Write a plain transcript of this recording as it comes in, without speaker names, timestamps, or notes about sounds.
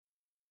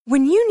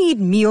When you need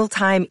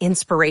mealtime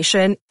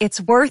inspiration,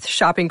 it's worth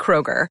shopping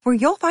Kroger, where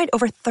you'll find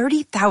over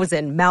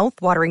 30,000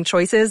 mouth-watering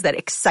choices that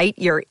excite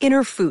your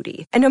inner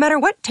foodie. And no matter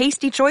what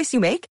tasty choice you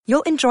make,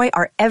 you'll enjoy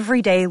our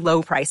everyday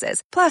low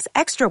prices, plus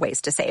extra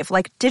ways to save,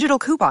 like digital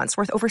coupons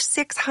worth over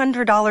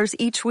 $600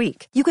 each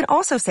week. You can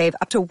also save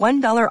up to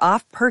 $1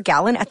 off per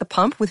gallon at the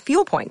pump with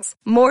fuel points.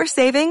 More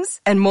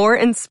savings and more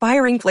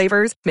inspiring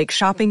flavors make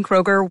shopping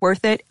Kroger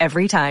worth it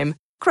every time.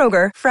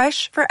 Kroger,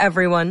 fresh for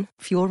everyone.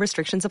 Fuel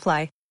restrictions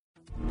apply.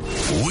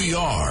 We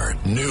are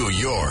New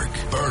York.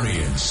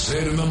 Bernie and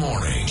Sid in the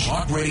morning.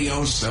 Talk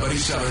Radio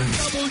 77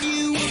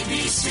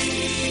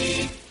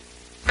 WABC.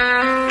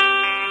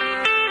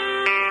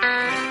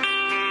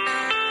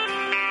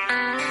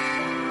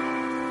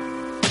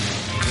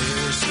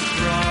 There's a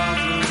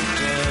problem,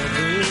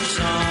 devil's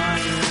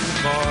iron,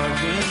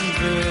 bargain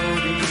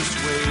buildings,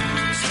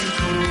 weights and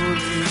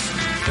pulleys,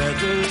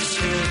 feathers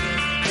hit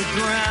the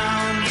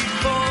ground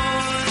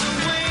before the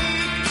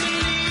weight to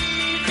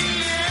leave the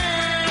air.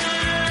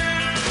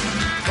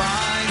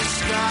 By the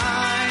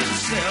sky,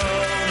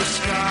 tell the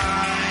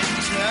sky,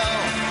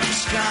 tell the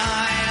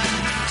sky,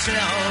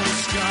 tell the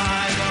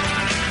sky.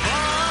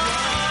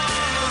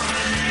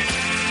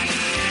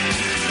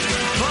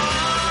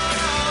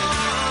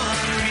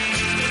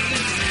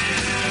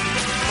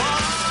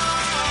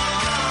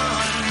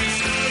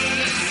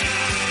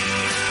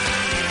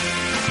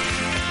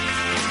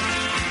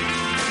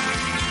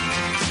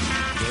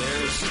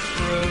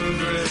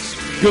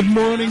 Good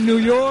morning, New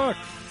York,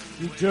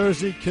 New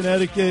Jersey,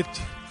 Connecticut,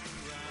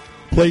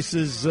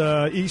 places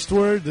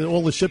eastward,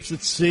 all the ships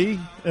at sea,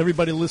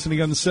 everybody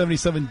listening on the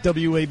 77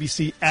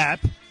 WABC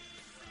app.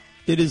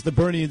 It is the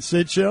Bernie and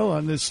Sid Show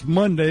on this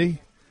Monday.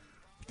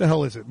 What the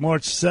hell is it?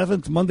 March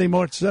 7th? Monday,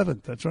 March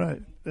 7th. That's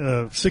right.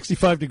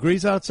 65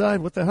 degrees outside?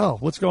 What the hell?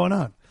 What's going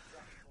on?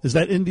 Is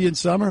that Indian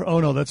summer?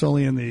 Oh, no, that's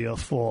only in the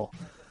fall.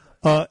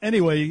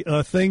 Anyway,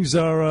 things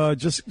are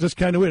just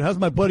kind of weird. How's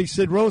my buddy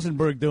Sid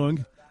Rosenberg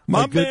doing?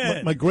 My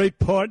man. My great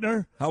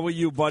partner. How are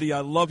you, buddy?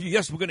 I love you.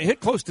 Yes, we're going to hit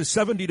close to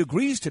 70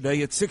 degrees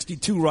today. It's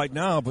 62 right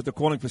now, but they're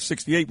calling for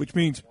 68, which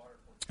means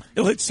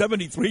it'll hit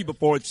 73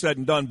 before it's said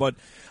and done. But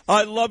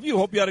I love you.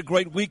 Hope you had a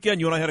great weekend.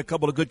 You and I had a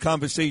couple of good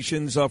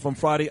conversations from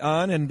Friday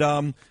on,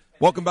 and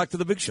welcome back to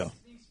the big show.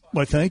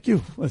 Why, thank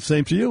you.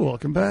 Same to you.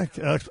 Welcome back.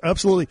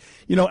 Absolutely.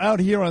 You know,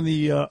 out here on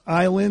the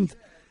island,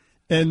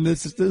 and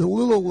there's a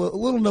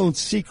little known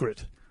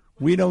secret.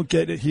 We don't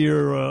get it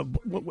here.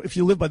 If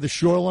you live by the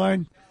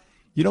shoreline,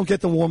 you don't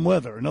get the warm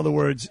weather. In other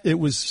words, it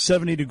was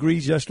 70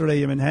 degrees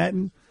yesterday in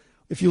Manhattan.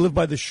 If you live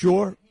by the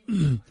shore,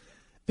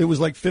 it was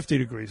like 50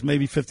 degrees,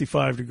 maybe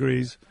 55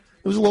 degrees.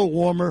 It was a little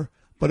warmer,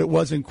 but it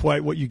wasn't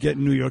quite what you get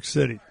in New York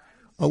City.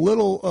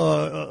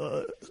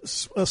 A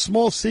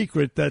small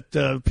secret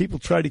that people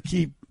try to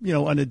keep,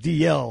 on a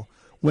DL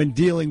when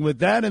dealing with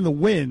that and the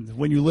wind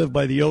when you live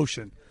by the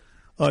ocean.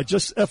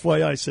 Just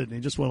FYI, Sydney,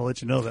 just want to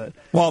let you know that.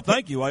 Well,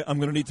 thank you. I'm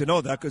going to need to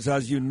know that because,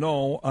 as you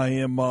know, I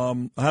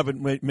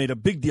haven't made a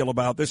big deal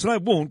about this, and I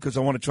won't because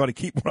I want to try to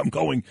keep where I'm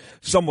going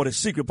somewhat a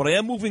secret. But I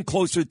am moving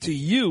closer to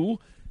you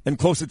and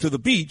closer to the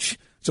beach,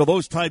 so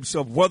those types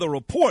of weather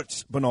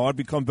reports, Bernard,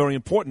 become very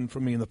important for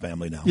me and the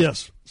family now.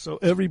 Yes. So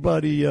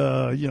everybody,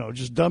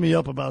 just dummy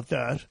up about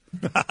that.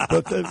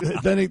 But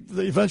then it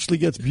eventually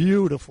gets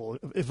beautiful.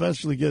 It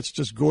eventually gets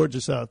just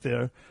gorgeous out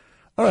there.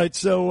 All right,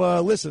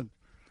 so listen.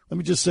 Let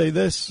me just say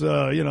this,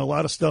 a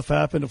lot of stuff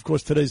happened. Of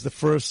course, today's the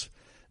first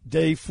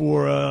day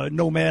for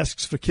no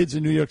masks for kids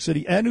in New York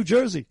City and New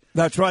Jersey.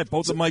 That's right.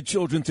 Both of my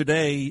children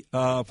today,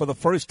 for the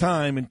first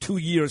time in 2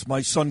 years,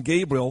 my son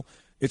Gabriel,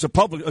 it's a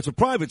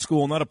private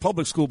school, not a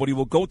public school, but he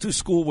will go to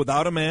school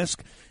without a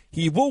mask.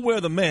 He will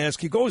wear the mask.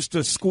 He goes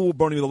to school,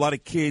 Bernie, with a lot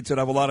of kids that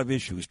have a lot of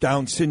issues,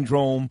 Down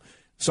syndrome.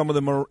 Some of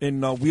them are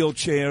in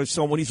wheelchairs.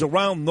 So when he's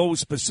around those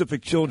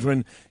specific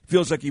children, it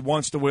feels like he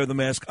wants to wear the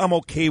mask. I'm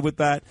okay with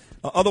that.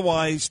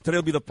 Otherwise, today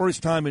will be the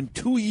first time in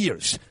 2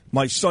 years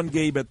my son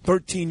Gabe, at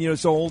 13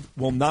 years old,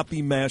 will not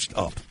be masked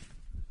up.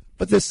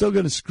 But they're still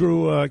going to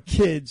screw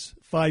kids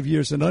 5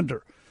 years and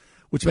under,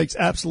 which makes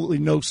absolutely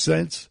no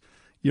sense.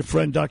 Your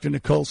friend Dr.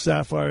 Nicole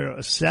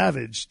Saphier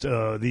savaged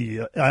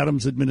the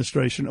Adams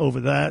administration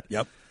over that.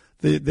 Yep.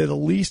 They're the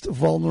least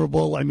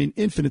vulnerable,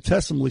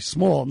 infinitesimally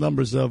small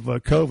numbers of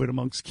COVID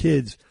amongst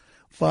kids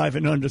 5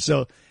 and under.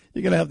 So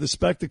you're going to have the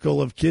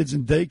spectacle of kids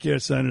in daycare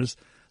centers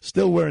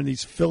still wearing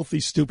these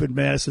filthy, stupid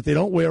masks that they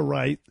don't wear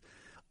right.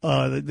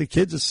 The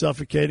kids are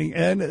suffocating,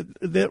 and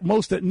they're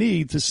most at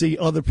need to see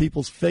other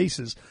people's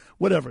faces,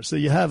 whatever. So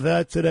you have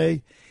that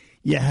today.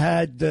 You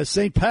had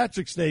St.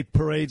 Patrick's Day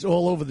parades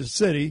all over the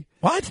city.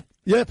 What?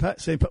 Yeah,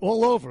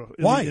 all over.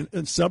 Why?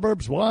 In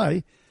suburbs.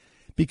 Why?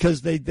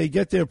 Because they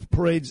get their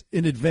parades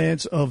in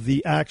advance of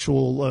the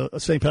actual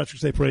St.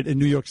 Patrick's Day parade in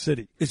New York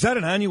City. Is that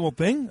an annual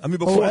thing?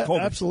 Before COVID?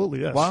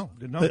 Absolutely, yes. Wow.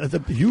 Didn't know.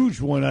 The huge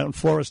one out on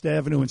Forest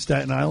Avenue in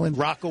Staten Island.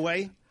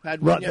 Rockaway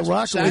had one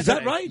Rockaway. Is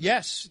that right?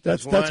 Yes.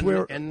 That's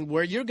where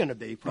you're going to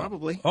be,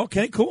 probably.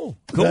 Okay, cool.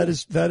 That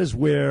is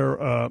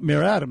where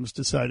Mayor Adams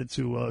decided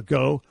to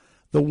go.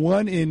 The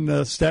one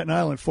in Staten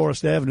Island,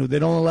 Forest Avenue, they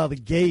don't allow the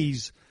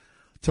gays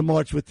to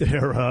march with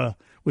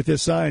their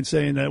sign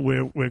saying that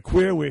we're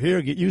queer, we're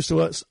here, get used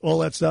to us, all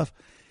that stuff.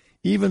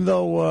 Even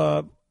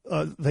though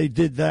they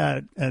did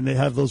that and they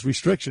have those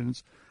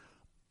restrictions,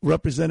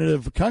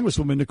 Representative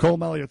Congresswoman Nicole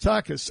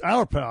Maliotakis,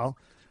 our pal,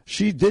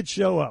 she did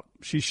show up.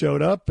 She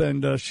showed up,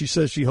 and she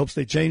says she hopes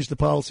they change the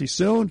policy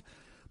soon.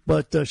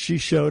 But she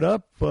showed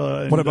up.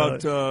 What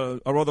about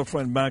our other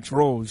friend, Max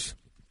Rose?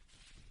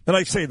 And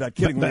I say that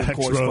kiddingly, of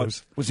course,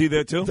 but was he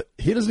there too?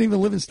 He doesn't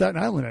even live in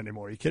Staten Island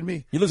anymore. Are you kidding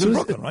me? He lives in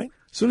Brooklyn, right?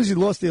 As soon as he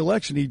lost the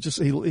election,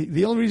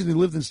 the only reason he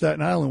lived in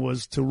Staten Island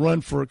was to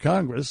run for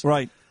Congress.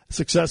 Right.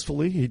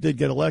 Successfully. He did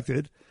get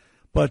elected.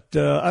 But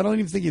I don't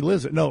even think he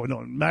lives there. No,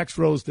 Max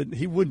Rose didn't.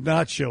 He would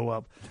not show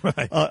up.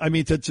 Right. I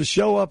mean, to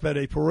show up at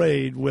a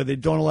parade where they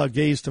don't allow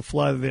gays to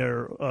fly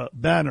their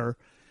banner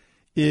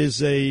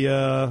is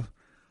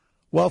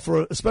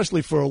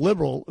especially for a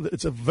liberal,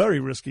 it's a very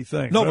risky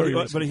thing.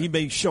 No, but he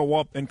may show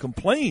up and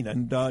complain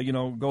and,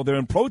 go there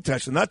and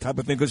protest and that type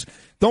of thing. Because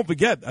don't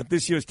forget, at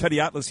this year's Teddy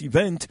Atlas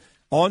event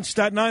on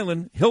Staten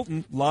Island,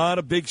 Hilton, a lot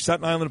of big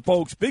Staten Island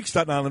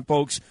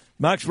folks,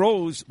 Max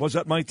Rose was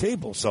at my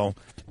table. So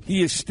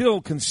he is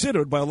still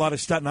considered by a lot of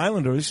Staten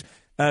Islanders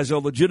as a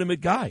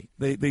legitimate guy.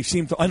 They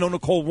seem to. I know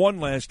Nicole won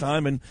last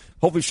time, and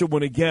hopefully she'll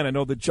win again. I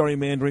know the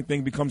gerrymandering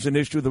thing becomes an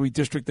issue, the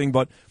redistricting,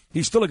 but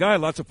he's still a guy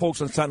lots of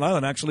folks on Staten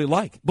Island actually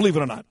like, believe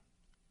it or not.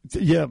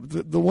 Yeah,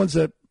 the ones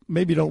that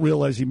maybe don't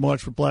realize he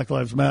marched for Black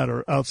Lives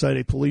Matter outside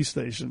a police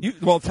station.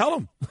 Well, tell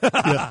him.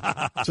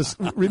 Yeah, just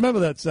remember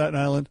that, Staten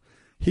Island.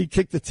 He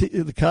kicked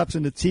the cops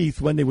in the teeth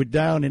when they were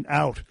down and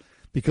out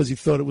because he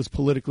thought it was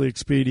politically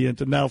expedient,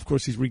 and now, of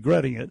course, he's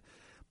regretting it.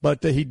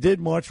 But he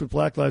did march with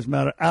Black Lives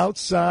Matter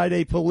outside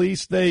a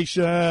police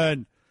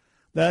station.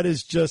 That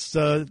is just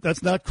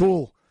that's not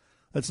cool.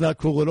 That's not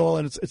cool at all,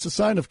 and it's a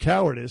sign of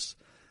cowardice.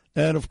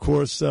 And, of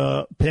course,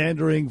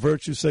 pandering,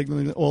 virtue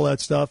signaling, all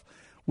that stuff.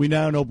 We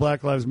now know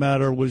Black Lives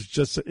Matter was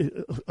just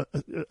a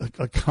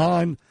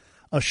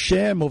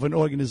sham of an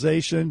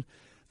organization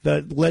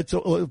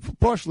that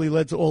partially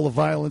led to all the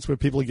violence where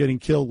people are getting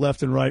killed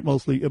left and right,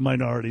 mostly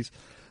minorities.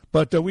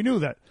 But we knew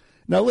that.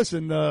 Now,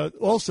 listen,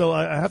 also,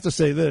 I have to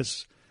say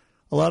this.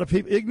 A lot of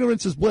people,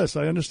 ignorance is bliss.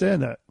 I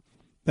understand that.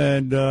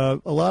 And a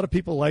lot of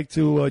people like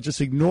to just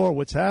ignore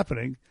what's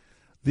happening.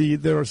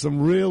 There are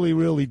some really,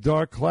 really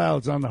dark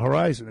clouds on the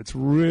horizon. It's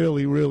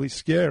really, really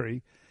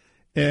scary.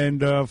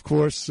 And, of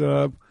course,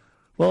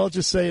 I'll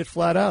just say it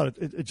flat out.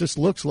 It just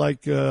looks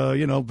like,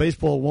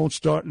 baseball won't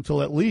start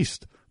until at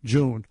least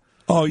June.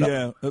 Oh,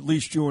 yeah, at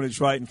least June is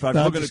right. In fact,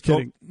 no, we're going to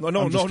kidding. No. I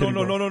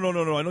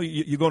know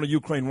you're going to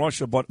Ukraine,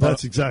 Russia, but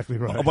that's exactly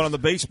right. But on the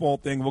baseball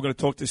thing, we're going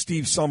to talk to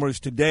Steve Summers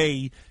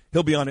today.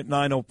 He'll be on at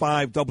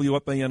 9:05,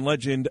 WFAN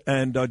legend,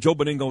 and Joe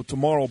Beningo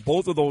tomorrow.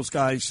 Both of those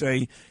guys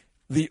say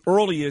the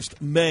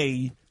earliest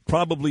May,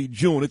 probably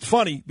June. It's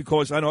funny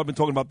because I know I've been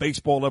talking about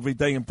baseball every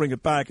day and bring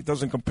it back. It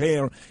doesn't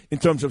compare in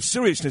terms of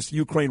seriousness to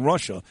Ukraine,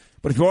 Russia.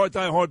 But if you are a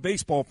diehard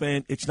baseball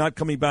fan, it's not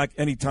coming back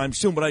anytime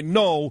soon. But I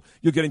know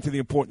you're getting to the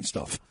important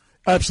stuff.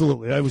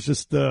 Absolutely. I was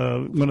just,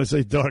 when I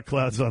say dark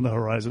clouds on the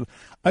horizon,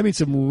 I mean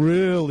some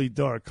really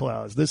dark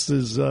clouds.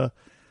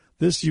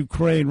 This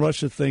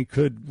Ukraine-Russia thing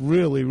could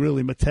really,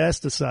 really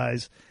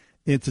metastasize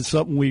into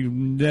something we've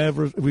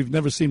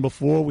never seen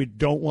before, we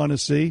don't want to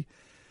see.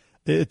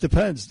 It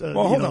depends. Well,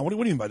 hold on. What do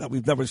you mean by that?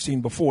 We've never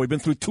seen before. We've been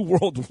through 2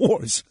 world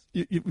wars.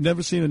 You've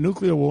never seen a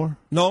nuclear war?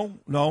 No.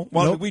 Well,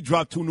 nope. We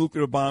dropped 2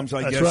 nuclear bombs,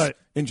 I guess, right,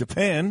 in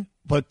Japan.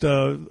 But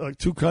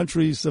 2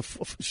 countries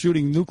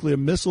shooting nuclear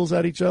missiles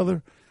at each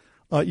other?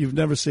 You've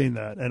never seen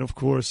that. And, of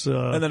course...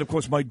 and then, of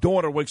course, my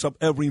daughter wakes up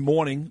every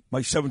morning, my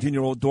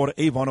 17-year-old daughter,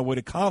 Ava, on her way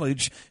to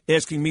college,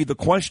 asking me the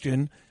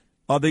question,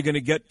 are they going to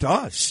get to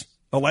us?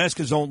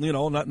 Alaska's only,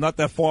 not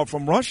that far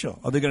from Russia.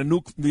 Are they going to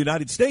nuke the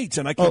United States?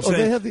 And I keep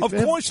saying, of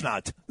course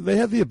not. They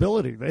have the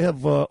ability. They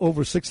have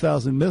over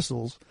 6,000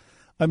 missiles.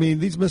 I mean,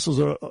 these missiles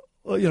are,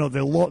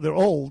 they're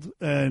old,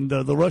 and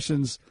the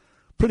Russians...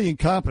 pretty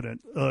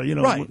incompetent,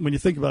 right. When you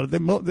think about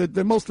it.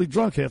 They're mostly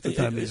drunk half the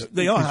time.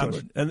 They are,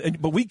 Howard.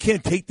 But we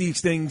can't take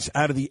these things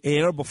out of the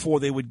air before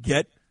they would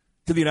get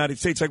to the United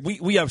States. Like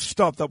we have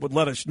stuff that would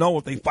let us know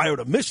if they fired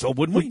a missile,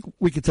 wouldn't we?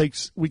 We could take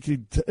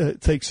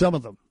some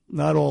of them,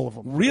 not all of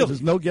them. Really?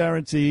 There's no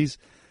guarantees.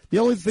 The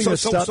only thing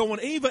So when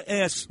Ava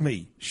asks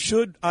me,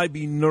 should I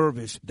be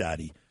nervous,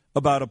 Daddy,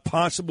 about a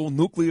possible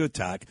nuclear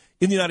attack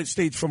in the United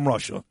States from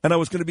Russia, and I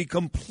was going to be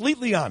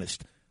completely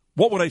honest,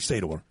 what would I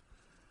say to her?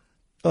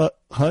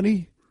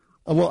 Honey,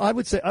 well, I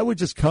would say I would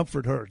just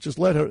comfort her. Just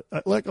let her,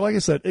 like I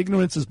said,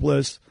 ignorance is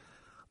bliss.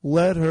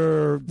 Let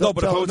her. No,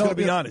 but if I was going to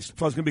be honest,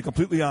 if I was going to be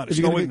completely honest,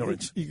 no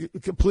ignorance.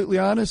 Completely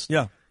honest?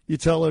 Yeah. You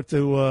tell her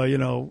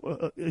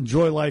to,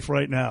 enjoy life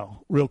right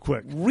now, real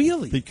quick.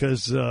 Really?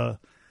 Because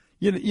you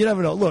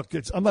never know. Look,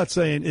 I'm not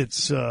saying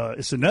it's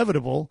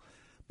inevitable,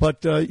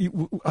 but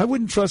I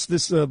wouldn't trust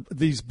these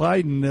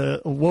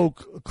Biden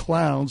woke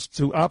clowns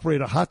to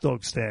operate a hot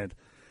dog stand.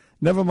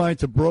 Never mind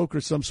to broker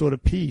some sort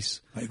of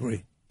peace. I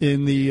agree.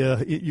 In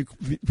the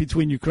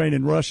between Ukraine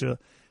and Russia,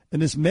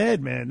 and this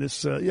madman.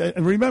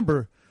 And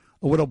remember,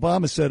 what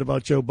Obama said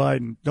about Joe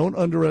Biden. Don't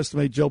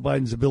underestimate Joe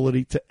Biden's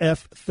ability to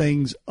F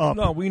things up.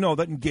 No, we know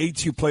that. And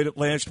Gates, you played it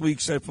last week,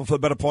 said for the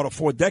better part of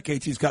 4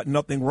 decades he's got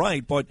nothing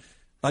right. But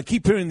I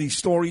keep hearing these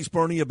stories,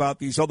 Bernie, about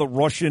these other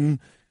Russian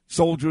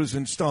soldiers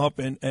and stuff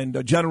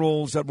and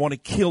generals that want to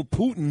kill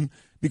Putin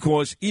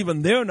because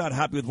even they're not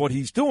happy with what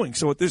he's doing.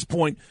 So at this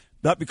point,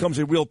 that becomes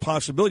a real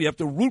possibility. You have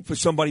to root for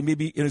somebody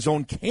maybe in his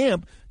own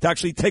camp to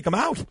actually take him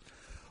out.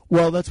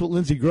 Well, that's what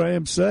Lindsey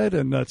Graham said,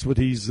 and that's what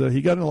he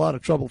got in a lot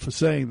of trouble for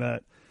saying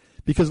that,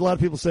 because a lot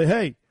of people say,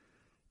 "Hey,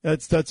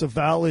 that's a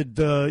valid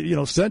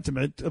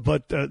sentiment,"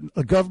 but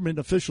a government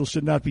official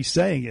should not be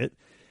saying it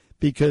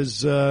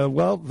because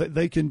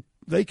they can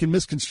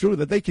misconstrue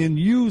that, they can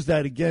use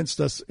that against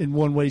us in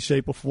one way,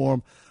 shape, or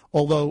form.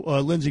 Although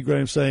Lindsey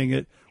Graham saying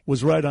it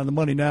was right on the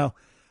money. Now,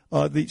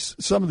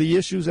 some of the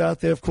issues out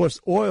there, of course,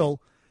 oil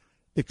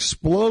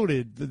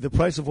exploded. The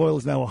price of oil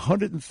is now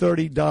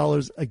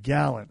 $130 a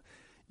gallon.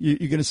 You're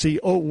going to see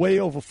way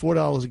over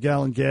 $4 a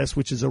gallon gas,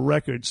 which is a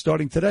record,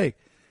 starting today.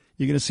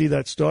 You're going to see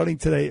that starting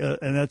today,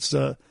 and that's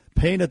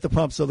pain at the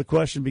pump. So the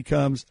question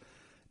becomes,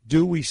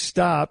 do we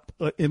stop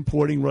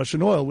importing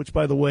Russian oil, which,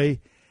 by the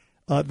way,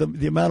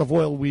 the amount of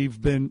oil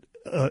we've been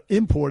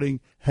importing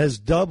has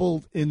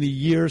doubled in the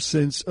year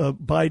since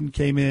Biden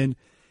came in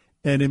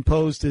and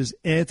imposed his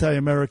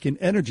anti-American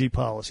energy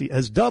policy,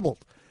 has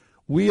doubled.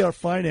 We are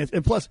financed,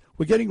 and plus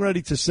we're getting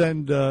ready to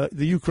send the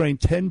Ukraine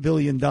 $10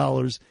 billion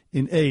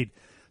in aid.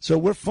 So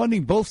we're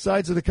funding both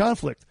sides of the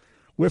conflict.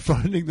 We're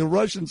funding the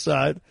Russian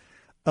side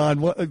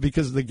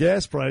because of the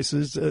gas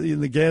prices,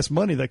 the gas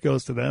money that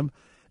goes to them.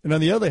 And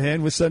on the other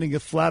hand, we're sending a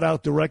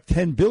flat-out direct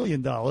 $10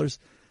 billion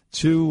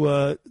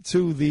to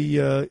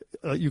the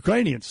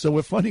Ukrainians. So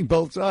we're funding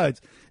both sides.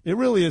 It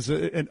really is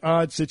an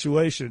odd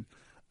situation.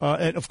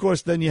 And, of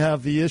course, then you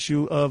have the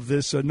issue of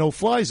this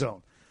no-fly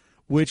zone,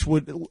 which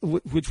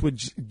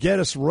would get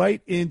us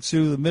right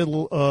into the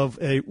middle of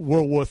a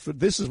World War III.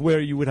 This is where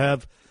you would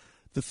have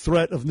the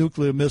threat of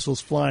nuclear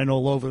missiles flying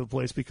all over the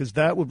place, because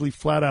that would be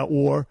flat-out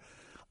war.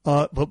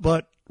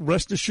 But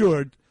rest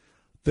assured,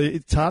 the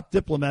top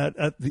diplomat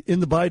in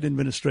the Biden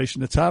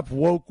administration, the top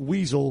woke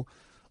weasel,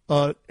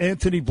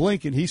 Anthony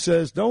Blinken, he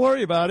says, don't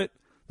worry about it.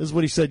 This is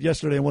what he said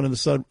yesterday on one of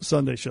the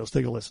Sunday shows.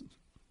 Take a listen.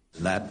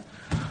 That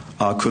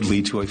could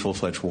lead to a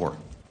full-fledged war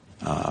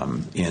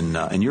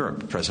in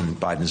Europe. President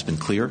Biden has been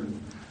clear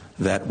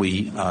that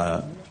we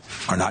are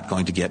not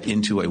going to get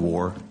into a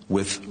war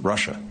with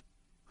Russia.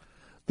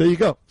 There you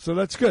go. So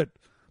that's good.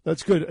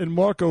 That's good. And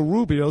Marco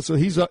Rubio, so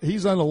he's on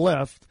the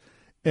left,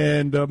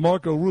 and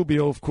Marco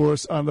Rubio, of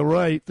course, on the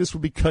right. This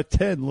would be cut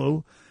 10,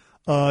 Lou.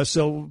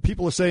 So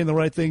people are saying the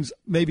right things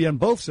maybe on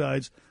both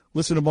sides.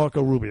 Listen to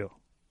Marco Rubio.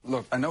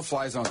 Look, a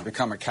no-fly zone has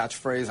become a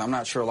catchphrase. I'm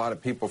not sure a lot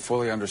of people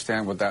fully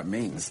understand what that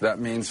means. That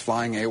means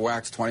flying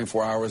AWACS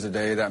 24 hours a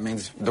day. That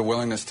means the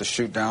willingness to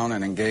shoot down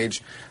and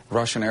engage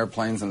Russian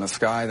airplanes in the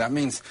sky. That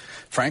means,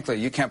 frankly,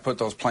 you can't put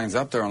those planes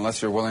up there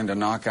unless you're willing to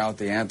knock out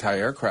the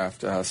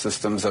anti-aircraft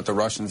systems that the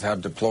Russians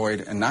have deployed,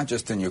 and not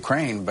just in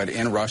Ukraine, but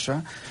in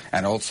Russia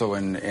and also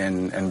in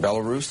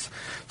Belarus.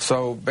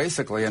 So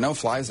basically, a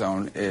no-fly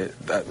zone,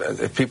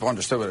 if people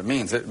understood what it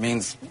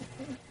means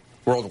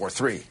World War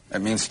III. It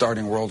means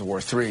starting World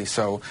War III.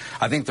 So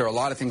I think there are a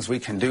lot of things we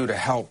can do to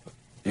help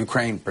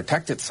Ukraine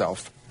protect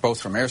itself, both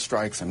from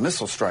airstrikes and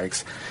missile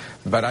strikes.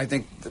 But I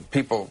think that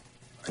people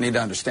need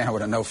to understand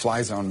what a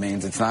no-fly zone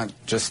means. It's not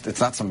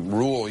some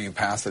rule you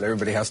pass that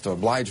everybody has to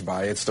oblige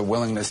by. It's the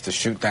willingness to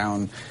shoot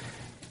down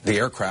the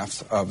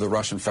aircrafts of the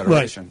Russian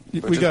Federation.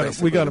 Right. We got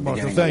it,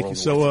 Marco. Thank you.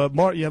 So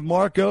you have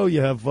Marco,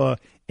 you have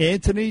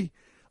Anthony.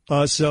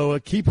 So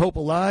keep hope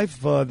alive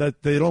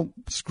that they don't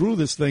screw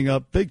this thing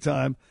up big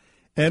time.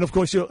 And, of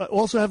course, you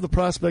also have the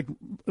prospect,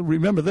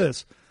 remember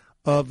this,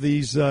 of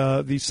these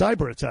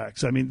cyber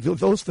attacks. I mean,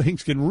 those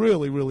things can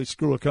really, really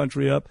screw a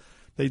country up.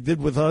 They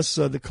did with us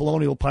the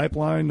Colonial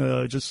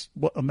Pipeline just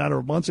a matter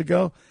of months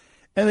ago,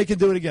 and they can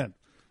do it again.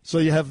 So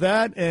you have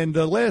that. And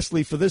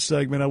lastly, for this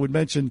segment, I would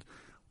mention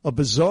a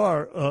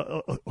bizarre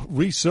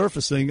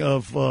resurfacing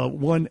of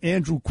one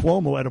Andrew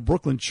Cuomo at a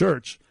Brooklyn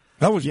church.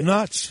 That was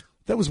nuts.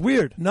 That was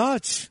weird.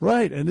 Nuts.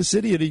 Right. And this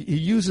idiot, he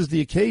uses the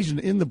occasion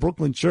in the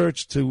Brooklyn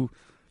church to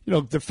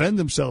defend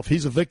himself.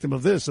 He's a victim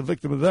of this, a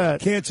victim of that.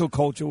 Cancel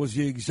culture was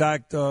the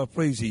exact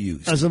phrase he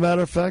used. As a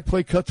matter of fact,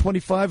 play cut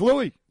 25,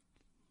 Louis.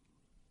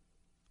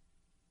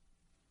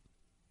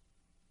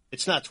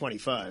 It's not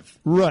 25.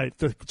 Right,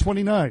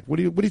 29. What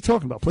are you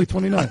talking about? Play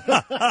 29.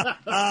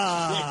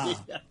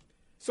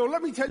 So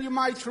let me tell you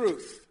my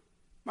truth.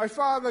 My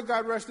father,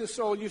 God rest his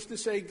soul, used to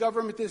say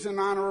government is an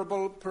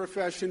honorable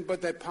profession,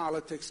 but that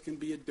politics can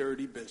be a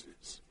dirty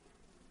business.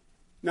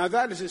 Now,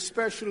 that is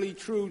especially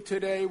true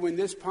today when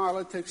this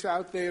politics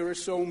out there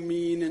is so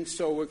mean and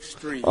so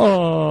extreme.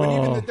 When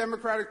even the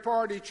Democratic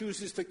Party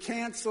chooses to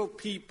cancel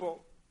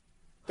people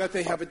that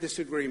they have a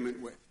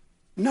disagreement with.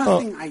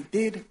 Nothing I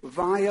did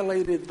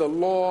violated the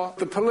law.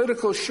 The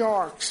political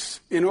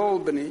sharks in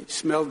Albany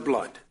smelled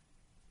blood.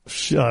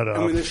 Shut up.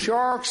 And when the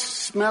sharks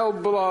smell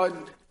blood,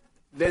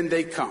 then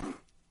they come.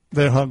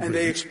 They're hungry. And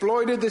they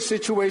exploited the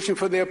situation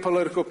for their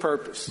political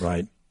purpose.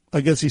 Right.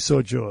 I guess he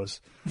saw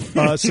Jaws.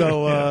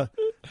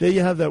 There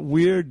you have that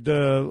weird,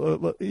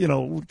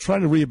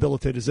 trying to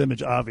rehabilitate his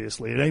image,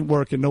 obviously. It ain't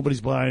working.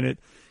 Nobody's buying it.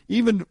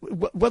 Even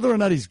whether or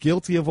not he's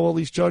guilty of all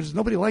these charges,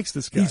 nobody likes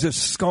this guy. He's a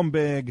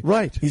scumbag.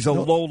 Right. He's a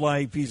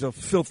lowlife. He's a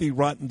filthy,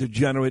 rotten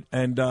degenerate.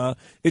 And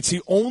it's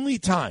the only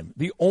time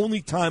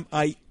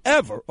I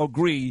ever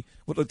agree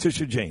with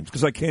Letitia James,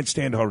 because I can't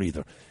stand her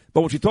either.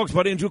 But when she talks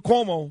about Andrew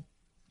Cuomo,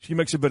 she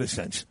makes a bit of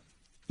sense.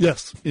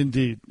 Yes,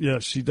 indeed.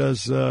 Yes, she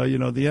does.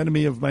 The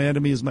enemy of my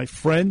enemy is my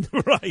friend.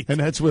 Right. And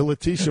that's where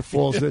Letitia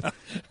falls in.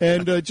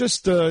 And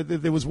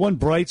there was one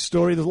bright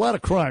story. There's a lot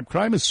of crime.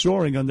 Crime is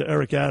soaring under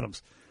Eric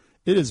Adams.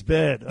 It is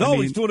bad.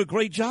 He's doing a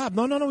great job.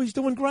 No, he's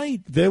doing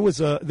great. There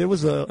was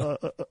a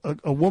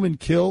woman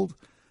killed.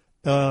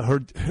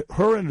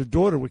 Her and her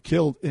daughter were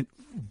killed in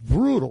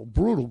brutal,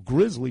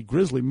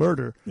 grisly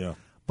murder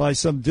by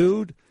some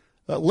dude.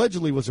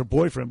 Allegedly was her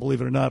boyfriend,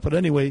 believe it or not. But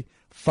anyway,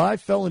 5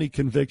 felony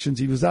convictions.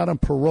 He was out on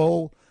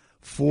parole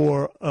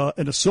for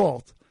an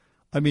assault.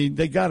 I mean,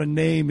 they got to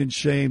name and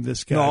shame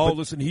this guy. No,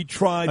 listen, he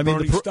tried.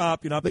 Bernie,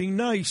 stop. You're not being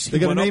nice. They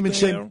got to name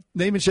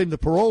and shame the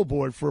parole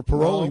board for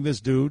paroling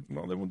this dude.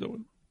 No, they won't do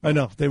it. I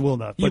know, they will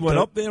not. He went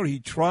up there. He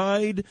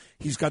tried.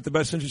 He's got the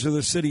best interests of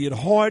the city at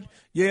heart.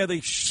 Yeah,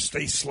 they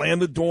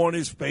slammed the door in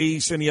his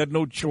face, and he had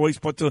no choice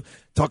but to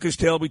tuck his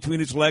tail between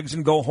his legs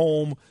and go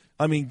home.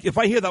 I mean, if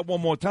I hear that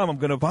one more time, I'm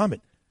going to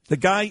vomit. The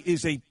guy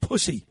is a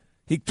pussy.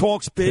 He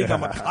talks big.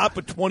 I'm a cop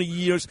for 20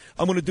 years.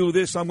 I'm going to do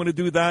this. I'm going to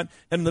do that.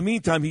 And in the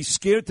meantime, he's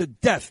scared to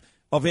death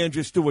of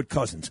Andrew Stewart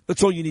Cousins.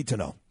 That's all you need to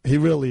know. He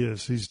really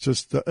is. He's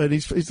just and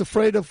he's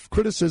afraid of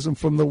criticism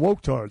from the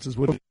woke-tards, is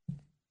what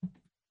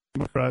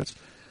Democrats.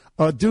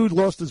 Dude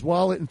lost his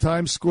wallet in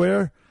Times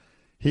Square.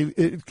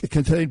 It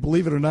contained,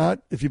 believe it or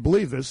not, if you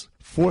believe this,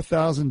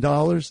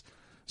 $4,000.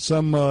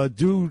 Some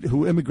dude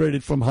who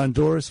immigrated from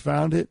Honduras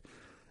found it,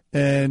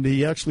 and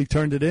he actually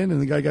turned it in, and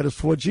the guy got his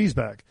 4 G's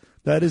back.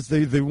 That is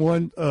the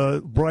one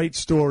bright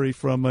story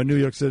from New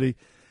York City.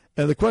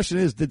 And the question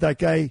is, did that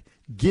guy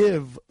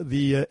give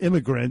the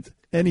immigrant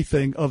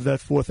anything of that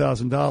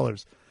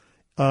 $4,000?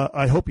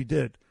 I hope he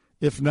did.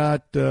 If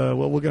not, we're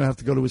going to have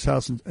to go to his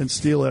house and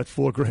steal that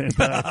 $4,000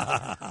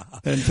 back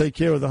and take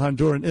care of the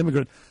Honduran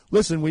immigrant.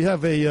 Listen, we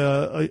have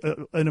an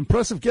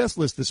impressive guest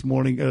list this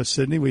morning,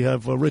 Sydney. We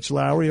have Rich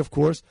Lowry, of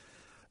course,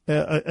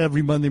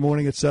 every Monday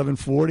morning at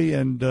 7:40,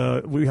 and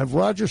we have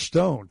Roger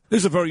Stone. This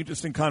is a very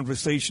interesting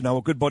conversation.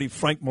 Our good buddy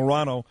Frank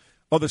Morano,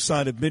 other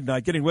side of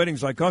midnight, getting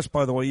ratings like us,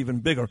 by the way, even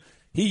bigger.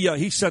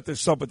 He set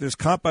this up with this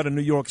cop out of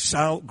New York,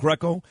 Sal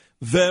Greco.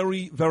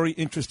 Very, very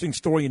interesting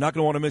story. You're not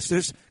going to want to miss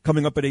this.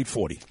 Coming up at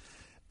 8:40.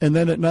 And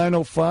then at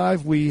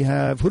 9:05, we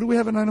have, who do we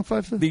have at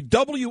 9:05? The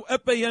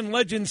WFAN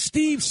legend,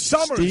 Steve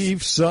Summers.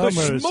 Steve Summers.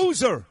 The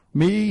schmoozer.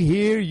 Me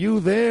here, you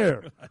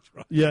there. That's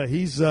right. Yeah,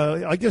 he's,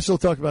 I guess he'll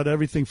talk about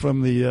everything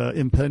from the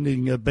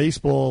impending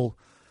baseball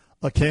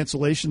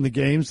cancellation, the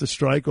games, the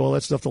strike, all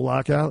that stuff, the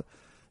lockout,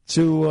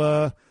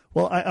 to,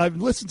 I've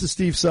listened to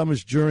Steve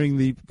Summers during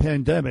the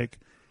pandemic,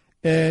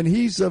 and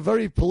he's a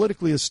very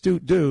politically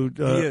astute dude.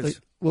 He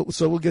is.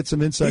 So we'll get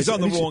some insight. He's on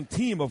the wrong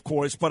team, of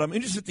course, but I'm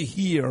interested to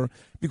hear,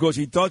 because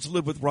he does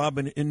live with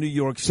Robin in New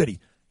York City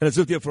and has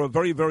lived there for a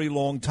very, very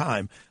long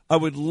time. I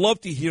would love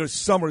to hear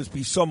Summers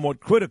be somewhat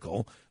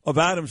critical of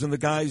Adams and the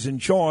guys in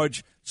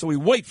charge, so we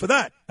wait for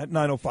that at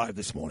 9:05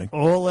 this morning.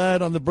 All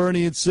that on the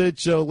Bernie and Sid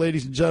show,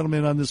 ladies and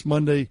gentlemen, on this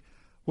Monday.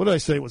 What did I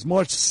say? It was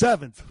March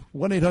 7th.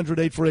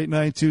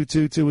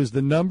 1-800-848-9222 is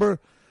the number.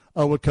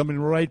 We're coming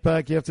right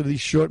back after these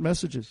short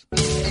messages.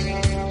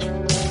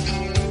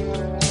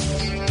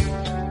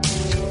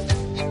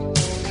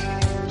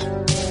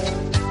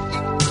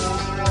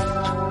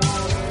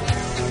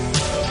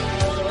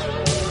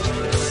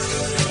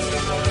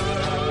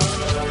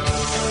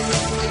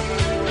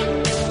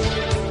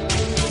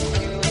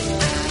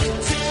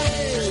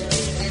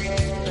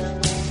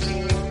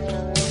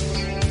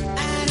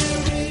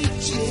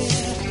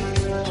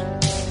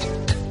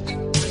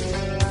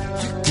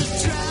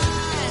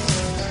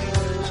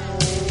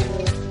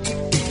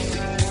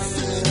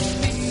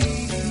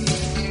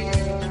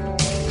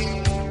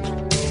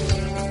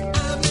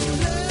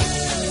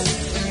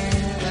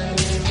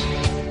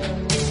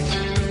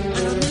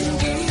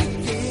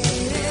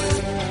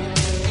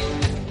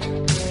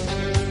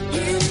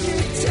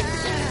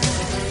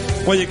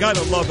 Well, you got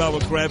to love our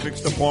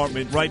graphics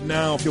department right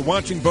now. If you're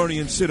watching Bernie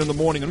and Sid in the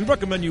morning, and we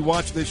recommend you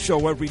watch this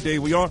show every day.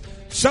 We are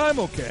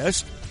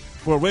simulcast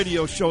for a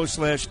radio show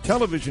 /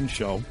 television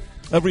show.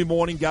 Every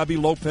morning, Gabby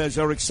Lopez,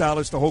 Eric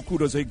Salas, the whole crew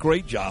does a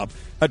great job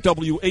at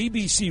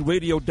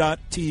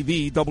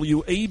WABCRadio.tv,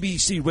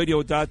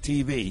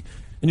 WABCRadio.tv.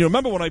 And you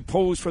remember when I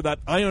posed for that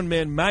Iron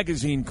Man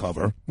magazine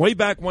cover, way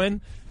back when?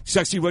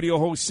 Sexy radio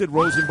host Sid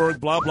Rosenberg,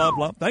 blah, blah,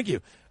 blah. Thank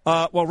you.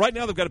 Well, right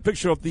now they've got a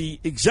picture of the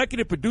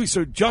executive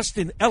producer,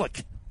 Justin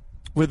Ellick,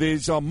 with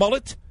his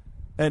mullet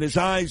and his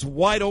eyes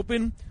wide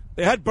open.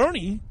 They had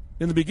Bernie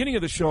in the beginning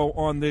of the show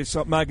on this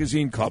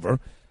magazine cover.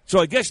 So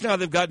I guess now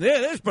they've got,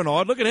 there's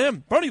Bernard. Look at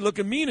him. Bernie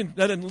looking mean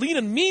and lean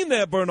and mean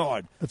there,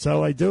 Bernard. That's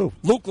how I do.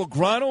 Luke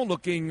Lograno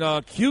looking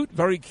cute,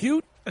 very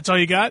cute. That's all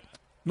you got?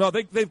 No,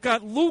 they've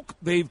got Luke.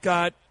 They've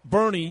got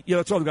Bernie. Yeah,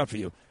 that's all they've got for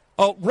you.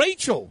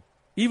 Rachel.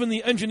 Even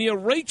the engineer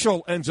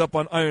Rachel ends up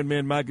on Iron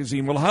Man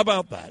magazine. Well, how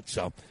about that?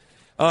 So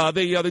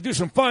they do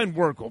some fine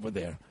work over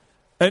there.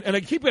 And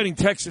I keep getting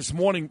texts this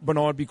morning,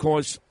 Bernard,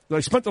 because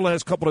I spent the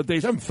last couple of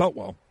days, I haven't felt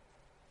well.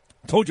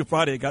 I told you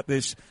Friday I got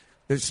this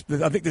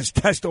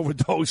test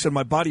overdose, and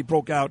my body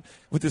broke out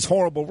with this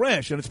horrible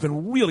rash, and it's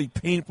been really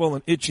painful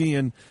and itchy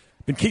and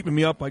been keeping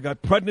me up. I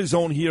got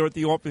prednisone here at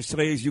the office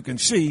today, as you can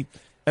see,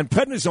 and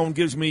prednisone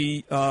gives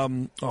me a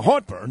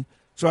heartburn,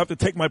 so I have to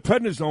take my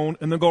prednisone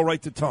and then go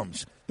right to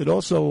Tums. It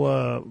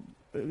also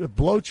it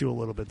bloats you a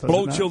little bit, doesn't it?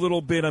 Bloats you a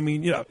little bit. I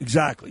mean, yeah,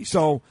 exactly.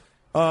 So,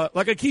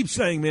 like I keep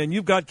saying, man,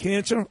 you've got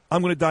cancer.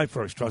 I'm going to die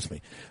first, trust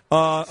me.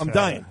 I'm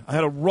dying. I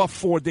had a rough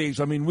 4 days.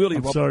 I mean, really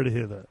I'm rough. sorry to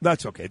hear that.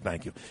 That's okay.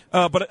 Thank you.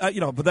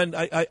 But then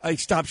I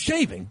stopped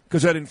shaving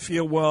because I didn't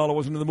feel well. I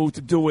wasn't in the mood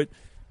to do it.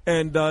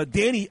 And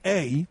Danny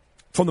A.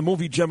 from the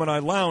movie Gemini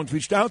Lounge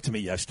reached out to me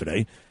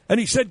yesterday, and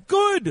he said,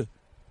 good.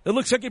 It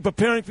looks like you're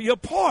preparing for your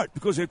part,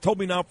 because they've told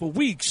me now for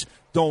weeks,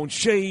 don't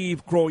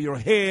shave, grow your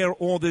hair,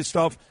 all this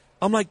stuff.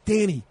 I'm like,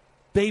 Danny,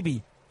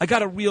 baby, I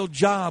got a real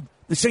job.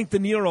 This ain't De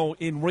Niro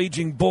in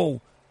Raging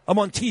Bull. I'm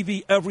on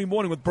TV every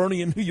morning with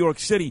Bernie in New York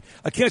City.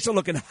 I can't start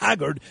looking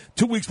haggard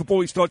 2 weeks before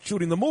we start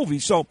shooting the movie.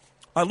 So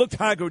I looked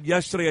haggard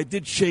yesterday. I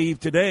did shave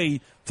today.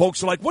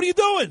 Folks are like, what are you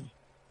doing?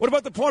 What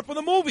about the part for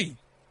the movie?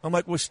 I'm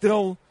like, we're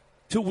still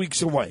 2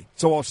 weeks away.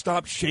 So I'll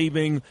stop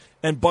shaving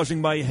and buzzing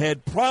my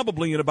head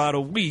probably in about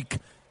a week.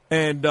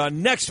 And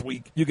next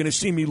week, you're going to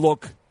see me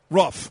look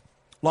rough.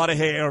 A lot of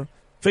hair,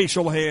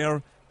 facial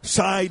hair,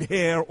 side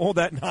hair, all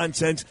that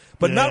nonsense.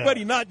 But not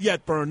ready, not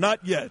yet, Bern,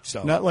 not yet.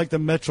 So not like the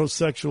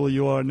metrosexual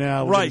you are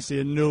now. We're right.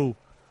 Going to see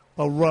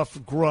a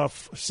rough,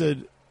 gruff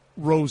Sid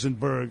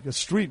Rosenberg, a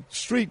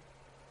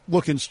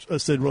street-looking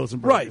Sid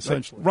Rosenberg, right,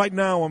 essentially. Right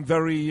now, I'm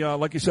very,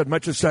 like you said,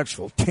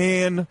 metrosexual.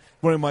 Tan,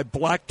 wearing my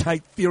black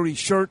tight Theory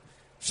shirt.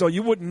 So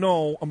you wouldn't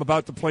know I'm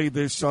about to play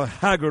this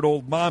haggard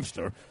old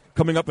mobster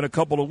coming up in a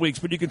couple of weeks.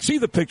 But you can see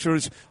the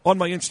pictures on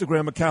my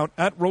Instagram account,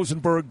 at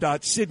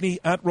rosenberg.sydney,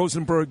 at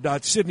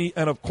rosenberg.sydney.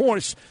 And, of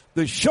course,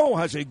 the show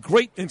has a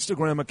great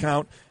Instagram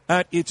account,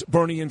 at It's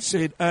Bernie and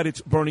Sid, at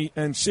It's Bernie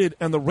and Sid.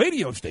 And the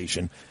radio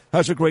station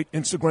has a great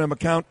Instagram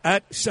account,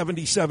 at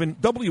 77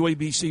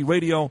 WABC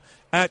Radio,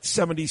 at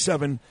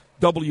 77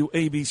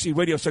 WABC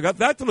Radio. So I got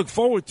that to look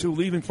forward to,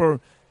 leaving for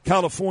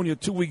California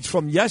 2 weeks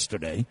from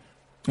yesterday,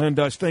 and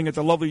staying at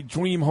the lovely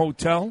Dream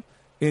Hotel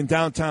in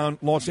downtown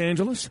Los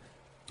Angeles.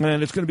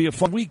 And it's going to be a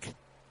fun week,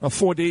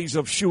 4 days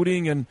of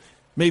shooting, and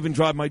may even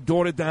drive my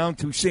daughter down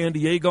to San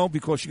Diego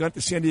because she got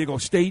to San Diego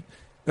State.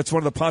 That's one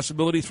of the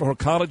possibilities for her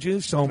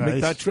colleges. So nice.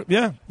 Make that trip.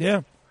 Yeah.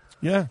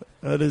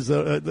 That is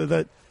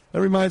that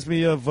reminds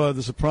me of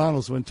The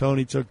Sopranos when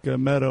Tony took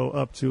Meadow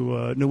up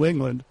to New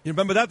England. You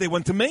remember that? They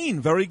went to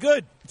Maine. Very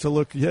good. To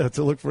look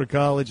for a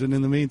college, and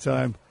in the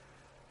meantime,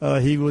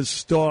 he was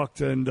stalked,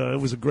 and it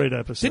was a great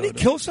episode. Didn't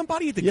he kill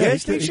somebody at the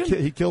gas station?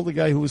 He killed the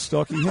guy who was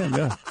stalking him,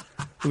 yeah.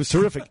 It was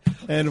terrific.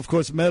 And, of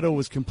course, Meadow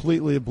was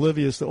completely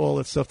oblivious to all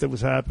that stuff that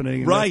was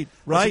happening. Right.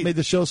 That's what made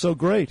the show so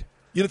great.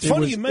 You know, it's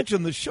funny you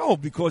mentioned the show,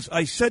 because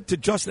I said to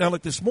Justin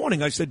Ellick this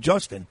morning, I said,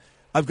 Justin,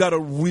 I've got a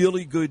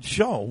really good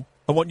show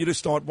I want you to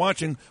start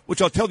watching,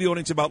 which I'll tell the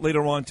audience about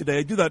later on today.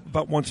 I do that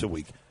about once a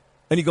week.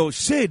 And he goes,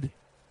 Sid,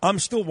 I'm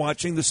still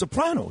watching The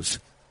Sopranos.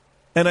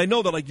 And I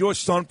know that, like your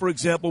son, for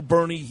example,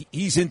 Bernie,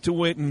 he's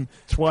into it. And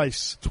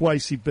Twice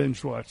he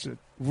binge-watched it.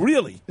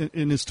 Really?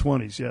 In his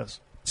 20s,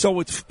 yes.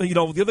 So it's, the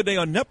other day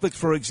on Netflix,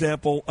 for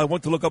example, I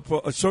went to look up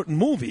for a certain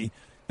movie,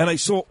 and I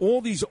saw all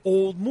these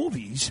old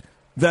movies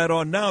that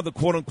are now the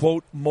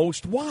quote-unquote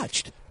most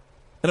watched.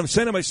 And I'm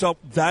saying to myself,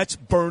 that's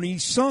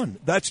Bernie's son.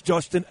 That's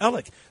Justin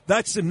Ellick.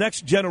 That's the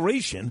next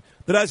generation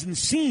that hasn't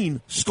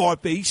seen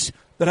Scarface,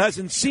 that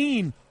hasn't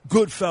seen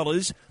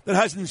Goodfellas, that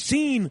hasn't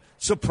seen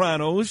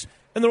Sopranos,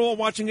 and they're all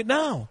watching it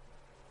now.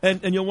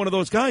 And you're one of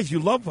those guys. You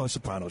love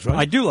Sopranos, right?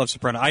 I do love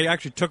Sopranos. I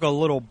actually took a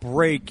little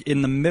break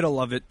in the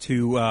middle of it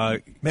to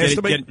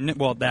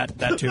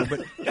that too,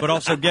 but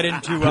also get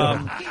into.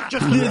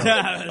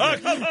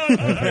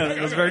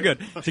 It was very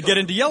good to get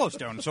into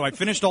Yellowstone. So I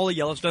finished all of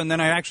Yellowstone, and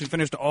then I actually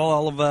finished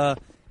all of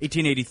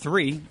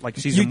 1883, like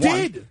season 1.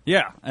 You did?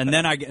 Yeah, and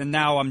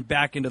now I'm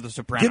back into the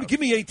Sopranos. Give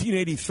me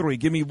 1883.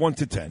 Give me 1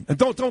 to 10, and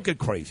don't get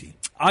crazy.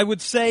 I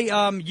would say,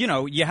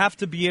 you have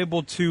to be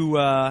able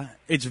to.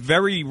 It's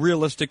very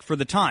realistic for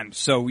the times.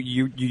 So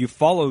you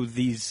follow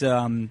these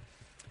I'm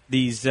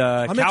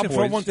cowboys.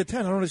 From 1 to 10.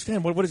 I don't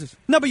understand. What is this?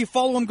 No, but you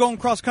follow them going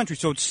cross country,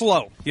 so it's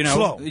slow.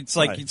 Slow. It's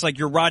like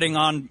you're riding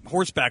on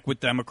horseback with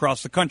them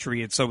across the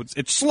country. It's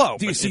slow.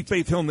 Do you see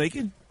Faith Hill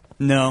naked?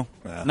 No,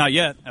 not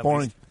yet.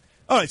 Boring.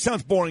 All right,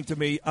 sounds boring to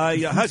me.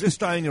 How's this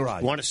sty in your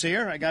eye? Want to see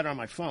her? I got her on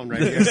my phone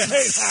right here.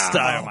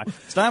 Sty in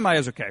my eye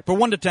is okay. But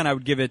 1 to 10, I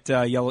would give it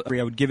yellow.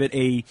 I would give it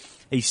a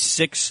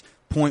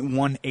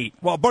 6.18.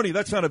 Well, Bernie,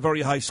 that's not a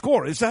very high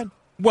score, is that?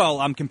 Well,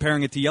 I'm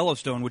comparing it to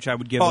Yellowstone, which I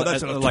would give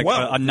that's a 12.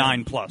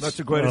 9+. That's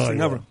the greatest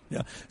thing ever.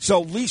 Yeah.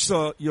 So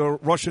Lisa, your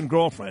Russian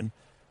girlfriend,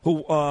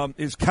 who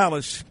is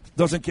callous,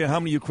 doesn't care how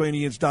many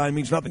Ukrainians die,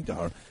 means nothing to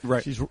her.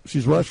 Right.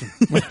 She's Russian.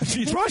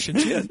 She's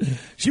Russian.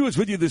 She was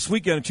with you this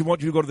weekend, and she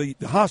wanted you to go to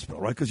the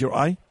hospital, right? Because your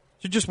eye.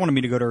 She just wanted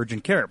me to go to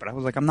urgent care, but I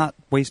was like, I'm not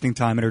wasting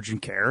time at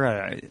urgent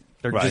care.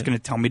 They're just going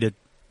to tell me to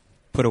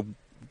put a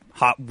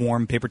hot,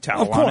 warm paper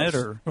towel on it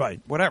or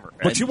whatever.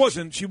 But she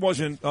wasn't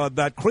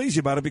that crazy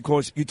about it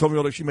because you told me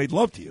earlier she made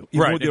love to you.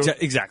 Right,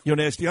 exactly. Your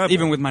nasty eyeball.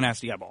 Even with my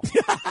nasty eyeball.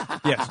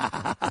 Yes.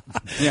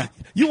 Yeah.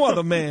 You are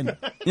the man.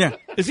 Yeah.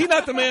 Is he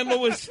not the man,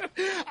 Louis?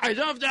 I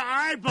love the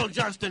eyeball,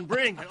 Justin.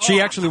 Bring. She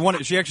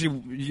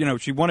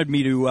wanted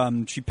me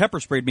to, she pepper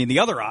sprayed me in the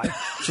other eye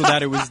so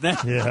that it was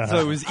so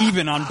it was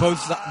even on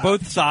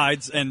both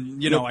sides,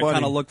 and, I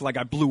kind of looked like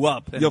I blew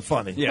up. You're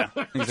funny. Yeah,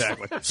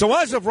 exactly. So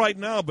as of right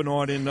now,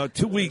 Bernard, in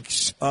 2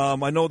 weeks,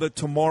 I know that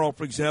tomorrow,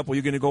 for example,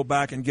 you're going to go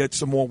back and get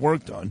some more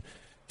work done.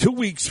 2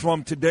 weeks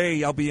from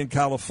today, I'll be in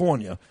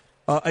California.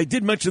 I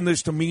did mention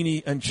this to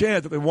Meanie and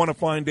Chad that they want to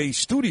find a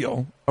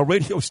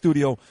radio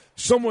studio,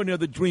 somewhere near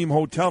the Dream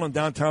Hotel in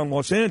downtown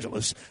Los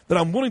Angeles, that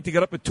I'm willing to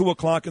get up at 2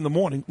 o'clock in the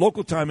morning,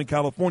 local time in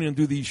California, and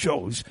do these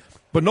shows.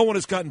 But no one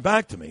has gotten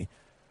back to me.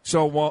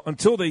 So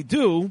until they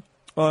do,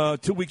 2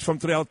 weeks from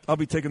today, I'll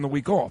be taking the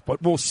week off.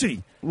 But we'll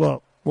see.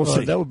 Well, we'll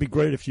see. That would be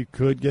great if you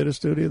could get a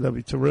studio. That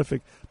would be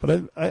terrific.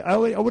 But I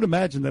would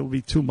imagine that would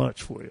be too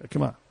much for you.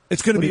 Come on.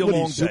 It's going to be a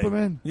long day.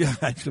 Superman? Yeah,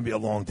 it's going to be a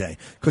long day.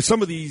 Because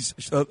some of these,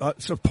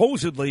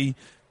 supposedly,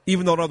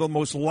 even though there are the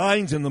most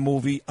lines in the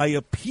movie, I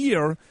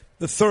appear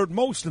the third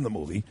most in the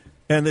movie.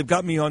 And they've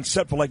got me on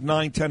set for like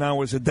 9-10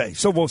 hours a day.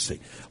 So we'll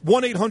see.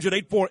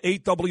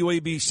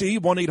 1-800-848-WABC,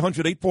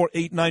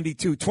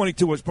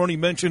 1-800-848-9222. As Bernie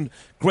mentioned,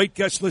 great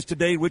guest list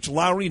today. Rich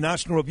Lowry,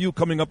 National Review,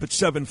 coming up at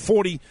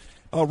 7:40.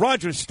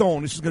 Roger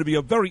Stone, this is going to be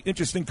a very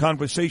interesting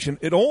conversation.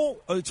 It's all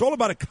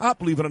about a cop,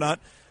 believe it or not,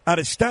 out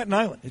of Staten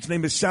Island. His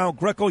name is Sal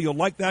Greco. You'll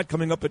like that,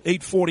 coming up at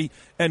 8:40.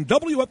 And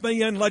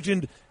WFAN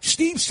legend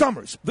Steve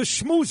Summers, the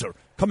schmoozer,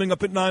 coming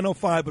up at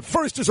 9:05. But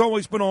first, as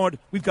always, Bernard,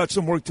 we've got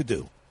some work to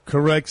do.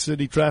 Correct.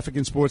 City traffic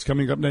and sports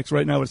coming up next.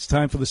 Right now, it's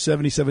time for the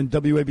 77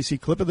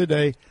 WABC clip of the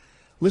day.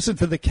 Listen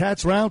to the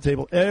Cats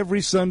Roundtable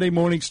every Sunday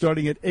morning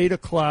starting at 8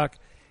 o'clock.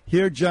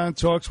 Here, John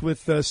talks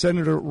with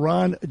Senator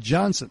Ron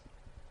Johnson.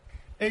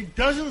 It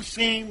doesn't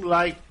seem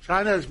like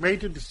China has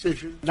made the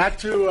decision not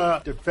to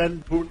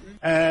defend Putin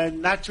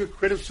and not to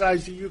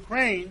criticize the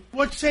Ukraine.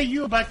 What say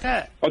you about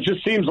that? Well, it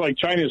just seems like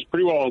China is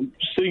pretty well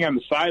sitting on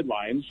the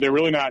sidelines. They're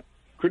really not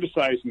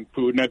criticizing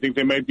Putin. I think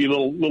they might be a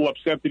little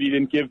upset that he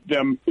didn't give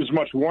them as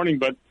much warning,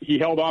 but he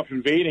held off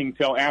invading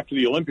until after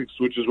the Olympics,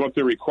 which is what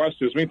their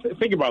request is. I mean,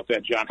 think about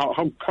that, John,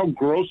 how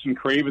gross and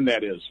craven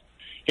that is.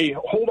 Hey,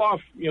 hold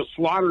off,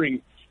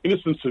 slaughtering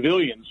innocent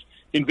civilians,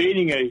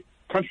 invading a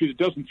country that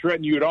doesn't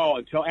threaten you at all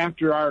until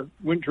after our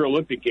Winter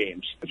Olympic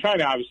Games.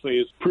 China obviously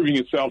is proving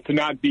itself to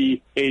not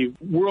be a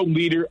world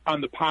leader on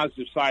the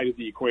positive side of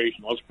the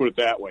equation. Let's put it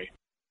that way.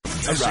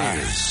 This is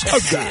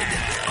Sid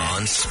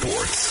on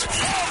Sports.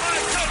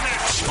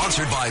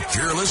 Sponsored by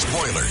Fearless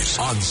Boilers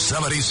on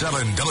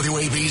 77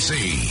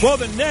 WABC. Well,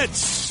 the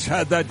Nets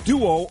had that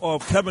duo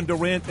of Kevin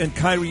Durant and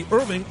Kyrie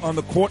Irving on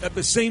the court at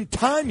the same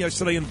time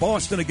yesterday in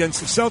Boston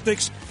against the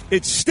Celtics.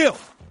 It still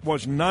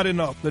was not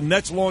enough. The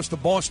Nets lost to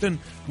Boston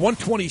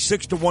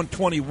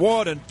 126-120.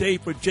 What a day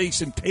for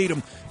Jason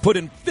Tatum. Put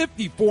in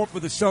 54 for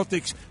the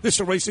Celtics. This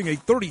erasing a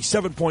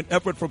 37-point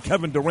effort from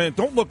Kevin Durant.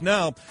 Don't look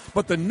now,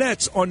 but the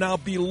Nets are now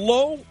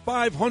below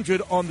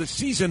 500 on the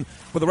season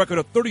with a record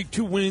of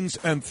 32 wins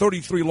and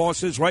 33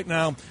 losses. Right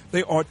now,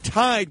 they are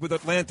tied with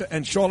Atlanta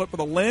and Charlotte for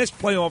the last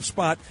playoff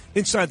spot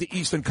inside the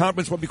Eastern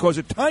Conference. But because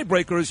of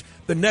tiebreakers,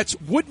 the Nets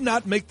would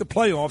not make the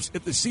playoffs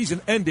if the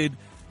season ended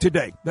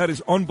today. That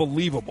is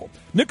unbelievable.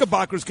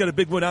 Knickerbockers get a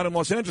big win out in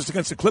Los Angeles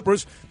against the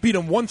Clippers, beat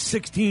them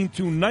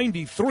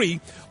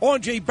 116-93.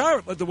 R.J.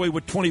 Barrett led the way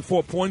with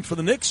 24 points for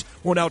the Knicks.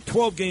 We're now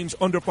 12 games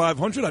under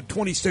 500 at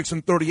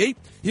 26-38.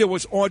 Here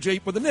was R.J.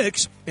 for the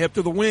Knicks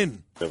after the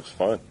win. It was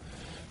fun.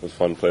 It was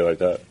fun to play like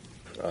that.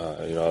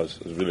 I was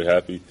really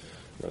happy,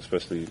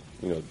 especially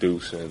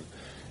Deuce and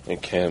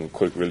Cam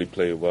Quick really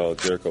played well.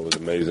 Jericho was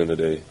amazing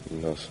today.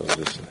 So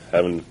just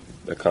having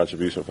that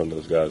contribution from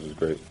those guys was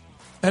great.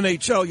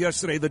 NHL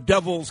yesterday, the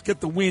Devils get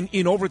the win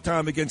in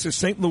overtime against the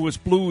St. Louis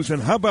Blues.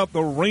 And how about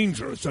the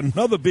Rangers?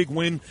 Another big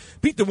win.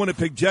 Beat the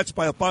Winnipeg Jets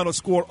by a final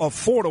score of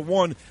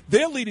 4-1.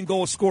 Their leading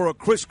goal scorer,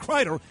 Chris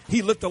Kreider,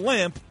 he lit the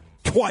lamp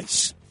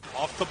twice.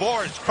 Off the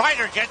boards,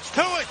 Kreider gets to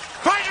it.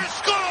 Kreider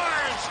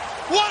scores!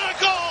 What a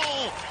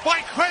goal by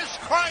Chris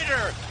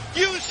Kreider,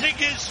 using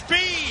his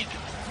speed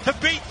to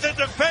beat the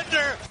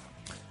defender.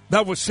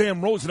 That was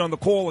Sam Rosen on the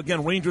call.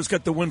 Again, Rangers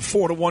get the win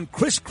 4-1.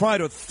 Chris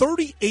Kreider,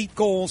 38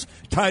 goals,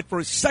 tied for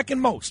his second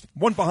most.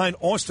 One behind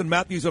Austin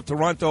Matthews of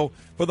Toronto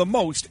for the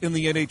most in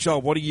the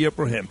NHL. What a year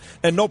for him.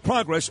 And no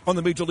progress on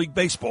the Major League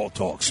Baseball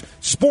talks.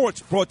 Sports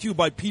brought to you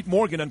by Pete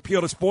Morgan and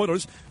Peerless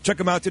Boilers. Check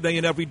them out today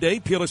and every day.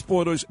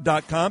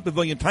 PeerlessBoilers.com,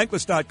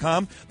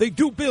 PavilionTankless.com. They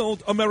do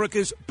build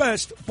America's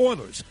best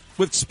boilers.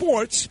 With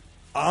sports,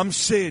 I'm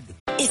Sid.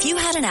 If you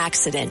had an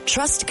accident,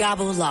 trust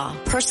Gabu Law,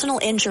 personal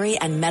injury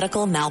and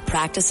medical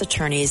malpractice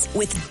attorneys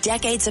with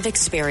decades of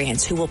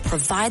experience who will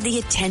provide the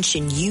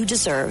attention you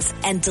deserve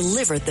and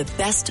deliver the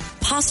best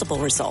possible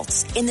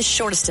results in the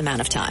shortest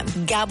amount of time.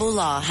 Gabu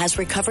Law has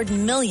recovered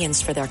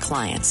millions for their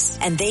clients,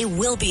 and they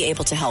will be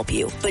able to help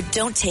you. But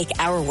don't take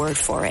our word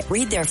for it.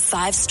 Read their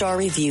 5-star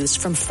reviews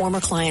from former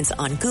clients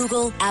on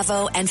Google,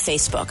 Avo, and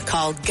Facebook.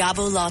 Call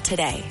Gabu Law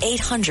today,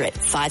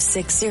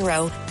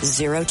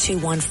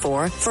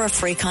 800-560-0214 for a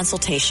free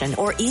consultation,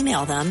 or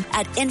email them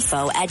at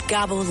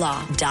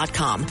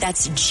info@gabulaw.com.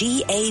 That's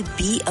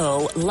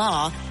GABO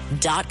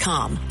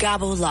law.com.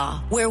 Gabu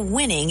Law, where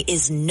winning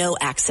is no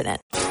accident.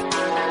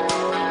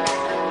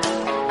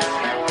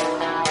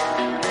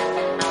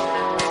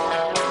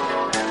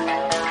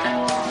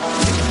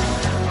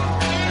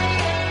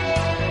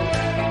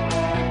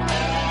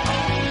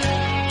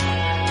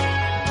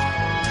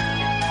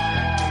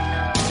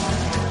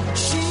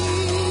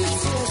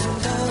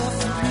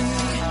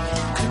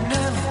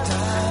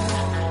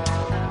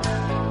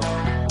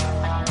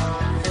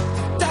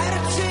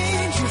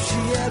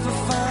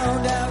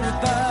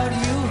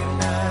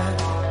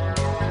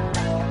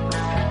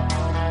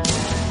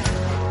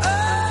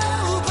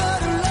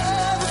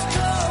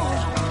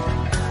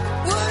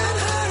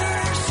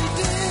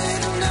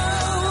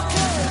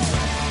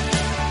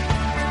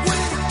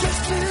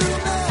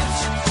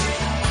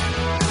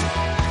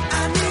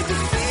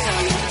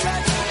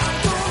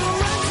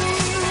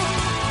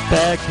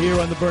 Back here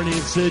on the Bernie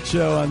and Sid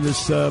Show on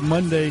this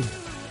Monday,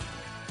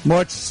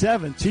 March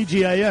 7th.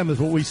 TGIM is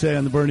what we say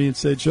on the Bernie and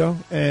Sid Show.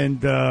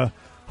 And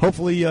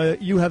hopefully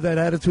you have that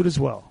attitude as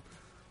well.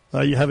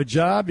 You have a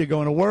job, you're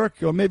going to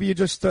work, or maybe you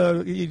just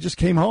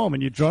came home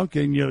and you're drunk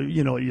and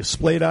you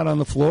splayed out on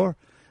the floor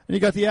and you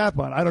got the app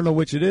on. I don't know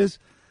which it is,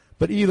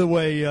 but either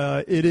way,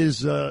 it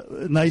is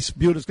nice,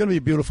 beautiful. It's going to be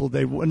a beautiful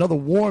day, another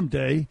warm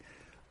day.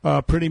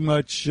 Pretty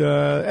much,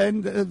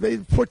 and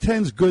it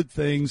portends good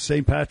things.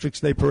 St.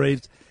 Patrick's Day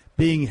parades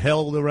being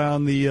held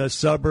around the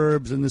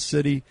suburbs and the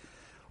city,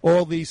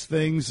 all these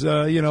things,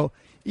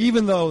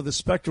 even though the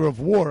specter of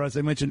war, as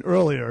I mentioned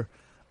earlier,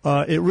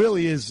 it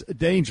really is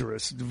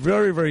dangerous,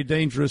 very, very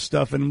dangerous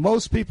stuff. And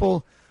most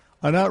people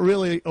are not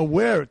really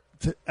aware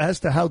as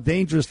to how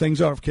dangerous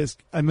things are, because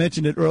I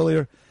mentioned it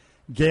earlier,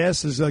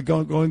 gas is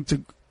going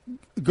to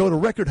go to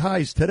record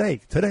highs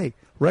today,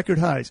 record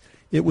highs.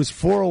 It was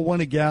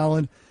 $4.01 a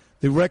gallon.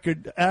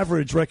 The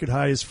average record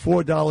high is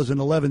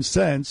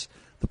 $4.11.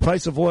 The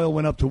price of oil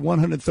went up to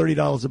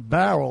 $130 a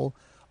barrel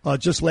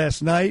just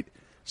last night.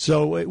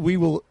 So we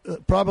will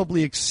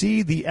probably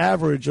exceed the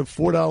average of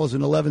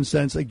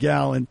 $4.11 a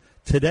gallon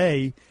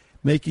today,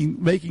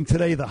 making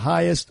today the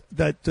highest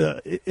that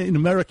in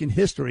American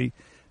history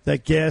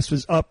that gas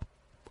was up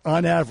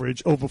on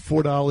average over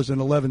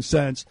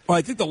 $4.11. Well,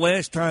 I think the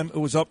last time it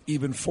was up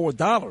even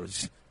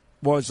 $4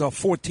 was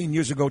 14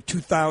 years ago,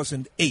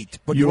 2008.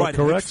 But you're right,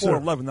 correct, sir.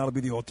 $4.11, that'll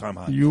be the all-time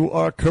high. You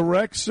are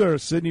correct, sir.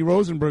 Sidney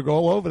Rosenberg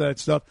all over that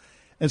stuff.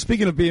 And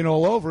speaking of being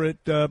all over it,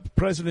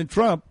 President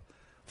Trump,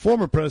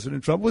 former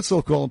President Trump, we'll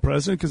still call him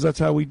president because that's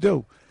how we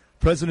do.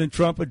 President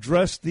Trump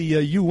addressed the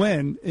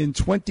UN in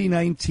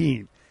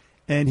 2019,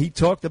 and he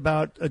talked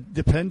about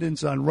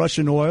dependence on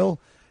Russian oil.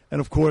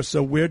 And, of course,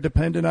 we're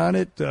dependent on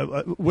it.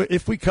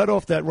 If we cut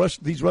off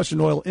these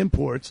Russian oil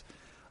imports,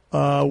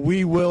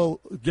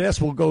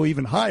 gas will go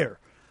even higher,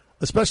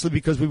 especially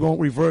because we won't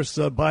reverse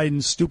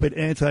Biden's stupid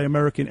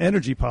anti-American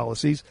energy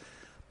policies.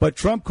 But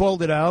Trump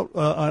called it out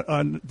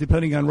on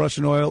depending on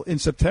Russian oil in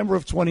September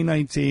of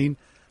 2019,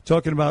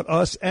 talking about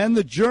us and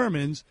the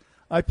Germans.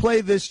 I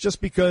play this just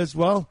because,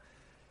 well,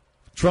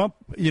 Trump,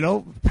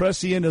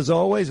 prescient as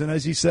always, and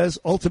as he says,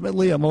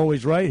 ultimately I'm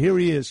always right. Here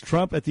he is,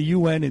 Trump at the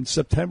UN in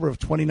September of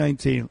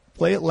 2019.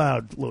 Play it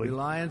loud, Louis.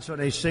 Reliance on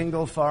a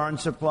single foreign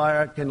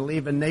supplier can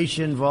leave a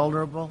nation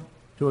vulnerable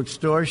to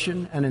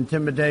extortion and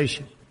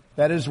intimidation.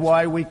 That is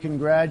why we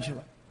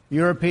congratulate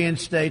European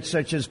states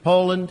such as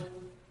Poland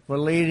for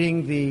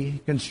leading the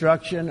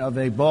construction of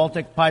a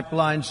Baltic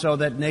pipeline so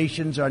that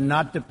nations are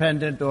not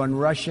dependent on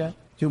Russia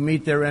to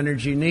meet their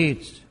energy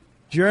needs.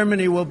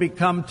 Germany will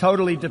become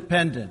totally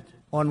dependent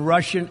on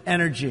Russian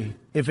energy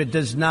if it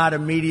does not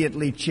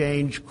immediately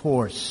change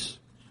course.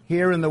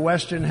 Here in the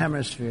Western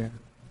Hemisphere,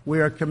 we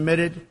are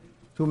committed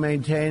to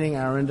maintaining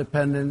our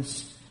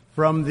independence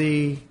from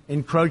the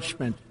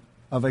encroachment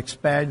of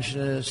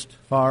expansionist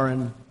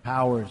foreign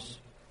powers.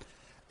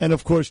 And,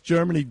 of course,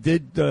 Germany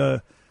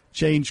did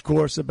change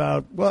course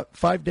about,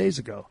 5 days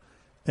ago.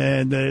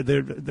 And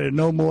they're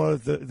no more,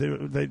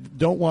 they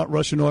don't want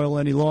Russian oil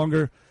any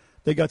longer.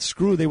 They got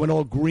screwed. They went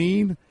all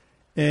green.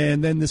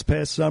 And then this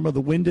past summer,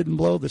 the wind didn't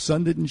blow, the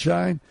sun didn't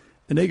shine,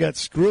 and they got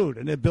screwed.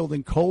 And they're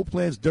building coal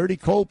plants, dirty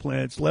coal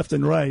plants, left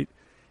and right.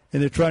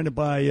 And they're trying to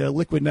buy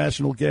liquid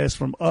natural gas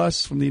from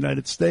us, from the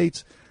United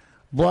States.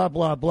 Blah,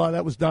 blah, blah.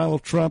 That was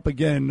Donald Trump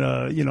again,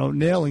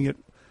 nailing it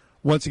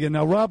once again.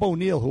 Now, Rob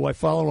O'Neill, who I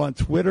follow on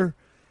Twitter,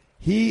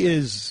 he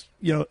is,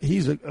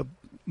 he's a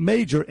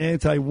major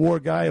anti-war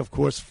guy, of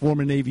course,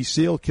 former Navy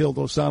SEAL, killed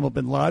Osama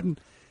bin Laden.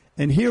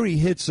 And here he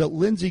hits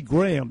Lindsey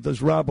Graham,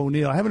 does Rob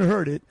O'Neill. I haven't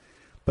heard it,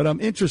 but I'm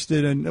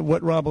interested in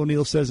what Rob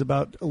O'Neill says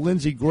about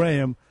Lindsey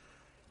Graham,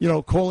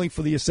 calling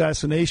for the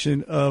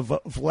assassination of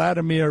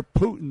Vladimir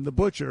Putin, the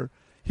butcher.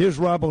 Here's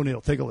Rob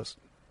O'Neill. Take a listen.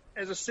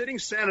 As a sitting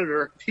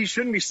senator, he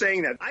shouldn't be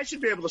saying that. I should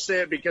be able to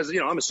say it because,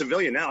 I'm a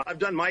civilian now. I've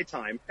done my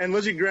time. And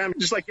Lindsey Graham,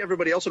 just like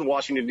everybody else in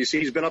Washington, D.C.,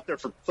 he's been up there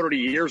for 30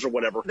 years or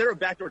whatever. There are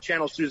backdoor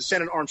channels through the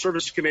Senate Armed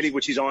Services Committee,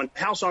 which he's on,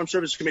 House Armed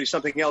Services Committee,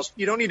 something else.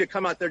 You don't need to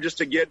come out there just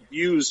to get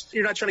views.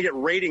 You're not trying to get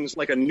ratings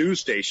like a news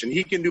station.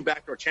 He can do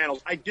backdoor channels.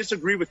 I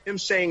disagree with him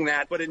saying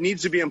that, but it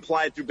needs to be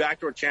implied through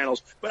backdoor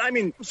channels. But,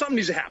 something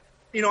needs to happen.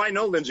 I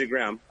know Lindsey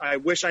Graham. I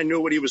wish I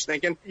knew what he was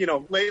thinking.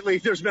 Lately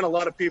there's been a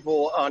lot of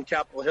people on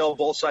Capitol Hill,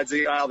 both sides of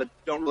the aisle, that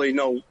don't really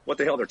know what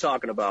the hell they're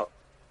talking about.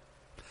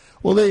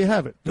 Well, there you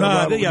have it. There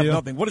you have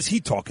nothing. What is he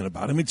talking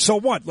about? So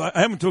what? I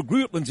happen to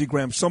agree with Lindsey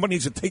Graham. Somebody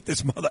needs to take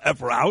this mother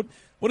effer out.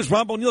 What is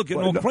Rob O'Neill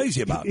getting all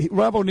crazy about?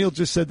 Rob O'Neill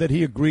just said that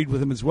he agreed with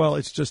him as well.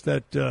 It's just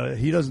that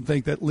he doesn't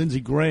think that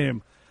Lindsey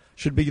Graham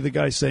should be the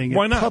guy saying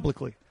it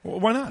publicly.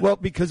 Why not? Well,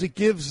 because it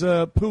gives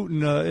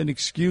Putin an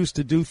excuse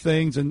to do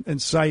things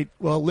and cite,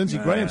 Lindsey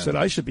Graham said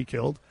I should be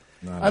killed.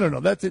 I don't know.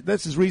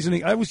 That's his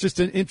reasoning. I was just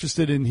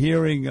interested in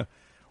hearing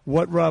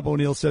what Rob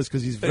O'Neill says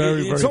because he's very,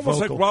 very vocal. It's almost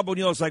like Rob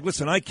O'Neill's like,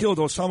 listen, I killed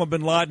Osama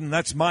bin Laden.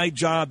 That's my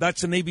job.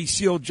 That's a Navy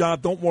SEAL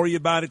job. Don't worry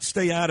about it.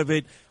 Stay out of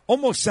it.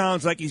 Almost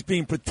sounds like he's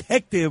being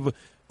protective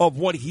of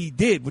what he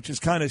did, which is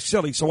kind of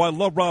silly. So I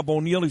love Rob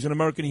O'Neill. He's an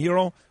American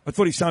hero. I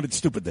thought he sounded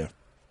stupid there.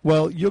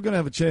 Well, you're going to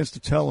have a chance to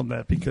tell him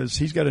that because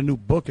he's got a new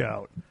book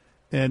out,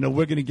 and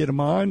we're going to get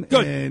him on.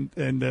 Good.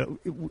 And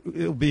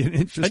it'll be an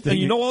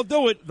interesting. And I'll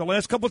do it. The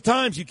last couple of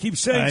times you keep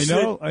saying,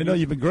 I know.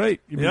 You've been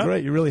great. You've been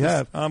great. You really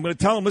have. I'm going to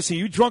tell him. Listen,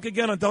 you drunk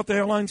again on Delta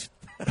Airlines?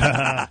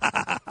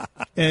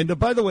 And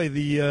by the way,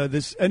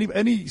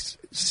 any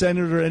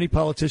senator, any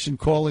politician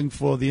calling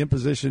for the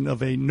imposition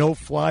of a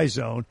no-fly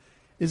zone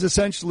is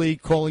essentially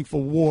calling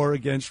for war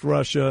against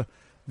Russia.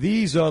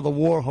 These are the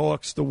war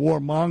hawks, the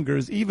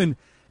warmongers, even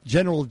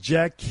General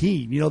Jack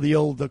Keane,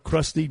 the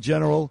crusty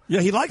general.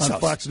 Yeah, he likes on us.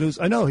 Fox News.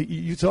 I know.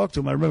 You talked to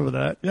him. I remember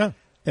that. Yeah.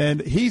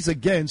 And he's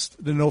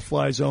against the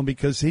no-fly zone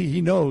because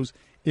he knows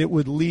it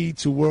would lead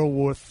to World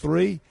War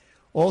III.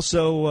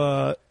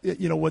 Also,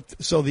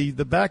 so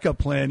the backup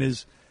plan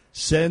is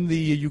send the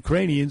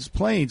Ukrainians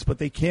planes, but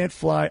they can't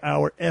fly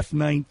our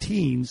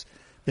F-19s.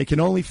 They can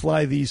only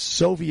fly these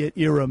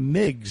Soviet-era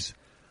MiGs,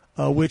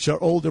 which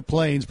are older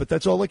planes, but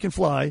that's all they can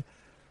fly.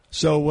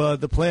 So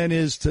the plan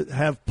is to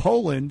have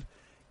Poland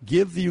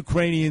give the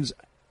Ukrainians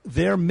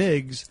their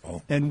MiGs,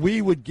 and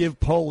we would give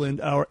Poland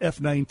our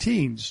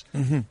F-19s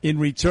in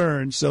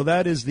return. So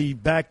that is the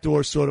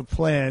backdoor sort of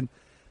plan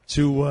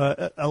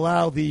to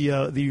allow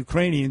the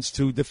Ukrainians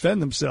to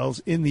defend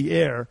themselves in the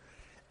air.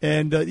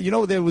 And,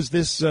 there was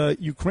this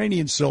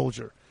Ukrainian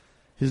soldier.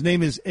 His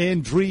name is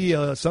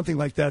Andriy, something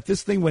like that.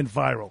 This thing went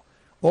viral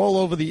all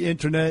over the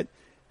Internet.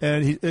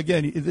 And,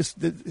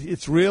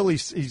 it's real.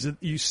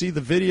 You see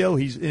the video.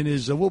 He's in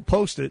his we'll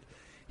post it.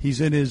 He's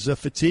in his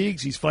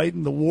fatigues. He's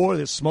fighting the war.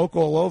 There's smoke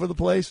all over the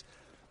place.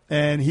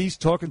 And he's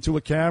talking to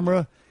a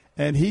camera,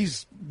 and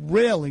he's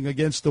railing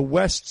against the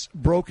West's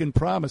broken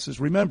promises.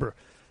 Remember,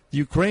 the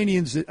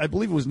Ukrainians, I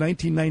believe it was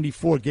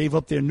 1994, gave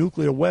up their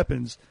nuclear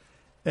weapons,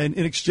 and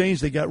in exchange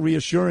they got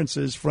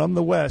reassurances from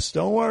the West.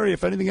 Don't worry,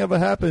 if anything ever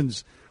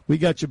happens, we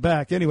got your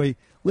back. Anyway,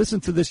 listen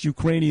to this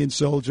Ukrainian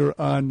soldier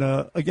on,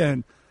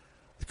 again,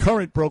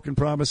 current broken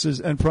promises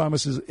and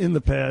promises in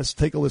the past.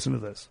 Take a listen to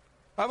this.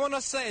 I want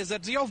to say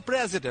that your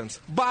president,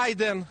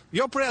 Biden,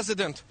 your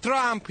president,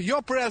 Trump,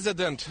 your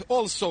president,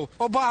 also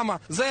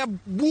Obama, they are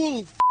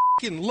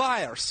bull-f***ing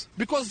liars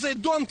because they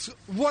don't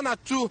want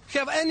to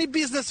have any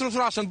business with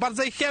Russia, but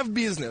they have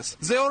business.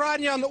 The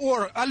uranium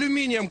or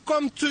aluminium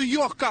come to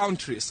your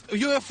countries.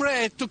 You're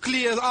afraid to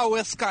clear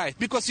our sky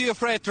because you're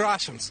afraid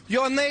Russians.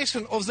 You're a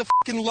nation of the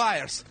f***ing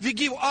liars. We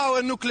give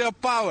our nuclear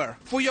power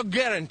for your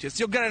guarantees.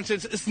 Your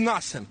guarantees is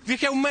nothing. We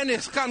have many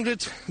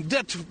hundred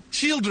dead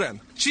children.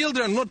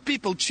 Children, not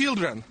people,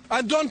 children.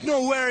 I don't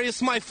know where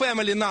is my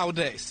family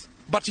nowadays.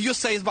 But you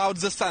say about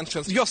the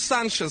sanctions. Your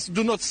sanctions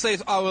do not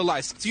save our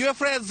lives. You're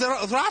afraid of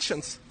the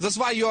Russians. That's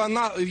why you're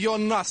nothing. You're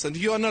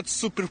not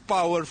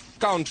superpower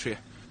country.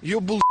 You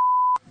bull.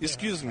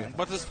 Excuse me,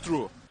 but it's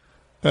true.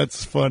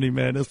 That's funny,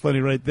 man. That's funny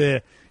right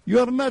there. You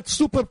are not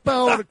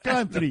superpower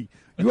country.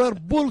 You are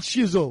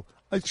bullshizzle.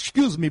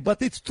 Excuse me,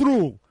 but it's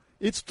true.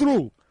 It's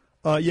true.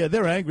 Yeah,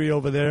 they're angry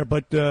over there,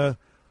 but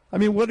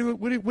what are you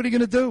going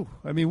to do?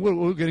 We're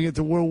going to get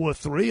to World War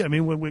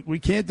III. We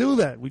can't do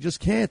that. We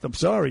just can't. I'm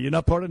sorry. You're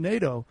not part of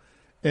NATO.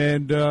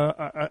 And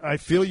I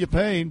feel your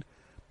pain,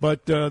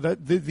 but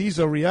these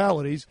are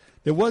realities.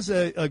 There was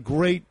a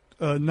great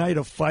night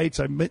of fights.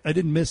 I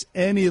didn't miss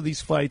any of these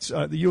fights.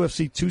 The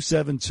UFC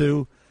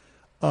 272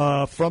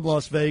 from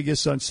Las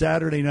Vegas on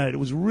Saturday night. It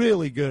was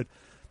really good.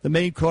 The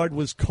main card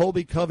was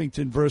Colby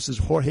Covington versus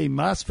Jorge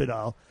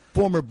Masvidal,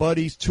 former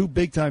buddies, two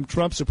big-time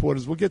Trump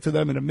supporters. We'll get to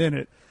them in a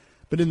minute.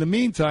 But in the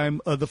meantime,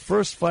 the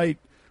first fight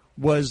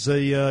was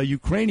a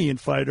Ukrainian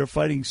fighter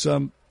fighting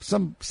some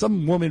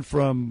woman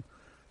from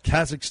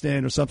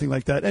Kazakhstan or something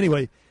like that.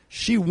 Anyway,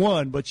 she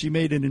won, but she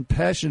made an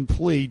impassioned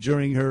plea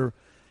during her,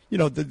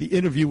 the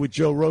interview with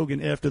Joe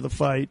Rogan after the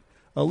fight.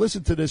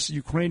 Listen to this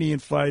Ukrainian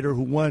fighter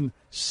who won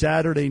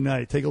Saturday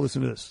night. Take a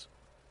listen to this.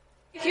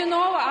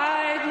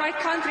 My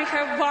country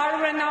have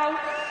war right now,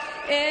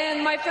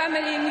 and my family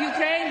in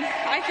Ukraine.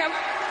 I have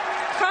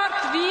heart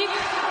weak.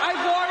 I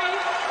worry.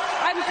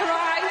 I'm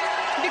crying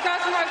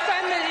because my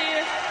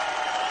family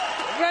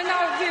right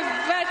now with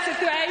bad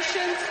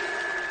situations.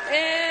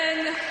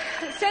 And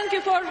thank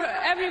you for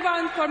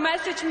everyone for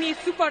message me,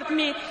 support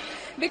me.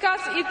 Because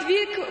it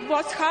week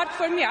was hard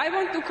for me. I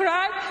want to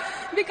cry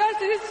because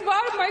this is war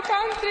my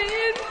country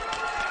is.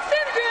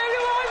 Thank you,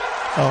 everyone.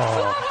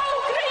 Slava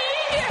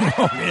Ukraine!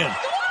 Oh, man.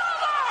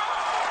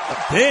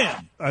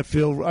 Damn. I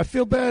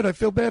feel bad. I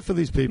feel bad for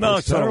these people. No,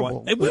 it's terrible.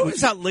 Right. Hey, where was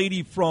that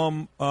lady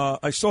from?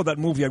 I saw that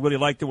movie. I really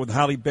liked it with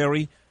Halle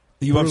Berry,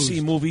 the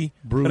UFC movie.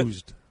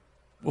 Bruised.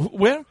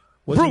 Where?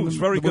 Bruised.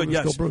 Very good,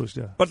 yes. Bruised,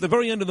 yeah. But at the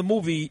very end of the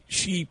movie,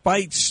 she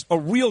fights a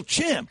real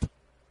champ.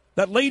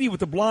 That lady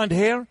with the blonde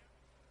hair.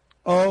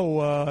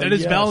 Oh, that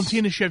is yes.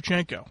 Valentina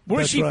Shevchenko.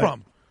 Where is she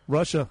from?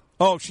 Russia.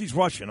 Oh, she's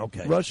Russian.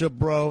 Okay. Russia,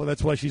 bro.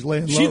 That's why she's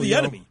laying low. She's the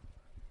enemy.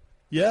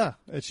 Yeah,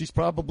 and she's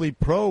probably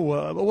pro.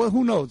 Well,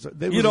 who knows?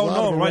 You don't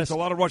know, right? It's a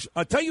lot of Russian.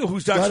 I'll tell you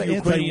who's actually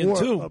Ukrainian,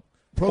 too.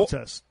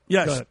 Protests.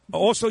 Yes.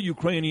 Also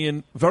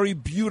Ukrainian, very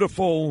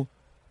beautiful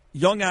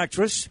young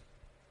actress.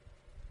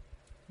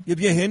 Give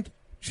you a hint.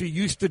 She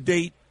used to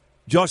date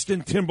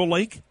Justin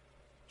Timberlake.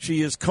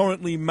 She is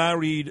currently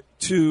married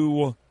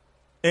to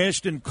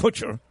Ashton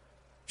Kutcher.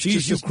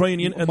 She's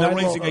Ukrainian, and they're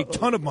raising a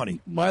ton of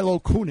money. Milo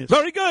Kunis.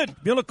 Very good.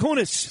 Milo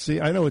Kunis.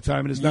 See, I know what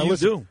time it is now.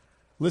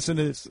 Listen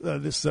to this.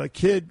 This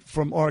kid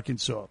from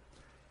Arkansas.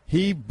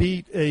 He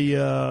beat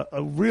a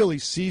really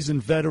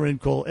seasoned veteran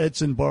called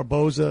Edson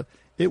Barboza.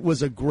 It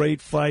was a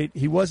great fight.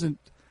 He wasn't,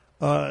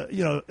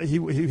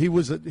 he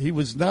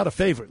was not a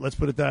favorite. Let's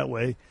put it that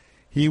way.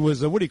 He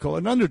was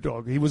an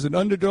underdog. He was an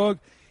underdog.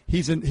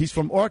 He's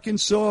from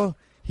Arkansas.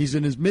 He's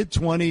in his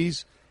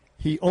mid-20s.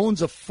 He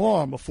owns a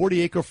farm, a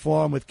 40-acre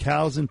farm with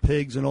cows and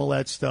pigs and all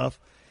that stuff.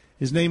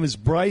 His name is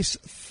Bryce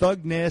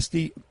Thug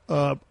Nasty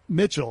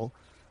Mitchell.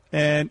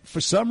 And for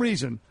some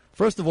reason,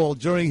 first of all,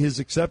 during his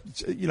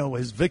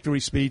his victory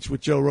speech with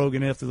Joe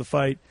Rogan after the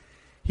fight,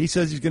 he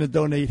says he's going to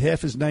donate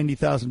half his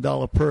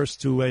 $90,000 purse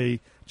to a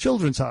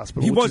children's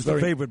hospital. He was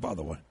the favorite, by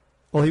the way.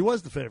 Oh, he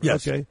was the favorite.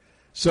 Yes. Okay.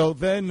 So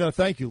then,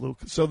 thank you, Luke.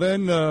 So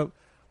then,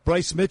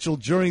 Bryce Mitchell,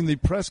 during the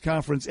press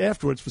conference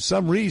afterwards, for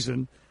some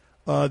reason,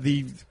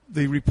 the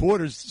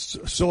reporters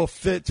saw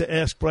fit to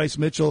ask Bryce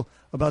Mitchell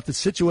about the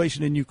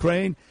situation in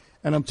Ukraine.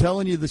 And I'm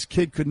telling you, this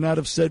kid could not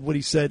have said what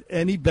he said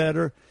any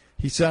better.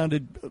 He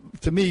sounded,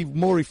 to me,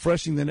 more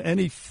refreshing than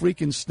any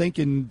freaking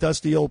stinking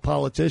dusty old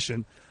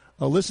politician.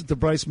 Listen to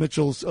Bryce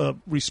Mitchell's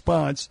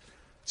response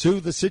to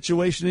the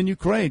situation in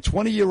Ukraine.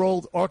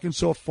 20-year-old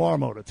Arkansas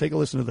farm owner. Take a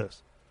listen to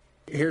this.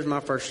 Here's my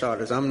first thought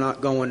is I'm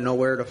not going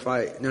nowhere to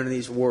fight none of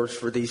these wars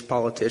for these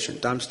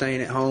politicians. I'm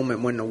staying at home,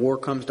 and when the war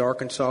comes to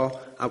Arkansas,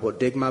 I will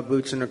dig my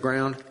boots in the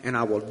ground, and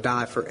I will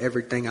die for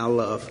everything I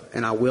love,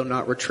 and I will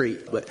not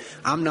retreat. But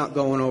I'm not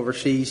going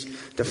overseas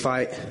to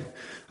fight.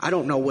 I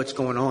don't know what's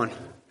going on,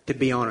 to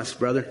be honest,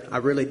 brother. I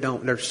really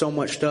don't. There's so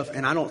much stuff,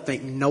 and I don't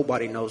think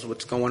nobody knows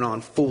what's going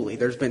on fully.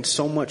 There's been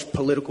so much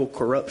political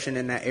corruption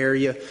in that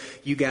area.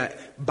 You got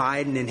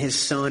Biden and his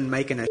son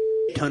making a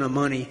ton of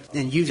money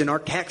and using our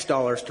tax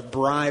dollars to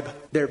bribe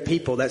their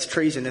people. That's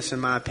treasonous, in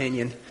my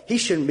opinion. He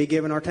shouldn't be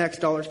giving our tax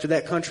dollars to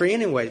that country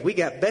anyway. We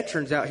got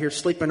veterans out here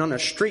sleeping on the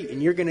street,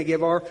 and you're going to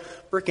give our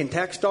freaking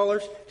tax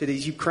dollars to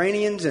these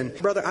Ukrainians. And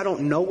brother, I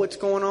don't know what's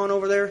going on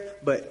over there,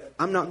 but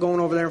I'm not going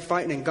over there and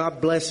fighting. And God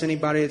bless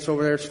anybody that's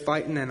over there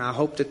fighting. And I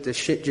hope that this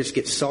shit just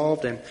gets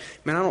solved. And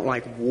man, I don't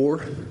like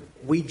war.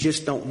 We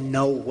just don't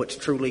know what's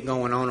truly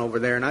going on over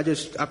there. And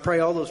I pray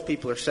all those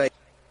people are safe.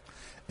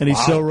 And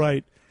he's so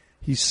right.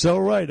 He's so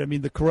right. I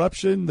mean, the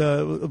corruption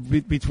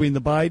between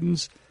the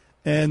Bidens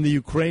and the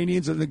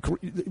Ukrainians,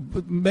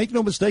 make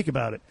no mistake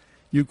about it.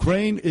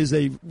 Ukraine is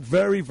a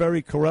very,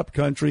 very corrupt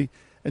country,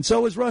 and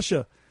so is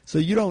Russia. So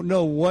you don't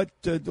know what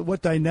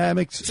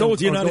dynamics. So is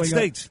the United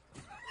States.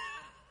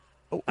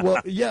 Well,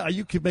 yeah,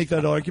 you could make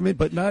that argument,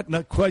 but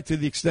not quite to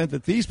the extent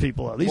that these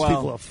people are. These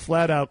people are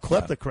flat-out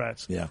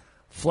kleptocrats. Yeah.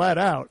 Flat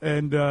out.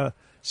 And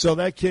so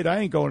that kid, I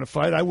ain't going to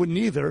fight. I wouldn't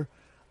either.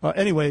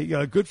 Anyway,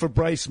 good for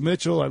Bryce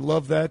Mitchell. I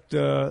love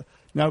that.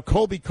 Now,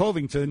 Colby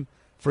Covington,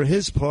 for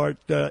his part,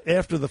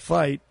 after the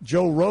fight,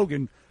 Joe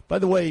Rogan. By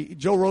the way,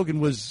 Joe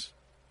Rogan I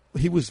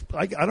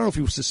don't know if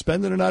he was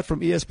suspended or not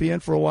from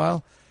ESPN for a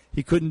while.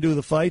 He couldn't do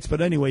the fights,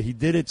 but anyway, he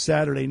did it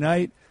Saturday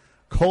night.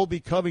 Colby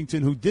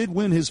Covington, who did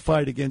win his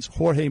fight against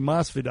Jorge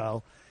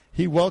Masvidal,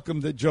 he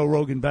welcomed Joe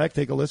Rogan back.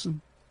 Take a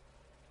listen.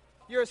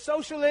 You're a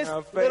socialist,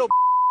 little.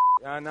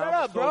 Shut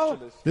up, bro.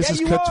 This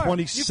is cut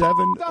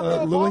 27,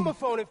 Louis.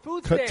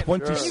 Cut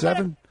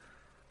 27.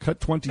 Cut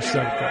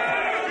 27.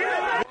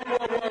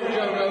 Before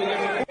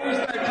we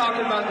start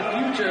talking about the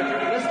future,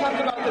 let's talk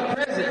about the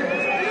present.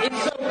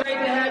 It's so great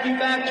to have you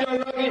back, Joe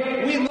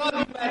Rogan. We love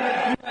you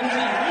back at the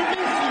UFC. We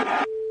miss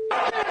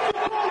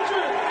you.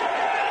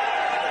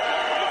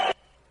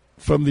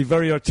 from the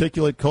very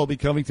articulate Colby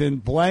Covington,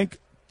 blank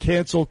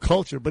cancel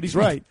culture. But he's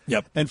right.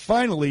 Yep. And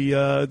finally,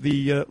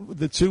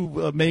 the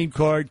two main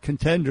card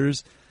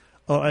contenders,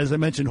 as I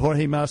mentioned,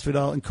 Jorge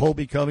Masvidal and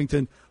Colby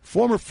Covington,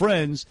 former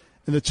friends,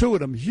 and the two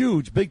of them,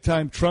 huge,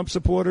 big-time Trump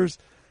supporters,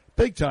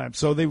 big time.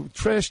 So they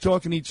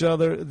trash-talking each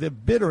other. They're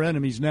bitter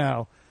enemies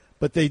now.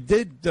 But they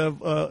did.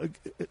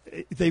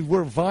 They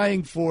were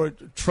vying for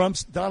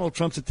Donald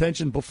Trump's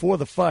attention before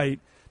the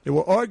fight. They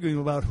were arguing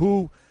about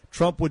who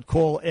Trump would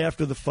call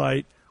after the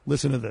fight.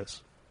 Listen to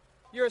this.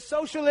 You're a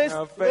socialist,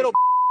 little.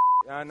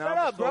 Shut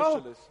up,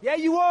 bro. Yeah,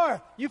 you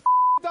are. You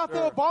off the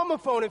Obama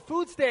phone and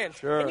food stamps.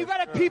 Sure. And you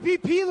got a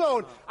PPP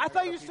loan. I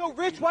thought you were so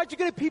rich. Why'd you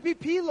get a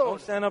PPP loan?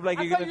 Don't stand up like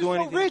you're going to do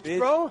anything, rich, bitch.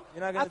 Bro.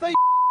 You're not I thought you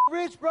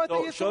rich, bro.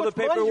 So, show the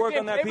paperwork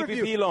on that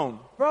PPP loan.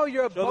 Bro,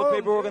 you're a bum. Show the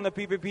paperwork on the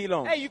PPP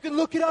loan. Hey, you can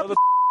look it up in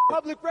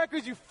public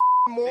records, you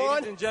moron.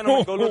 Ladies and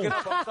gentlemen, go look it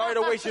up. I'm sorry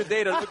to waste your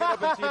data. Look it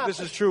up and see if this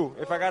is true.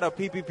 If I got a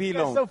PPP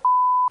loan. So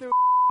stupid.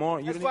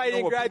 That's why you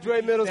didn't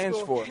graduate middle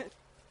school.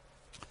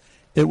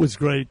 It was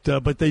great,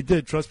 but they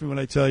did. Trust me when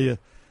I tell you,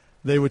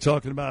 they were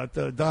talking about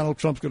Donald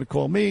Trump's going to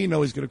call me.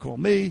 No, he's going to call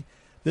me.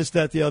 This,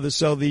 that, the other.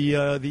 So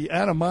the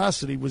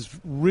animosity was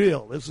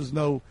real. This was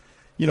no,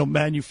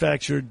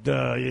 manufactured.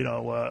 I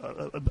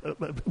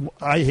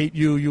hate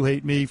you, you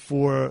hate me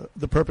for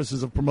the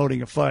purposes of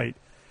promoting a fight.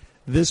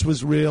 This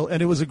was real,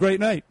 and it was a great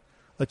night,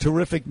 a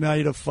terrific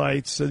night of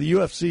fights. So the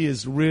UFC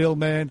is real,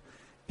 man.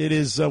 It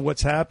is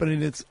what's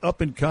happening. It's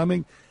up and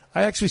coming.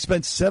 I actually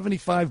spent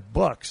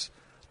 $75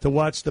 to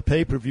watch the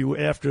pay-per-view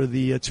after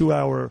the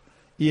 2-hour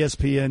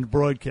ESPN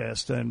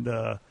broadcast. And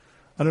I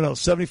don't know,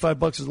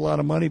 $75 is a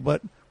lot of money,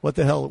 but what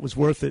the hell, it was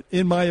worth it,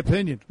 in my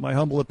opinion, my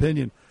humble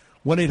opinion.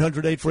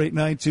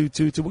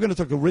 1-800-848-9222. We're going to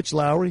talk to Rich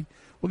Lowry.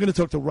 We're going to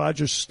talk to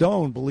Roger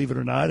Stone, believe it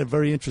or not, a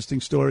very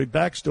interesting story,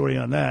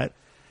 backstory on that.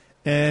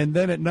 And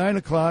then at 9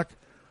 o'clock,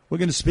 we're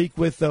going to speak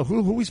with, who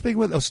are we speaking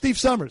with? Oh, Steve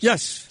Summers.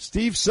 Yes.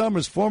 Steve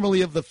Summers,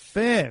 formerly of The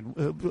Fan.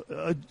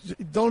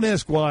 Don't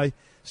ask why.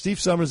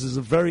 Steve Summers is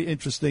a very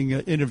interesting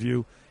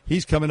interview.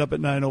 He's coming up at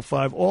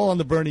 9:05, all on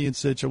the Bernie and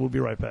Sid Show. We'll be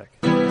right back.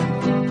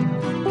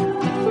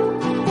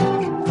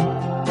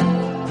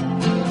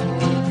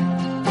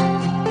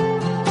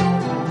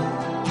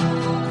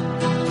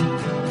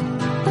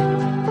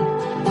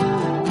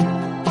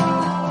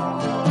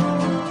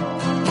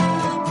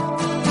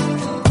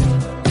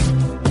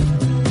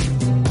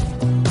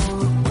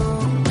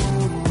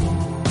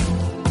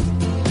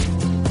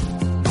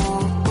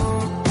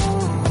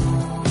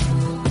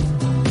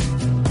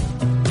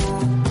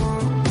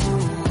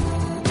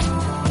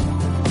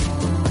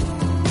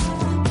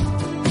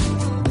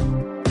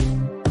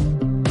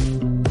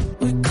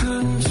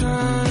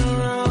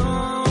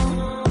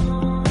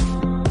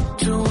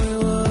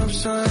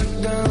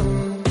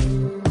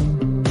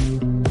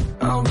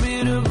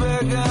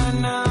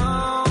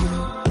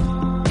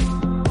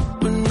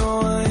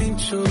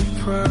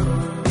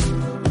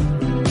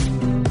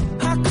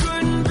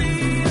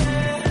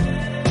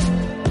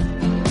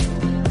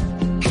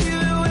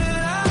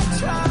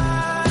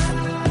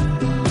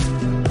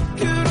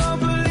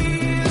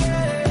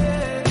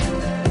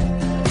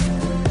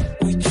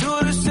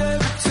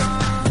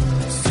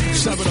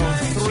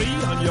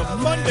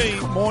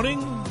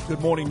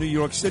 Morning, New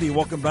York City.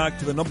 Welcome back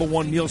to the number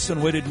one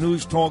Nielsen-rated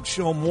news talk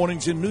show,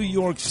 Mornings in New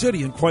York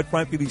City, and quite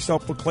frankly, the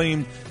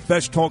self-proclaimed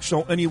best talk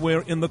show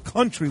anywhere in the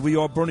country. We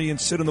are Bernie and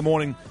Sid in the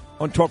morning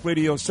on Talk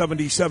Radio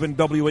 77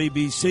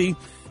 WABC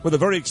with a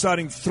very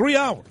exciting 3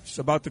 hours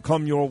about to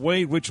come your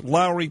way. Rich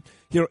Lowry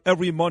here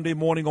every Monday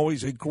morning,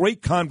 always a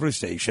great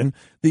conversation.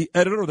 The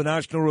editor of the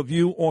National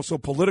Review, also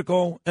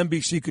Politico,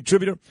 NBC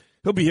contributor.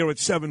 He'll be here at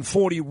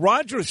 7:40.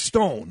 Roger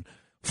Stone,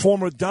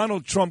 former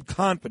Donald Trump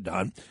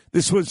confidant.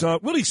 This was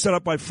really set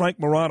up by Frank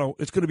Morano.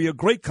 It's going to be a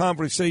great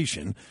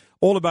conversation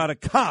all about a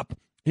cop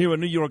here in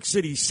New York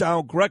City,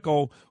 Sal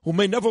Greco, who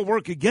may never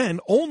work again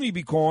only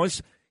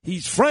because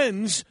he's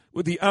friends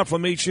with the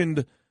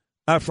aforementioned,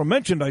 I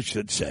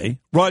should say,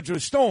 Roger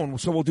Stone.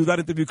 So we'll do that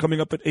interview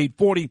coming up at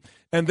 8:40.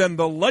 And then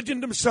the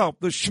legend himself,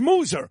 the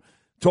schmoozer,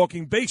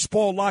 talking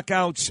baseball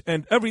lockouts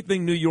and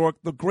everything New York,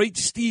 the great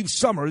Steve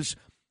Summers,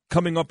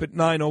 coming up at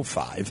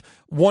 9:05.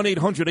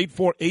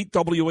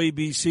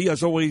 1-800-848-WABC.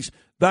 As always,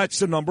 that's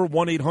the number,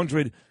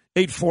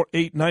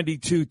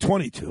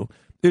 1-800-848-9222.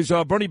 Is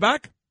Bernie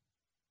back?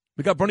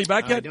 We got Bernie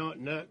back yet?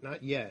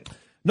 Not yet.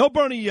 No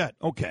Bernie yet.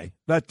 Okay,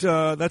 that's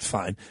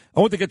fine. I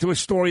want to get to a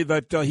story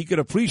that he could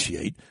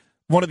appreciate.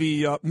 One of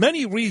the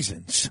many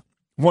reasons,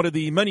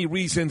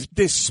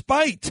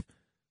 despite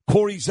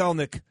Corey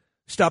Zelnick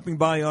stopping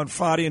by on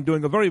Friday and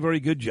doing a very, very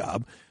good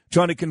job,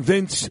 trying to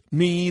convince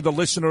me, the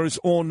listeners,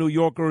 all New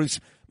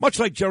Yorkers, much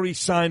like Jerry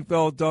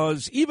Seinfeld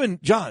does, even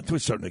John to a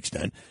certain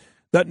extent,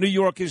 that New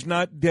York is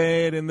not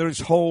dead and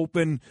there's hope.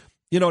 And,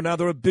 now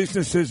there are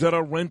businesses that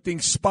are renting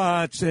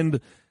spots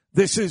and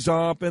this is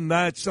up and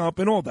that's up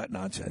and all that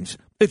nonsense.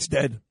 It's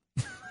dead.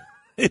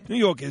 New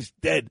York is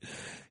dead.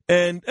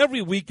 And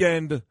every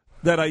weekend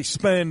that I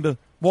spend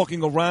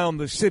walking around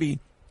the city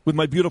with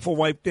my beautiful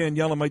wife,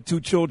 Danielle, and my 2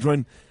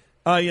 children,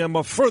 I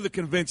am further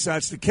convinced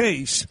that's the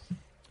case.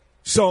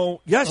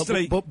 So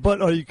yesterday,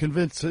 but are you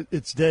convinced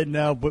it's dead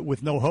now, but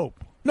with no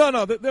hope?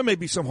 No, there may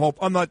be some hope.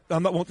 I'm not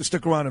willing to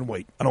stick around and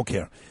wait. I don't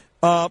care.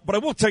 But I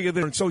will tell you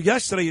this. So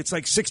yesterday it's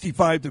like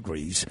 65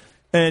 degrees,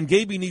 and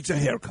Gaby needs a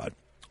haircut.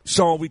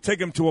 So we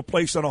take him to a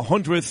place on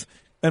 100th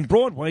and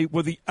Broadway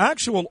where the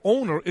actual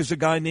owner is a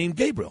guy named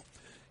Gabriel.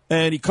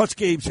 And he cuts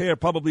Gabe's hair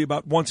probably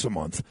about once a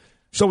month.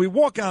 So we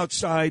walk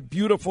outside,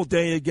 beautiful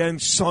day again,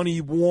 sunny,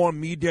 warm,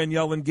 me,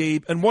 Danielle, and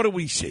Gabe. And what do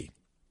we see?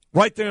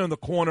 Right there in the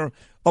corner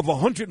of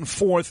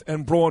 104th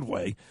and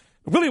Broadway,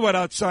 really right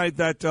outside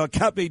that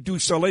Café du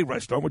Soleil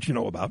restaurant, which you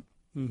know about.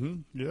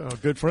 Mm-hmm. Yeah, a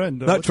good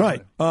friend. That's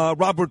right.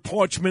 Robert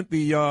Parchment,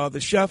 the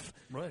chef.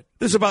 Right.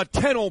 There's about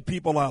 10 old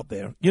people out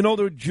there. You know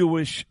they're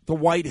Jewish, the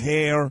white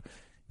hair,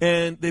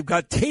 and they've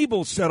got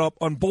tables set up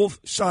on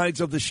both sides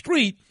of the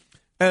street,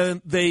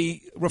 and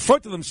they refer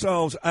to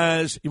themselves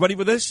as, you ready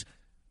for this?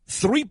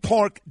 Three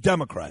Park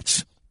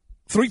Democrats.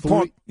 Three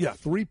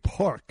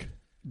Park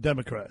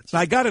Democrats.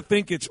 I got to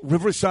think it's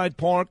Riverside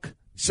Park,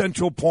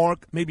 Central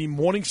Park, maybe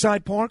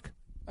Morningside Park.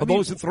 Are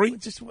those the three?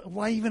 Just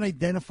why even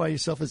identify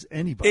yourself as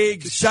anybody?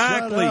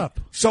 Exactly. Just shut up.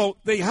 So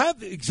they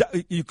have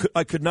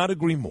I could not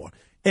agree more.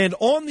 And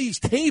on these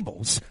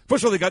tables,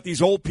 first of all, they got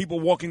these old people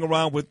walking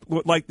around with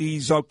like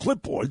these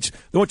clipboards.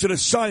 They want you to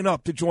sign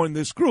up to join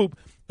this group.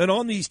 And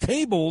on these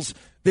tables,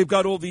 they've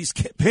got all these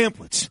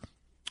pamphlets.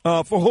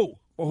 For who?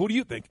 Well, who do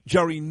you think?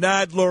 Jerry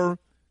Nadler,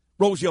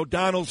 Rosie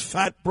O'Donnell's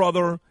fat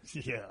brother,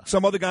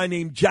 some other guy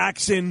named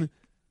Jackson.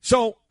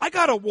 So I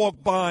got to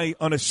walk by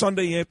on a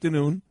Sunday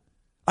afternoon.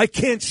 I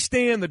can't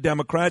stand the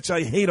Democrats.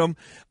 I hate them.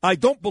 I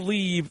don't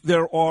believe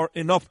there are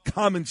enough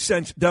common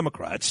sense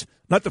Democrats.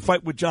 Not to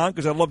fight with John,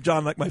 because I love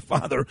John like my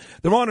father.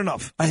 There aren't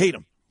enough. I hate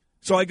them.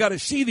 So I got to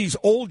see these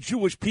old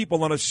Jewish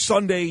people on a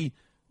Sunday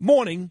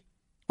morning,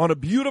 on a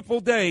beautiful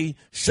day,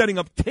 setting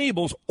up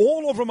tables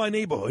all over my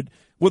neighborhood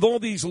with all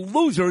these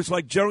losers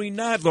like Jerry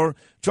Nadler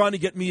trying to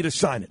get me to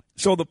sign it.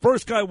 So the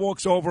first guy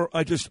walks over,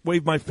 I just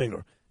wave my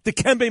finger.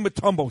 Dikembe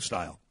Mutombo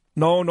style.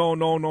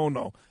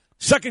 No.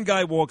 Second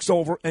guy walks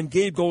over, and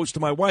Gabe goes to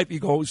my wife. He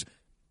goes,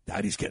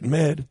 Daddy's getting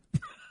mad.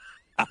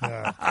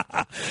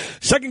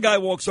 Second guy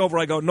walks over.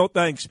 I go, no,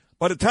 thanks.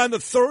 By the time the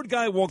third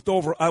guy walked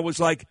over, I was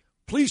like,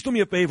 please do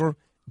me a favor.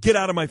 Get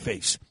out of my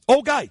face.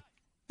 Oh, guy.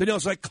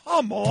 Danielle's like,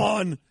 come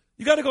on.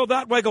 You got to go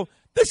that way. I go,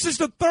 this is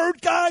the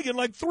third guy in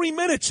like 3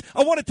 minutes.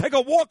 I want to take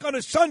a walk on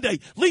a Sunday.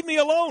 Leave me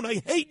alone.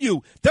 I hate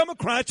you.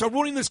 Democrats are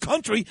ruining this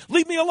country.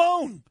 Leave me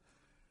alone.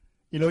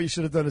 You know what you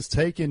should have done is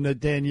taken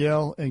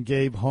Danielle and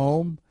Gabe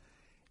home.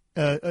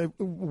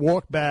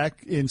 Walk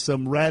back in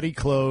some ratty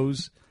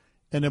clothes,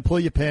 and then pull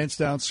your pants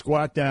down,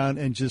 squat down,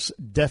 and just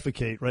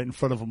defecate right in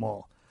front of them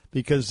all.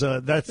 Because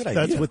that's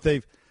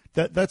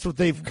what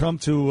they've come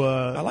to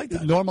I like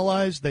that.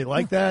 normalize. They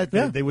like that.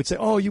 Yeah. They would say,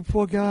 "Oh, you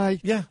poor guy.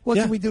 What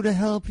can we do to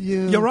help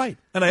you?" You're right.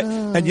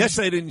 And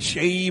yesterday I didn't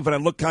shave, and I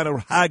looked kind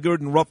of haggard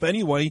and rough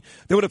anyway.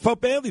 They would have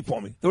felt badly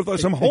for me. They would have thought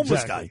some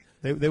homeless guy.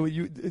 They would.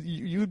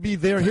 You'd be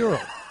their hero.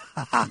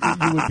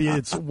 You would be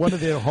at one of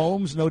their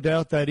homes, no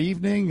doubt, that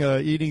evening,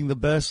 eating the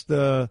best,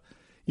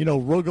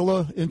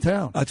 rugula in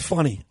town. That's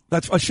funny.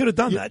 I should have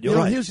done that. You're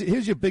right.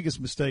 Here's your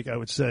biggest mistake, I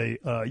would say.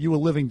 You were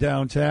living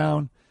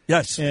downtown.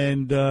 Yes.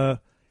 And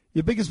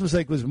your biggest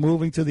mistake was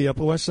moving to the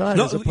Upper West Side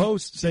as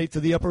opposed, say,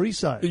 to the Upper East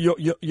Side.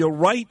 You're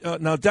right.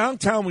 Now,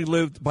 downtown we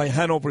lived by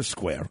Hanover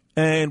Square,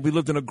 and we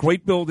lived in a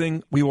great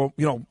building. We were,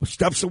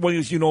 steps away,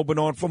 as you know,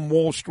 Bernard, from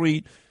Wall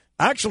Street.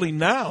 Actually,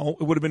 now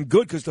it would have been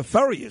good because the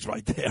ferry is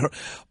right there.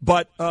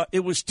 But it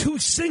was too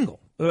single.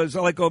 It was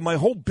like my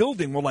whole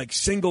building were like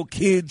single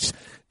kids.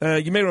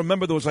 You may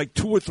remember there was like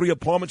 2 or 3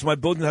 apartments in my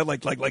building that had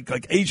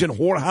like Asian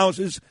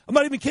whorehouses. I'm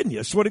not even kidding you.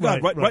 I swear to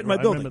God, right in my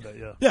building. I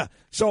remember that, yeah.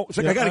 So it's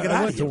like I got to get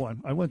out of here.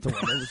 I went to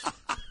one.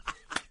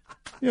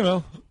 It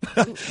was,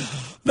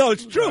 No,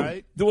 it's true.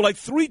 Right. There were like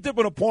 3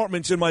 different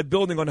apartments in my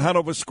building on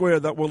Hanover Square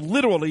that were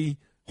literally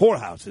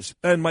whorehouses,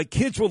 and my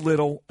kids were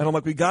little, and I'm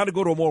like, we got to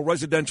go to a more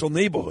residential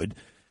neighborhood.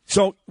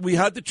 So we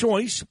had the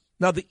choice.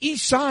 Now, the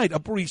East Side,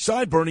 Upper East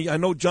Side, Bernie, I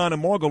know John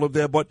and Margo live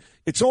there, but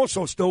it's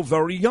also still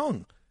very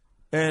young.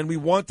 And we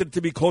wanted it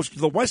to be closer to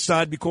the West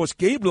Side because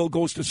Gabriel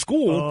goes to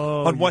school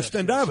on West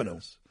End Avenue.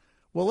 Yes.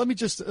 Well, let me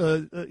just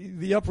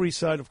the Upper East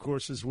Side, of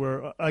course, is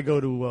where I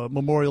go to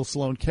Memorial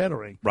Sloan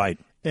Kettering. Right.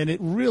 And it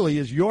really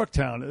is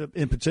Yorktown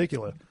in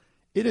particular.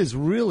 It is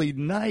really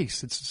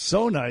nice. It's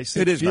so nice.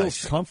 It feels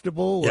nice.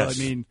 Comfortable. Yes.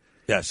 I mean,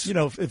 yes.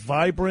 It's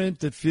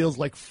vibrant. It feels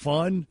like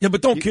fun. Yeah,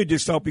 but don't kid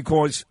yourself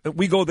because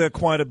we go there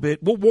quite a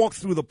bit. We'll walk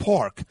through the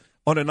park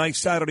on a nice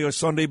Saturday or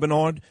Sunday,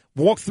 Bernard.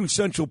 Walk through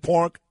Central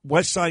Park,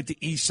 West Side to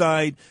East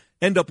Side.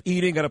 End up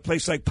eating at a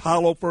place like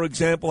Palo, for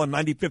example, on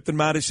 95th and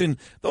Madison.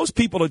 Those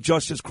people are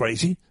just as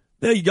crazy.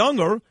 They're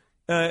younger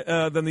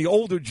than the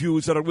older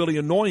Jews that are really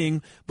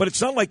annoying. But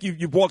it's not like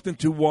you've walked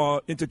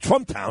into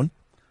Trump Town.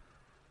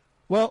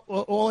 Well,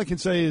 all I can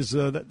say is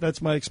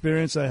that's my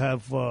experience. I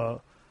have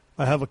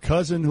a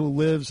cousin who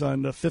lives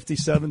on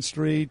 57th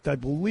Street, I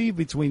believe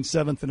between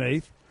 7th and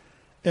 8th,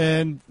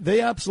 and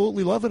they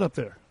absolutely love it up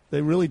there.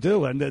 They really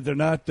do, and they're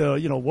not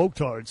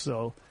woke-tards.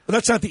 So but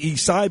that's not the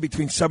East Side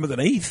between 7th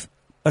and 8th.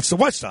 That's the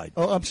west side.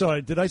 Oh, I'm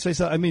sorry. Did I say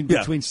so? I mean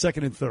between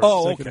second and third.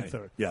 Oh, second okay. and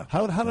third. Yeah.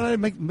 How did I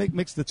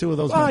mix the two of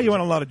those? Oh, you're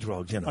on a lot of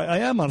drugs, you know. I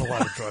am on a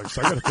lot of drugs.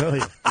 I got to tell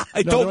you.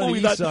 I told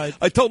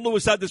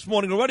Louis that this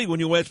morning already when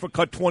you asked for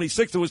cut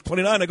 26. It was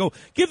 29. I go,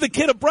 give the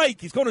kid a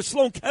break. He's going to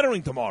Sloan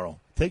Kettering tomorrow.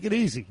 Take it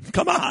easy.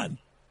 Come on.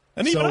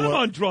 And even I'm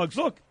on drugs.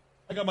 Look,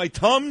 I got my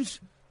Tums.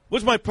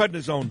 Where's my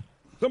prednisone?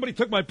 Somebody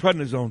took my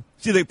prednisone.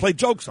 See, they play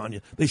jokes on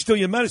you. They steal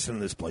your medicine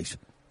in this place.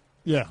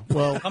 Yeah,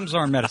 well. Tums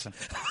aren't medicine.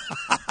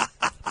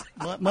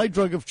 My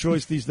drug of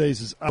choice these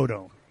days is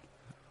Odone.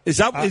 Is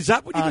that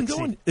what you've been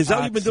doing? Is that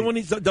what you've been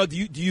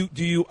doing?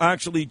 Do you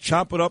actually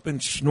chop it up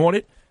and snort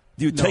it?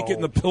 Do you take it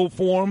in the pill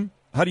form?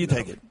 How do you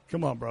take it?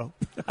 Come on, bro.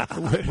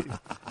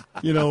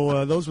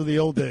 Those were the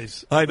old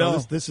days. I know.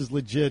 This is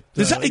legit.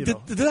 Does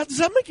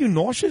that make you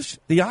nauseous?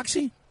 The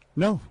oxy?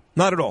 No,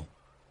 not at all.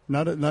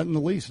 Not in the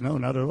least. No,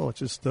 not at all. It's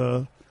just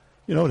it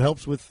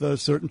helps with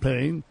certain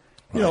pain.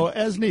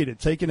 As needed,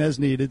 taken as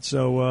needed.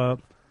 So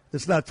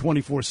it's not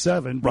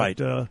 24/7. Right.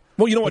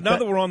 Well, you know what? Now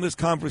that we're on this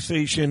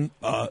conversation,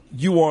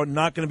 you are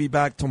not going to be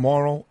back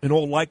tomorrow. In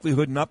all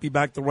likelihood, not be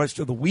back the rest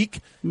of the week.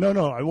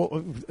 No,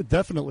 I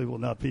definitely will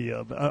not be.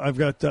 I've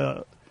got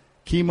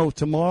chemo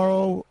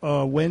tomorrow,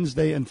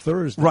 Wednesday, and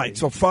Thursday. Right.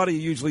 So Friday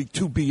usually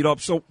too beat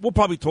up. So we'll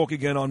probably talk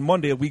again on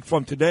Monday, a week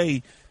from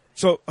today.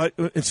 So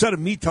instead of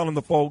me telling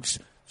the folks,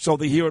 so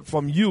they hear it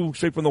from you,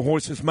 straight from the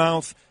horse's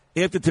mouth.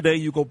 After today,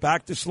 you go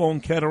back to Sloan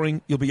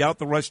Kettering. You'll be out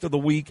the rest of the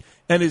week.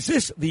 And is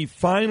this the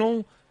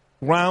final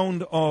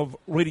round of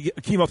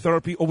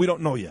chemotherapy, or we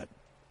don't know yet?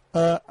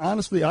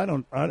 Honestly, I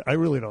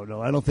really don't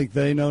know. I don't think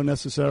they know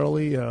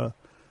necessarily. We're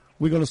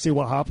going to see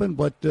what happened,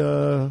 but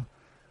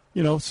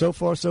so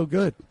far so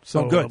good.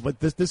 So good. But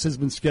this has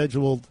been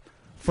scheduled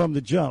from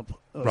the jump.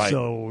 Right.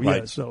 So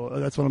right. So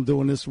that's what I'm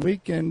doing this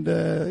week, and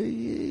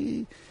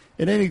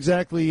it ain't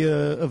exactly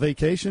a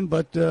vacation,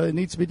 but it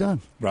needs to be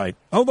done. Right.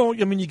 Although,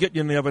 I mean, you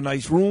have a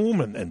nice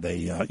room, and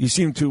they you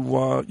seem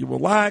to you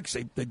relax.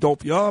 They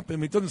dope you up. I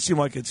mean, it doesn't seem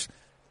like it's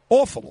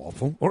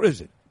awful, or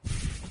is it?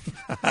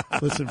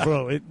 Listen,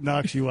 bro, it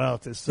knocks you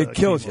out. It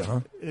kills you,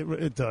 huh?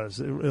 It does.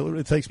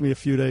 It takes me a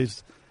few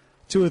days,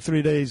 2 or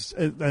 3 days,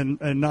 and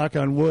knock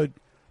on wood.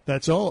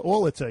 That's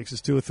all it takes is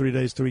 2 or 3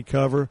 days to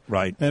recover.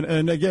 Right.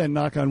 And again,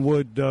 knock on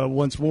wood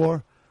once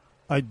more.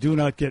 I do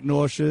not get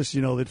nauseous.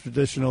 The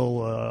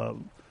traditional.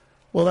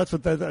 Well, that's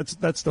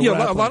the.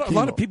 Yeah, a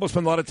lot of people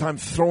spend a lot of time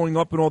throwing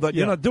up and all that.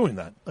 Yeah. You're not doing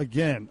that.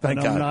 Again,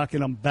 Thank God.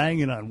 I'm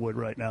banging on wood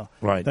right now.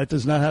 Right. That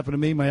does not happen to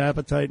me. My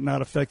appetite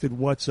not affected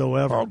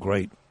whatsoever. Oh,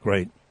 great.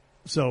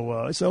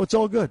 So it's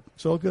all good.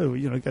 It's all good.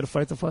 You got to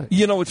fight the fight.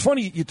 It's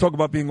funny you talk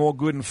about being all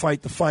good and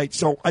fight the fight.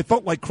 So I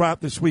felt like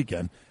crap this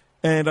weekend,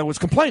 and I was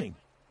complaining.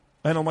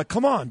 And I'm like,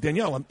 come on,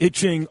 Danielle, I'm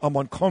itching, I'm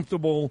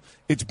uncomfortable,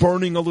 it's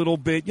burning a little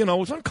bit. It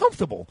was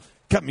uncomfortable.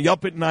 Kept me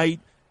up at night.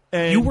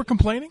 And you were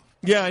complaining?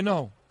 Yeah, I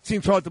know.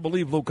 Seems hard to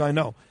believe, Luke, I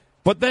know.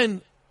 But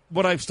then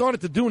what I've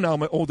started to do now in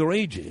my older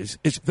age is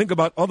think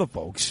about other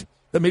folks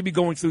that may be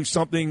going through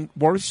something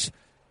worse.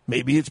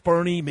 Maybe it's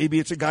Bernie. Maybe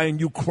it's a guy in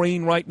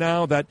Ukraine right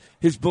now that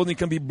his building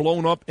can be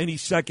blown up any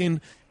second.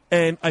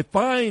 And I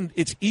find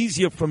it's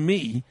easier for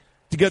me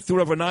to get through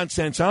whatever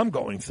nonsense I'm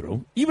going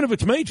through, even if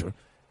it's major.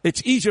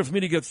 It's easier for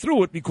me to get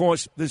through it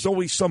because there's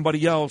always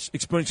somebody else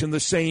experiencing the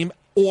same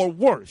or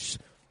worse.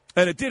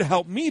 And it did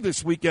help me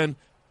this weekend,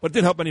 but it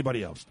didn't help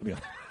anybody else, to be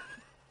honest.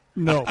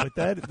 No,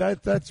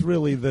 but that's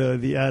really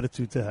the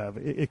attitude to have.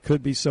 It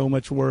could be so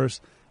much worse,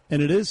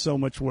 and it is so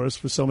much worse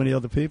for so many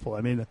other people.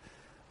 I mean,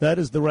 that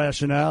is the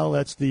rationale.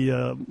 That's the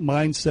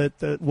mindset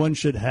that one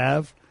should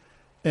have,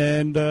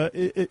 and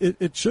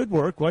it should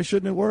work. Why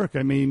shouldn't it work?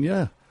 I mean,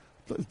 yeah,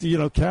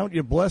 count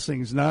your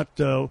blessings, not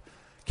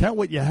count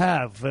what you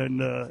have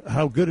and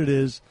how good it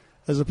is,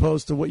 as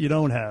opposed to what you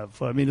don't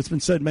have. I mean, it's been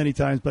said many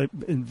times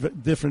in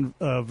different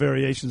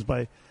variations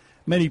by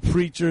many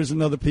preachers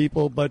and other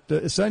people, but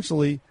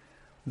essentially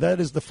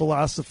that is the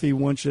philosophy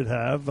one should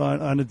have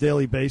on a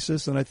daily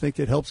basis, and I think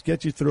it helps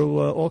get you through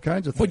all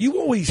kinds of things. But you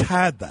always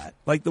had that.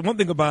 Like, the one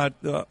thing about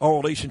our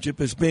relationship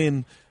has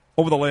been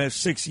over the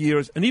last 6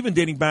 years, and even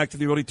dating back to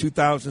the early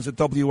 2000s at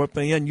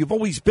WFAN, you've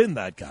always been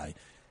that guy.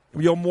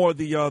 You're more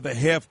the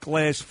half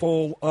glass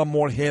full, I'm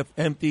more half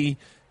empty.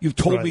 You've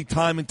told me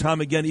time and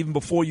time again, even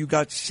before you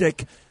got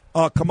sick,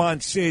 come on,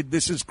 Sid,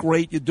 this is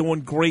great. You're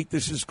doing great.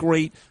 This is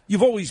great.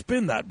 You've always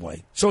been that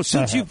way. So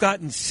since you've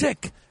gotten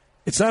sick,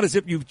 it's not as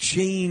if you've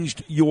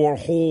changed your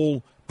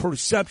whole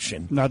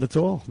perception. Not at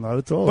all. Not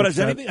at all. But has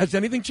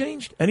anything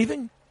changed?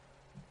 Anything?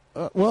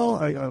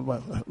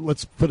 Well,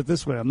 let's put it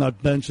this way. I'm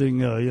not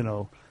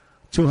benching,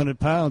 200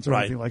 pounds or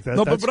anything like that.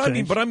 No,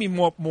 but I mean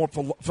more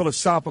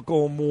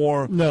philosophical,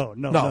 more. No,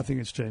 nothing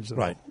has changed at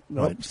all.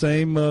 No, right.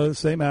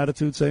 Same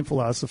attitude, same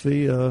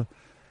philosophy, and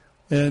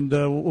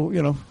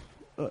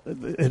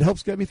it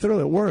helps get me through.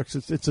 It works.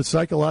 It's a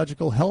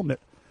psychological helmet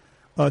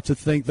to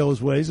think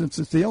those ways. It's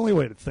the only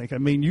way to think. I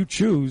mean, you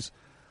choose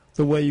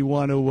the way you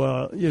want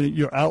to,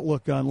 your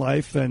outlook on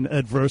life and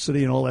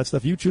adversity and all that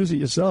stuff. You choose it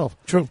yourself.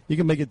 True. You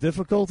can make it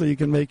difficult or you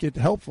can make it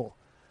helpful.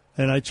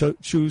 And I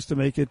choose to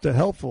make it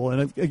helpful.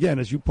 And again,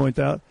 as you point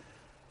out,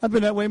 I've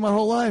been that way my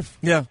whole life.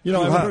 Yeah, you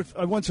know,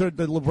 I once heard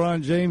that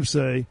LeBron James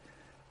say,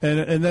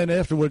 and then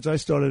afterwards I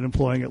started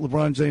employing it.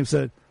 LeBron James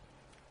said,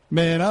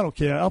 "Man, I don't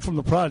care. I'm from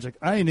the project.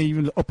 I ain't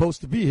even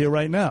supposed to be here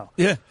right now."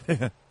 Yeah.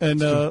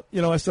 And,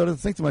 you know, I started to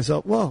think to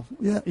myself, well,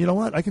 yeah, you know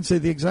what? I can say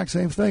the exact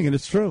same thing, and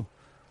it's true.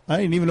 I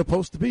ain't even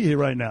supposed to be here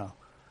right now.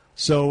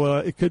 So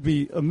it could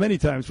be many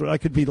times where I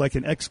could be like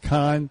an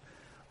ex-con,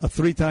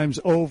 3 times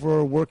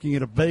over, working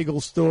at a bagel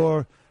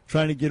store,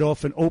 trying to get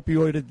off an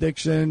opioid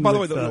addiction. By the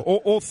way,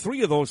 all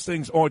 3 of those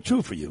things are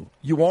true for you.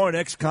 You are an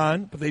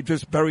ex-con, but they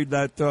just buried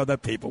that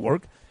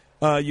paperwork.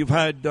 You've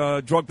had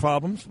drug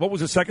problems. What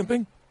was the second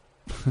thing?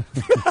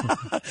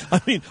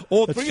 I mean,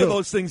 all That's 3 true. Of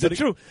those things are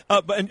true.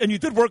 And you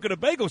did work at a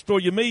bagel store.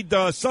 You made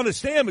Son of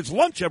Sam his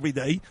lunch every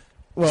day.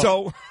 Well,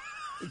 so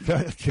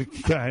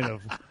kind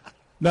of.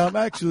 No, I'm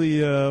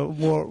actually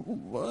more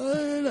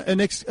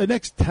an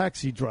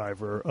ex-taxi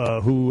driver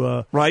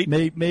who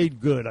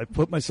made good. I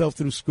put myself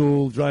through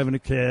school driving a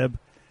cab,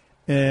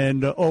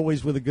 and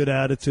always with a good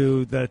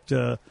attitude that,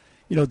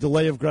 you know,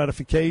 delay of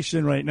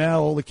gratification. Right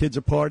now, all the kids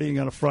are partying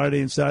on a Friday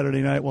and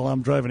Saturday night while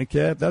I'm driving a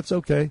cab. That's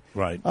okay.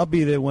 Right. I'll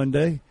be there one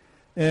day.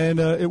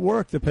 And it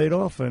worked. It paid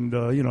off. And,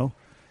 you know,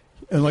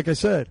 and like I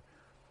said,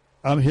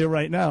 I'm here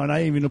right now, and I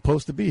ain't even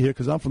supposed to be here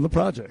because I'm from the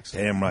projects.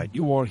 Damn right.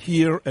 You are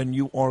here, and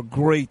you are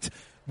great.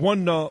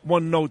 One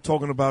note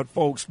talking about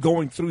folks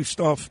going through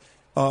stuff.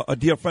 A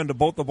dear friend of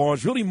both of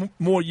ours, really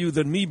more you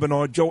than me,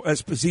 Bernard, Joe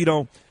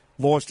Esposito,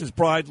 lost his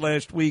bride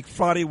last week.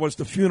 Friday was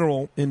the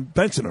funeral in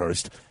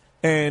Bensonhurst.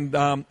 And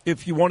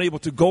if you weren't able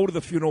to go to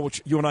the funeral,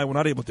 which you and I were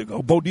not able to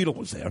go, Bo Dietl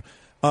was there.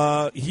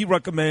 He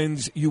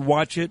recommends you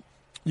watch it.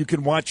 You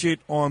can watch it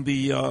on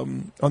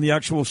the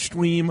actual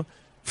stream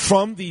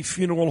from the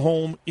funeral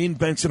home in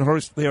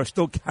Bensonhurst. They are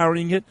still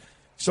carrying it.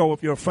 So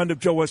if you're a friend of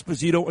Joe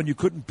Esposito and you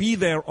couldn't be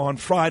there on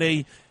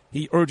Friday,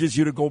 he urges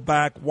you to go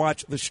back,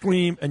 watch the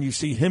stream, and you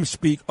see him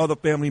speak, other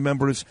family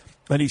members.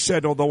 And he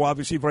said, although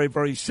obviously very,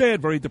 very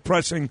sad, very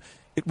depressing,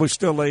 it was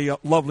still a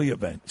lovely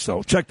event.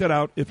 So check that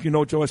out if you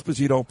know Joe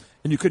Esposito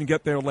and you couldn't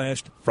get there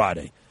last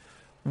Friday.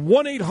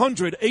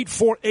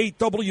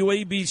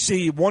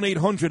 1-800-848-WABC,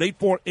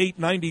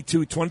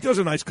 1-800-848-9220. There's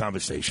a nice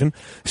conversation.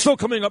 Still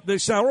coming up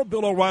this hour,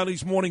 Bill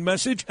O'Reilly's Morning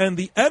Message and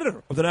the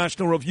editor of the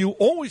National Review,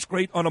 always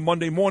great on a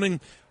Monday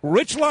morning,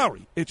 Rich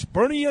Lowry. It's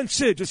Bernie and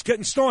Sid just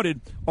getting started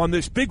on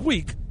this big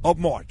week of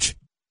March.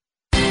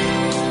 Bill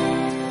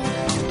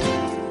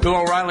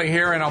O'Reilly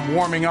here, and I'm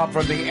warming up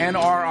from the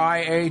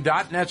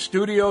NRIA.net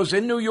studios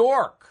in New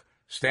York.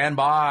 Stand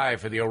by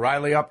for the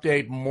O'Reilly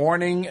Update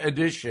Morning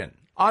Edition.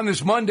 On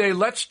this Monday,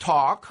 let's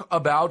talk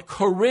about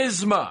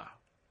charisma.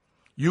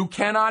 You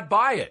cannot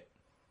buy it.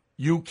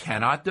 You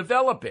cannot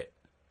develop it.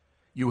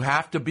 You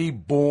have to be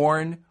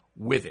born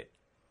with it.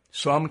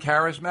 Some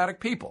charismatic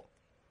people: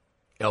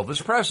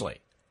 Elvis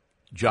Presley,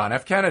 John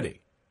F. Kennedy,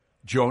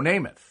 Joe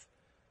Namath,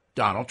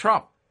 Donald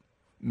Trump,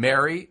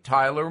 Mary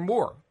Tyler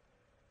Moore,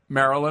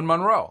 Marilyn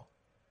Monroe,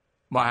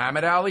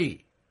 Muhammad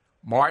Ali,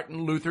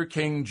 Martin Luther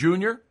King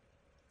Jr.,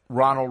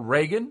 Ronald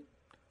Reagan,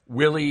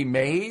 Willie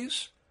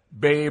Mays,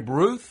 Babe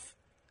Ruth,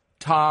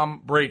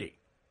 Tom Brady.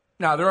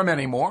 Now, there are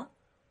many more,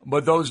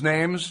 but those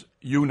names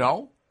you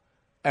know,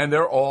 and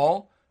they're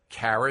all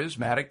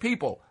charismatic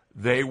people.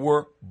 They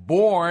were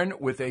born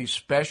with a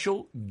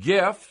special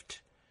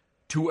gift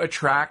to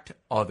attract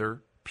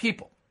other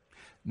people.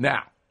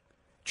 Now,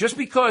 just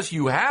because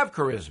you have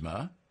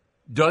charisma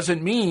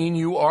doesn't mean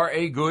you are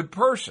a good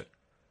person.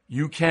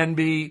 You can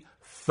be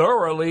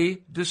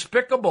thoroughly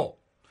despicable.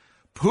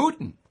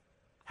 Putin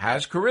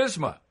has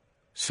charisma.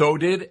 So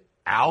did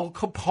Al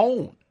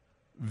Capone.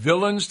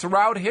 Villains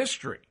throughout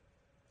history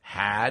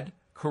had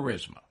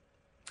charisma.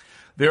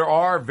 There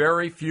are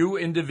very few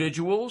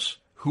individuals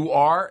who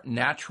are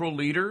natural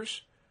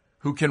leaders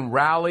who can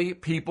rally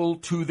people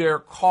to their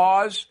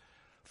cause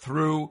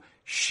through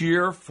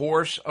sheer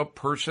force of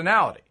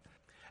personality.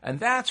 And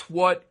that's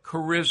what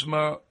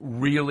charisma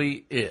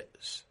really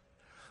is.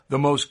 The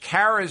most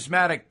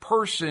charismatic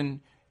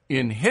person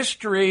in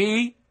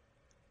history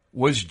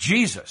was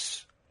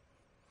Jesus,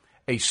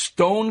 a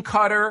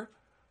stonecutter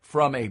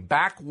from a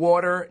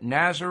backwater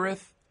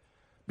Nazareth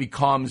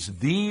becomes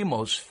the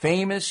most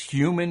famous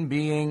human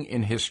being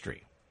in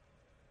history.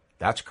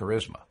 That's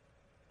charisma.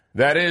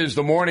 That is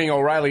the Morning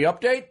O'Reilly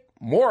Update.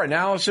 More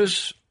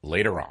analysis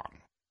later on.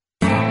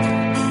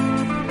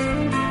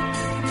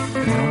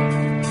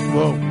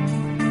 Whoa.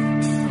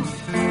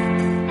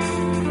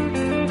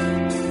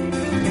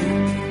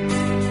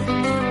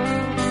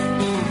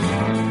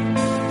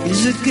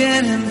 Is it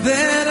getting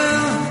better?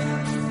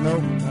 No,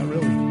 not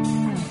really.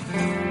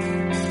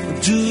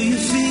 Do you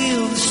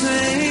feel the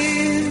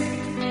same?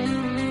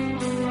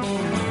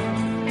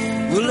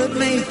 Will it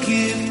make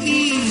it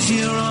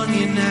easier on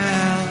you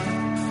now?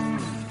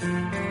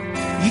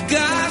 You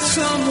got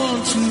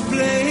someone to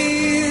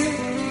blame.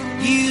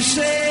 You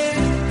say,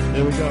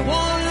 there we go.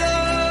 One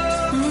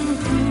love,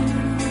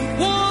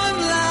 one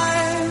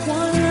life,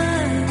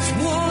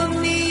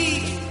 one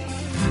need,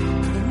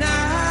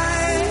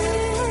 and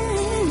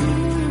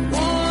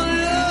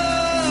one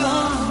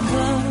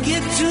love,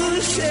 get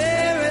to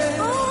share it.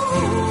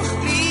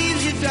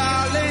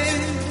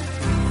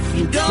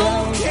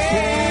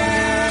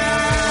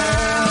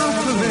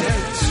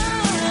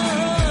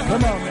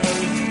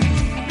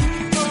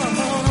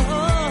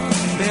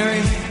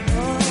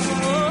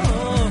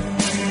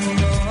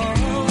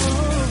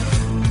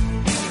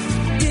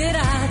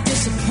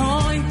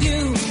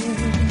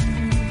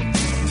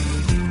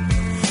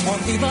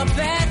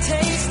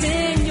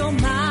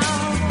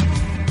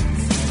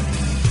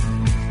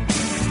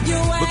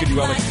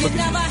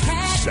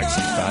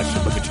 Sexy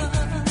fashion. Look at you.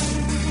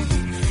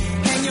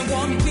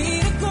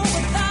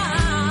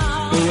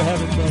 There you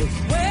have it, folks.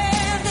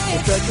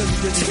 If that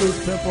doesn't get you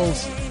loose pimples,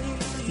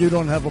 you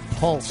don't have a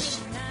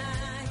pulse.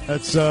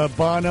 That's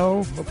Bono,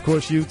 of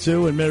course,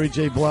 U2, and Mary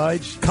J.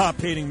 Blige.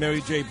 Cop-hating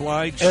Mary J.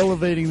 Blige.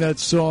 Elevating that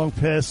song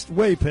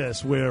way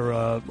past where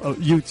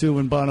U2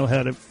 and Bono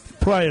had it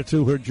prior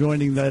to her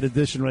joining that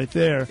edition right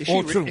there.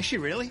 Is she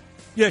really?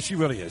 Yeah, she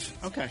really is.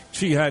 Okay.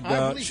 She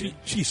had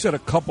she said a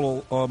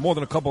couple, more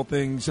than a couple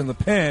things in the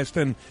past,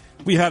 and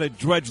we had to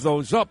dredge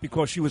those up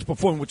because she was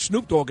performing with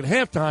Snoop Dogg at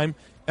halftime,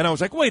 and I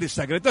was like, wait a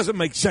second, it doesn't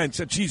make sense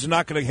that she's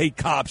not going to hate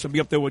cops and be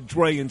up there with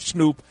Dre and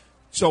Snoop.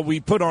 So we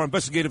put our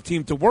investigative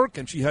team to work,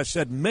 and she has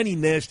said many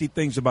nasty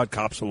things about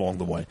cops along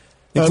the way,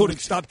 including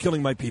stop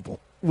killing my people.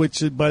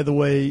 Which, by the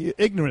way,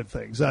 ignorant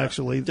things,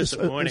 actually.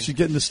 Disappointing. She's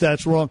getting the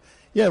stats wrong.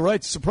 Yeah,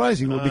 right,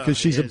 surprisingly, because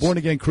she's a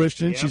born-again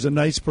Christian. Yep. She's a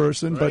nice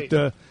person. Right.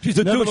 But she's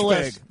a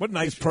nevertheless, douchebag. What a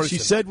nice person. She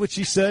said what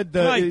she said.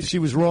 Right. She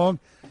was wrong.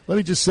 Let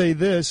me just say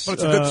this. But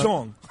it's a good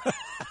song.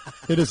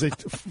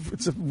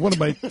 It's one of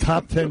my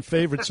top 10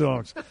 favorite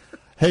songs.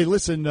 Hey,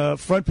 listen,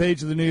 front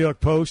page of the New York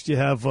Post, you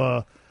have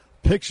a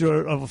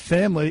picture of a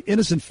family,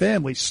 innocent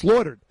family,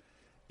 slaughtered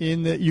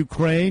in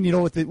Ukraine. You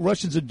know what the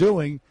Russians are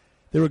doing?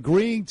 They're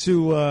agreeing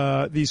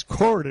to these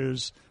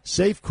corridors,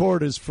 safe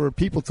corridors for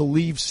people to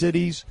leave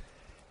cities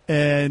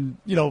and,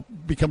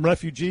 become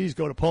refugees,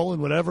 go to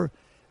Poland, whatever.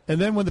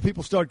 And then when the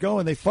people start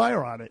going, they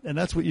fire on it. And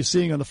that's what you're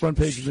seeing on the front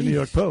page of the New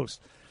York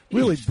Post.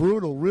 Really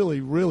brutal,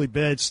 really, really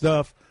bad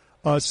stuff.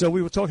 So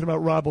we were talking about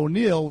Rob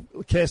O'Neill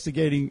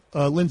castigating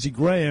Lindsey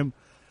Graham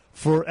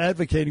for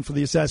advocating for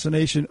the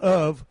assassination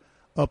of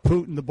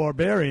Putin, the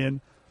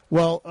barbarian.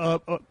 Well,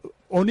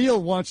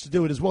 O'Neill wants to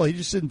do it as well. He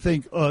just didn't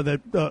think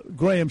that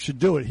Graham should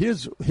do it.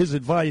 Here's his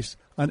advice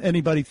on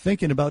anybody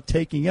thinking about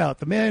taking out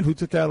the man who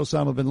took out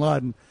Osama bin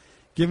Laden,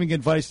 giving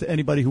advice to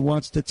anybody who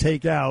wants to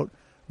take out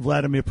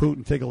Vladimir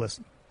Putin. Take a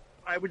listen.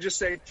 I would just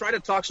say, try to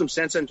talk some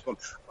sense into him.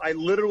 I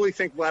literally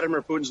think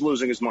Vladimir Putin's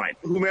losing his mind.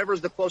 Whomever is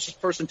the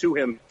closest person to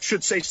him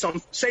should say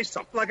something.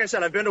 Like I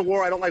said, I've been to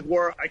war. I don't like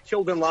war. I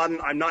killed bin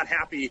Laden. I'm not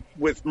happy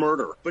with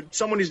murder. But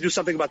someone needs to do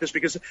something about this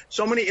because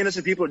so many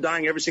innocent people are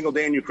dying every single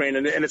day in Ukraine,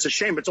 and it's a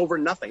shame. It's over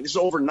nothing. This is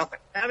over nothing.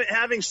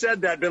 Having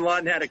said that, bin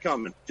Laden had it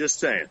coming. Just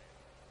saying.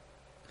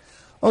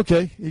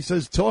 Okay, he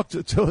says talk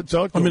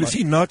to I mean, is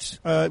he nuts?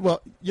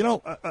 Well,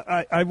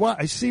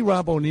 I see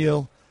Rob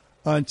O'Neill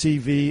on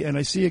TV, and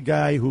I see a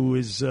guy who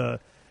is,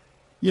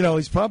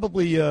 he's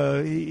probably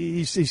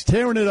he's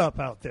tearing it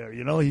up out there.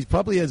 He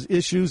probably has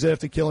issues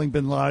after killing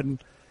bin Laden,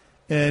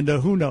 and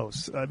who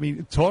knows? I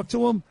mean, talk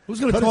to him.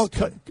 Who's going to talk?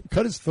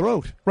 Cut his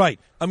throat.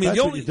 Right. I mean,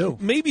 That's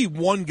maybe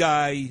one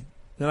guy,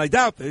 and I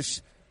doubt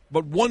this,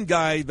 but one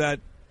guy that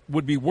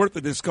would be worth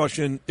the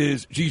discussion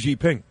is Xi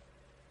Jinping.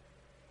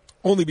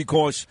 Only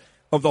because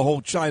of the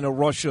whole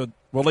China-Russia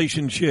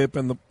relationship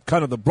and the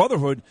kind of the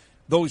brotherhood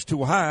those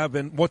two have,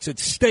 and what's at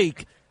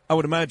stake. I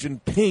would imagine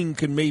Ping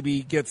can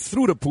maybe get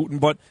through to Putin,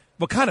 but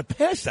we're kind of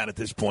past that at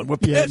this point. We're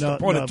past the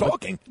point of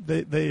talking.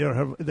 They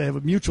have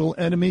a mutual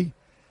enemy,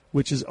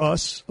 which is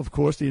us, of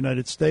course, the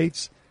United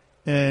States,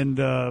 and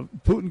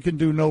Putin can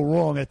do no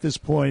wrong at this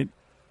point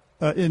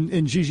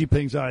in Xi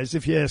Jinping's eyes,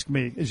 if you ask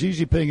me. Xi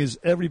Jinping is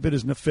every bit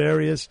as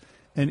nefarious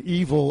and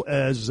evil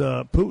as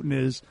Putin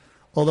is.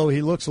 Although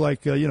he looks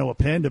like, a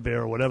panda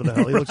bear or whatever the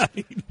hell.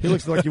 He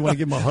looks like you want to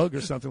give him a hug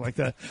or something like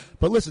that.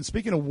 But listen,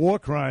 speaking of war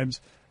crimes,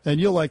 and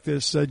you'll like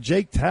this,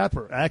 Jake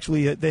Tapper,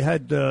 actually, they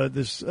had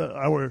this,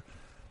 our,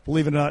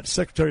 believe it or not,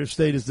 Secretary of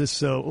State is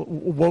this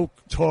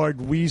woke-tard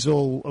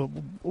weasel,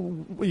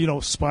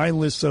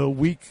 spineless,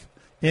 weak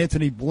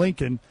Anthony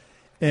Blinken.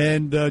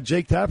 And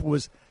Jake Tapper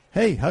was,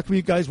 hey, how come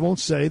you guys won't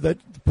say that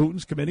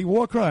Putin's committing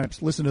war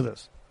crimes? Listen to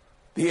this.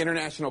 The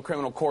International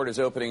Criminal Court is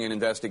opening an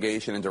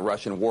investigation into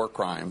Russian war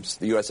crimes.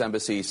 The U.S.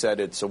 Embassy said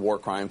it's a war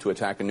crime to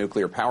attack a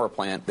nuclear power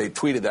plant. They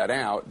tweeted that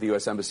out, the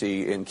U.S.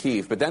 Embassy in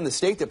Kyiv. But then the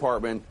State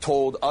Department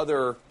told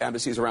other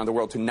embassies around the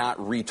world to not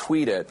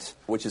retweet it,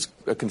 which is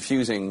a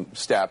confusing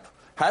step.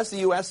 Has the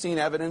U.S. seen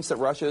evidence that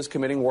Russia is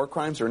committing war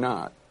crimes or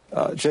not?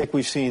 Jake,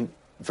 we've seen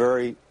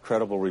very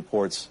credible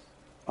reports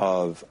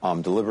of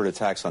deliberate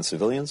attacks on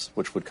civilians,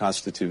 which would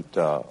constitute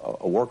a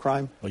war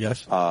crime. Oh,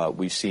 yes.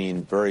 We've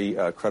seen very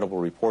credible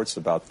reports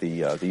about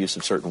the use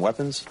of certain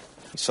weapons.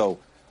 So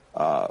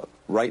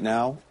right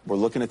now, we're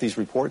looking at these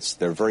reports.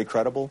 They're very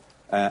credible,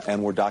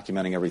 and we're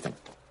documenting everything.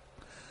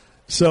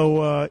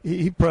 So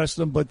he pressed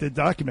them, but they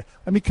document.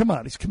 I mean, come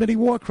on, he's committing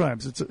war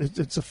crimes.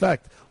 It's a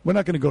fact. We're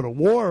not going to go to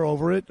war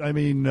over it. I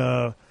mean,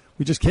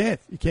 we just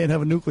can't. You can't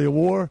have a nuclear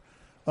war.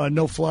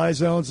 No fly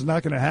zones. It's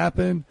not going to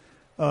happen.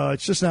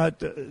 It's just not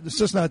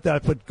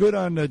that. But good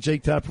on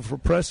Jake Tapper for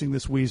pressing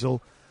this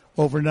weasel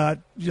over not,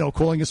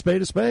 calling a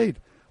spade a spade.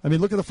 I mean,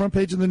 look at the front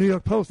page of the New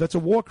York Post. That's a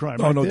war crime.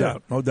 Oh, right no there.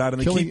 doubt, no doubt.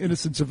 And killing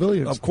innocent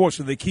civilians. Of course,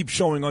 and they keep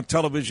showing on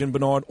television,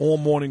 Bernard, all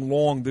morning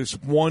long, this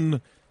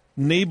one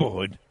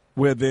neighborhood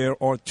where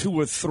there are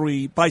 2 or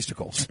 3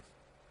 bicycles,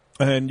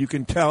 and you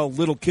can tell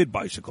little kid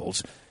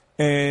bicycles,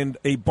 and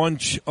a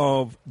bunch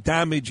of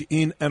damage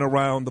in and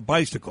around the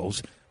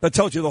bicycles. that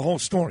tells you the whole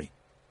story.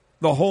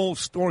 The whole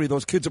story.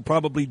 Those kids are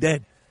probably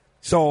dead.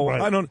 So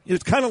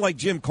it's kind of like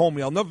Jim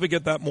Comey. I'll never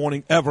forget that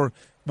morning ever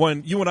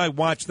when you and I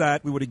watched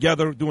that. We were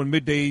together doing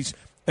middays,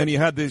 and he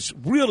had this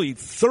really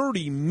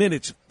 30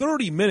 minutes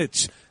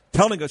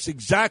telling us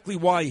exactly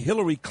why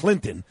Hillary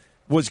Clinton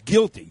was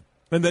guilty,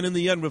 and then in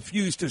the end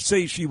refused to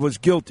say she was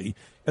guilty.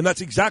 And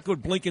that's exactly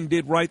what Blinken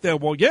did right there.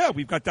 Well, yeah,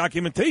 we've got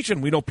documentation.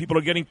 We know people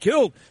are getting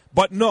killed.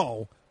 But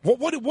no.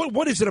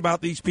 What is it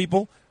about these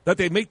people that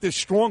they make this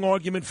strong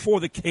argument for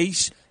the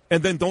case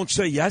and then don't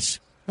say yes?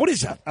 What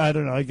is that? I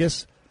don't know. I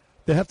guess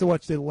they have to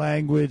watch their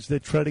language. They're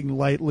treading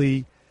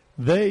lightly.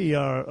 They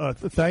are,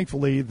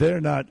 thankfully,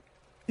 they're not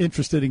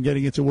interested in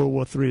getting into World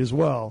War III as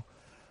well.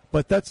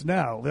 But that's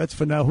now. That's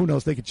for now. Who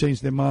knows? They could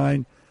change their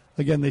mind.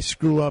 Again, they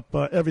screw up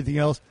everything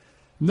else.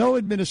 No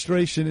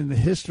administration in the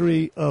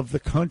history of the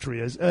country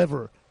has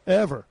ever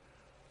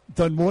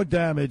done more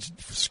damage,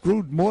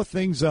 screwed more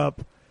things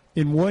up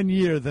in 1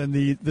 year than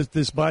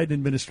this Biden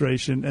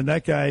administration, and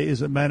that guy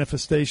is a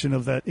manifestation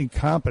of that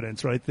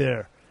incompetence right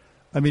there.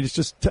 I mean, it's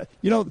just,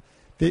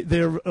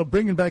 they're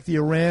bringing back the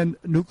Iran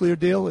nuclear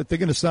deal. They're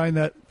going to sign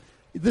that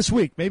this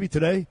week, maybe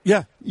today.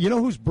 Yeah. You know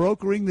who's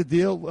brokering the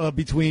deal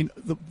between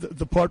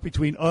the part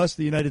between us,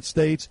 the United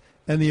States,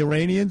 and the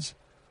Iranians?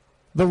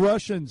 The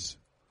Russians.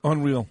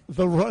 Unreal.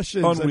 The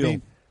Russians. Unreal. I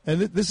mean,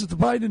 and this is the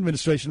Biden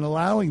administration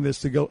allowing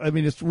this to go. I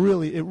mean, it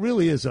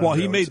really is. Well,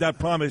 he made that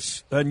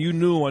promise, and you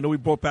knew. I know we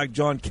brought back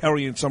John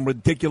Kerry in some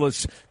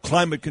ridiculous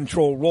climate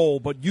control role,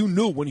 but you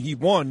knew when he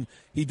won,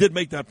 he did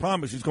make that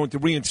promise. He's going to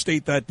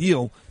reinstate that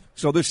deal.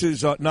 So this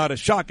is not a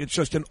shock. It's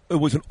just it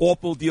was an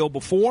awful deal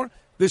before.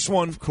 This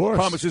one, of course,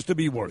 promises to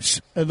be worse.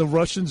 And the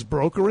Russians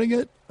brokering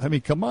it? I mean,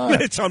 come on.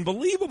 It's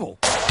unbelievable.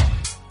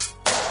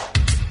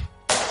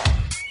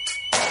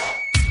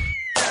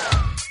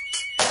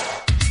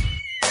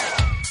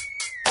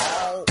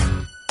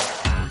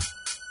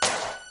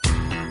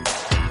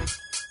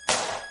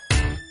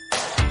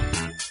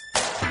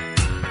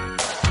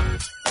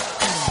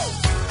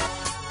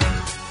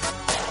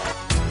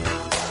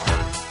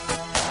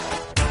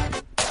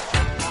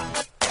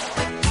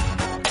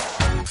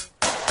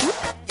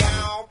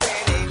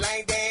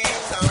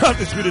 I'm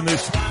just reading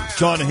this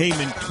John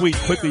Heyman tweet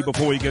quickly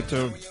before we get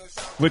to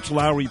Rich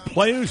Lowry.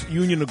 Players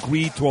Union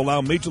agreed to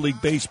allow Major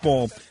League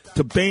Baseball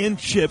to ban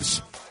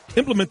shifts,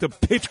 implement a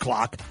pitch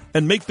clock,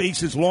 and make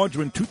bases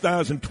larger in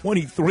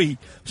 2023,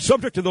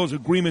 subject to those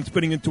agreements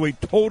fitting into a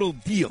total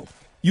deal.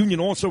 Union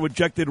also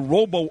rejected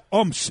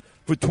robo-umps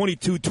for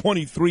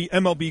 22-23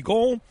 MLB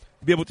goal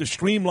to be able to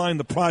streamline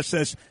the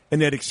process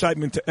and add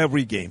excitement to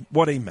every game.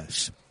 What a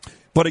mess.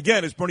 But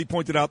again, as Bernie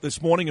pointed out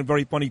this morning in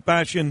very funny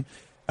fashion,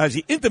 as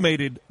he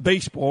intimated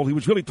baseball, he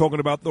was really talking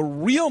about the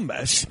real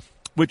mess,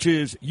 which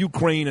is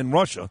Ukraine and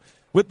Russia.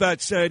 With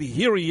that said,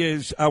 here he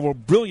is, our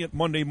brilliant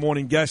Monday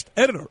morning guest,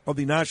 editor of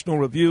the National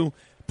Review,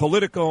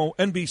 Politico,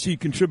 NBC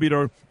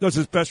contributor, does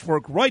his best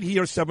work right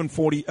here,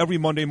 740 every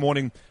Monday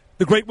morning.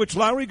 The great Rich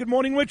Lowry. Good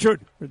morning, Richard.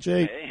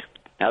 Hey,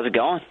 how's it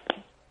going?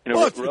 You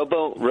know,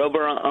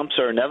 robo-umps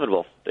are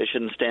inevitable. They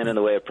shouldn't stand in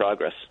the way of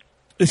progress.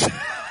 It's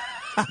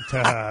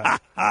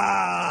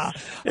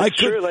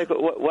true. Like,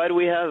 why do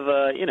we have?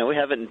 We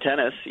have it in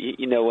tennis.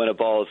 You know when a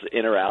ball is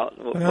in or out.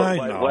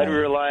 Why do we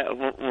rely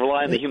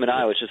on the human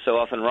eye, which is so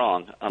often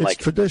wrong? It's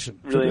tradition.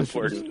 Really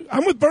important.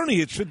 I'm with Bernie.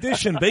 It's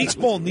tradition.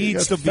 Baseball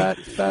needs to be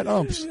fat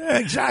umps. Yeah,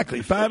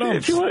 exactly, fat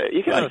umps. If you want,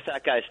 you can have a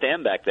fat guy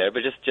stand back there,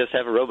 but just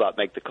have a robot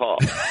make the call.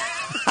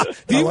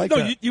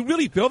 You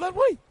really feel that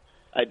way?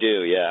 I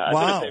do. Yeah, wow.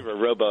 I've been in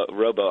favor of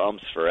robo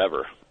umps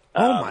forever.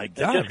 Oh, my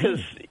God. Just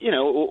because,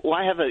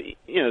 why have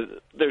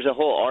there's a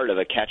whole art of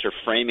a catcher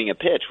framing a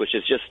pitch, which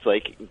is just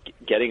like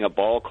getting a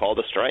ball called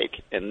a strike.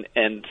 And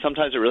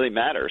sometimes it really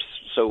matters.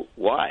 So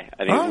why?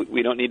 I mean,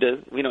 we don't need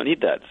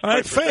that.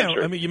 That's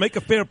fair. I mean, you make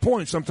a fair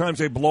point. Sometimes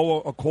they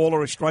blow a call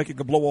or a strike. It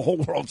could blow a whole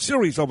World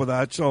Series over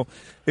that. So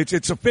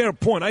it's a fair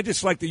point. I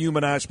just like the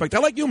human aspect. I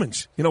like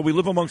humans. We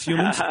live amongst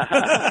humans.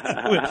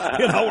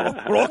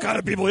 We're all kind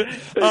of people here.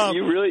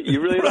 You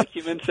really like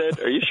humans, Ed?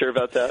 Are you sure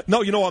about that?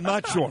 No, I'm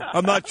not sure.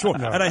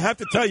 No. And I have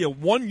to tell you,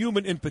 one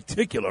human in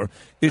particular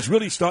is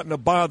really starting to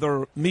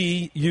bother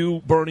me,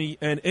 you, Bernie,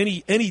 and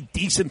any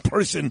decent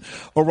person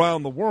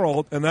around the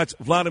world, and that's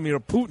Vladimir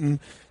Putin.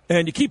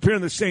 And you keep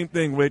hearing the same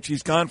thing, Rich.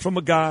 He's gone from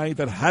a guy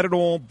that had it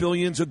all,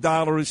 billions of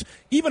dollars,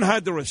 even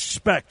had the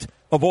respect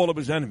of all of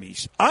his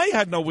enemies. I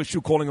had no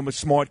issue calling him a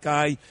smart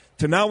guy,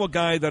 to now a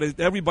guy that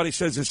everybody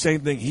says the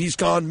same thing. He's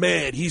gone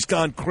mad. He's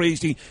gone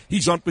crazy.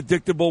 He's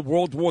unpredictable.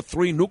 World War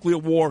III, nuclear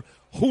war.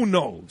 Who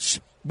knows?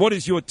 What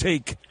is your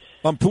take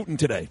on Putin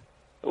today?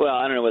 Well,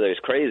 I don't know whether he's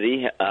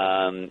crazy.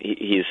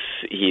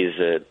 He's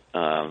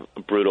a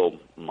brutal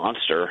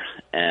monster,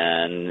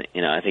 and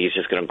I think he's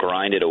just going to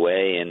grind it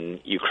away in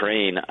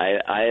Ukraine.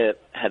 I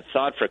had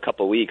thought for a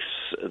couple of weeks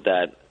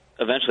that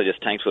eventually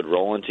just tanks would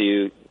roll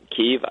into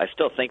Kyiv. I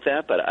still think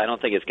that, but I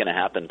don't think it's going to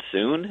happen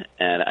soon.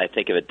 And I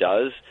think if it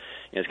does,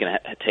 it's going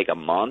to take a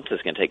month.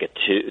 It's going to take a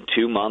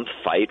two-month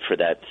fight for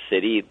that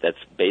city that's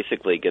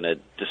basically going to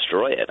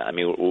destroy it. I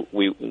mean,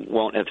 we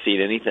won't have seen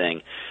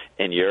anything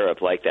in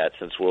Europe like that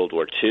since World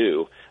War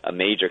II, a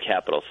major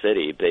capital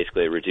city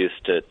basically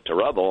reduced to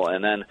rubble.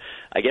 And then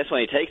I guess when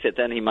he takes it,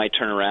 then he might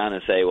turn around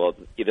and say, well,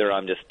 either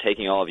I'm just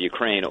taking all of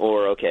Ukraine,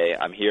 or, okay,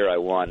 I'm here, I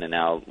won, and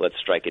now let's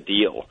strike a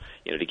deal,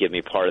 to give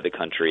me part of the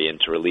country and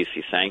to release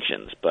these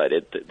sanctions. But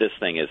this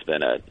thing has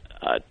been a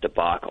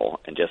debacle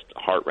and just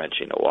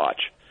heart-wrenching to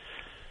watch.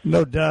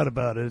 No doubt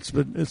about it.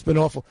 It's been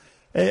awful.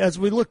 As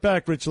we look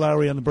back, Rich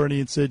Lowry, on the Bernie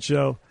and Sid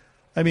show,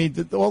 I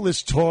mean, all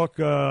this talk,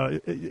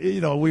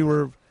 we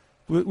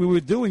were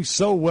doing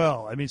so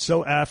well. I mean,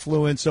 so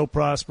affluent, so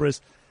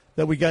prosperous,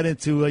 that we got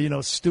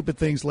into, stupid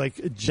things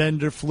like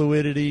gender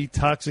fluidity,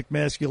 toxic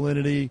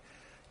masculinity,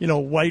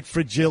 white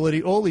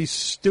fragility, all these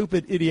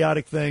stupid,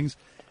 idiotic things,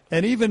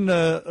 and even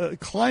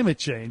climate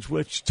change,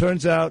 which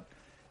turns out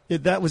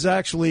that was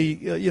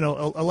actually,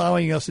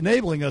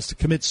 enabling us to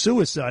commit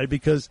suicide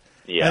because,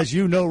 as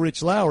you know,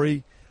 Rich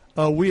Lowry,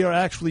 we are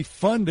actually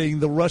funding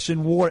the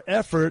Russian war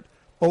effort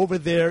over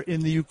there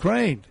in the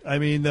Ukraine. I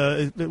mean,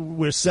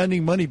 we're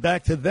sending money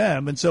back to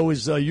them, and so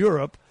is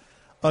Europe.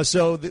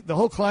 So the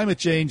whole climate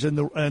change and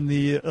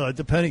the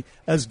depending,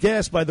 as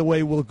gas, by the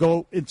way, will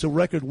go into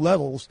record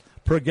levels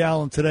per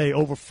gallon today,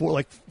 over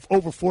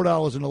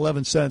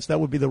 $4.11. That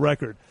would be the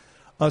record.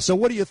 So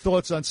what are your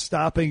thoughts on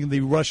stopping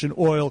the Russian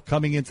oil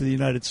coming into the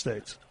United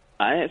States?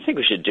 I think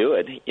we should do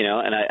it,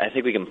 and I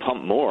think we can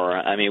pump more.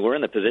 I mean, we're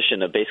in the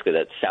position of basically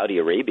that Saudi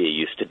Arabia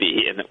used to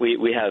be, and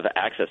we have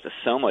access to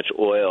so much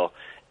oil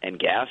and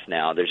gas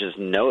now. There's just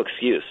no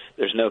excuse.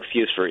 There's no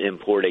excuse for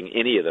importing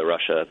any of the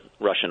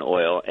Russian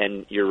oil.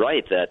 And you're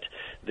right that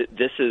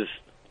this is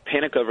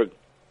panic over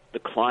the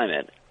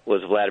climate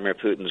was Vladimir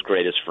Putin's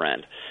greatest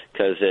friend,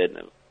 because it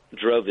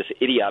drove this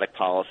idiotic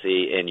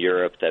policy in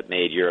Europe that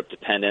made Europe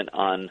dependent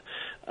on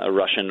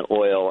Russian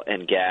oil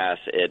and gas.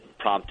 It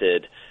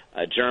prompted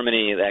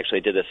Germany. They actually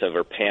did this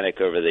over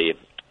panic over the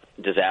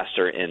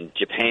disaster in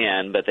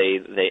Japan, but they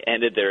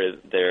ended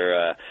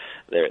their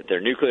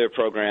nuclear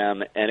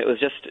program, and it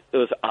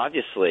was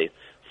obviously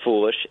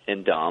foolish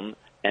and dumb,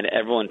 and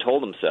everyone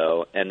told them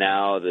so. And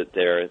now that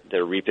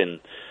they're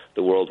reaping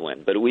the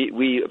whirlwind. But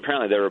we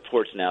apparently there are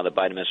reports now the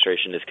Biden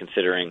administration is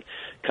considering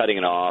cutting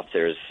it off.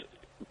 There's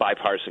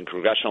bipartisan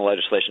congressional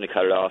legislation to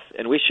cut it off,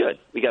 and we should.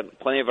 We got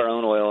plenty of our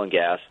own oil and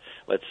gas.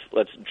 Let's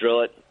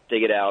drill it,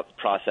 dig it out,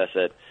 process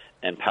it,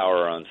 and power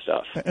our own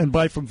stuff. And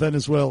buy from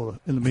Venezuela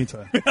in the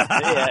meantime.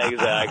 Yeah,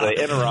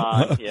 exactly. In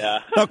Iran, yeah.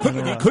 Now,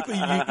 quickly,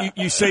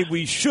 you say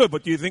we should,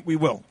 but do you think we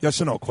will?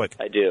 Yes or no, quick?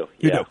 I do.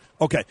 You do.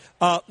 Okay.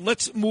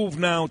 Let's move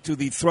now to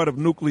the threat of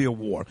nuclear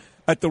war.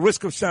 At the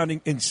risk of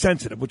sounding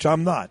insensitive, which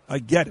I'm not. I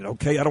get it,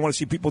 okay? I don't want to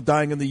see people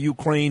dying in the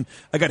Ukraine.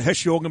 I got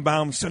Hesh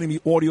Yogenbaum sending me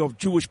audio of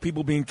Jewish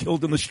people being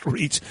killed in the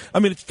streets. I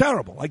mean, it's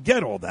terrible. I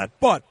get all that.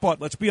 But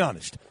let's be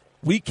honest.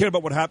 We care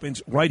about what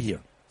happens right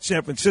here.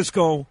 San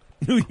Francisco,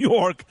 New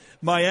York,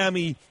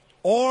 Miami.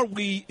 Are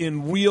we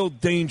in real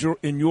danger,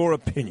 in your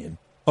opinion,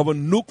 of a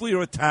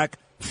nuclear attack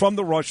from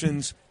the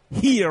Russians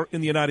here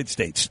in the United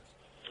States?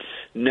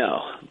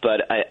 No,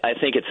 but I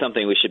think it's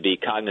something we should be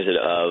cognizant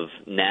of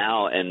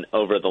now and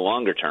over the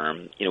longer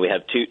term. We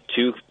have two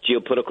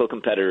geopolitical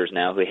competitors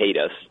now who hate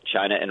us,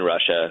 China and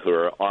Russia, who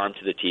are armed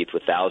to the teeth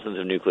with thousands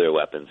of nuclear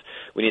weapons.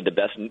 We need the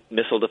best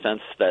missile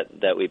defense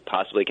that we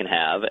possibly can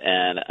have.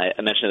 And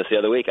I mentioned this the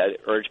other week. I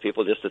urge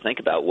people just to think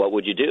about what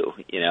would you do?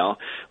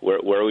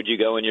 Where would you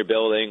go in your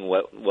building?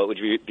 What would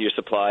be your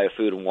supply of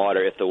food and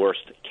water if the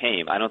worst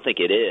came? I don't think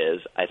it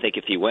is. I think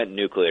if he went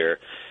nuclear,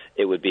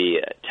 it would be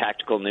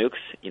tactical nukes,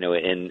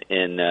 in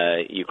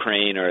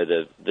Ukraine or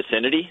the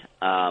vicinity.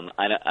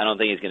 I don't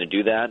think he's going to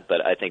do that,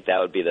 but I think that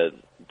would be the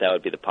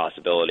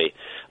possibility.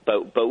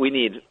 But we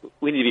need to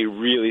be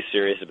really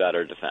serious about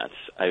our defense.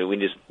 I mean, we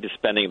need to be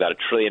spending about $1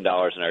 trillion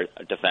in our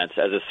defense.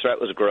 As this threat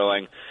was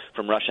growing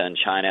from Russia and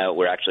China,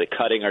 we're actually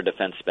cutting our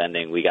defense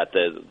spending. We got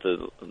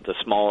the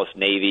smallest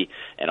Navy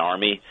and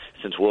Army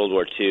since World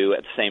War II.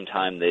 At the same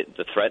time, the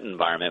threat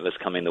environment was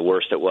becoming the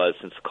worst it was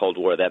since the Cold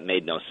War. That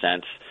made no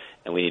sense,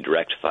 and we need to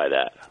rectify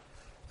that.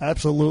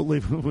 Absolutely.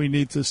 We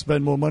need to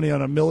spend more money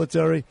on our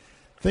military.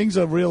 Things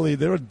are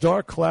there are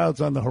dark clouds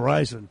on the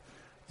horizon,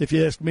 if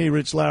you ask me,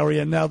 Rich Lowry.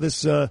 And now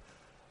this,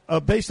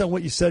 based on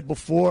what you said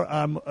before,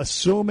 I'm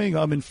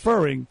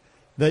inferring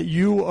that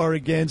you are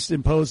against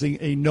imposing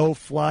a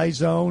no-fly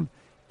zone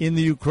in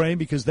the Ukraine,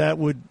 because that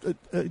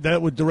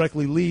would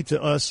directly lead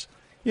to us,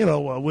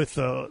 with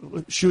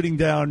shooting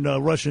down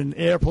Russian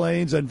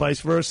airplanes and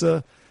vice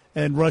versa,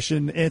 and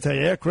Russian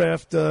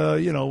anti-aircraft,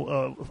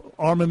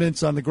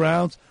 armaments on the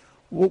grounds.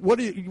 What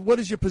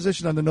is your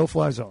position on the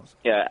no-fly zones?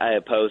 Yeah, I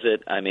oppose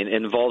it. I mean,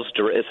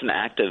 it's an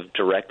act of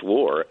direct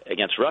war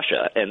against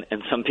Russia,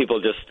 and some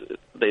people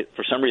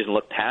for some reason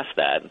look past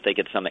that and think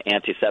it's some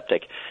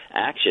antiseptic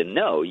action.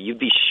 No, you'd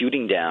be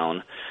shooting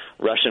down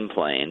Russian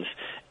planes.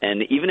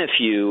 And even if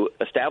you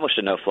established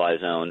a no-fly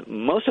zone,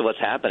 most of what's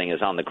happening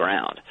is on the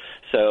ground.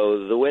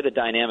 So the way the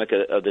dynamic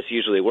of this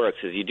usually works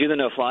is you do the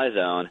no-fly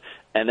zone,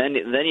 and then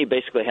you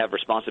basically have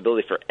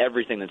responsibility for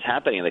everything that's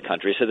happening in the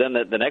country. So then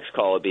the next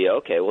call would be,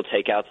 okay, we'll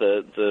take out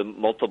the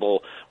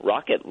multiple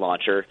rocket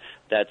launcher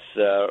that's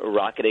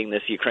rocketing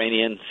this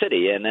Ukrainian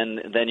city, and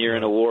then you're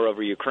in a war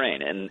over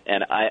Ukraine.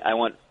 And I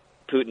want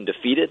Putin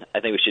defeated. I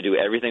think we should do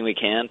everything we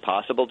can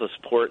possible to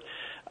support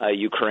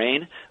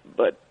Ukraine,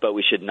 but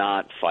we should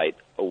not fight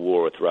a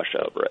war with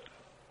Russia over it.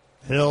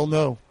 Hell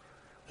no.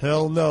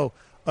 Hell no.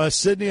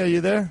 Sidney, are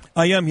you there?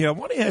 I am here. I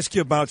want to ask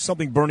you about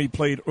something Bernie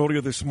played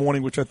earlier this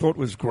morning, which I thought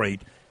was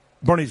great.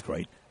 Bernie's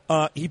great.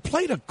 He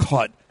played a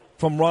cut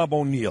from Rob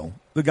O'Neill,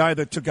 the guy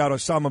that took out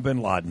Osama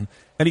bin Laden,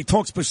 and he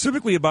talked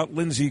specifically about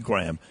Lindsey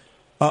Graham.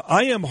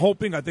 I am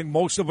hoping, I think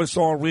most of us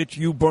are, Rich,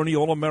 you, Bernie,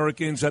 all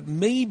Americans, that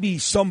maybe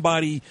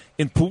somebody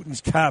in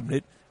Putin's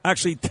cabinet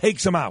actually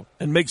takes him out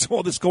and makes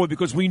all this go,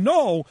 because we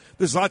know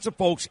there's lots of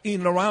folks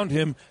in and around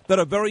him that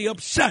are very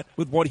upset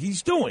with what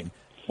he's doing.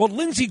 Well,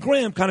 Lindsey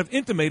Graham kind of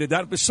intimated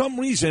that. For some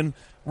reason,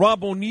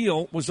 Rob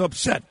O'Neill was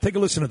upset. Take a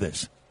listen to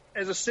this.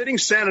 As a sitting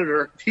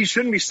senator, he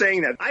shouldn't be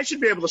saying that. I should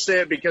be able to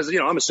say it because,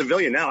 I'm a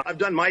civilian now. I've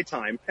done my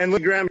time. And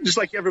Lindsey Graham, just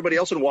like everybody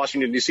else in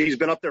Washington, D.C., he's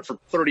been up there for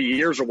 30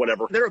 years or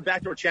whatever. There are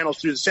backdoor channels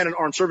through the Senate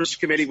Armed Services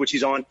Committee, which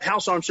he's on,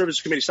 House Armed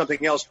Services Committee,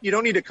 something else. You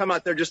don't need to come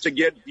out there just to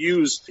get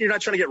views. You're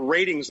not trying to get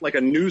ratings like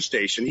a news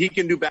station. He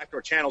can do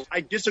backdoor channels.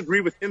 I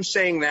disagree with him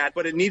saying that,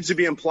 but it needs to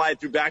be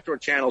implied through backdoor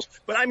channels.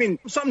 But,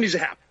 something needs to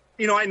happen.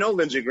 I know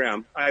Lindsey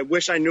Graham. I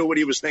wish I knew what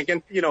he was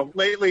thinking.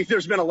 Lately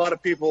there's been a lot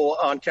of people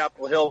on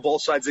Capitol Hill,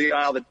 both sides of the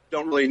aisle, that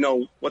don't really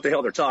know what the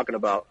hell they're talking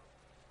about.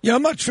 Yeah,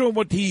 I'm not sure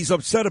what he's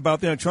upset about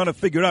there. I'm trying to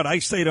figure it out. I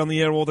say it on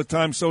the air all the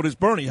time, so does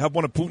Bernie. Have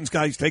one of Putin's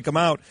guys take him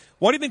out.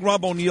 Why do you think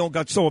Rob O'Neill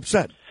got so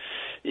upset?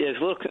 Yeah, it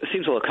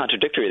seems a little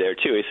contradictory there,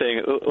 too. He's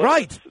saying,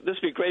 right, this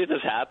would be great if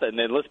this happened,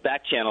 and let's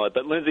back channel it,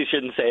 but Lindsey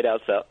shouldn't say it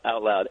out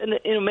loud.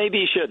 And maybe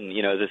he shouldn't,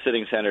 as a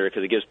sitting senator,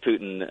 because it gives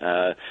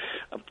Putin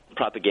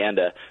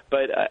propaganda.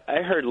 But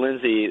I heard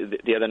Lindsey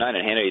the other night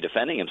on Hannity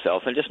defending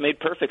himself, and it just made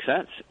perfect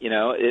sense.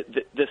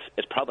 This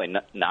is probably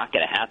not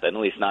going to happen,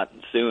 at least not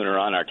soon or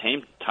on our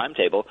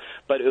timetable,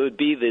 but it would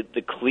be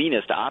the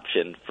cleanest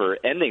option for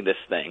ending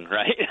this thing,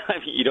 right?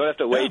 You don't have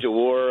to wage a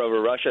war over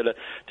Russia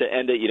to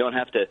end it. You don't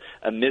have to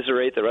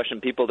immiserate the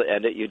Russian people to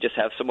end it. You just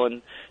have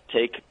someone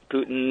take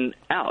Putin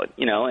out,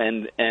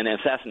 and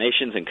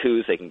assassinations and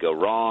coups, they can go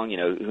wrong.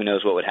 Who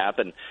knows what would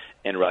happen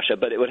in Russia,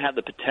 but it would have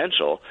the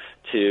potential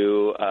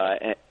to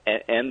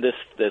end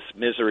this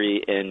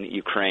misery in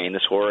Ukraine,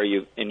 this horror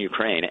in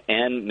Ukraine,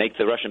 and make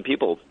the Russian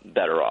people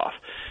better off.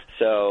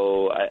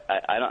 So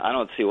I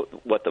don't see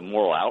what the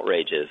moral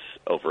outrage is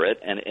over it,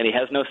 and he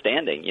has no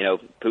standing.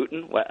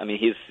 Putin,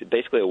 he's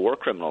basically a war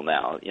criminal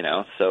now.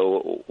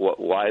 So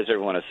why is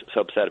everyone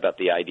so upset about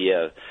the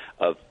idea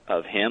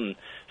of him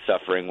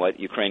suffering what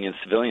Ukrainian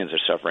civilians are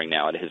suffering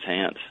now at his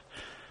hands?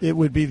 It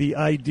would be the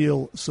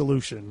ideal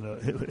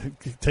solution,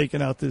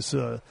 taking out this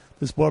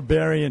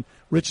barbarian.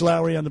 Rich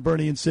Lowry on the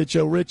Bernie and Sid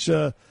Show. Rich,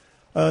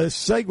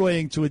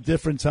 segueing to a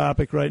different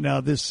topic right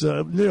now, this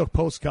New York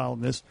Post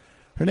columnist,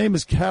 her name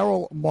is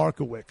Carol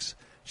Markowicz.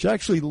 She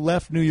actually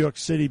left New York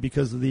City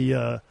because of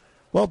the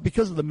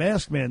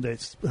mask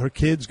mandates. Her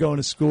kids going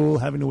to school,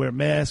 having to wear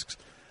masks.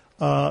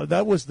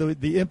 That was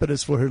the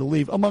impetus for her to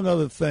leave, among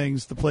other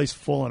things, the place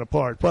falling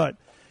apart. But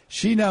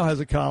she now has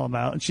a column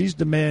out, and she's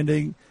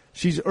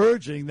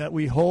urging that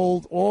we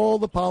hold all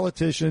the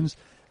politicians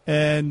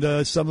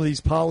and some of these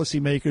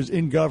policymakers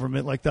in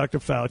government, like Dr.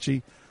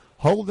 Fauci,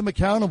 hold them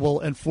accountable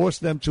and force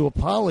them to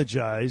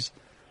apologize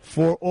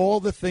for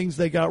all the things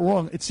they got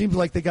wrong. It seems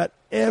like they got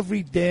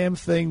every damn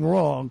thing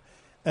wrong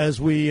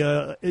as we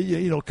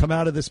come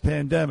out of this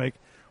pandemic.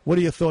 What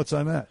are your thoughts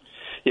on that?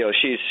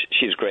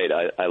 She's great.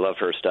 I love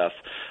her stuff.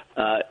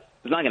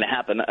 It's not going to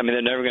happen.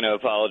 They're never going to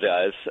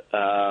apologize.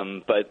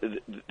 But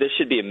this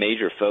should be a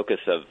major focus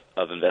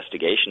of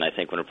investigation, I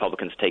think, when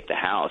Republicans take the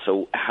House.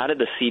 So how did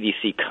the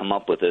CDC come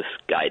up with this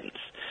guidance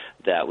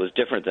that was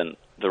different than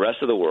the rest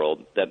of the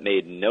world, that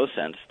made no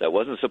sense, that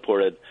wasn't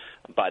supported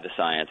by the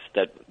science,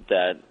 that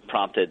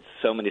prompted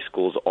so many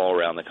schools all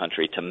around the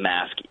country to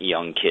mask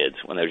young kids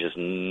when there's just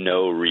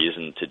no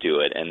reason to do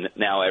it? And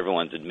now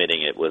everyone's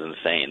admitting it was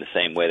insane, the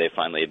same way they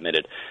finally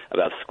admitted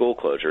about school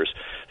closures.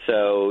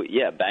 So,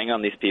 bang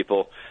on these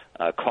people,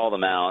 call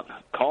them out,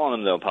 call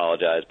on them to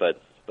apologize,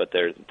 but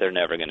they're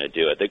never going to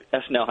do it. The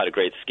SNL had a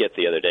great skit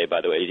the other day,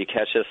 by the way. Did you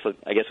catch this?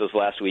 I guess it was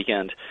last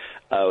weekend,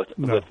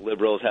 with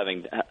liberals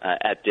having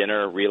at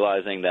dinner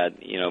realizing that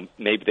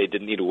maybe they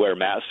didn't need to wear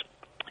masks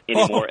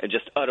anymore, and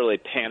just utterly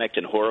panicked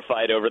and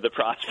horrified over the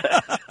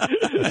prospect.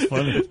 That's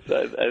funny.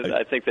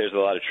 I think there's a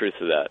lot of truth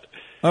to that.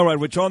 All right,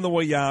 Rich, on the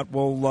way out,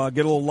 we'll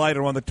get a little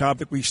lighter on the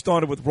topic. We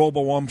started with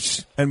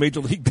robo-umps and Major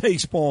League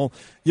Baseball.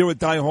 You're a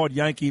diehard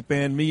Yankee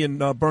fan. Me and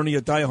Bernie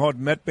are diehard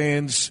Met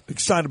fans.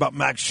 Excited about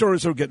Max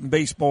Scherzer getting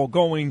baseball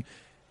going.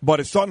 but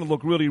it's starting to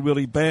look really,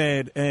 really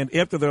bad. And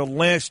after their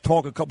last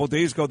talk a couple of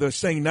days ago, they're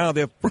saying now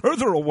they're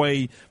further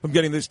away from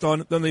getting this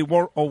done than they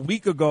were a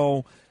week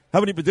ago.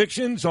 Have any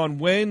predictions on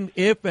when,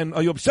 if, and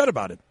are you upset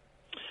about it?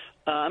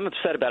 I'm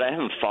upset about it. I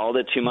haven't followed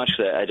it too much.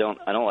 I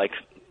don't like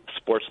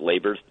sports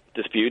labor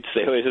disputes.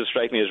 They always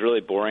strike me as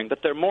really boring, but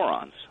they're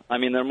morons. I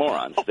mean, they're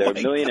morons. They're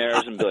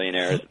millionaires and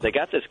billionaires. They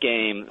got this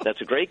game. That's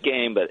a great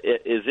game, but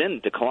it is in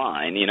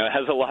decline. You know, it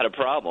has a lot of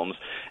problems.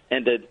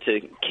 And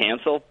to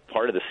cancel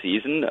part of the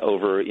season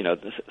over,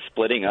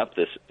 splitting up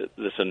this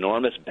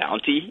enormous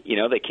bounty,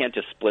 they can't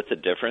just split the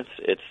difference.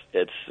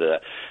 It's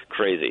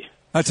crazy.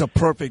 That's a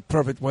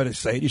perfect way to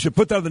say it. You should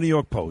put that in the New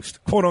York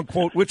Post. Quote,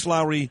 unquote, Rich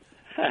Lowry,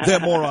 they're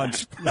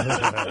morons.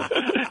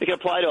 It can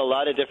apply to a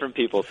lot of different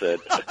people, Sid.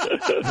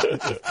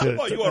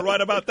 Oh, you are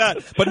right about that.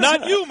 But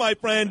not you, my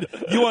friend.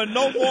 You are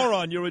no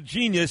moron. You're a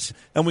genius,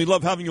 and we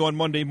love having you on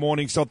Monday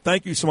morning. So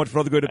thank you so much for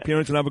another great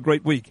appearance, and have a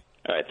great week.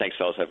 All right. Thanks,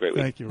 fellas. Have a great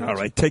week. Thank you, Rich. All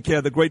right. Take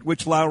care. The great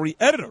Rich Lowry,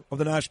 editor of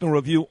the National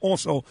Review,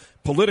 also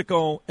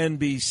Politico,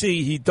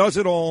 NBC. He does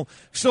it all.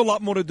 Still a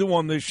lot more to do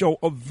on this show.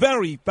 A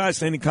very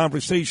fascinating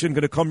conversation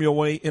going to come your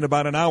way in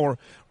about an hour.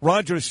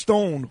 Roger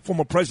Stone,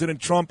 former President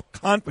Trump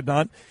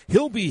confidant,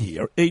 he'll be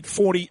here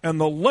 8:40, and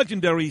the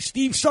legendary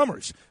Steve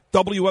Summers,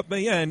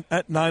 WFAN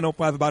at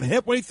 9:05, about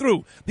halfway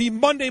through the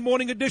Monday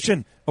morning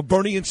edition of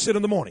Bernie and Sid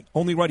in the Morning,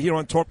 only right here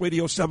on Talk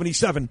Radio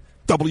 77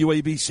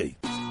 WABC.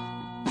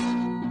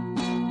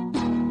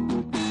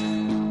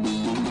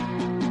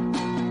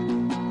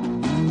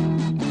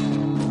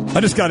 I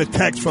just got a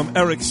text from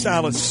Eric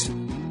Salas,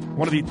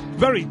 one of the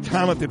very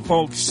talented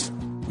folks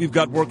we've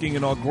got working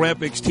in our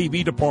graphics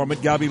TV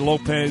department. Gabby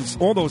Lopez,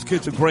 all those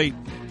kids are great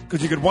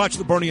because you can watch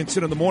the Bernie and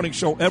Sid in the Morning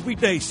show every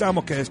day,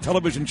 simulcast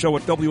television show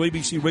at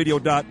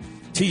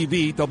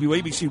WABCRadio.tv,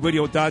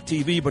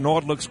 WABCRadio.tv.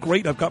 Bernard looks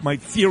great. I've got my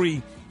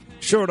Theory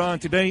shirt on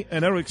today,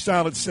 and Eric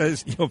Salas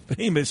says you're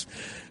famous.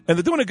 And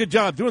they're doing a good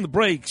job. During the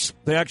breaks,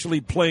 they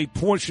actually played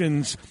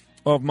portions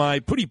of my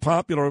pretty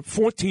popular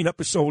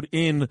 14-episode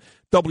in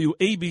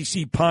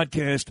WABC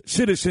podcast,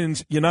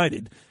 Citizens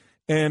United.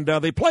 And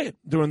they play it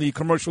during the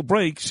commercial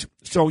breaks.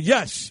 So,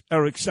 yes,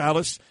 Eric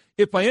Salas,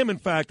 if I am, in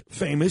fact,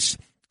 famous,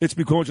 it's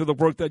because of the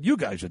work that you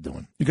guys are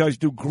doing. You guys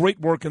do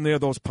great work in there.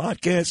 Those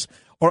podcasts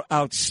are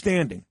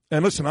outstanding.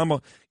 And listen, I'm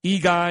a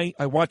E-guy.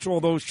 I watch all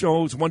those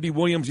shows. Wendy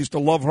Williams, used to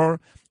love her.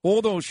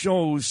 All those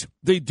shows,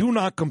 they do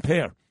not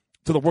compare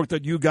to the work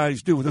that you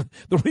guys do.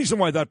 The reason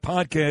why that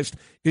podcast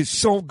is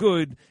so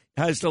good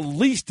has the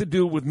least to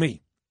do with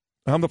me.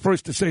 I'm the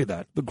first to say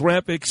that. The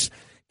graphics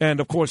and,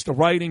 of course, the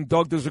writing.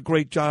 Doug does a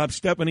great job.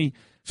 Stephanie.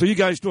 So you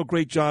guys do a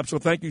great job. So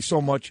thank you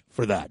so much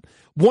for that.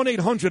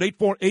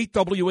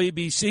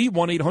 1-800-848-WABC,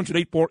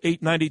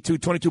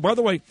 1-800-848-9222. By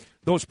the way,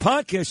 those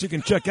podcasts you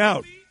can check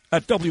out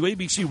at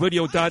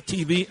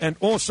WABCRadio.tv and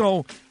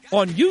also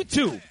on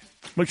YouTube.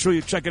 Make sure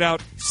you check it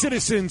out.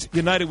 Citizens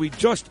United. We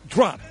just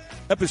dropped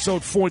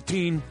episode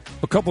 14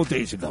 a couple of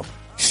days ago.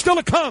 Still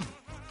to come.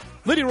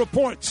 Lydia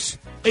Reports,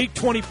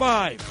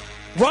 8:25.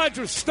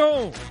 Roger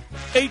Stone,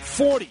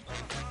 8:40.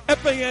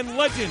 FAN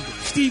legend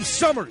Steve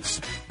Summers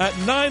at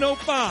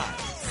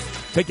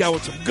 9:05. Take out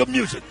with some good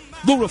music.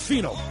 Lou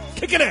Ruffino,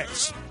 kicking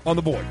ass on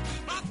the board.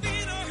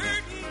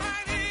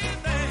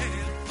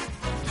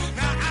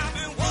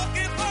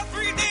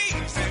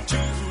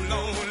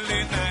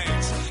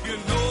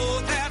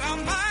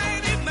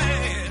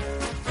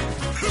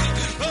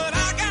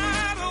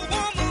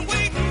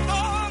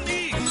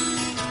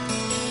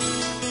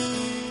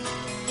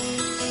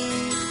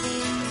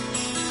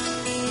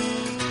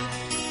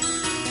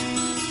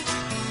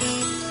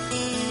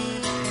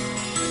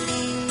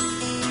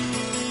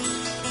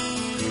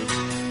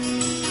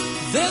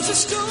 There's a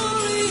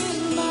story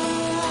in my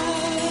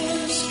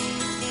eyes.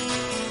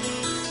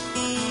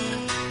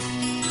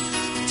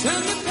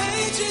 Turn the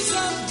pages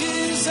of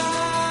desire.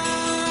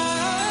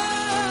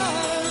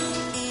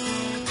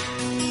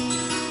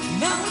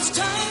 Now it's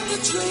time to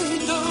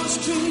trade those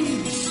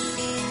dreams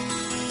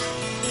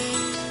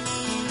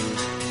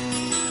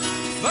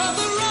for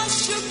the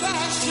rush of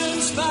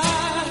passion's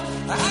fire.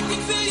 I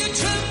can feel you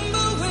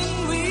tremble when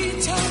we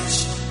touch,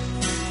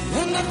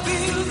 and I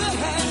feel the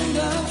hand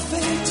of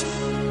fate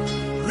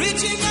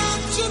reaching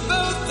out to both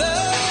of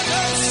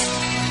us.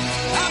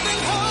 I've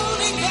been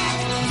holding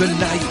back the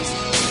night.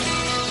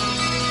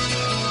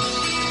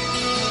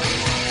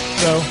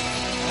 So,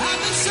 I've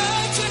been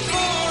searching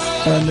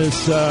for on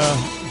this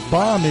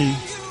balmy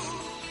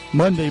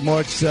Monday,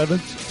 March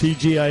 7th,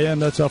 TGIM,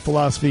 that's our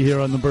philosophy here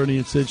on the Bernie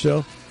and Sid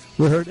Show.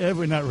 We're heard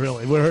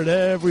we're heard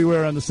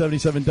everywhere on the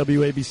 77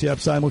 WABC app,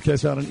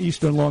 simulcast out on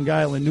Eastern Long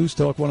Island, News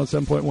Talk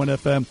 107.1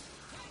 FM.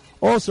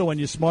 Also on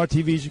your smart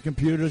TVs, your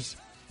computers.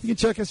 You can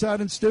check us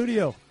out in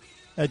studio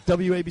at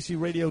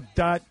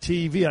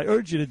WABCRadio.tv. I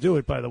urge you to do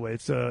it, by the way.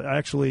 It's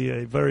actually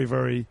a very,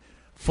 very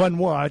fun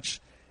watch.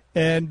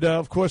 And,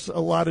 of course, a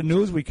lot of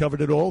news. We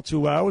covered it all,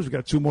 2 hours. We've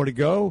got 2 more to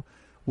go.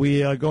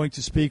 We are going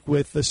to speak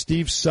with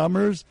Steve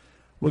Summers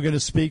We're going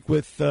to speak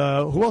with,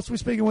 who else are we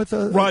speaking with?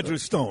 Roger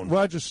Stone.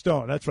 Roger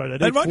Stone, that's right.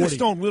 And Roger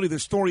Stone, really, the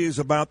story is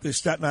about this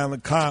Staten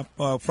Island cop.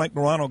 Frank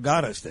Morano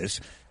got us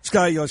this. This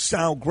guy,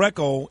 Sal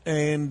Greco,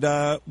 and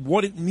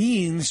what it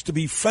means to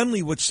be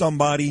friendly with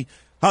somebody,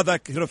 how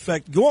that could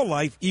affect your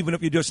life, even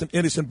if you're just an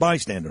innocent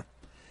bystander.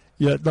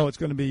 Yeah, no, it's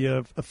going to be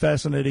a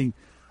fascinating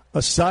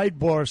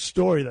sidebar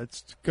story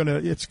it's going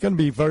to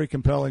be very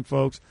compelling,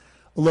 folks.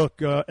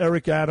 Look,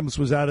 Eric Adams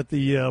was out at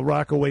the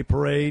Rockaway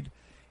Parade.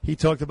 He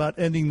talked about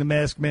ending the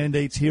mask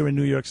mandates here in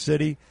New York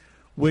City,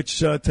 which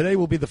today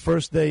will be the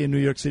first day in New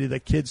York City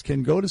that kids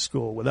can go to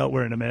school without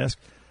wearing a mask.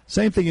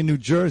 Same thing in New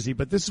Jersey,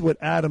 but this is what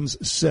Adams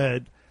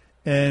said.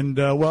 And,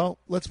 well,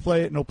 let's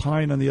play it and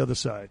opine on the other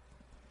side.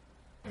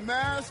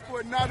 Masks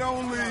were not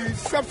only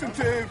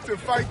substantive to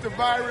fight the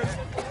virus,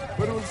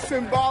 but it was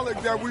symbolic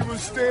that we were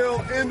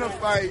still in the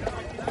fight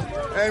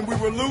and we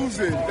were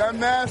losing. That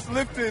mask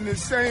lifting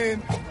is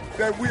saying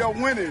that we are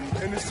winning,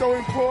 and it's so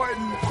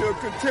important to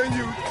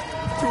continue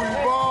to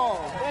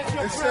evolve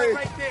and say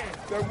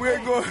that we're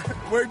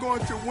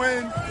going to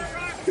win.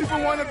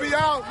 People want to be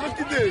out. Look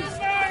at this.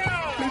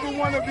 People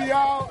want to be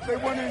out. They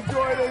want to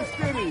enjoy their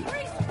city.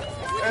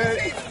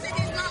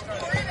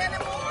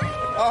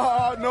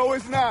 No,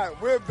 it's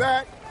not. We're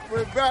back.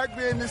 We're back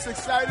being this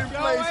exciting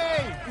place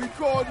we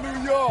call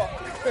New York.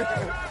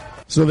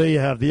 So there you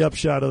have the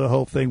upshot of the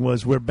whole thing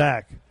was we're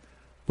back,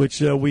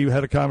 which we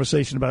had a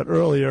conversation about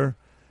earlier.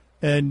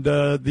 And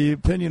the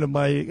opinion of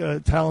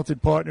my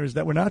talented partner is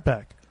that we're not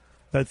back,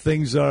 that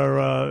things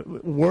are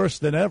worse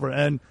than ever.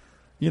 And,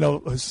 you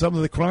know, some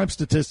of the crime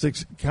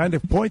statistics kind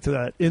of point to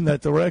that, in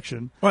that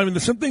direction. Well, I mean,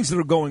 there's some things that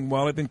are going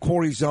well. I think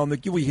Corey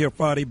Zelnick, you were here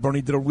Friday,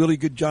 Bernie, did a really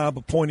good job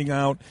of pointing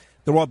out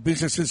there are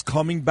businesses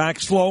coming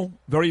back slow,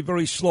 very,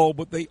 very slow,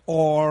 but they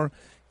are.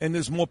 And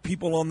there's more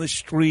people on the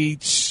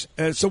streets.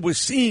 So we're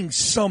seeing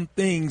some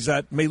things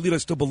that may lead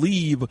us to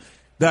believe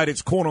that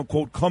it's,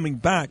 quote-unquote, coming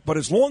back. But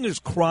as long as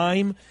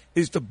crime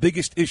is the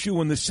biggest issue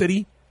in the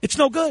city, it's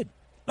no good.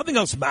 Nothing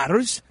else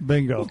matters.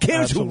 Bingo. Who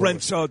cares Absolutely. who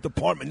rents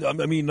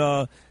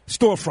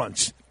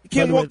storefronts? You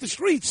can't walk the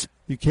streets.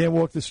 You can't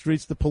walk the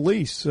streets. The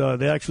police,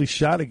 they actually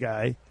shot a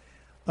guy.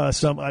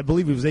 I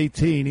believe he was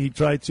 18. He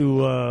tried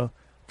to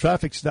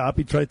traffic stop.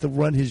 He tried to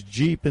run his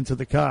Jeep into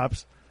the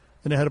cops,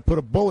 and they had to put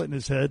a bullet in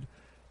his head.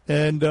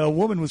 And a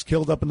woman was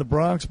killed up in the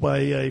Bronx by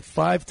a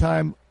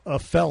 5-time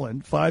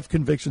felon, 5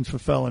 convictions for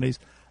felonies,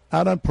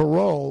 out on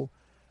parole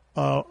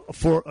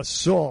for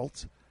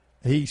assault.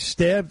 He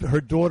stabbed her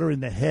daughter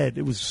in the head.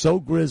 It was so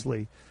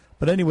grisly.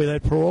 But anyway,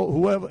 that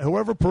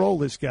whoever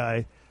paroled this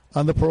guy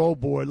on the parole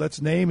board,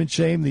 let's name and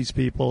shame these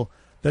people.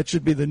 That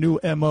should be the new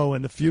MO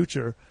in the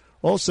future.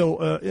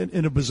 Also,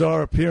 in a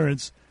bizarre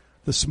appearance,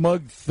 the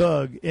smug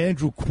thug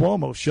Andrew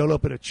Cuomo showed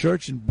up at a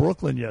church in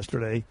Brooklyn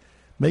yesterday,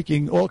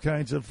 making all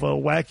kinds of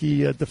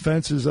wacky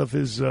defenses of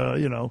his,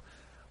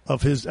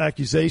 of his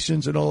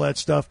accusations and all that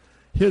stuff.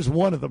 Here's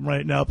one of them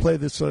right now. Play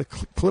this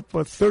clip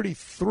for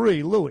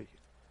 33, Louis.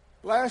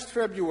 Last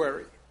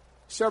February,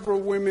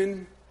 several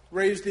women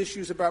raised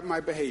issues about my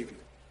behavior.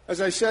 As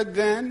I said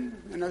then,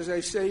 and as I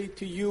say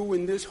to you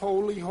in this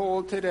holy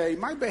hall today,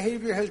 my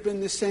behavior has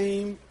been the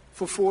same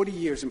for 40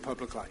 years in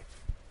public life.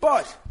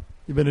 But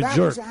you've been a that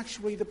jerk. was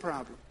actually the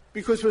problem.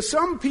 Because for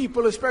some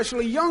people,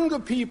 especially younger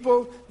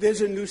people, there's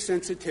a new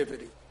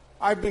sensitivity.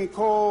 I've been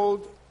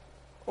called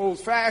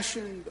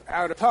old-fashioned,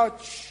 out of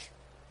touch,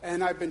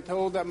 and I've been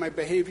told that my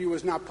behavior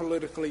was not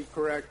politically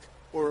correct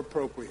or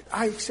appropriate.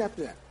 I accept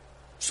that.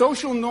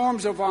 Social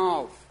norms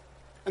evolve,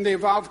 and they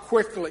evolve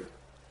quickly.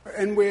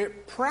 And we're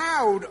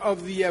proud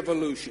of the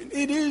evolution.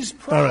 It is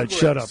progress. All right,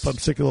 shut up. I'm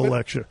sick of the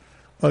lecture.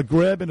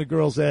 Grabbing a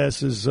girl's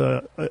ass has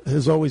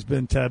always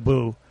been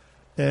taboo,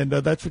 and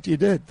that's what you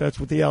did. That's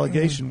what the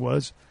allegation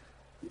was.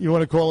 You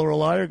want to call her a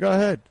liar? Go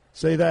ahead.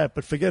 Say that,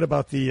 but forget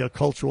about the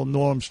cultural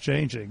norms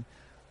changing.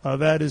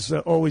 That has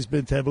always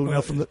been taboo.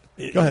 Now, go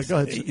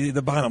ahead.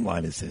 The bottom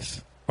line is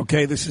this.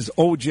 Okay, this is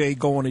O.J.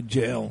 going to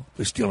jail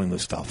for stealing the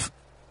stuff.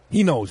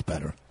 He knows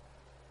better.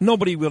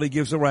 Nobody really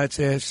gives a rat's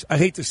ass. I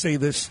hate to say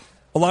this.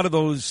 A lot of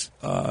those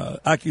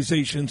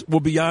accusations were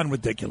beyond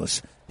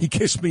ridiculous. He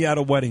kissed me at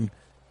a wedding.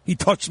 He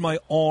touched my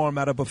arm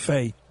at a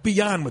buffet.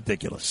 Beyond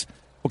ridiculous.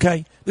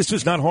 Okay? This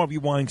was not Harvey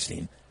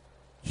Weinstein.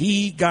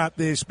 He got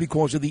this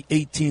because of the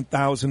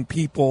 18,000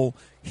 people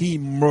he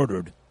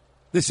murdered.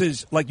 This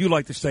is, like you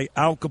like to say,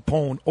 Al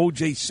Capone,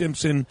 O.J.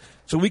 Simpson,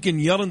 so we can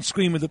yell and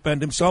scream and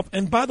defend himself.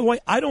 And by the way,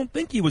 I don't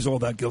think he was all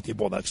that guilty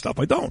of all that stuff.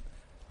 I don't.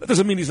 That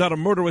doesn't mean he's not a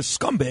murderous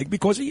scumbag,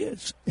 because he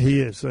is.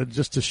 He is,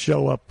 just to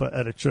show up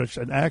at a church.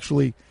 And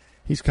actually,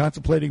 he's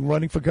contemplating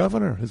running for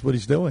governor, is what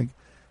he's doing.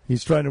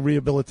 He's trying to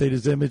rehabilitate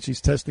his image.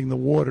 He's testing the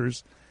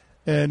waters.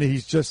 And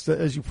he's just,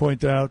 as you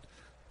point out,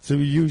 to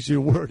use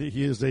your word,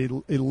 he is a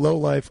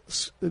low-life,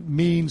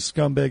 mean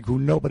scumbag who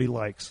nobody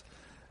likes.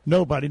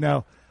 Nobody.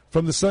 Now,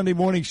 from the Sunday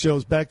morning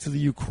shows back to the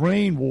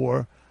Ukraine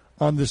war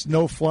on this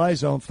no-fly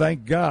zone,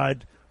 thank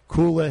God,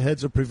 cooler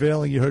heads are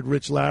prevailing. You heard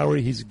Rich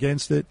Lowry. He's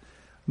against it.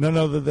 None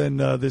other than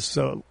this,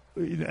 and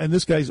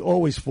this guy's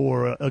always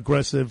for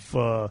aggressive,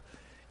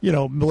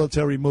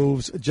 military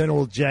moves.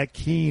 General Jack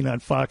Keane on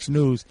Fox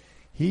News,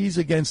 he's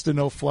against the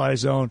no-fly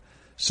zone.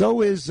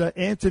 So is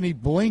Antony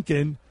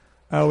Blinken,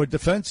 our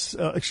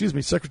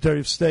Secretary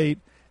of State,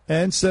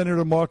 and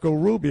Senator Marco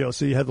Rubio.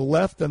 So you have the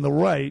left and the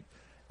right,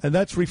 and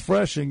that's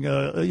refreshing.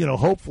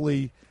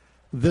 Hopefully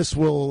this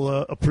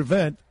will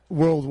prevent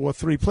World War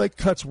III. Play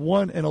cuts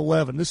 1 and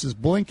 11. This is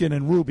Blinken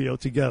and Rubio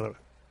together.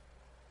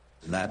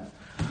 That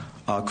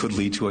could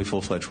lead to a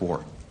full-fledged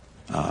war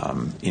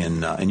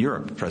in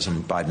Europe.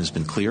 President Biden has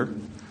been clear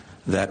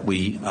that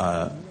we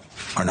are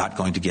not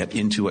going to get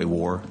into a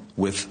war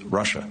with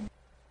Russia.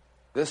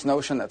 This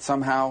notion that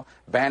somehow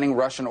banning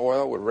Russian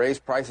oil would raise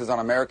prices on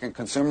American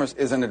consumers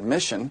is an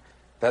admission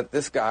that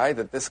this guy,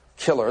 that this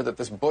killer, that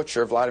this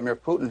butcher, Vladimir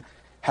Putin,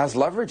 has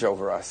leverage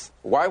over us.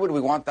 Why would we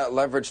want that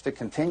leverage to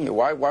continue?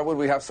 Why would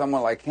we have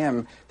someone like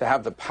him to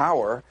have the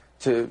power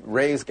to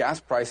raise gas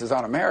prices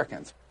on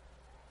Americans?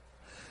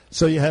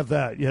 So you have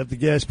that. You have the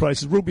gas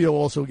prices. Rubio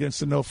also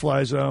against the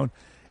no-fly zone.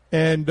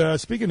 And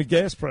speaking of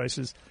gas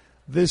prices,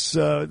 this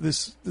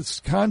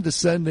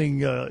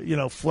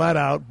condescending,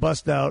 flat-out,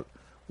 bust-out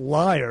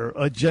liar,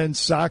 Jen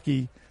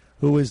Psaki,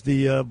 who is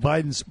the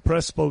Biden's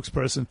press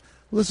spokesperson,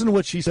 listen to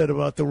what she said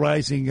about the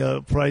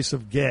rising price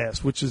of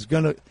gas, which is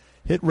going to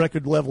hit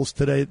record levels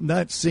today,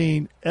 not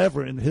seen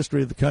ever in the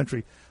history of the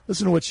country.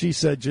 Listen to what she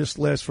said just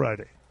last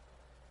Friday.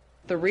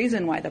 The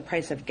reason why the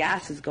price of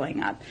gas is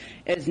going up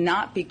is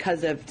not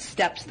because of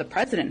steps the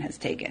president has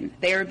taken.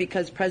 They are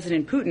because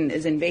President Putin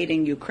is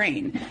invading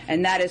Ukraine,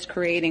 and that is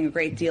creating a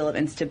great deal of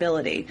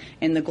instability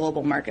in the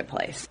global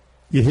marketplace.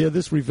 You hear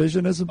this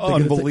revisionism?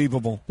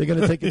 Unbelievable. They're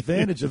going to take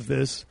advantage of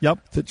this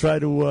to try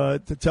to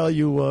tell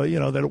you,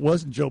 that it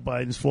wasn't Joe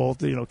Biden's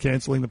fault,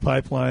 canceling the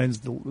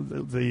pipelines,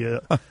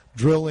 the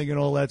drilling and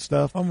all that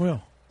stuff.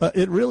 Unreal.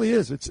 It really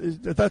is.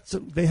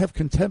 They have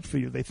contempt for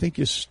you. They think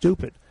you're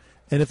stupid.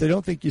 And if they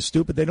don't think you're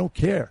stupid, they don't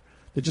care.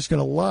 They're just going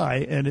to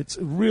lie, and it's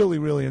really,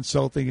 really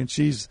insulting. And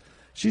she's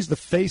the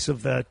face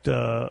of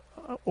that,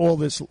 all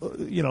this,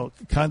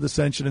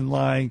 condescension and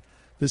lying,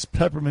 this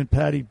peppermint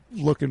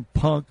patty-looking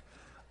punk.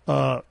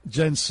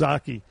 Jen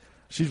Psaki.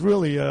 She's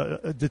really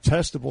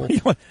detestable. You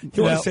want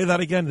to say that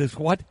again? This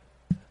what?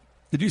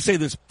 Did you say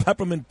this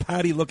peppermint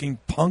patty-looking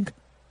punk?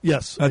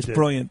 Yes, that's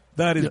brilliant.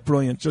 That is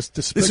brilliant. Just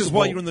despicable. This is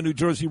why you're in the New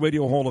Jersey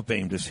Radio Hall of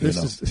Fame. This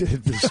is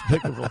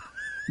despicable.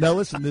 Now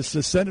listen, this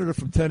senator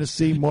from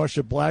Tennessee,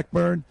 Marsha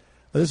Blackburn.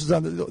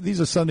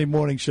 These are Sunday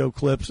morning show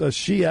clips.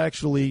 She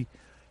actually,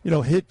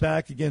 hit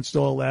back against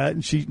all that,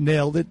 and she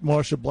nailed it.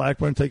 Marsha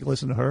Blackburn. Take a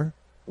listen to her.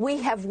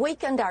 We have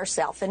weakened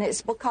ourselves, and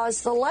it's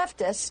because the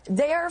leftists,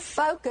 their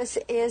focus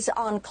is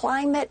on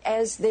climate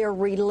as their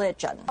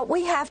religion. What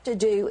we have to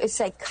do is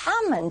say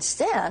common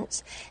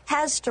sense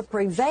has to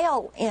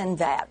prevail in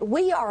that.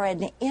 We are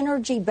an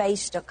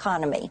energy-based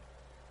economy.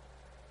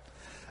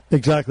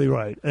 Exactly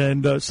right.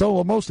 And so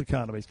are most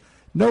economies.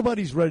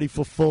 Nobody's ready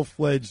for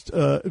full-fledged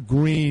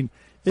green.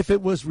 If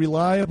it was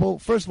reliable,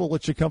 first of all,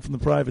 it should come from the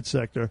private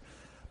sector.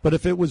 But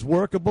if it was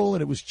workable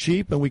and it was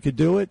cheap and we could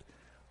do it,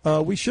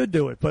 we should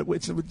do it, but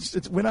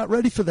we're not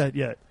ready for that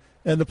yet.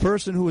 And the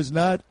person who is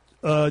not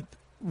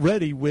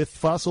ready with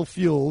fossil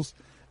fuels,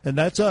 and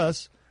that's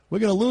us, we're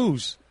going to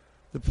lose.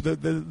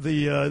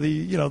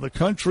 The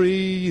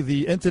country,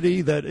 the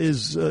entity that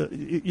is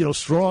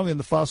strong in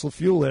the fossil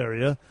fuel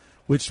area,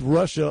 which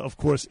Russia, of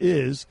course,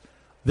 is,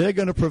 they're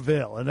going to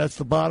prevail, and that's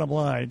the bottom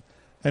line.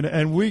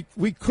 And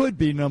we could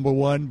be number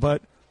one,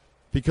 but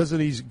because of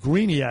these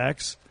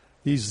greeniacs,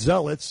 these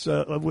zealots,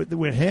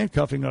 we're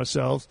handcuffing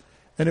ourselves.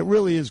 And it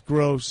really is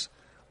gross.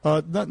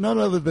 None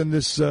other than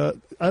this, I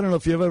don't know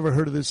if you've ever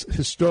heard of this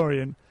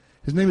historian.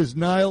 His name is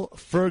Niall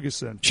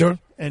Ferguson. Sure.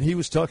 And he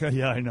was talking,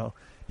 yeah, I know.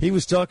 He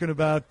was talking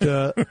about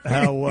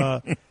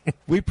how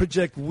we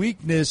project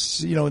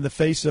weakness, in the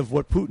face of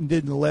what Putin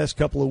did in the last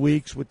couple of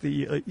weeks with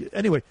the,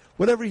 anyway,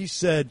 whatever he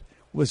said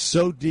was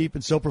so deep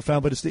and so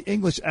profound, but it's the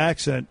English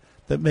accent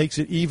that makes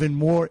it even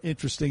more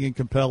interesting and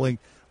compelling.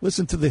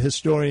 Listen to the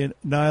historian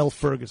Niall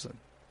Ferguson.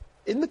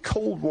 In the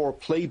Cold War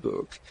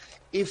playbook,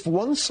 if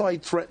one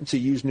side threatened to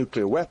use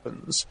nuclear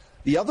weapons,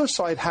 the other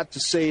side had to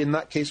say, in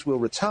that case, we'll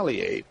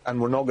retaliate,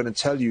 and we're not going to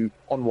tell you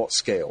on what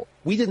scale.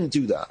 We didn't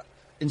do that.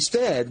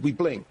 Instead, we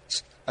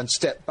blinked and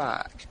stepped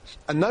back.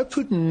 And now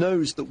Putin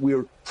knows that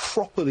we're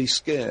properly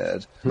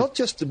scared, not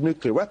just of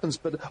nuclear weapons,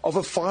 but of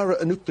a fire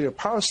at a nuclear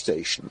power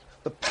station.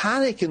 The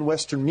panic in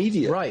Western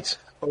media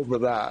over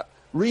that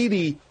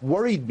really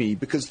worried me,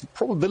 because the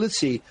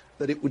probability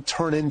that it would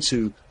turn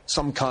into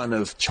some kind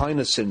of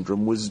China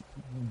syndrome was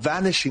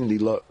vanishingly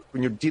low.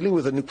 When you're dealing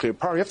with a nuclear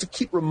power, you have to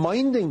keep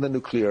reminding the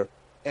nuclear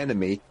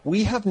enemy,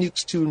 we have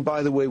nukes too, and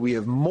by the way, we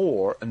have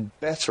more and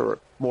better,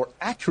 more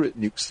accurate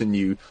nukes than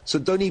you, so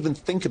don't even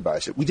think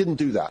about it. We didn't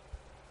do that.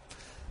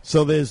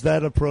 So there's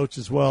that approach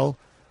as well,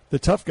 the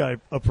tough guy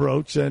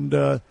approach, and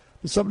there's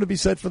something to be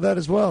said for that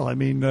as well. I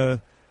mean,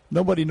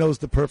 nobody knows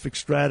the perfect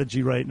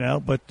strategy right now,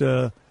 but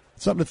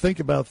something to think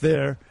about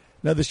there.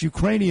 Now, this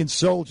Ukrainian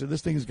soldier,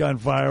 this thing has gone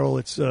viral.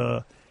 It's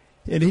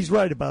and he's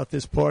right about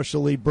this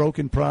partially.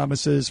 Broken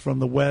promises from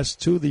the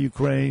West to the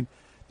Ukraine.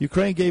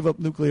 Ukraine gave up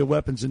nuclear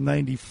weapons in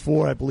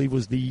 94, I believe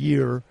was the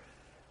year.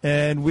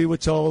 And we were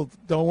told,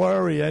 don't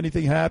worry,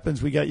 anything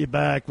happens, we got you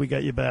back, we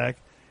got you back.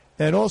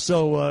 And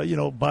also,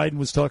 Biden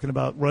was talking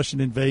about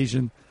Russian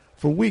invasion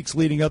for weeks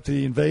leading up to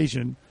the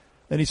invasion.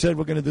 And he said,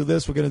 we're going to do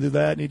this, we're going to do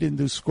that, and he didn't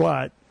do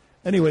squat.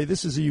 Anyway,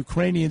 this is a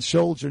Ukrainian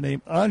soldier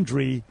named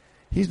Andriy.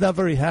 He's not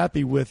very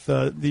happy with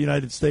the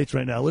United States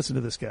right now. Listen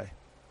to this guy.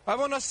 I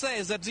want to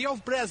say that your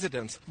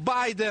president,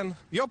 Biden,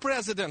 your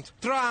president,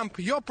 Trump,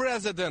 your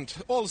president,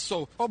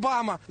 also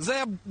Obama, they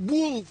are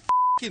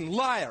bull-f***ing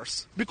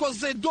liars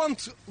because they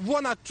don't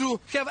want to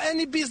have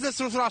any business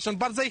with Russia,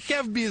 but they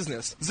have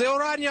business. The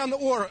uranium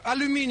or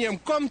aluminium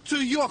come to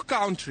your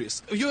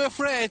countries. You're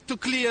afraid to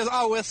clear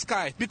our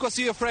sky because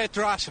you're afraid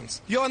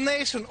Russians. You're a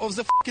nation of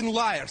the f***ing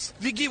liars.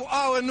 We give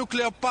our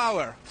nuclear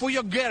power for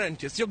your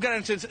guarantees. Your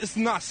guarantees is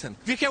nothing.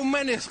 We have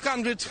many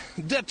hundred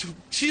dead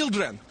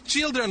children.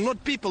 Children,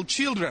 not people,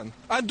 children.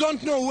 I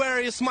don't know where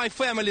is my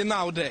family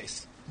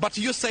nowadays. But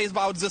you say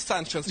about the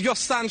sanctions. Your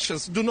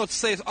sanctions do not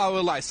save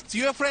our lives.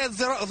 You're afraid of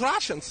the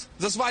Russians.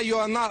 That's why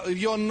you're nothing.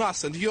 You are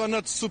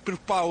not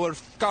superpower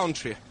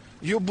country.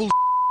 You bull.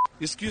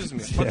 Excuse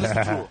me, but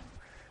it's true.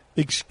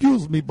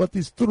 Excuse me, but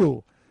it's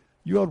true.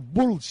 You are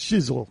bull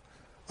shizzle.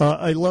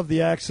 I love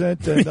the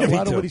accent, and a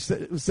lot of what he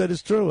said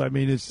is true. I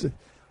mean, it's.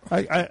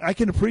 I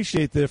can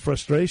appreciate their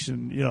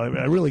frustration.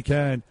 I really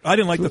can. I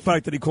didn't like the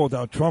fact that he called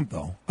out Trump,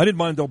 though. I didn't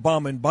mind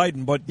Obama and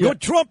Biden, but you're a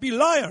Trumpy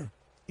liar.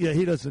 Yeah,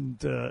 he doesn't.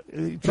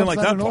 Trump's like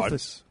not that in part.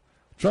 office.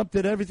 Trump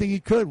did everything he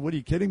could. What are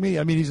you kidding me?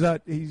 I mean, he's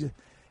not.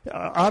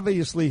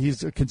 Obviously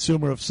he's a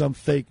consumer of some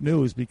fake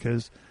news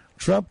because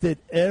Trump did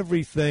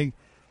everything.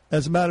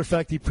 As a matter of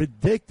fact, he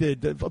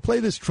predicted. Play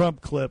this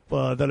Trump clip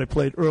that I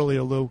played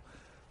earlier, Lou.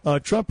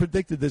 Trump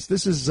predicted this.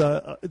 This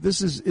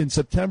is in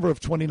September of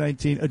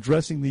 2019,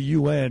 addressing the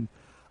UN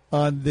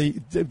on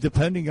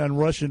depending on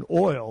Russian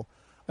oil.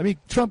 I mean,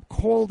 Trump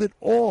called it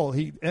all.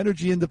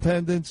 Energy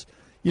independence.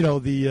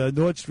 The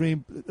Nord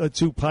Stream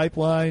 2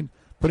 pipeline,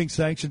 putting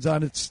sanctions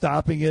on it,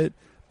 stopping it.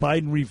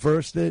 Biden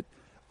reversed it.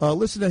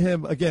 Listen to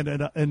him again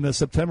in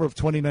September of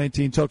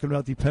 2019 talking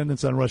about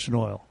dependence on Russian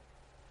oil.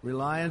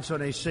 Reliance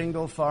on a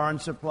single foreign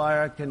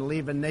supplier can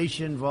leave a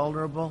nation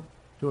vulnerable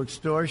to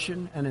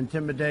extortion and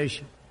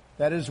intimidation.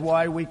 That is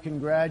why we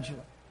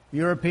congratulate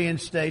European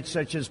states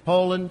such as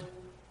Poland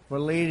for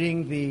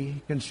leading the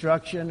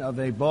construction of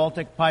a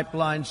Baltic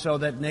pipeline so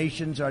that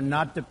nations are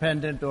not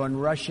dependent on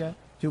Russia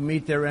to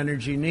meet their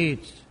energy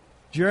needs.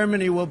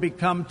 Germany will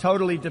become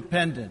totally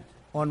dependent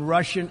on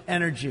Russian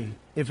energy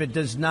if it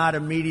does not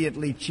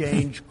immediately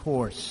change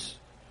course.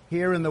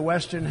 Here in the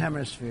Western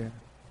Hemisphere,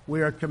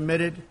 we are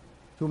committed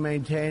to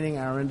maintaining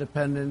our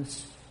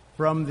independence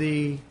from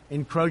the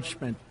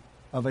encroachment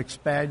of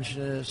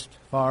expansionist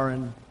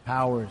foreign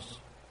powers.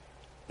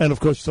 And, of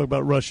course, you talk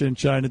about Russia and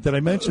China. Did I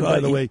mention, by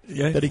the way,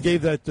 that he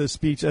gave that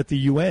speech at the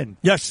UN?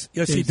 Yes,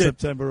 he did.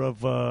 September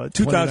of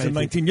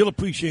 2019. You'll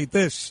appreciate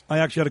this. I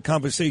actually had a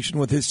conversation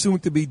with his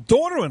soon-to-be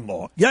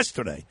daughter-in-law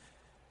yesterday.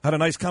 Had a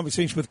nice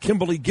conversation with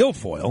Kimberly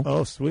Guilfoyle.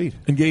 Oh, sweet.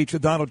 Engaged to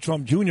Donald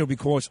Trump Jr.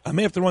 because I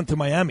may have to run to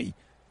Miami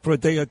for a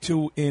day or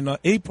two in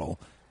April.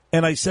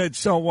 And I said,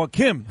 so,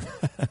 Kim,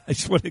 I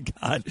swear to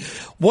God,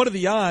 what are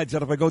the odds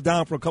that if I go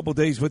down for a couple of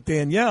days with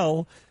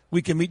Danielle,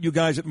 we can meet you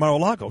guys at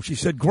Mar-a-Lago? She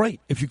said, great.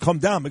 If you come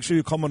down, make sure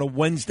you come on a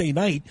Wednesday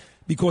night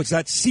because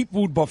that's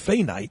seafood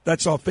buffet night.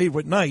 That's our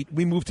favorite night.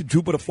 We moved to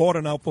Jupiter,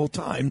 Florida now full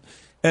time.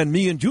 And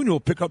me and Junior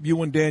will pick up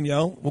you and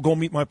Danielle. We'll go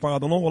meet my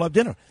father-in-law. We'll have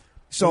dinner.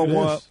 So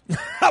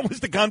that was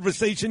the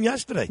conversation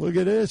yesterday. Look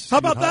at this. How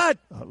about that?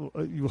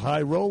 You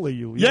high roller,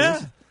 you.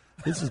 Yeah.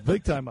 This is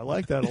big time. I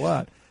like that a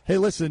lot. Hey,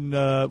 listen,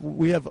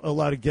 we have a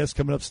lot of guests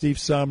coming up. Steve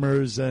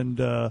Summers and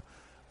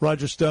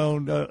Roger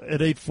Stone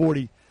at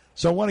 8:40.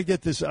 So I want to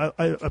get this.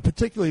 I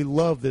particularly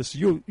love this.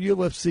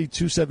 UFC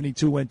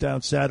 272 went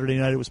down Saturday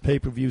night. It was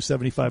pay-per-view,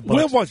 $75.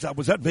 Where was that?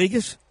 Was that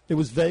Vegas? It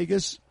was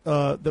Vegas.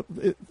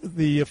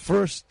 The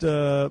first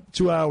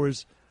 2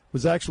 hours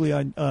was actually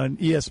on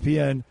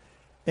ESPN.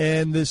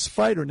 And this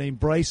fighter named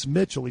Bryce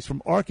Mitchell, he's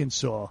from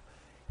Arkansas.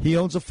 He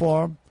owns a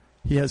farm.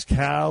 He has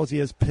cows. He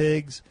has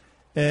pigs.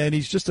 And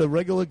he's just a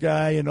regular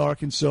guy in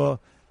Arkansas.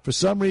 For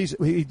some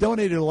reason, he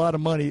donated a lot of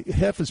money,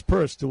 half his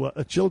purse, to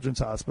a children's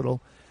hospital.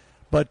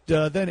 But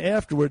then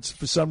afterwards,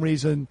 for some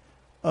reason,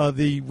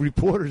 the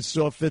reporters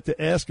saw fit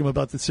to ask him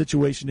about the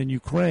situation in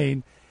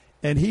Ukraine.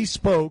 And he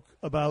spoke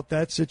about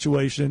that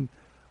situation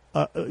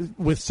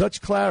with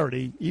such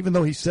clarity, even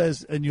though he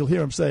says, and you'll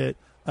hear him say it,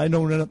 I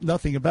know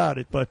nothing about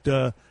it, but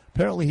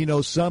apparently he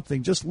knows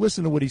something. Just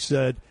listen to what he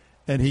said,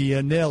 and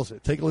he nails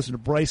it. Take a listen to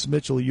Bryce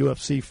Mitchell, a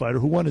UFC fighter,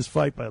 who won his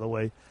fight, by the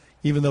way,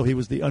 even though he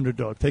was the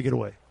underdog. Take it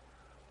away.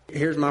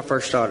 Here's my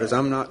first thought is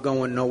I'm not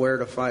going nowhere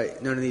to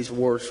fight none of these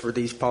wars for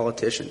these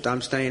politicians.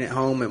 I'm staying at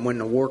home, and when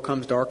the war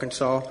comes to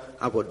Arkansas,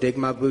 I will dig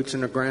my boots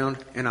in the ground,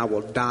 and I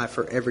will die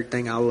for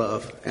everything I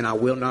love, and I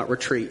will not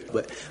retreat.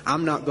 But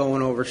I'm not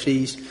going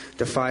overseas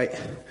to fight.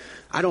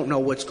 I don't know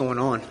what's going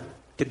on.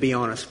 to be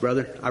honest,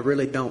 brother. I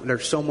really don't.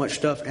 There's so much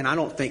stuff, and I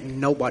don't think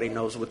nobody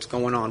knows what's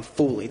going on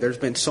fully. There's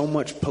been so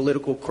much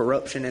political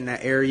corruption in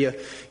that area.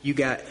 You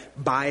got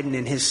Biden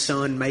and his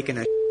son making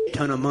a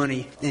ton of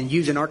money and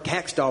using our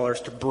tax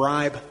dollars to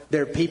bribe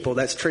their people.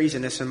 That's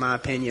treasonous, in my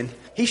opinion.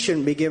 He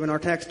shouldn't be giving our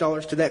tax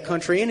dollars to that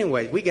country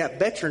anyway. We got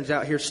veterans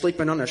out here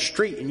sleeping on the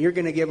street, and you're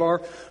going to give our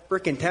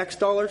freaking tax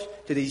dollars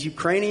to these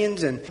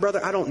Ukrainians? And,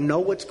 brother, I don't know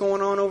what's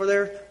going on over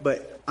there,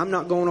 but I'm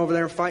not going over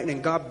there and fighting,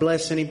 and God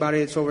bless anybody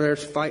that's over there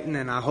fighting,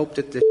 and I hope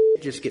that this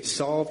just gets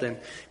solved. And,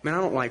 man,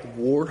 I don't like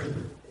war.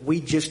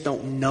 We just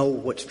don't know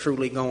what's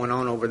truly going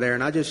on over there,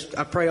 and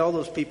I pray all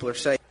those people are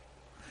safe.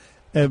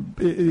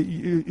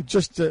 It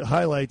just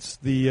highlights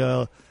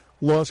the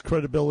lost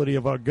credibility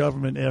of our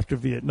government after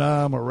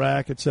Vietnam,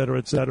 Iraq, et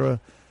cetera,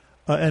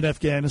 and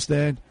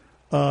Afghanistan.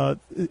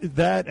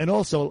 That, and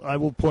also I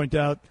will point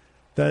out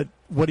that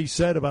what he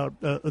said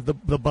about the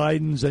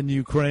Bidens and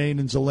Ukraine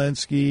and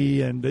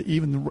Zelensky and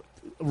even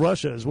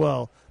Russia as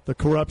well, the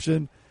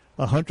corruption,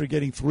 Hunter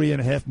getting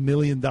 $3.5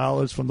 million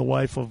from the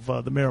wife of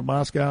the mayor of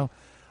Moscow.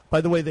 By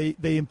the way,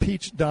 they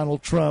impeached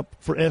Donald Trump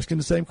for asking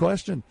the same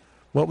question.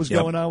 What was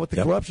going on with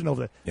the corruption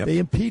over there? They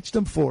impeached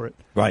him for it.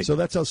 Right. So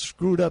that's how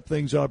screwed up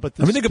things are. But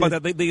think about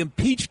that. They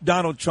impeached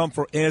Donald Trump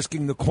for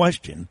asking the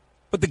question,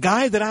 but the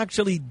guy that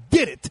actually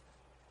did it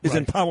is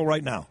in power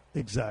right now.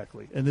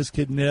 Exactly. And this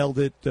kid nailed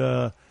it.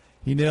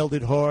 He nailed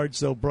it hard.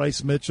 So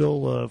Bryce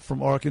Mitchell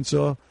from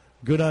Arkansas,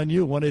 good on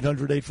you.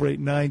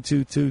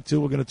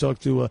 1-800-848-9222. We're going to talk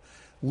to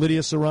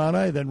Lydia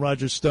Serrani, then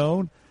Roger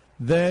Stone,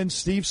 then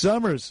Steve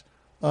Summers.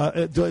 Do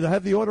I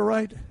have the order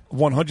right?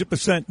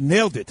 100%.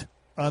 Nailed it.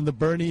 On the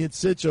Bernie and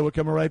Sid Show. We're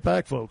coming right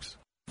back, folks.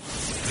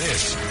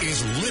 This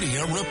is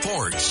Lydia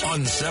Reports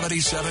on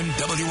 77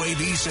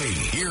 WABC.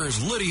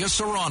 Here's Lydia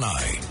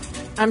Serrani.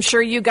 I'm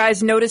sure you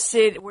guys notice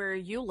it where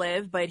you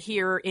live, but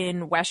here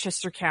in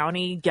Westchester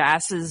County,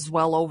 gas is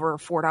well over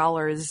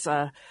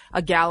 $4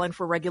 a gallon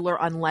for regular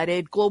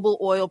unleaded. Global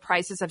oil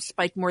prices have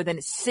spiked more than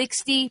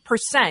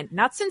 60%,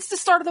 not since the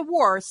start of the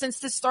war, since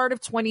the start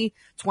of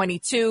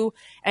 2022.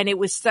 And it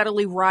was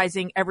steadily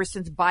rising ever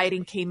since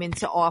Biden came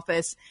into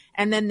office.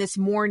 And then this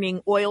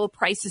morning, oil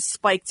prices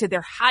spiked to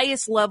their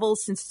highest level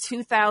since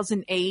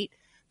 2008.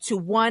 To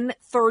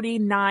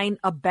 $139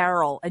 a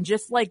barrel. And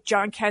just like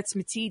John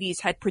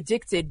Catsimatidis had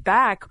predicted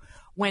back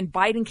when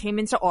Biden came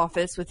into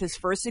office with his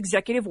first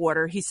executive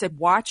order, he said,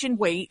 watch and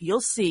wait. You'll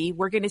see.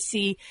 We're going to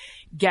see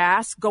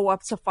gas go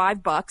up to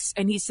 $5.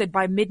 And he said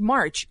by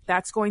mid-March,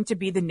 that's going to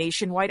be the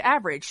nationwide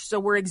average. So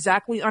we're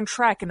exactly on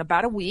track. In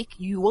about a week,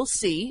 you will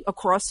see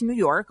across New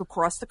York,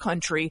 across the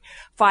country,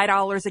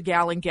 $5 a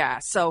gallon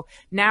gas. So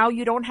now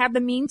you don't have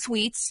the mean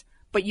tweets,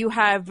 but you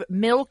have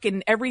milk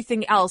and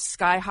everything else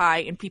sky high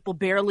and people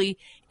barely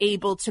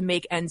able to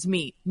make ends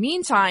meet.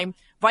 Meantime,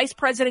 Vice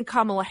President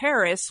Kamala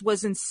Harris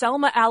was in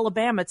Selma,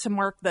 Alabama to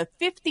mark the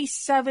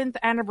 57th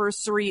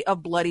anniversary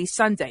of Bloody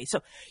Sunday.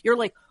 So you're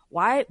like,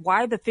 why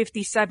the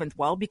 57th?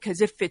 Well,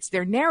 because it fits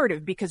their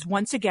narrative, because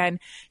once again,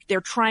 they're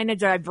trying to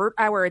divert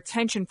our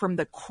attention from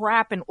the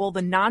crap and all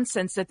the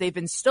nonsense that they've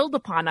instilled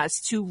upon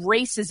us to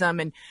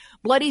racism. And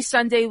Bloody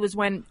Sunday was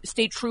when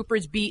state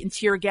troopers beat and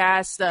tear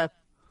gas the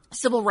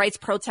civil rights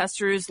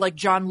protesters like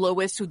John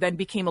Lewis, who then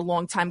became a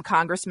longtime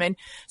congressman.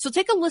 So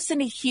take a listen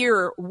to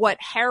hear what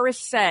Harris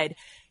said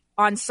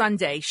on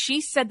Sunday.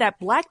 She said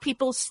that black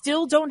people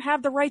still don't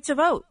have the right to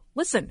vote.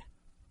 Listen.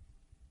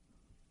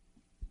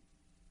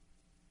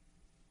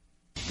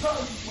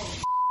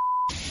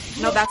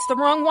 No, that's the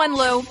wrong one,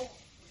 Lou.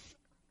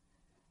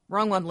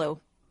 Wrong one,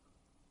 Lou.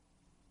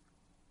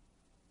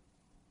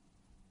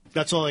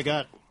 That's all I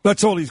got.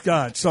 That's all he's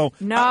got. So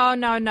No.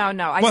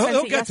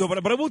 He'll get to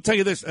it, but I will tell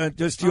you this,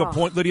 just to your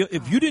point, Lydia.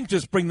 If you didn't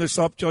just bring this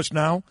up just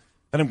now,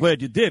 and I'm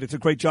glad you did, it's a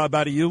great job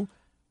out of you,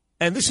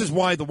 and this is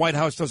why the White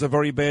House does a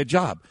very bad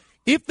job.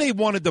 If they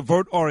want to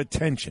divert our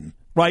attention,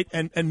 right,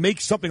 and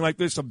make something like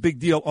this a big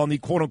deal on the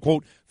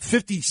quote-unquote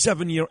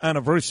 57-year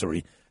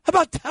anniversary, how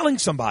about telling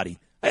somebody?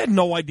 I had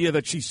no idea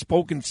that she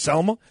spoke in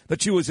Selma,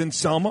 that she was in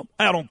Selma.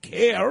 I don't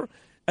care.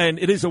 And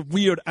it is a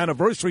weird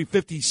anniversary,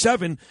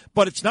 57,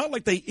 but it's not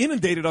like they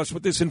inundated us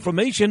with this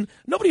information.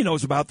 Nobody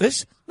knows about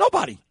this.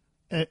 Nobody.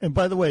 And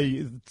by the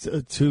way,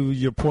 to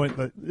your point,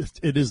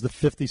 it is the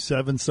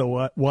 57,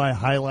 so why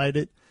highlight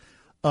it?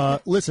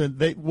 Listen,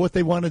 what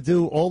they want to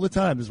do all the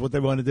time is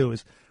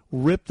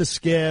rip the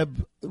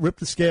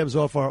scabs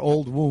off our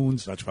old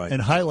wounds. That's right.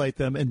 And highlight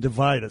them and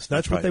divide us.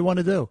 That's what right. they want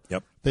to do.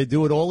 Yep. They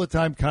do it all the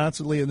time,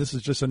 constantly, and this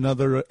is just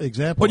another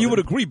example. But you would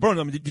agree, Bern,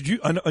 I mean, did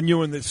you, and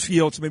you're in this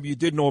field, so maybe you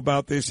did know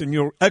about this and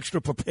you're extra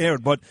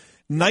prepared, but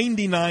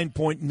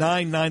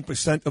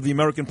 99.99% of the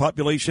American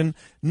population,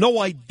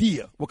 no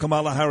idea what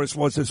Kamala Harris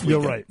was this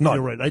weekend. You're right. None.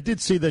 You're right. I did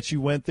see that she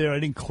went there. I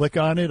didn't click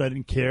on it. I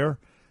didn't care.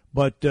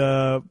 But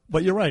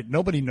you're right.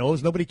 Nobody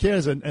knows. Nobody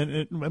cares.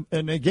 And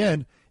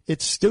again,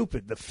 it's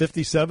stupid. The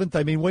 57th.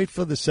 I mean, wait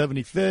for the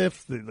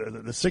 75th,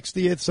 the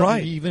 60th,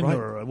 something even,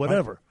 or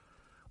whatever.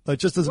 It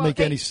just doesn't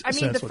make any sense.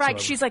 I mean, the fact whatsoever.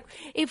 she's like,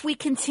 if we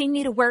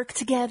continue to work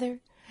together,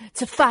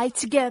 to fight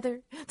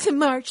together, to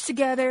march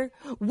together,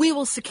 we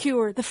will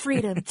secure the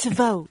freedom to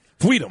vote.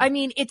 Freedom. I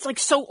mean, it's like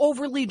so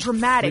overly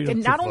dramatic. Freedom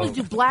and not to only vote.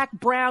 do black,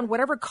 brown,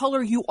 whatever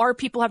color you are,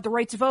 people have the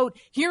right to vote.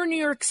 Here in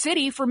New York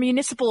City for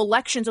municipal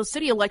elections or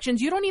city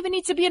elections, you don't even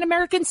need to be an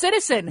American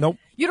citizen. Nope.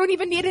 You don't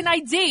even need an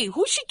ID.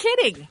 Who's she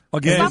kidding?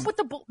 Again, Stop with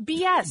the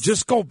BS.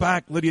 Just go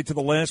back, Lydia, to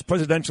the last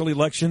presidential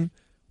election.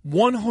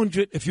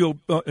 100, if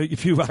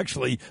you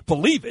actually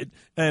believe it,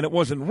 and it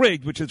wasn't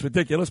rigged, which is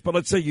ridiculous, but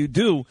let's say you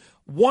do,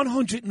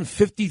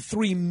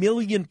 153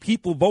 million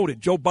people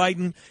voted. Joe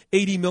Biden,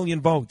 80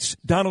 million votes.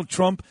 Donald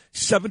Trump,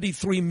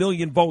 73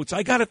 million votes.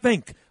 I got to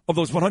think, of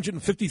those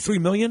 153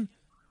 million,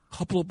 a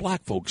couple of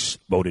black folks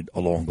voted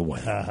along the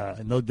way.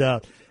 No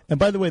doubt. And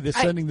by the way, they're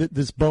sending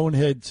this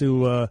bonehead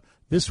to,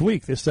 this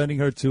week, they're sending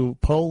her to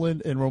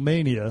Poland and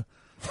Romania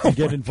to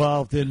get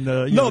involved in.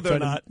 No, they're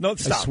not. No,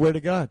 stop. I swear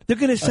to God, they're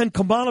going to send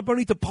Kamala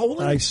Bernie to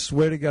Poland. I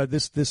swear to God,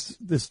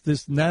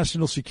 this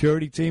national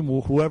security team,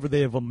 whoever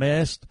they have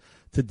amassed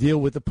to deal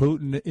with the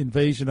Putin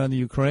invasion on the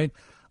Ukraine.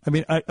 I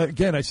mean,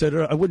 I said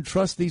I wouldn't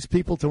trust these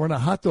people to run a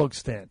hot dog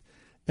stand,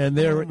 and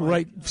they're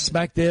right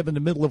smack dab in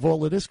the middle of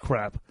all of this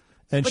crap.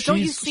 And but don't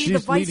you see the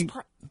vice?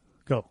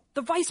 Go.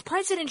 The vice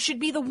president should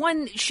be the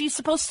one. She's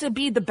supposed to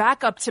be the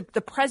backup to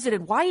the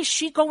president. Why is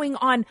she going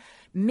on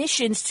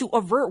missions to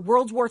avert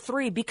World War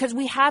III? Because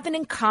we have an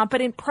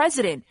incompetent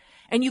president.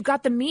 And you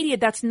got the media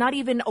that's not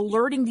even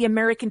alerting the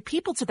American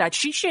people to that.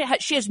 She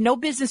has no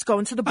business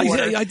going to the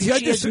border. She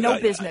has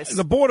no business.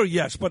 The border,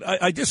 yes, but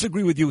I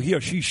disagree with you here.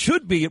 She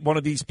should be at one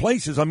of these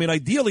places. I mean,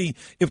 ideally,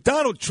 if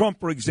Donald Trump,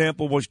 for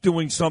example, was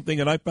doing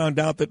something and I found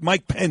out that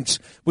Mike Pence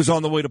was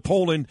on the way to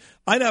Poland,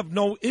 I'd have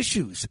no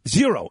issues.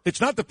 Zero. It's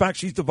not the fact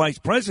she's the vice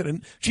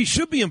president. She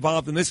should be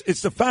involved in this.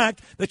 It's the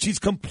fact that she's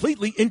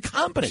completely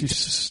incompetent. She's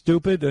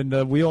stupid,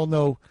 and we all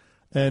know.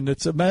 And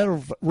it's a matter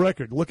of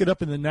record. Look it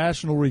up in the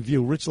National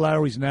Review, Rich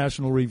Lowry's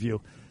National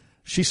Review.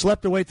 She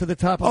slept her way to the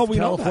top of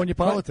California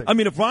politics. I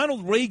mean, if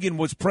Ronald Reagan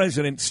was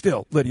president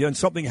still, Lydia, and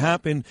something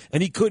happened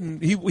and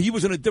he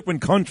was in a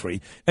different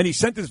country, and he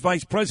sent his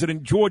vice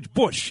president, George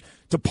Bush,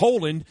 to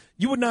Poland,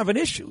 you wouldn't have an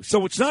issue.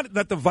 So it's not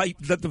that the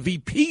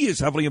VP is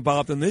heavily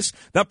involved in this.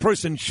 That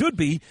person should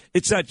be.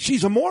 It's that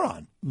she's a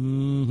moron.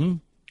 Mm-hmm.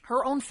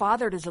 Her own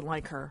father doesn't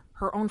like her.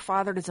 Her own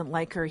father doesn't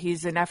like her.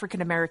 He's an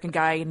African-American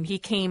guy, and he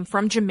came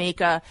from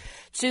Jamaica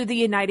to the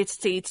United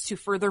States to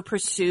further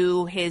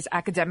pursue his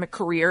academic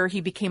career. He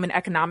became an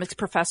economics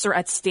professor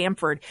at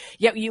Stanford.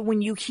 Yet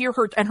when you hear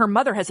her, and her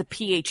mother has a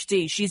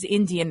PhD, she's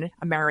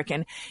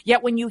Indian-American.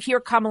 Yet when you hear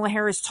Kamala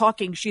Harris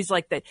talking, she's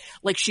like that,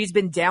 like she's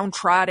been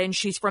downtrodden.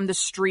 She's from the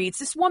streets.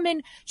 This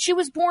woman, she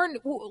was born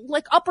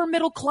like upper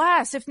middle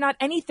class, if not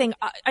anything.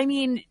 I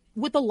mean,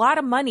 with a lot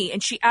of money,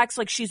 and she acts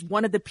like she's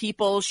one of the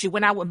people. She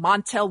went out with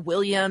Montel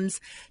Williams.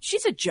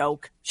 She's a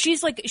joke.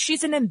 She's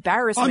an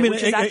embarrassment,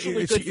 which is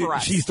actually good for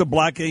us. She's the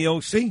black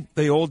AOC.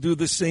 They all do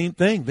the same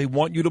thing. They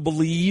want you to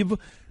believe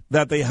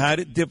that they had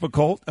it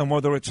difficult, and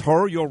whether it's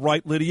her, you're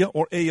right, Lydia,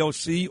 or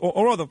AOC,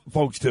 or other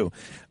folks too,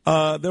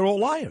 they're all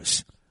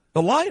liars.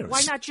 The liars.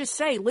 Why not just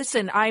say,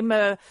 listen, I'm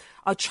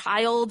a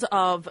child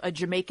of a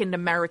Jamaican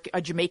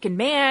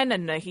man,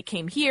 and he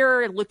came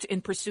here and looked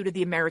in pursuit of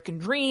the American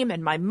dream,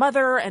 and my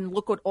mother, and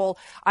look what all,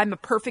 I'm a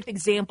perfect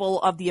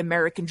example of the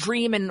American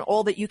dream and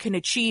all that you can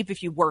achieve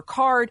if you work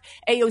hard.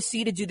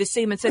 AOC to do the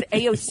same, and said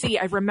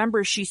AOC, I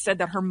remember she said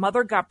that her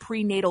mother got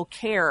prenatal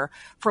care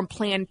from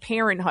Planned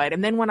Parenthood.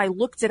 And then when I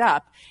looked it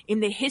up, in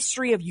the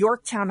history of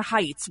Yorktown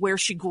Heights, where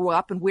she grew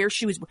up and where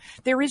she was,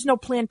 there is no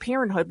Planned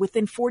Parenthood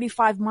within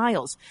 45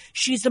 miles.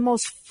 She's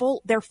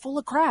they're full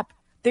of crap.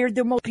 They're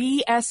the most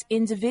BS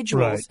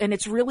individuals. Right. And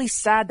it's really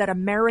sad that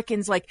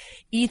Americans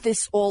eat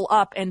this all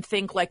up and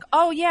think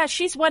oh yeah,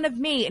 she's one of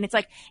me. And it's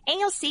like,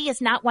 AOC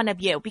is not one of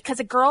you because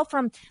a girl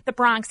from the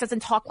Bronx doesn't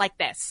talk like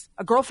this.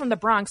 A girl from the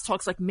Bronx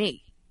talks like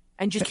me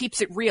and just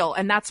keeps it real.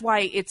 And that's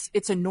why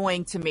it's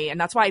annoying to me. And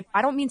that's why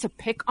I don't mean to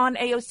pick on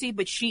AOC,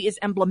 but she is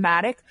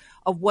emblematic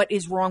of what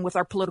is wrong with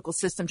our political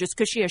system. Just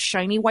because she has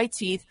shiny white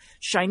teeth,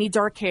 shiny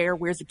dark hair,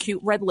 wears a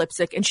cute red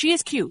lipstick, and she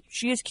is cute.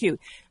 She is cute.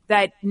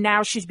 That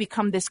now she's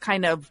become this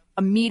kind of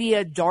a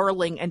media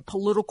darling and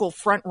political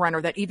front runner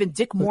that even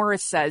Dick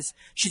Morris says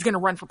she's going to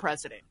run for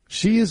president.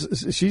 She's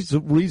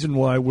the reason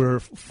why we're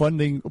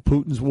funding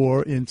Putin's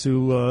war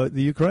into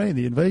the Ukraine,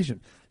 the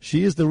invasion.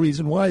 She is the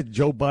reason why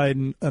Joe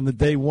Biden on the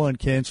day one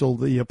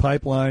canceled the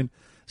pipeline,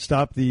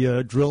 stopped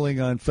the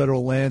drilling on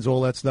federal lands,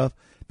 all that stuff,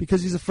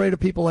 because he's afraid of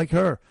people like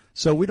her.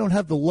 So we don't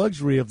have the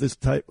luxury of this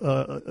type,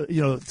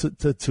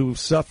 to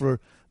suffer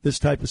this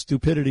type of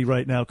stupidity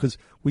right now, because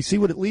we see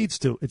what it leads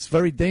to. It's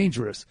very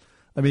dangerous.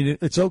 I mean,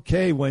 it's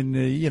okay when,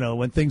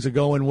 when things are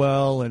going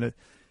well and,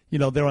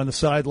 they're on the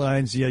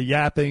sidelines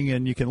yapping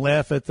and you can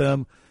laugh at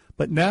them.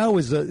 But now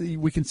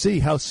we can see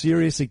how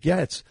serious it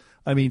gets.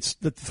 I mean,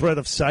 the threat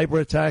of cyber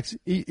attacks,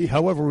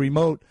 however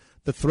remote,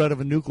 the threat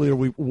of a nuclear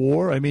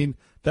war, I mean,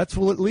 that's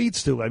what it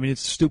leads to. I mean,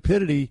 it's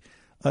stupidity,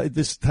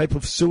 this type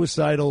of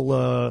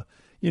suicidal,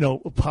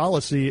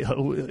 policy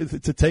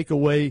to take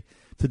away,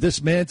 to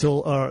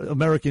dismantle our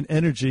American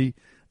energy.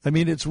 I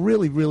mean, it's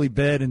really, really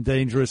bad and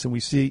dangerous, and we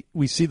see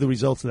the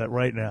results of that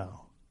right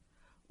now.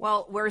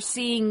 Well, we're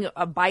seeing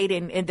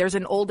Biden, and there's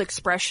an old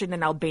expression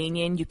in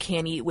Albanian, you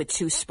can't eat with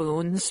two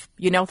spoons.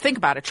 Think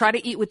about it. Try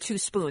to eat with two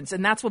spoons.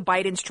 And that's what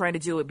Biden's trying to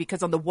do,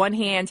 because on the one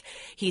hand,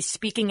 he's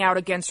speaking out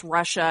against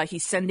Russia.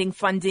 He's sending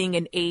funding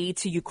and aid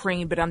to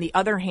Ukraine. But on the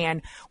other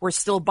hand, we're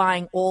still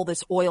buying all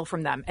this oil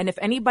from them. And if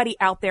anybody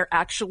out there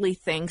actually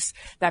thinks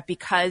that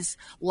because,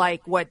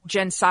 like what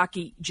Jen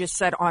Psaki just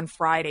said on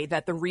Friday,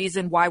 that the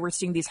reason why we're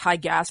seeing these high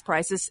gas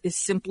prices is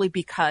simply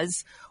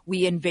because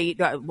we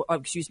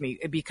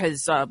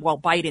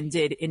Biden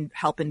did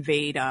help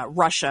invade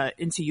Russia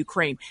into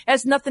Ukraine. It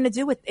has nothing to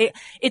do with it.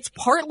 It's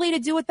partly to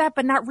do with that,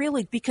 but not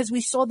really, because we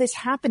saw this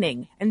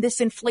happening and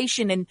this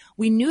inflation, and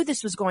we knew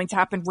this was going to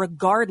happen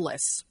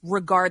regardless.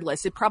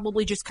 It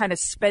probably just kind of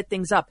sped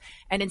things up.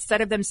 And instead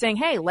of them saying,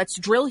 hey, let's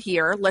drill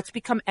here, let's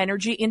become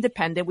energy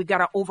independent. We've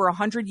got over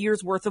 100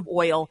 years worth of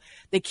oil.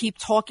 They keep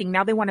talking.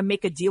 Now they want to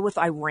make a deal with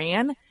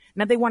Iran.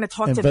 Now they want to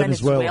talk to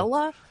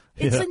Venezuela.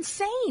 It's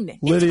insane.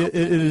 Lydia,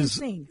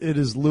 Insane. It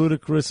is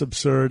ludicrous,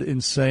 absurd,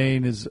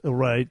 insane is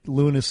right,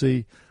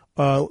 lunacy.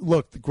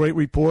 Look, great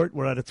report.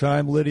 We're out of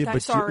time, Lydia.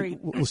 Sorry.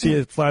 We'll see you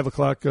at 5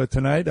 o'clock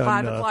tonight.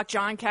 5 o'clock,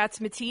 John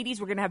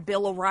Catsimatidis. We're going to have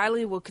Bill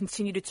O'Reilly. We'll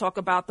continue to talk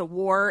about the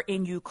war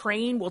in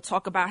Ukraine. We'll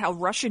talk about how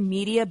Russian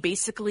media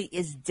basically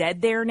is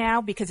dead there now,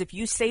 because if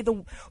you say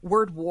the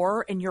word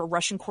war and you're a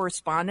Russian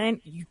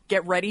correspondent, you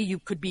get ready, you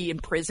could be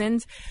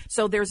imprisoned.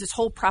 So there's this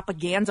whole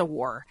propaganda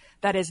war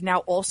that is now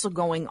also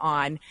going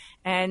on.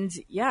 And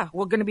yeah,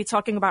 we're going to be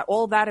talking about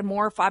all that and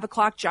more. 5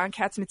 o'clock, John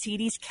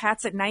Catsimatidis,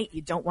 Cats at Night.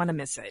 You don't want to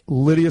miss it.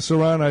 Lydia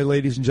Serrani,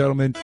 ladies and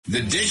gentlemen.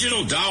 The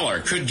digital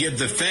dollar could give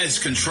the feds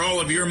control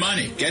of your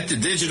money. Get the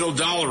digital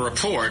dollar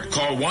report.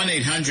 Call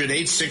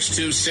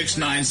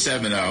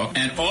 1-800-862-6970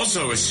 and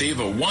also receive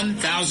a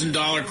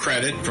 $1,000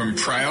 credit from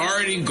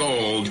Priority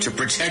Gold to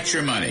protect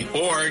your money.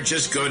 Or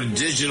just go to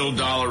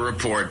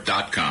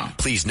digitaldollarreport.com.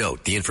 Please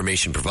note, the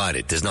information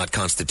provided does not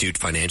constitute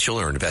financial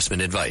or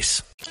investment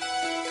advice.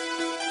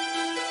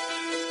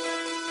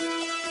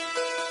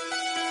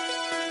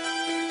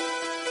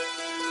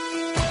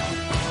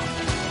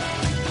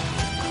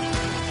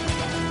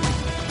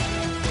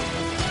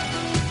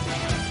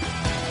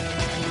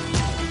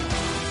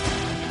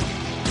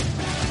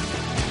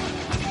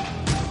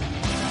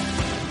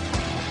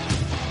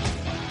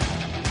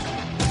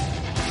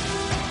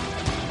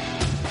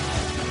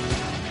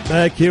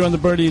 Back here on the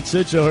Bernie and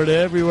Sid Show, heard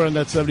everywhere on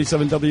that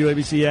 77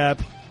 WABC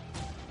app.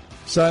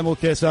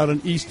 Simulcast out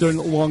on Eastern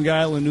Long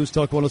Island, News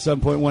Talk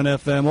 107.1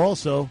 FM.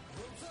 Also,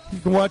 you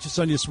can watch us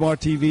on your smart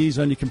TVs,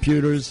 on your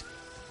computers,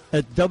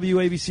 at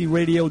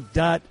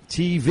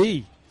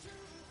WABCRadio.tv.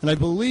 And I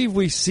believe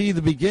we see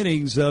the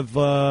beginnings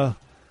of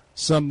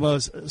some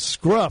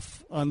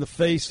scruff on the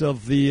face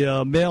of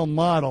the male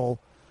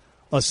model,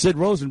 Sid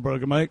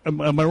Rosenberg. Am I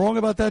wrong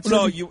about that, Sid?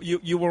 No,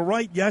 you were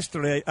right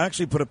yesterday. I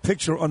actually put a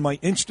picture on my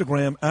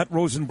Instagram at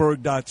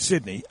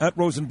rosenberg.sydney,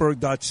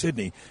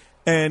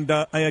 and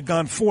I had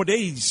gone 4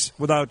 days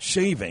without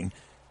shaving,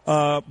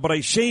 but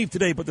I shaved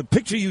today. But the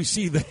picture you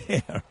see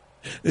there,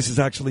 this is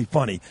actually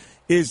funny,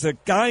 is the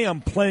guy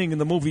I'm playing in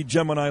the movie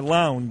Gemini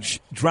Lounge.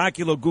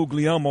 Dracula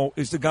Guglielmo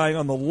is the guy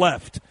on the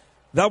left.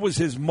 That was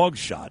his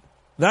mugshot.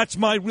 That's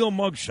my real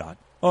mugshot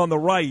on the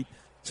right.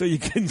 So you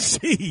can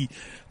see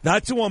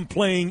that's who I'm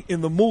playing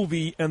in the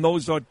movie, and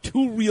those are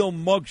two real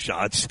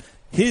mugshots,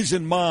 his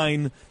and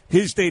mine,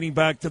 his dating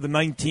back to the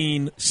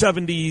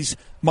 1970s,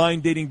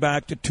 mine dating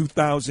back to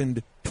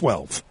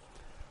 2012.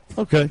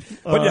 Okay.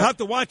 But you have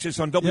to watch this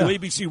on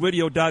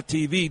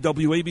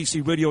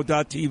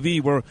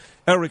WABCRadio.tv, where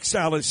Eric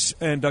Salas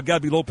and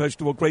Gabby Lopez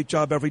do a great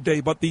job every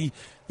day. But the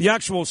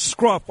actual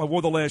scruff I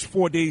wore the last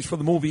 4 days for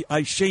the movie,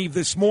 I shaved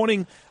this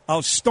morning.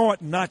 I'll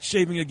start not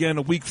shaving again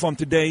a week from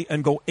today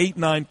and go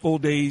 8-9 full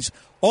days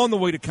on the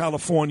way to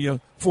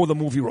California for the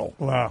movie role.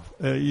 Wow.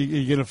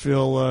 You're going to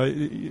feel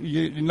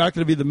you're not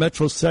going to be the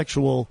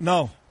metrosexual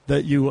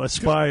that you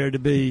aspire to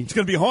be. It's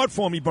going to be hard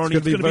for me, Bernie.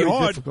 It's going to be very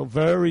hard. difficult.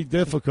 Very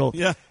difficult.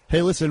 Yeah.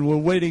 Hey, listen, we're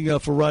waiting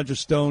for Roger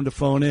Stone to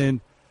phone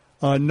in.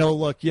 No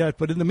luck yet.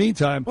 But in the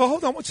meantime. Well,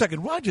 hold on 1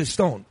 second. Roger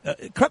Stone,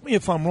 correct me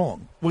if I'm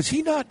wrong. Was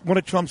he not one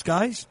of Trump's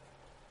guys?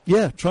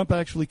 Yeah, Trump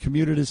actually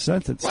commuted his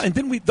sentence. Right, and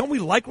don't we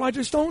like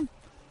Roger Stone?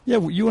 Yeah,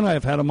 you and I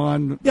have had him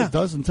on a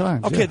dozen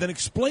times. Okay, then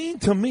explain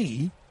to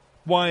me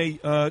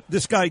why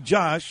this guy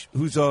Josh,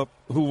 who is a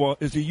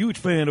huge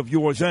fan of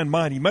yours and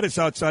mine, he met us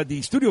outside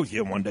the studios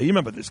here one day. You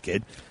remember this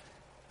kid?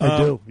 I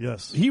do,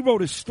 yes. He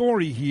wrote a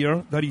story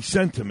here that he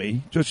sent to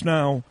me just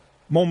now,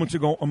 moments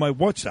ago, on my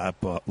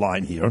WhatsApp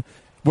line here,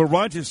 where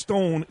Roger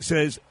Stone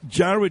says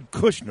Jared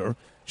Kushner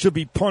should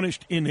be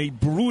punished in a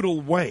brutal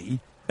way,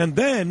 and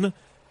then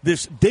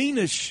this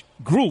Danish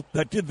group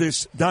that did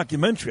this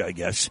documentary, I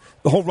guess,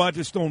 the whole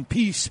Roger Stone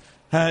piece,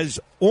 has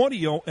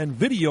audio and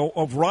video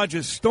of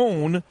Roger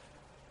Stone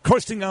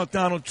cursing out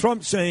Donald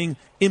Trump, saying,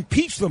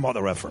 impeach the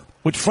mother effer,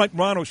 which Frank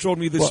Morano showed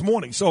me this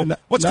morning. So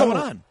what's going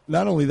on?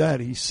 Not only that,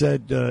 he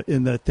said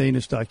in that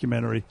Danish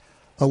documentary,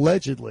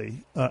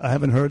 allegedly, I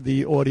haven't heard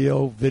the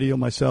audio, video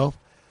myself,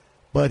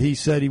 but he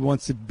said he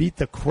wants to beat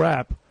the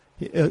crap.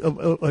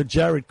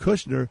 Jared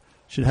Kushner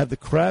should have the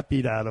crap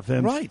beat out of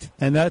him. Right.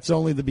 And that's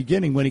only the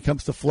beginning. When he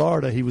comes to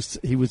Florida, he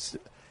was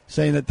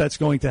saying that that's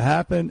going to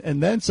happen,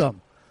 and then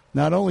some.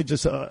 Not only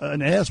just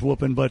an ass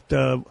whooping, but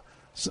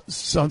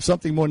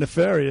something more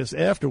nefarious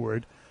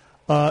afterward.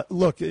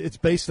 Look, it's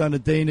based on a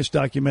Danish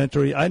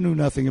documentary. I knew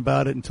nothing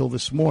about it until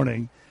this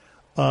morning,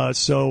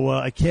 so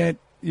I can't,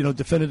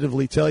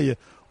 definitively tell you.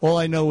 All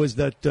I know is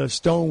that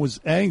Stone was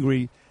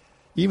angry,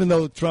 even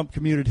though Trump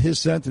commuted his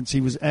sentence.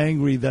 He was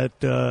angry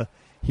that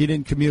he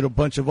didn't commute a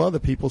bunch of other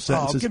people's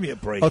sentences. Oh, give me a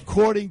break.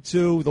 According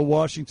to the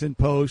Washington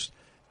Post,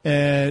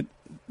 and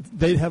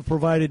they have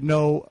provided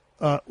no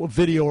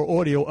video or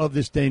audio of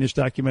this Danish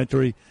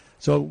documentary.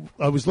 So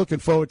I was looking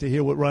forward to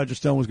hear what Roger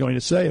Stone was going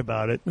to say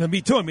about it.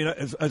 Me too. I mean,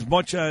 as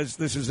much as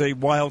this is a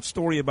wild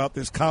story about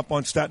this cop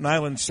on Staten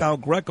Island, Sal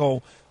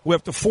Greco, who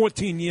after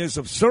 14 years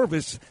of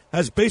service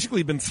has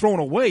basically been thrown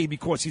away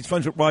because he's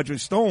friends with Roger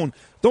Stone.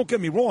 Don't get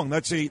me wrong.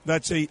 That's a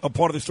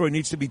part of the story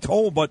needs to be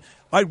told, but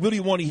I really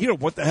want to hear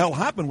what the hell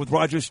happened with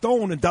Roger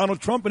Stone and Donald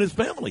Trump and his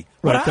family.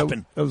 What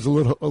happened? That was a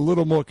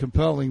little more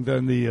compelling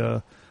than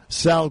the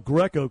Sal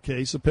Greco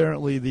case.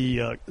 Apparently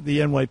the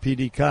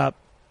NYPD cop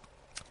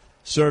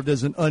served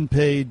as an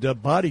unpaid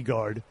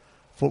bodyguard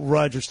for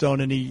Roger Stone,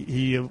 and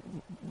he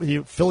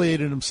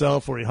affiliated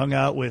himself, or he hung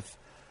out with,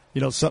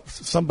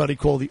 somebody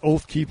called the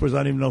Oath Keepers. I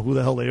don't even know who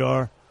the hell they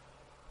are.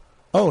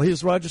 Oh,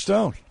 here's Roger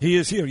Stone. He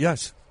is here,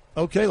 yes.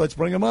 Okay, let's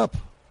bring him up.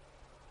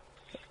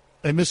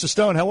 Hey, Mr.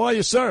 Stone, how are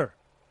you, sir?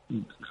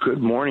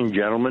 Good morning,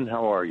 gentlemen.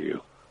 How are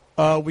you?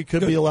 We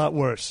could be a lot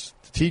worse.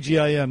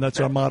 TGIM, that's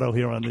our motto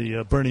here on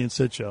the Bernie and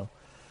Sid Show.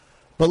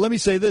 But let me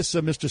say this,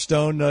 Mr.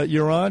 Stone.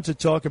 You're on to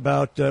talk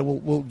about,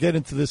 we'll get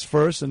into this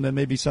first and then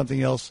maybe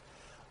something else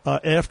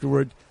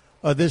afterward.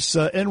 This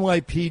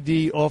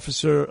NYPD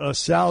officer,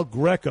 Sal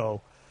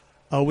Greco,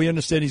 we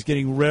understand he's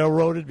getting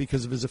railroaded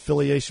because of his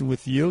affiliation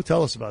with you.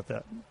 Tell us about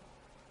that.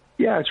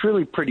 Yeah, it's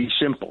really pretty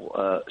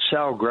simple.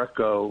 Sal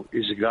Greco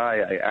is a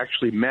guy I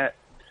actually met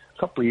a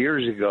couple of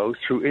years ago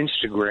through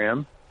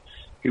Instagram.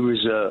 He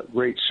was a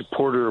great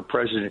supporter of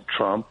President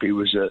Trump. He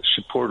was a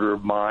supporter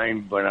of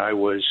mine when I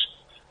was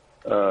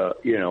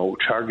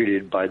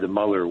targeted by the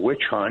Mueller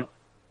witch hunt.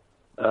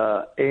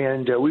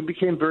 And we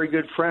became very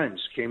good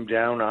friends. Came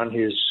down on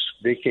his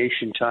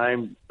vacation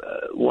time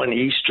one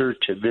Easter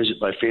to visit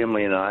my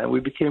family and I. We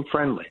became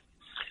friendly.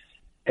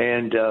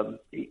 And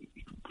he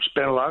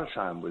spent a lot of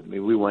time with me.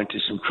 We went to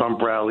some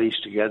Trump rallies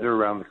together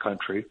around the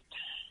country.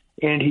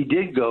 And he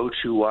did go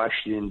to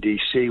Washington,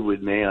 D.C.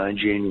 with me on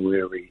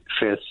January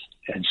 5th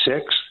and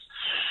 6th.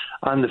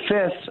 On the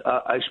 5th,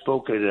 I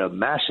spoke at a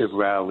massive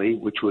rally,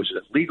 which was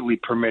a legally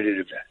permitted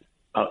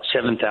event,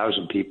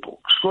 7,000 people.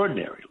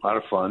 Extraordinary, a lot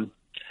of fun.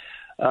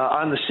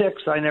 On the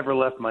 6th, I never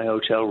left my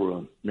hotel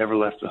room, never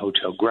left the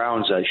hotel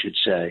grounds, I should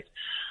say.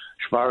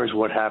 As far as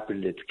what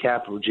happened at the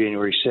Capitol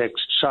January 6th,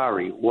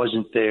 sorry,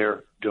 wasn't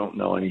there, don't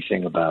know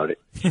anything about it.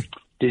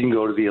 Didn't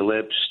go to the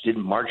Ellipse,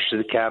 didn't march to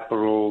the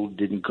Capitol,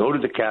 didn't go to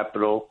the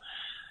Capitol.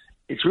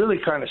 It's really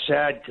kind of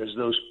sad because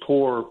those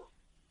poor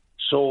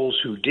souls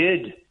who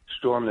did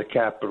storm the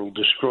Capitol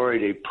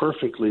destroyed a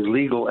perfectly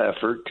legal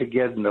effort to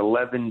get an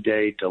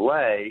 11-day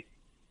delay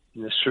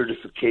in the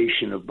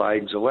certification of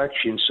Biden's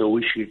election so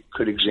we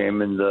could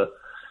examine the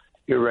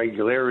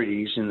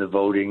irregularities in the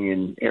voting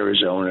in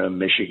Arizona,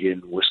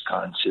 Michigan,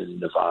 Wisconsin,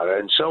 Nevada,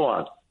 and so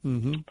on.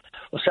 Mm-hmm.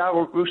 Well,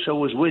 Sal Russo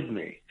was with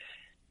me.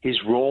 His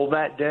role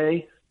that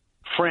day,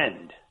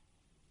 friend.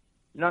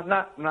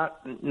 Not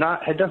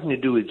had nothing to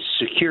do with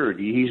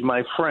security. He's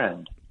my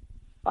friend.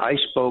 I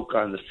spoke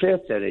on the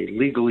 5th at a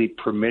legally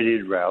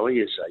permitted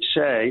rally, as I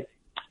say,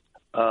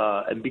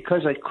 and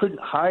because I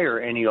couldn't hire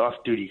any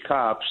off-duty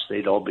cops,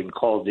 they'd all been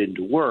called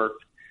into work,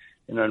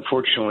 and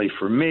unfortunately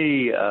for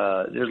me,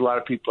 there's a lot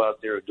of people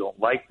out there who don't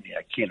like me.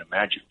 I can't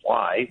imagine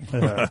why.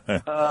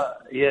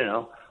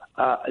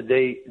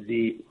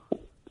 The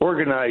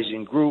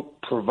organizing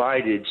group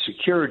provided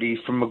security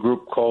from a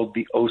group called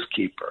the Oath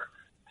Keeper.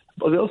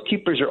 Well, the Oath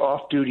Keepers are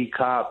off-duty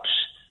cops,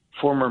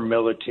 former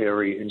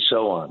military, and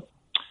so on.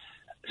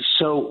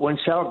 So when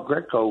Sal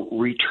Greco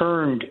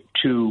returned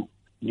to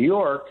New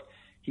York,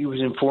 he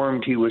was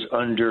informed he was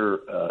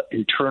under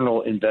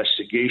internal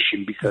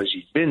investigation because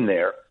he'd been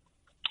there.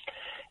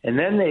 And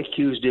then they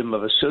accused him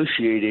of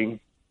associating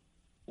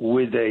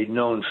with a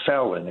known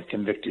felon, a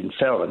convicted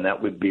felon.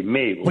 That would be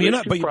me. Well, you're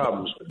not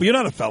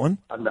a felon.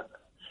 I'm not.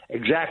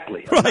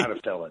 Exactly. I'm not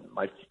a felon.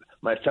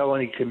 My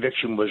felony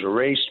conviction was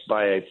erased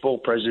by a full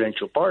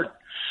presidential pardon.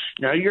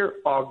 Now, your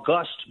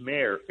august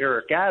mayor,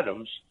 Eric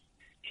Adams,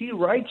 he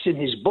writes in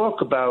his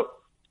book about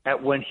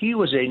when he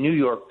was a New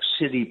York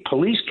City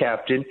police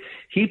captain,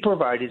 he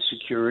provided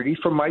security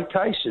for Mike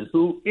Tyson,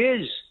 who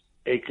is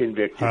a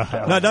convicted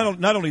felon.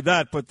 Not only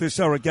that, but this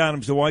Eric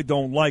Adams, who I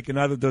don't like, and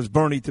neither does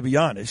Bernie, to be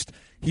honest.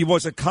 He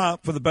was a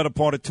cop for the better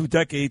part of 2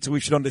 decades, so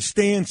we should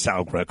understand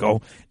Sal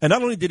Greco. And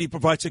not only did he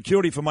provide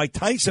security for Mike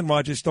Tyson,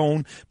 Roger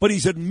Stone, but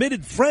he's an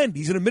admitted friend.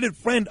 He's an admitted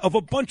friend of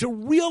a bunch of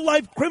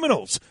real-life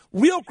criminals,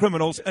 real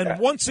criminals. And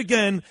once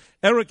again,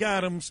 Eric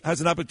Adams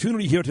has an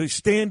opportunity here to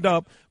stand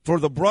up for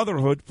the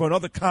brotherhood for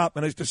another cop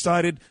and has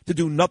decided to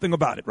do nothing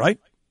about it, right?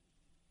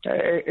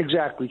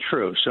 Exactly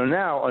true. So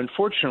now,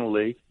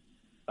 unfortunately,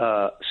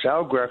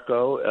 Sal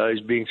Greco is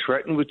being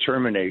threatened with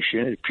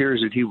termination. It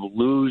appears that he will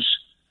lose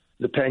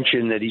the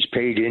pension that he's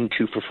paid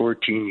into for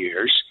 14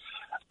 years.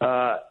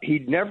 I've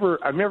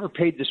never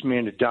paid this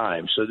man a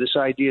dime. So this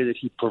idea that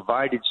he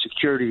provided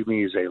security to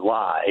me is a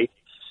lie.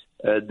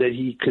 That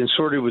he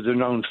consorted with a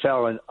known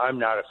felon. I'm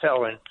not a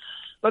felon.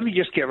 Let me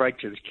just get right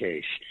to the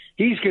case.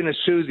 He's going to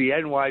sue the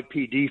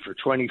NYPD for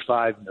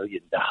 $25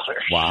 million.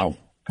 Wow.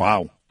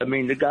 I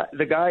mean, the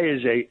guy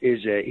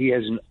he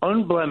has an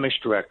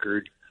unblemished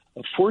record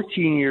of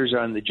 14 years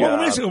on the job.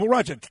 Well,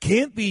 Roger,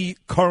 can't the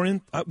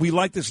current, we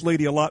like this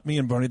lady a lot, me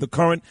and Bernie, the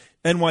current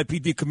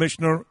NYPD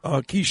commissioner,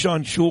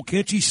 Keyshawn Shule,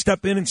 can't she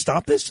step in and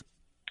stop this?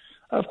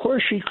 Of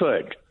course she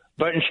could.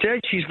 But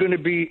instead, she's going to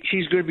be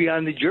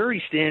on the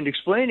jury stand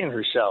explaining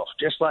herself,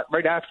 just like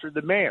right after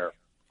the mayor.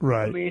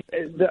 Right. I mean,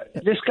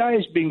 this guy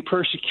is being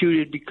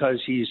persecuted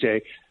because he's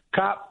a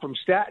cop from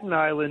Staten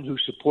Island who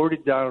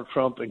supported Donald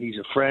Trump, and he's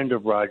a friend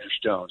of Roger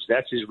Stone's.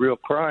 That's his real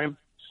crime.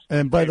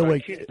 And by the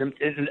way,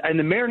 and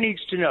the mayor needs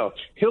to know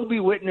he'll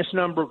be witness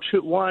number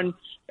 1,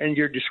 and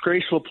your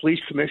disgraceful police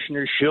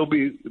commissioner, she'll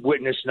be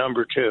witness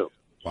number 2.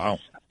 Wow.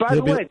 By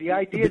the way, the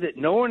idea that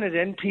no one at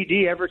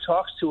NPD ever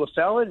talks to a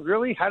felon,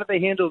 really? How do they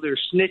handle their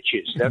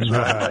snitches? That's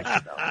what I'd like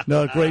to know.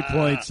 No, great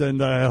points,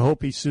 and I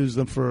hope he sues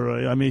them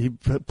for. He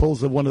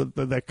pulls one of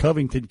that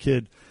Covington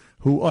kid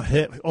who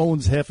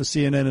owns half of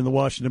CNN and the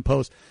Washington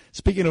Post.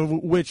 Speaking of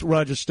which,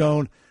 Roger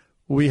Stone,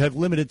 we have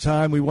limited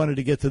time. We wanted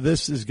to get to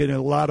this. Is getting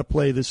a lot of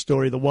play, this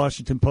story. The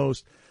Washington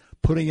Post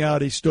putting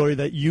out a story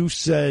that you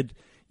said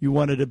you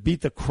wanted to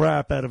beat the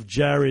crap out of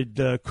Jared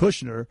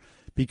Kushner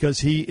because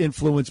he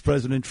influenced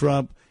President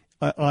Trump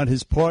on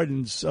his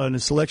pardons, on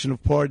his selection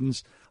of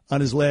pardons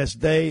on his last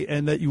day,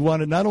 and that you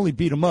want to not only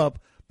beat him up,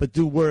 but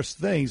do worse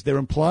things. They're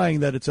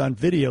implying that it's on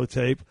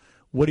videotape.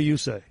 What do you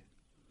say?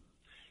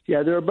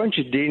 Yeah, there are a bunch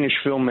of Danish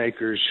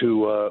filmmakers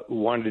who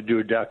wanted to do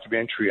a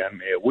documentary on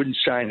me. I wouldn't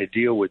sign a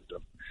deal with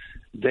them.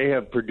 They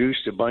have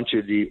produced a bunch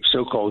of the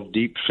so-called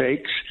deep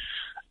fakes.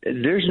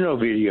 There's no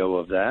video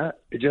of that.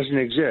 It doesn't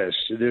exist.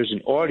 There's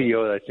an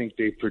audio that I think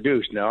they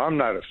produced. Now, I'm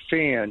not a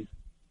fan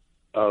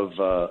of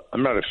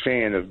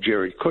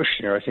Jared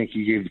Kushner. I think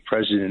he gave the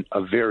president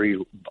a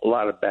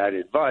lot of bad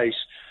advice.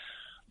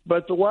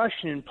 But the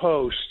Washington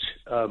Post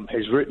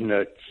has written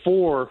a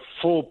 4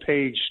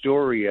 full-page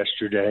story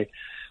yesterday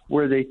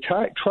where they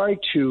try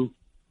to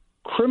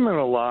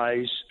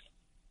criminalize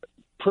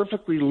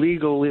perfectly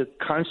legally,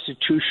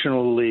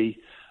 constitutionally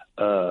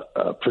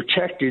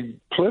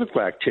protected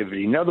political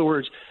activity. In other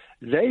words,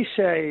 they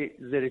say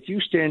that if you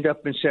stand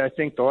up and say, I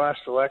think the last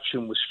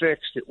election was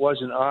fixed, it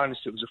wasn't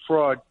honest, it was a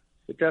fraud,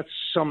 that that's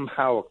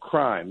somehow a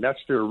crime. That's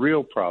their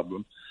real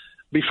problem.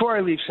 Before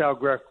I leave Sal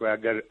Greco,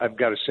 I've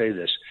got to say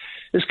this.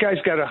 This guy's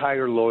got to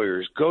hire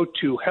lawyers. Go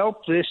to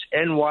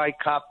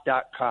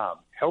helpthisnYcop.com.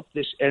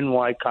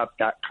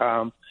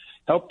 HelpthisnYcop.com.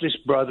 Help this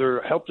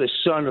brother, help this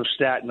son of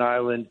Staten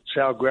Island,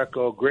 Sal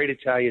Greco, great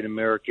Italian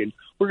American.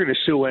 We're going to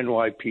sue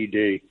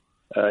NYPD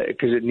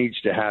because it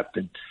needs to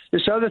happen.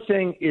 This other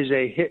thing is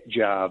a hit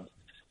job.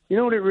 You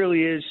know what it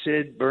really is,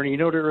 Sid, Bernie? You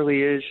know what it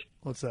really is?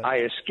 What's that? I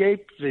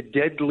escaped the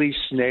deadly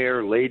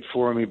snare laid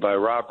for me by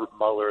Robert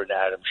Mueller and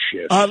Adam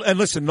Schiff. And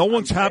listen, no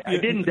one's happier.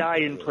 I didn't die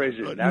in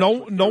prison.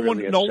 No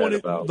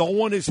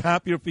one is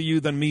happier for you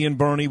than me and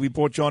Bernie. We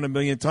brought you on a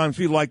million times.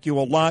 We like you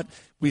a lot.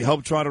 We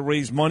help try to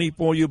raise money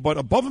for you. But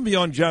above and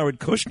beyond Jared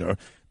Kushner,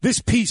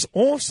 this piece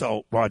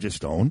also, Roger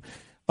Stone,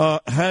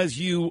 has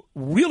you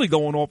really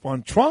going off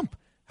on Trump.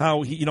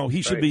 How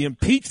he should be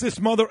impeached, this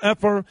mother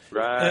effer,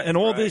 and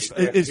all this.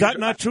 Is that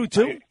not true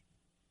too?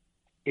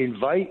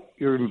 Invite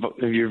your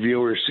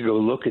viewers to go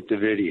look at the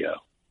video.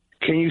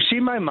 Can you see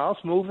my mouth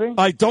moving?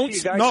 I don't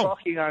see a guy no.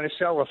 talking on a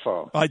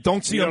telephone. I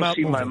don't see you a don't mouth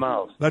see moving. my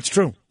mouth. That's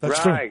true.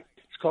 That's true.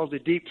 It's called a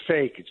deep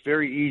fake. It's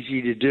very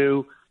easy to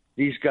do.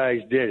 These guys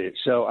did it.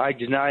 So I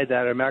deny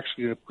that. I'm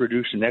actually going to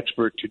produce an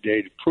expert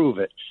today to prove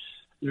it.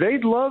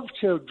 They'd love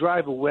to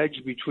drive a wedge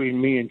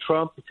between me and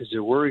Trump because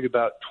they're worried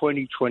about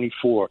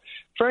 2024.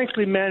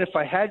 Frankly, man, if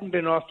I hadn't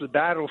been off the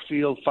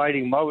battlefield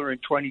fighting Mueller in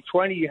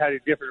 2020, you had a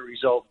different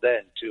result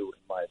then, too, in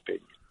my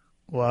opinion.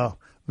 Wow.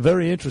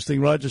 Very interesting,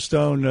 Roger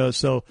Stone.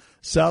 So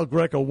Sal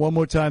Greco, one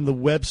more time, the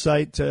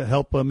website to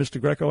help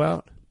Mr. Greco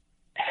out?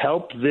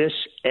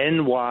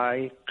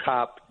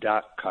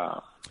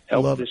 HelpThisNYCop.com.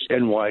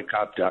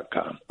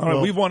 HelpThisNYCop.com. All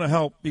right, we want to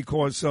help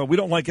because we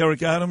don't like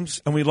Eric Adams,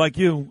 and we like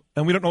you.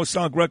 And we don't know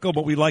Sal Greco,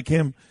 but we like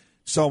him.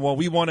 So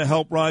we want to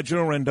help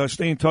Roger and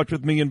stay in touch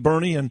with me and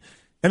Bernie. And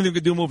anything we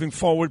can do moving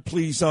forward,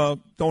 please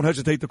don't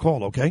hesitate to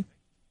call, okay?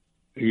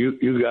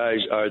 You guys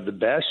are the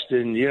best,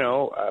 and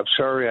I'm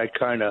sorry I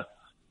kind of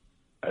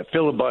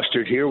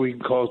filibustered here. We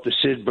can call it the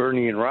Sid,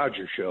 Bernie, and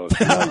Roger show.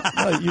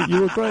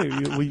 You were great.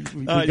 We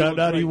got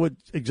out of you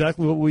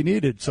exactly what we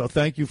needed. So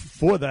thank you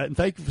for that, and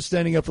thank you for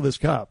standing up for this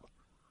cop.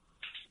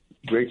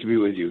 Great to be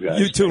with you guys.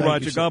 You too, Thank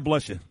Roger. you, God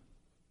bless you.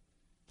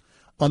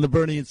 On the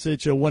Bernie and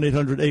Sid Show,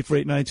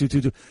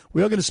 1-800-848-9222.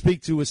 We are going to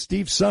speak to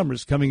Steve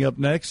Summers coming up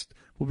next.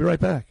 We'll be right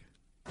back.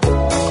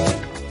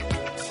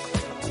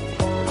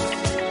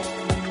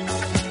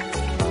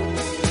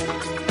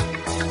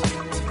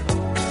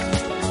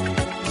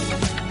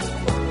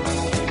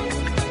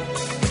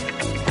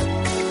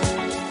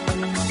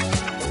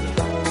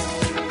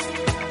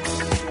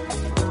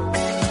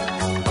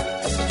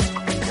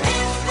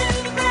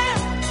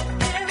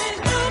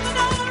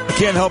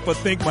 Can't help but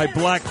think my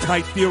black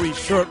tight theory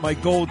shirt, my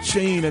gold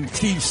chain, and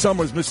Steve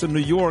Summers, Mr. New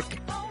York,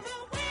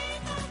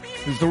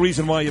 is the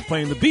reason why you're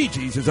playing the Bee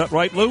Gees. Is that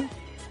right, Lou?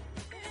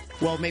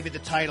 Well, maybe the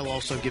title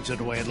also gives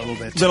it away a little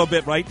bit. Little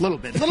bit, right? Little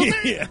bit.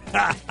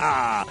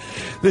 Yeah.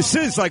 This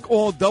is like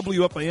all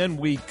WFAN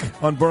week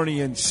on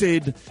Bernie and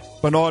Sid.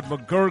 Bernard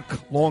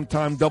McGurk,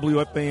 longtime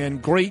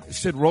WFAN great.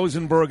 Sid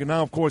Rosenberg. And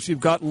now, of course,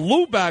 you've got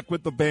Lou back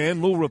with the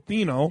band, Lou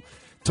Rapino.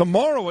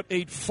 Tomorrow at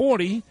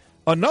 8:40,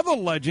 another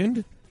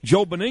legend,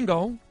 Joe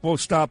Beningo, will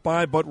stop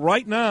by. But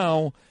right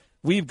now,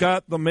 we've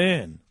got the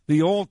man,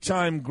 the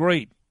all-time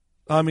great.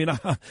 I mean,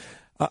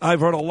 I've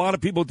heard a lot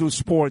of people do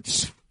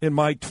sports in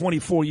my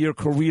 24-year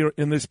career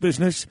in this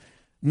business.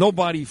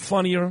 Nobody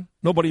funnier,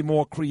 nobody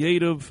more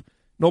creative,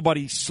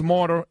 nobody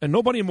smarter, and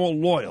nobody more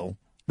loyal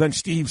than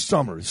Steve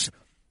Summers.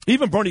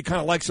 Even Bernie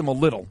kind of likes him a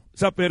little. Is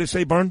that fair to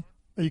say, Bern?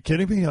 Are you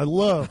kidding me? I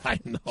love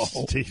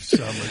Steve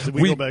Summers.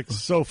 We go back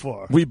so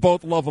far. We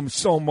both love him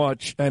so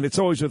much, and it's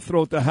always a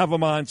thrill to have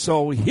him on.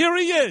 So here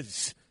he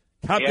is,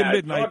 Captain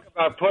Midnight. Talk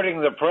about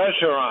putting the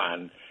pressure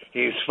on.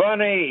 He's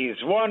funny,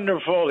 he's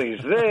wonderful,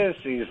 he's this,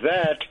 he's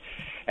that.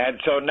 And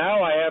so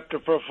now I have to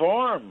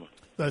perform.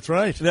 That's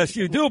right. Yes,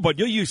 you do, but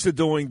you're used to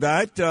doing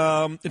that.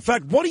 In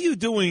fact, what are you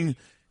doing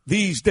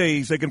these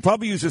days? They can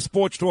probably use a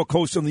sports talk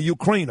host in the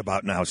Ukraine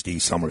about now,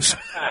 Steve Summers.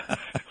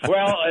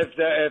 Well, if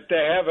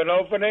they have an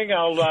opening,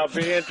 I'll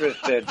be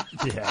interested.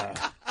 Yeah.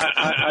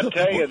 I'll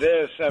tell you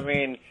this. I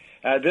mean,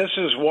 this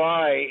is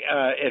why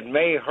it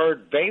may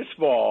hurt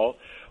baseball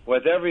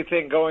with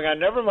everything going on.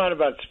 Never mind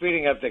about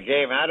speeding up the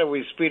game. How do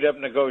we speed up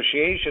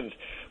negotiations?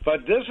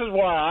 But this is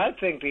why I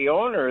think the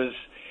owners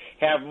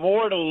have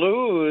more to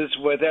lose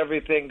with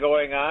everything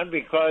going on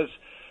because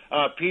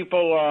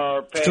people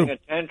are paying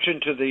attention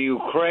to the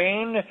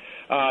Ukraine.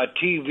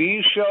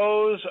 TV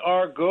shows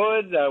are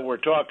good. We're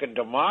talking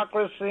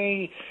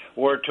democracy.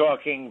 We're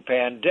talking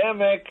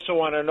pandemic. So I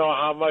want to know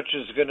how much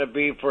is going to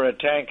be for a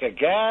tank of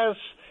gas.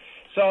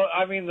 So,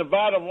 I mean, the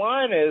bottom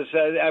line is,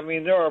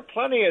 there are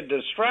plenty of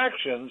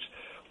distractions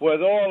with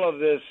all of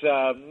this,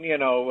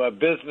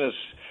 business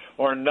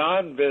or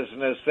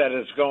non-business that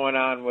is going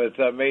on with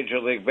Major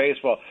League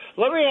Baseball.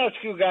 Let me ask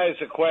you guys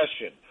a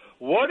question.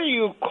 What do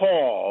you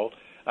call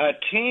a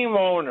team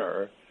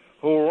owner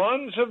who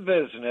runs a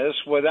business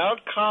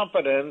without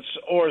competence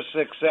or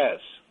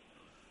success?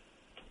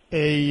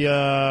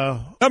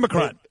 A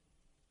Democrat.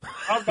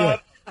 How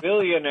about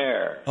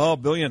billionaire? Oh,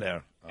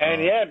 billionaire.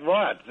 And yet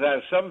what?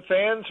 Some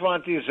fans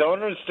want these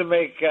owners to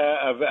make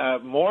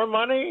more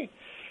money,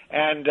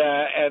 and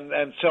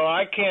so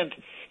I can't.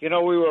 We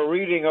were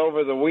reading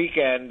over the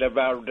weekend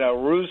about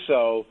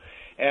Russo,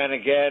 and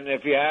again,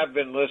 if you have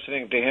been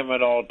listening to him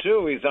at all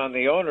too, he's on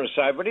the owner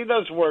side, but he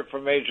does work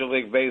for Major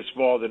League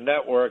Baseball, the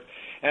network,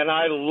 and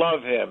I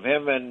love him.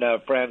 Him and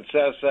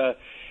Francesa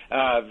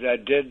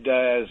did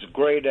as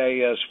great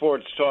a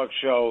sports talk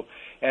show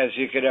as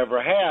you could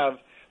ever have.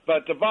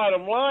 But the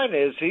bottom line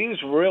is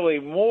he's really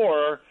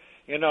more,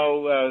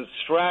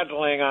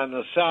 straddling on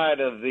the side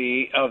of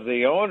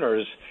the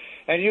owners,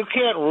 and you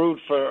can't root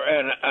for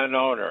an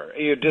owner.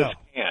 You just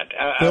can't.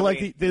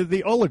 They're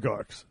the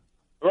oligarchs.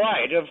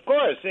 Right, of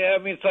course.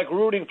 It's like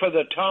rooting for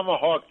the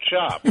tomahawk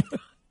chop.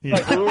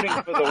 It's like rooting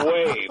for the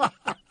wave.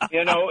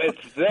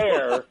 It's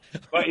there,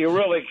 but you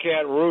really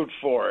can't root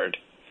for it.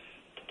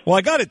 Well,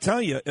 I got to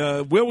tell you,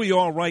 where we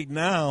are right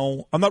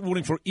now, I'm not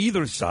rooting for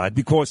either side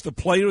because the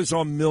players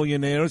are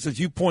millionaires. As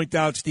you point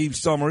out, Steve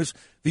Summers,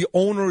 the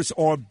owners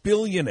are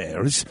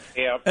billionaires.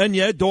 Yep.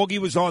 And, Doggy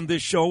was on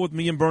this show with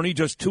me and Bernie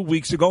just 2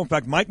 weeks ago. In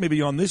fact, Mike may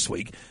be on this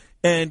week.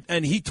 And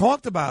he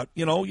talked about,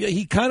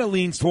 he kind of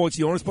leans towards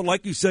the owners, but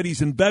like you said,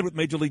 he's in bed with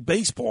Major League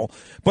Baseball.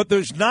 But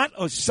there's not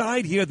a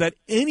side here that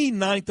any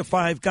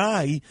 9-to-5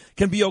 guy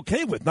can be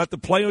okay with, not the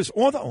players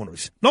or the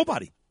owners.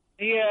 Nobody.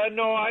 Yeah,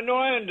 no, I know,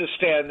 I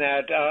understand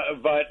that,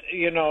 but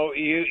you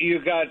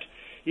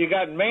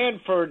got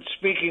Manfred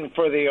speaking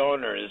for the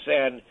owners,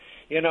 and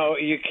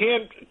you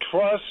can't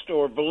trust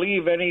or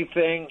believe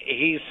anything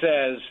he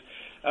says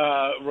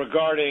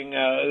regarding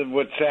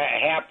what's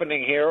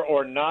happening here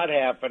or not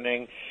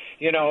happening.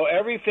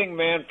 Everything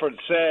Manfred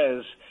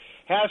says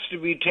has to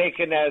be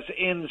taken as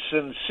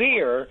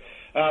insincere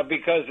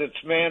because it's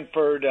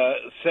Manford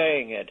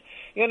saying it.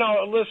 You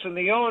know, listen,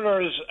 the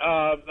owners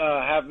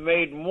have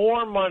made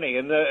more money,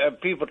 and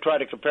people try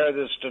to compare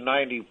this to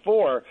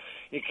 94.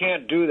 You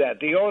can't do that.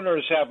 The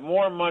owners have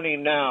more money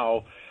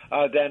now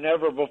than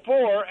ever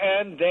before,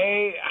 and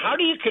how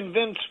do you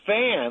convince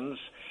fans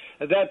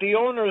that the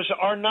owners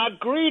are not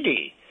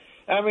greedy?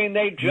 I mean,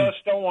 they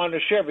just don't want to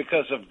share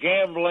because of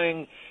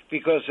gambling,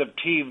 because of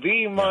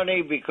TV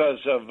money, because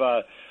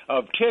of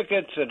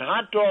tickets and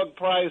hot dog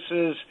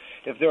prices.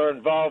 If they're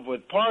involved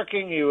with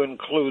parking, you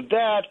include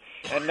that.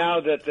 And now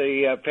that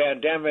the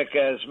pandemic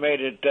has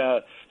made it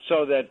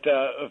so that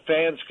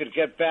fans could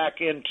get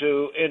back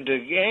into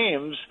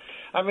games,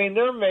 I mean,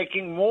 they're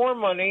making more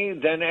money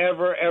than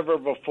ever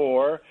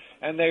before,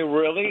 and they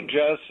really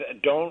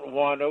just don't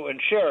want to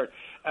share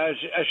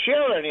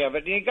any of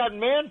it. You got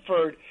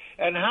Manford,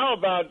 and how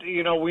about,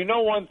 you know, we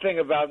know one thing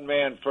about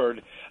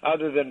Manford,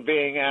 other than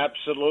being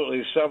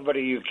absolutely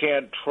somebody you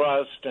can't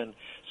trust and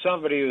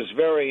somebody who's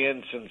very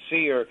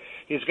insincere.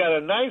 He's got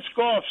a nice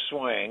golf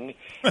swing,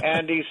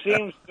 and he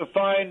seems to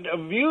find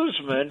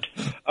amusement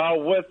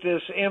with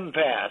this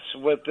impasse,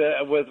 with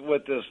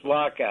this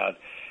lockout.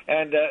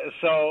 And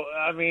so,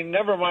 I mean,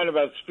 never mind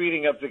about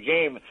speeding up the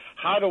game.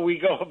 How do we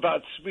go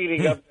about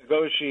speeding up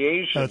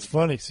negotiations? That's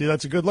funny. See,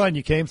 that's a good line.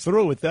 You came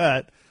through with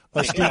that.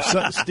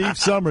 Steve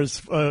Summers,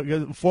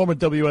 former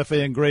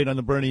WFAN great on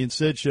the Bernie and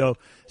Sid show.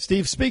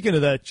 Steve, speaking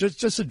of that,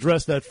 just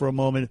address that for a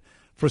moment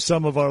for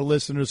some of our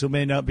listeners who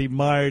may not be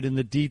mired in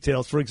the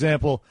details. For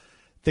example,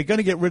 they're going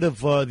to get rid of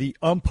the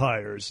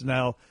umpires.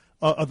 Now,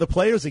 are the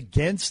players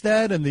against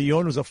that and the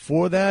owners are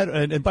for that?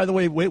 And by the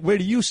way, where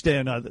do you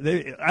stand on it?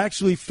 They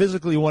actually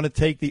physically want to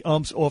take the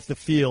umps off the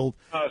field.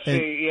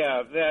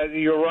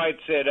 You're right,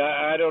 Sid.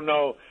 I don't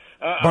know.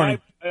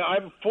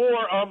 I'm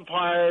for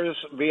umpires.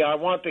 I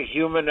want the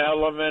human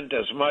element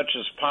as much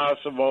as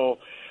possible.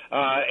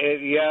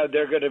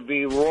 They're going to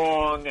be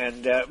wrong,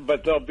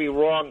 but they'll be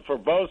wrong for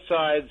both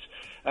sides,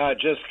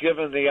 just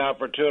given the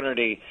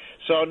opportunity.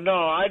 So,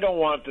 no, I don't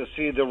want to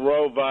see the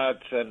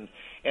robots and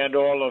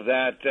all of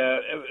that.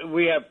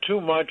 We have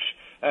too much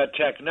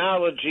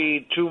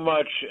technology, too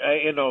much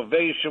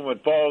innovation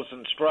with balls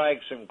and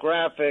strikes and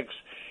graphics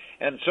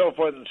and so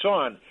forth and so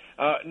on.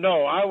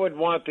 No, I would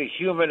want the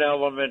human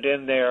element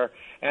in there.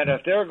 And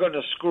if they're going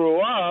to screw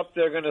up,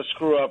 they're going to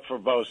screw up for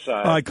both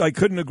sides. I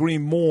couldn't agree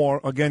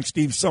more. Again,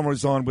 Steve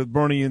Summers on with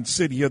Bernie and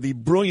Sid here, the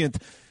brilliant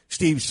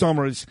Steve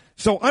Summers.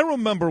 So I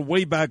remember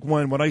way back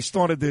when I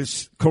started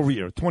this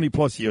career,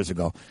 20-plus years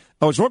ago,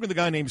 I was working with a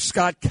guy named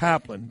Scott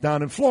Kaplan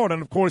down in Florida.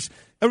 And, of course,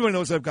 everybody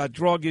knows I've got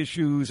drug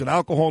issues and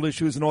alcohol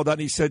issues and all that.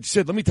 And he said,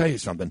 Sid, let me tell you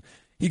something.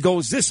 He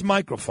goes, this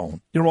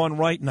microphone you're on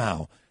right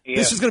now,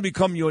 this is going to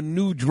become your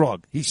new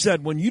drug. He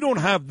said, when you don't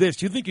have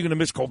this, you think you're going to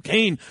miss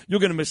cocaine,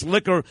 you're going to miss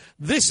liquor.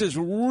 This is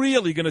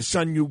really going to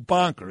send you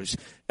bonkers.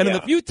 And in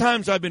the few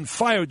times I've been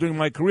fired during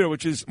my career,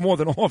 which is more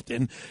than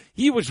often,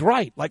 he was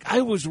right. Like,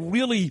 I was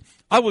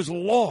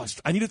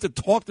lost. I needed to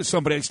talk to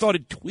somebody. I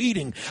started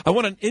tweeting. I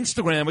went on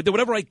Instagram. I did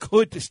whatever I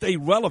could to stay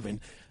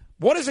relevant.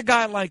 What is a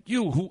guy like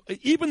you who,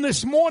 even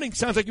this morning,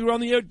 sounds like you were on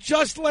the air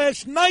just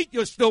last night,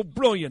 you're still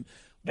brilliant.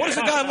 What is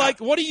a guy like,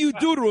 what do you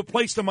do to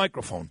replace the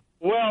microphone?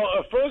 Well,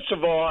 first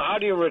of all, how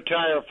do you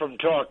retire from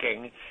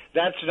talking?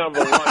 That's number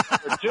one.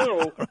 Number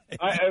two,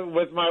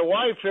 with my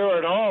wife here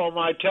at home,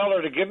 I tell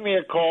her to give me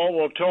a call,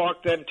 we'll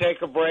talk, then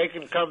take a break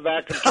and come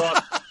back and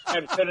talk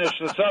and finish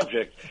the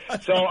subject.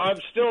 So I'm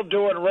still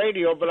doing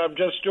radio, but I'm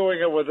just doing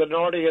it with an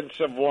audience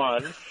of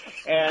one.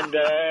 And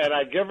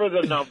I give her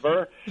the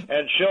number,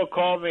 and she'll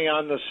call me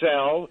on the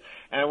cell,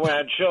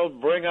 and she'll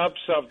bring up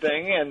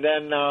something, and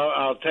then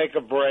I'll take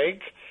a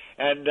break.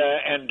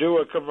 And do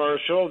a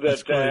commercial that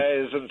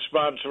isn't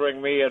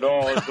sponsoring me at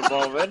all at the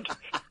moment,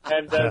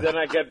 and then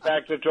I get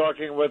back to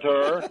talking with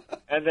her,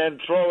 and then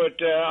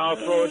I'll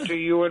throw it to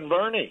you and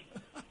Bernie.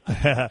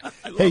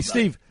 Hey,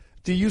 Steve,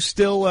 do you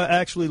still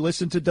actually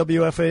listen to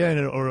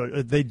WFAN, or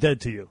are they dead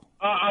to you?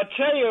 I'll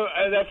tell you,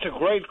 that's a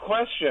great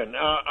question.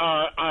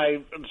 I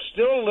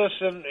still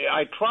listen.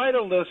 I try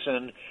to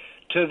listen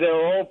to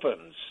their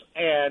opens,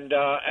 and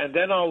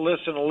then I'll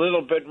listen a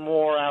little bit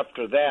more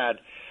after that.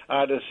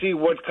 To see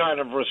what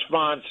kind of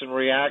response and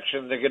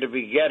reaction they're going to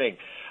be getting.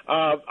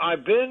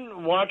 I've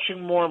been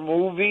watching more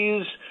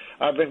movies.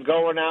 I've been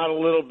going out a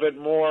little bit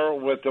more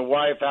with the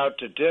wife out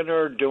to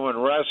dinner, doing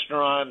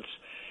restaurants,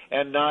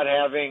 and not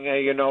having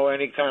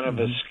any kind of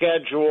a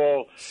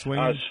schedule.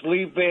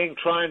 Sleeping,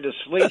 trying to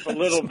sleep a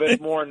little bit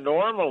more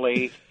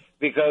normally,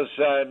 because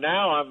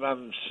now I'm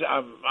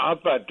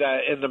up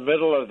in the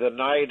middle of the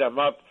night. I'm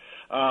up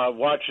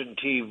watching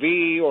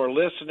TV or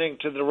listening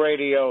to the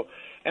radio.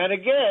 And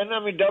again,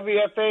 I mean,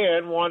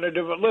 WFAN wanted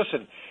to,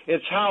 listen,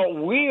 it's how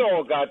we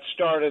all got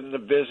started in the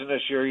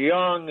business. You're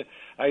young,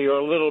 you're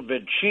a little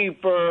bit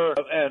cheaper,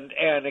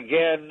 and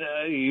again,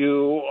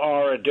 you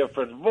are a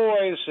different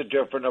voice, a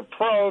different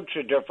approach,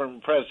 a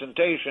different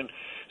presentation.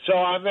 So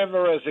I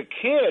remember as a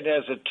kid,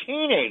 as a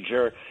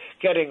teenager,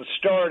 getting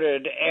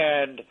started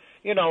and,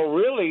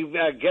 really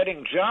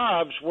getting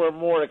jobs where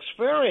more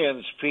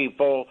experienced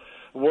people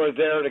we're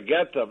there to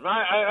get them.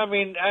 I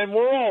mean, and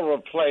we're all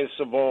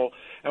replaceable,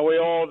 and we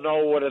all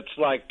know what it's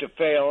like to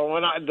fail. And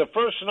when the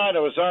first night I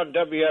was on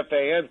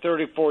WFAN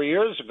 34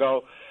 years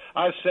ago,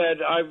 I said,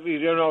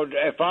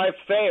 if I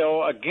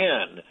fail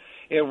again,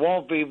 it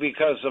won't be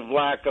because of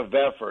lack of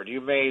effort.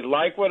 You may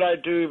like what I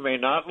do, you may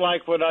not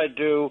like what I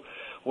do.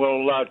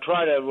 We'll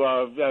try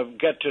to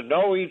get to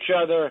know each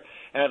other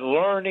and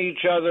learn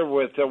each other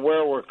with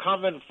where we're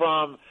coming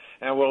from,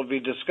 and we'll be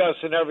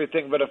discussing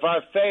everything. But if I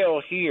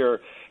fail here,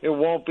 it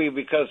won't be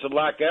because of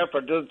lack of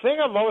effort. The thing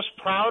I'm most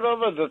proud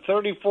of the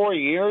 34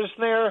 years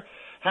there,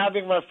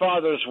 having my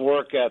father's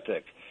work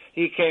ethic.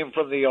 He came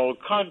from the old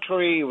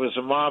country. He was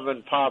a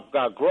mom-and-pop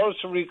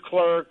grocery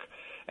clerk.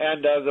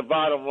 And the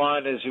bottom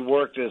line is he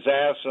worked his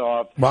ass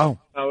off. Wow.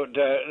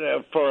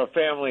 For a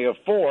family of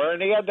four.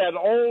 And he had that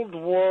old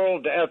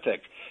world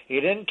ethic. He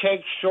didn't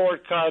take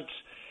shortcuts.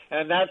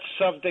 And that's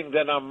something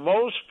that I'm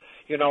most,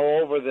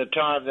 over the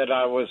time that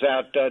I was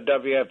at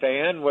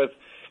WFAN with,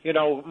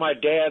 my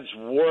dad's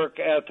work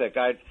ethic.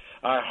 I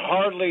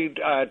hardly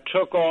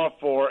took off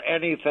for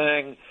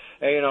anything.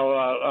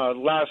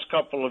 Last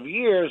couple of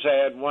years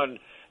I had one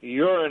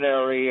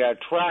urinary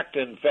tract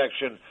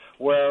infection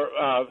where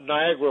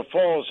Niagara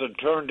Falls had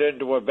turned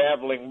into a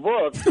babbling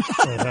brook,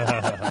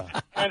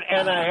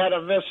 and I had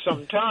to miss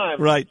some time.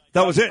 Right,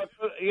 that was it.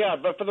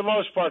 But for the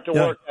most part, the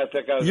work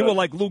ethic. You were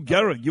like Lou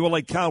Gehrig. You were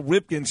like Cal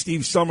Ripken,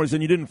 Steve Summers,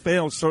 and you didn't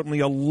fail. Certainly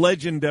a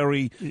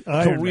legendary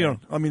career.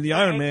 I mean, the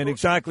Iron Man,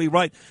 exactly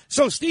right.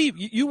 So, Steve,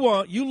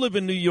 you live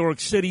in New York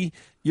City.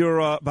 You're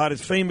about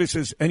as famous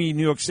as any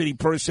New York City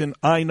person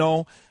I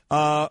know.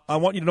 I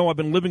want you to know I've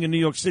been living in New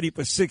York City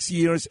for 6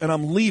 years, and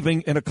I'm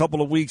leaving in a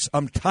couple of weeks.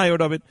 I'm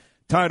tired of it.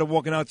 Tired of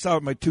walking outside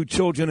with my two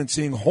children and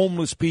seeing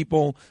homeless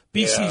people,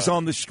 BCs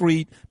on the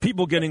street,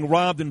 people getting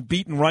robbed and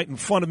beaten right in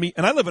front of me.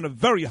 And I live in a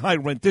very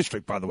high-rent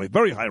district, by the way,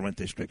 very high-rent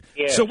district.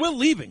 Yeah. So we're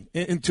leaving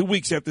in 2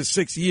 weeks after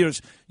 6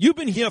 years. You've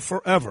been here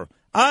forever.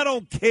 I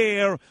don't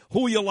care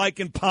who you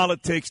like in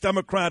politics,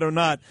 Democrat or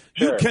not.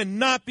 Sure. You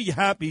cannot be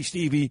happy,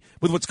 Stevie,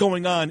 with what's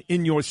going on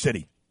in your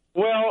city.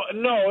 Well,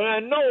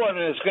 no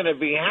one is going to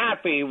be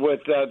happy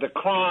with the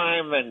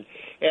crime and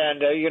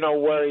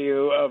where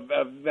you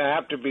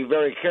have to be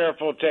very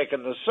careful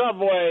taking the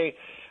subway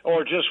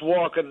or just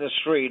walking the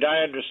street.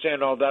 I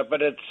understand all that,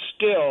 but it's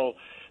still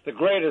the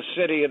greatest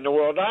city in the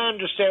world. I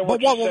understand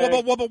what you're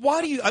saying. But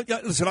why do you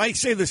listen? I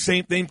say the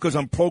same thing because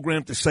I'm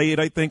programmed to say it.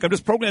 I think I'm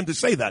just programmed to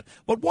say that.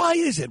 But why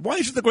is it? Why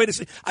is it the greatest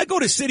city? I go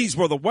to cities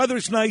where the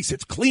weather's nice,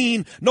 it's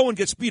clean, no one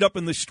gets beat up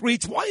in the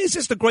streets. Why is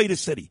this the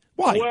greatest city?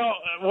 Why?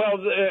 Well,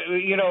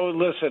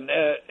 listen,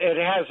 it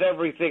has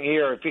everything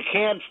here. If you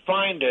can't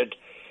find it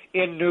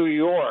in New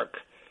York,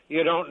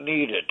 you don't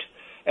need it.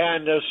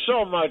 And there's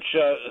so much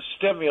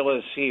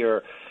stimulus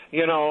here.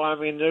 You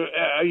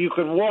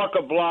can walk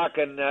a block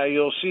and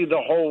you'll see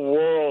the whole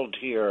world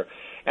here.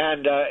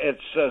 And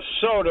it's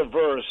so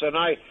diverse. And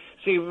I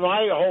see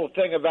my whole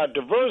thing about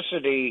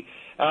diversity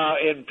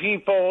in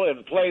people,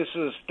 in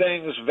places,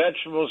 things,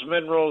 vegetables,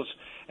 minerals,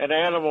 and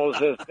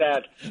animals is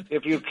that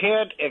if you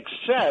can't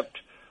accept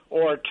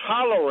or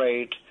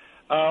tolerate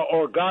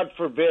or, God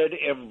forbid,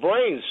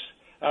 embrace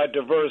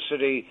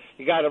diversity,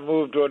 you got to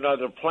move to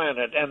another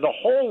planet. And the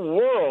whole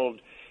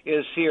world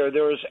is here.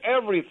 There is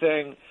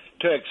everything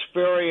to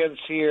experience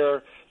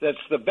here that's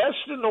the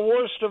best and the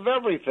worst of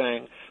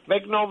everything.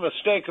 Make no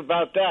mistake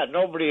about that.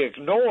 Nobody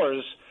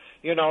ignores,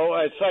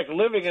 it's like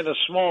living in a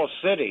small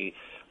city,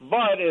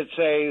 but it's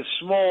a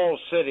small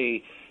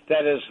city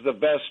that is the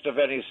best of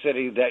any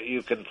city that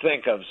you can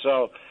think of.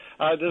 So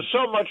there's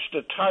so much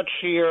to touch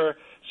here,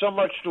 so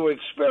much to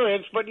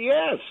experience, but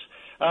yes,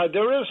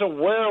 there is a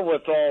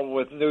wherewithal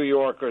with New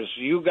Yorkers.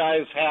 You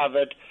guys have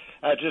it.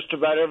 Just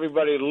about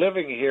everybody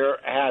living here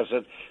has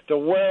it. The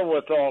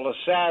wherewithal, a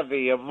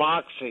savvy, a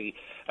moxie,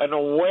 an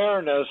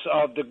awareness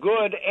of the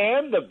good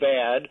and the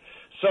bad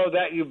so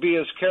that you be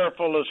as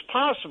careful as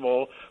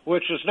possible,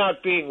 which is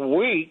not being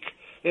weak,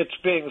 it's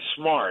being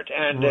smart.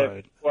 And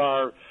if you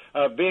are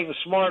being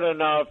smart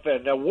enough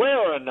and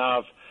aware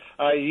enough,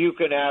 you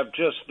can have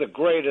just the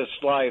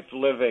greatest life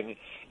living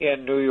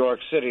in New York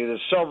City.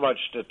 There's so much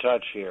to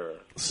touch here.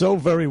 So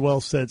very well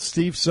said.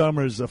 Steve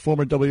Summers, a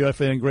former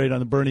WFAN great on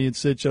the Bernie and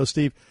Sid show.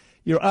 Steve,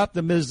 your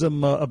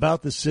optimism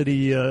about the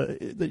city,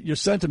 your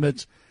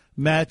sentiments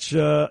match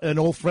an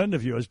old friend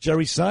of yours,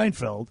 Jerry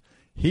Seinfeld.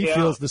 He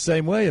feels the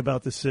same way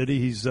about the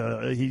city. He's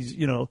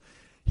all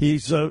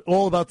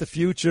about the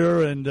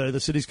future and the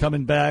city's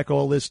coming back,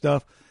 all this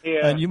stuff.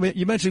 Yeah. And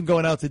you mentioned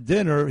going out to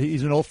dinner.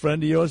 He's an old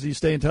friend of yours. Do you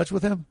stay in touch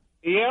with him?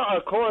 Yeah,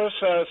 of course.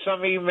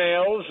 Some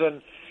emails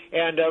and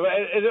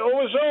it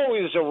was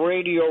always a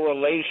radio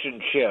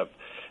relationship.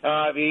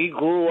 He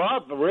grew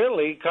up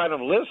really kind of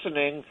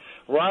listening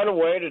right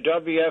away to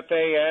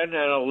WFAN and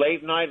a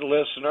late-night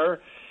listener.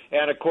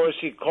 And, of course,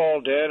 he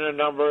called in a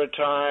number of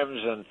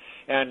times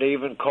and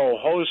even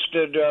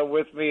co-hosted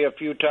with me a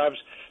few times.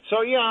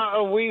 So,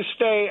 yeah, we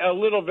stay a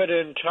little bit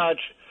in touch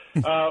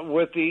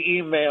with the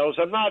emails.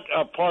 I'm not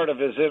a part of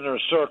his inner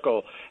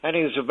circle, and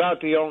he's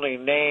about the only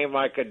name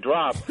I could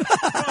drop.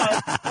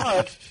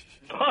 But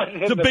But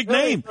in it's a the big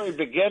name. very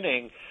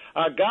beginning,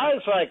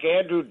 guys like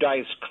Andrew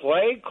Dice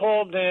Clay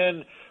called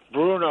in,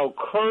 Bruno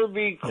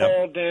Kirby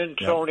called in,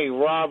 Tony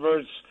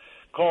Roberts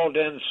called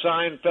in,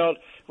 Seinfeld.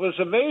 It was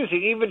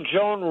amazing. Even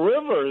Joan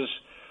Rivers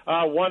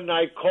one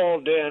night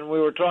called in. We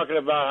were talking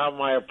about how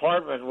my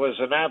apartment was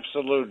an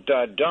absolute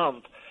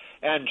dump.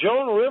 And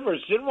Joan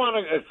Rivers didn't want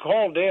to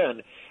called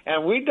in,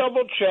 and we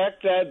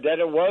double-checked that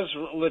it was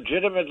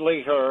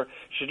legitimately her.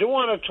 She didn't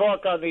want to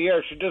talk on the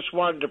air. She just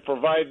wanted to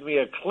provide me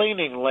a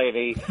cleaning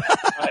lady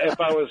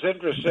if I was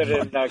interested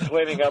in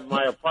cleaning up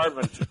my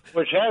apartment,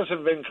 which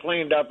hasn't been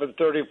cleaned up in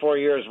 34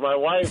 years. My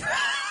wife,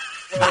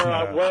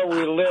 where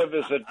we live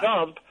is a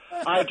dump.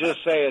 I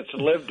just say it's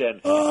lived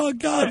in. Oh,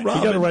 God,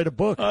 Robin. You got to write a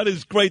book. That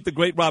is great, the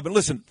great Robin.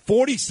 Listen,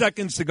 40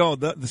 seconds to go.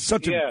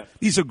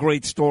 These are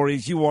great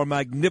stories. You are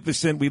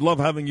magnificent. We love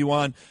having you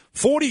on.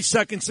 40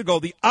 seconds to go.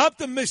 The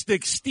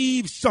optimistic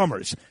Steve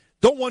Summers.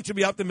 Don't want you to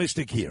be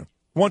optimistic here.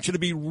 Want you to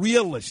be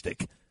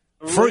realistic.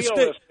 First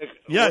day,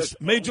 yes,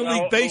 Major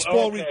League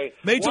Baseball. Okay.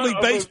 Major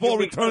League Baseball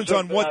returns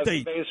on what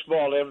date?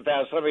 Baseball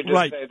impasse. Let me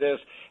just say this.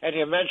 And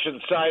you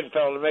mentioned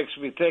Seinfeld. It makes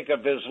me think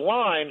of his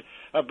line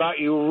about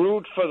you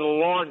root for the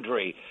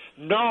laundry.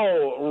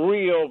 No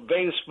real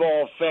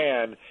baseball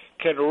fan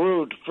can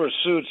root for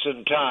suits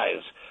and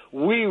ties.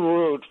 We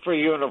root for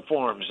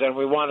uniforms, and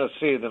we want to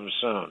see them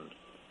soon.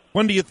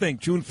 When do you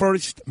think? June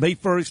 1st? May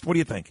 1st? What do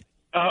you think?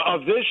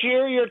 Of this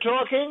year you're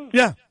talking?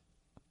 Yeah.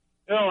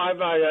 No, I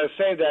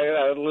say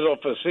that a little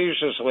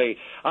facetiously.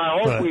 I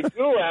hope we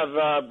do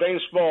have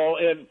baseball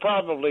in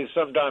probably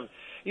sometime.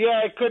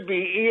 Yeah, it could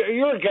be.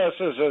 Your guess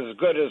is as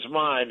good as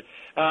mine.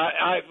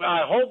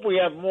 I hope we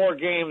have more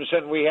games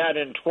than we had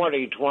in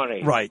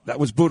 2020. Right. That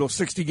was brutal.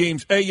 60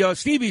 games. Hey,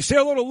 Stevie, say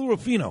hello to Lou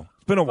Rufino.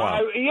 It's been a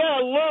while. Yeah,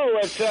 Lou.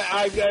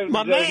 I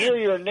hear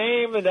your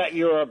name and that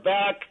you're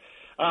back.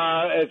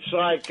 It's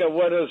like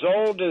what is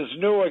old is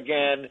new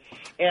again,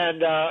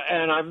 and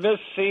I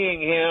miss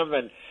seeing him.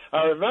 And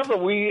I remember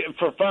we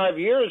for 5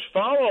 years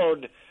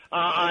followed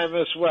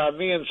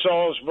me and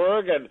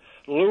Salzburg, and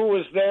Lou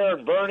was there,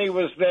 and Bernie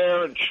was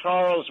there, and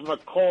Charles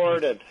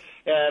McCord, and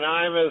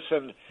Imus,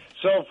 and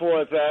so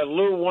forth.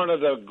 Lou, one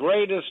of the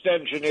greatest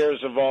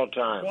engineers of all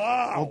time.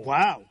 Wow! Oh,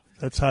 wow!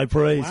 That's high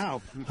praise.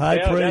 Wow! High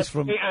praise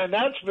from. And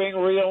that's being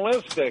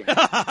realistic. Look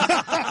at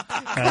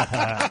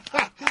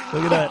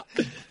that.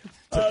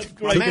 Take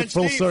it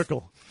full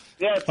circle.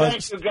 Yeah,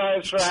 thank you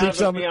guys for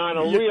having me on.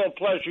 A real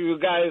pleasure. You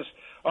guys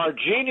are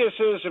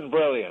geniuses and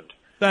brilliant.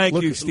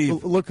 Thank you,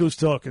 Steve. Look who's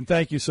talking.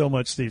 Thank you so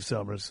much, Steve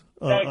Summers.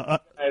 Thank you, guys.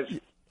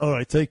 All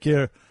right, take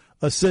care.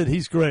 Sid,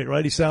 he's great,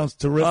 right? He sounds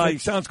terrific. He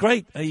sounds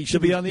great. He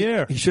should be on the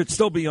air. He should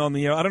still be on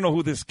the air. I don't know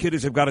who this kid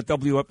is who got at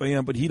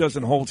WFAN, but he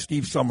doesn't hold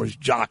Steve Summers'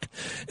 jock.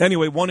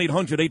 Anyway,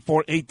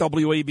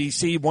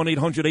 1-800-848-WABC,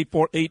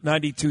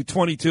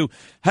 1-800-848-9222.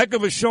 Heck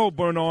of a show,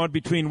 Bernard,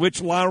 between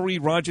Rich Lowry,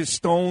 Roger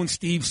Stone,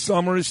 Steve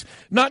Summers.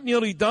 Not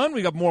nearly done.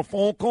 We got more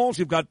phone calls.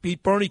 You've got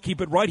Beat Bernie.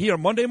 Keep it right here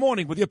Monday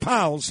morning with your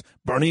pals,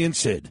 Bernie and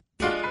Sid.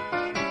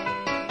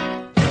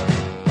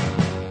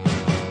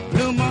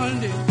 Blue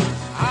Monday,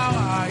 how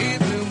I hate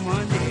Blue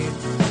Monday.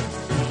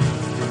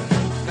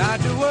 Got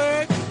to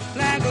work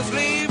like a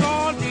slave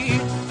all day.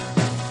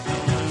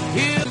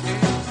 Tuesday,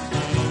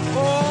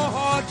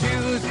 oh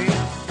Tuesday,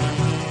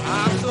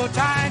 I'm so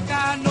tired,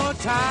 got no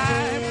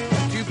time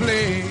to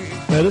play.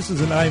 Now, this is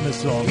an Imus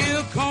song.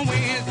 Here come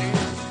Wednesday,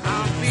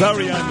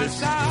 Very Imus.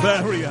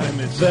 Very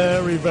Imus.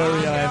 Very,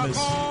 very Imus.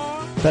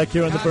 Back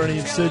here on the Bernie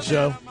and Sid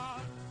Show.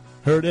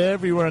 Heard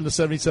everywhere on the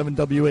 77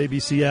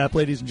 WABC app.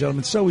 Ladies and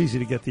gentlemen, so easy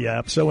to get the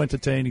app, so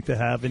entertaining to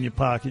have in your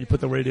pocket. You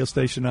put the radio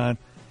station on.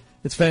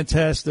 It's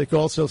fantastic.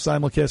 Also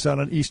simulcast out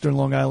on Eastern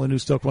Long Island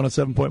News Talk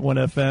 107.1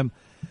 FM.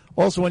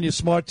 Also on your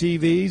smart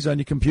TVs, on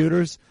your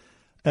computers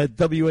at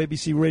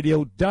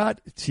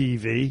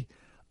WABCRadio.tv.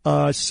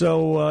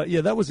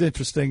 That was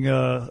interesting.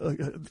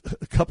 A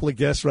couple of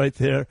guests right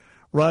there,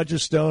 Roger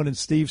Stone and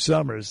Steve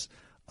Summers.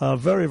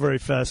 Very, very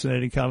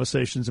fascinating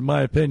conversations, in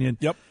my opinion.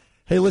 Yep.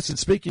 Hey, listen,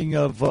 speaking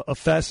of a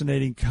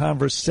fascinating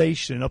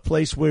conversation, a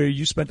place where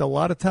you spent a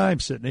lot of time,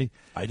 Sydney.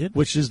 I did.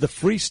 Which is the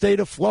free state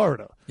of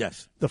Florida.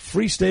 Yes. The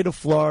free state of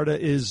Florida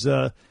is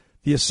the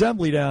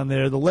assembly down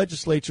there. The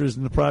legislature is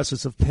in the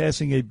process of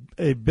passing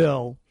a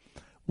bill,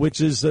 which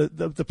is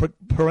the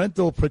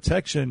Parental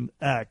Protection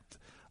Act,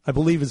 I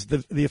believe is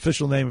the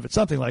official name of it,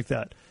 something like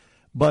that.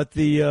 But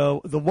the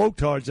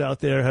woketards out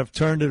there have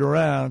turned it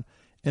around,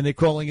 and they're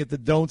calling it the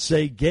Don't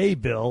Say Gay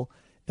bill.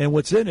 And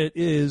what's in it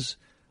is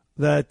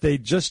that they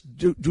just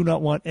do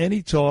not want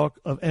any talk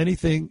of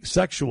anything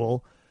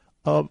sexual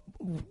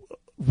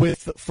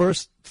with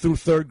first through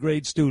third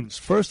grade students.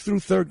 First through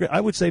third grade.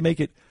 I would say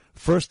make it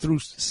first through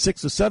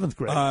sixth or seventh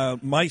grade.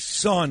 My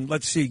son,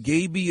 let's see,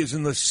 Gaby is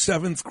in the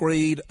 7th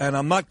grade, and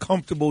I'm not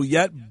comfortable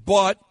yet,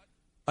 but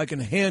I can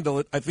handle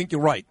it. I think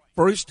you're right.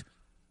 First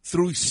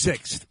through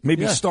 6th.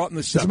 Maybe start in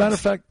the 7th. As a matter of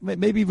fact,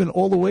 maybe even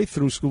all the way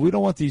through school. We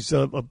don't want these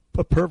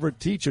pervert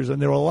teachers,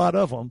 and there are a lot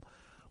of them,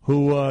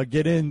 who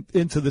get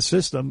into the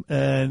system,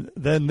 and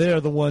then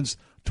they're the ones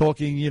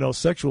talking,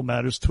 sexual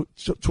matters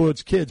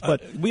towards kids.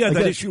 But we had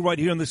that issue right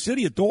here in the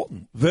city of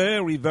Dalton.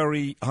 Very,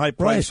 very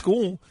high-priced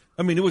school.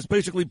 I mean, it was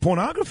basically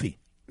pornography.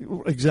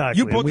 Exactly.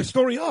 You brought the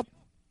story up.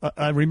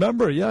 I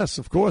remember, yes,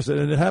 of course,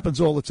 and it happens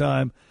all the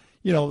time.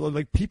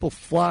 Like the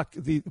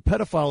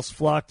pedophiles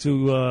flock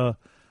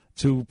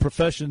to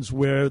professions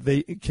where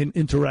they can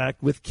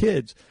interact with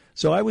kids.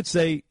 So I would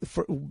say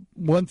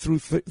 1 through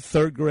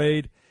third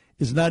grade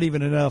is not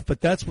even enough,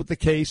 but that's what the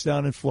case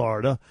down in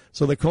Florida.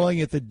 So they're calling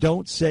it the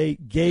Don't Say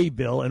Gay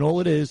bill, and all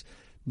it is,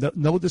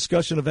 no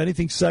discussion of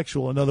anything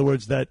sexual. In other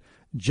words, that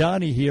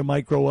Johnny here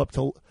might grow up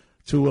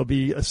to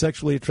be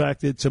sexually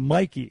attracted to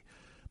Mikey.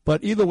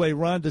 But either way,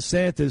 Ron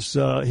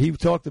DeSantis, he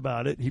talked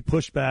about it. He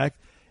pushed back,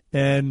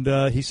 and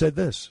he said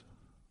this.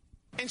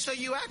 And so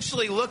you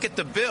actually look at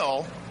the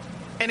bill,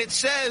 and it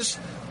says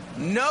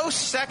no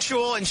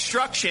sexual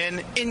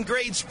instruction in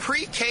grades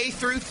pre-K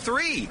through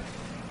 3.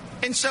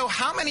 And so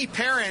how many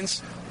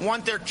parents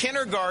want their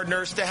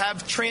kindergartners to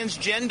have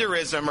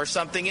transgenderism or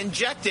something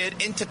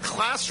injected into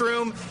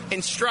classroom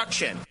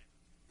instruction?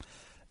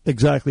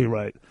 Exactly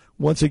right.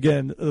 Once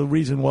again, the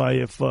reason why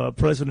if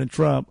President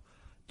Trump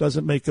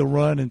doesn't make the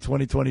run in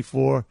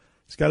 2024,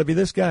 it's got to be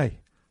this guy.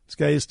 This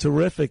guy is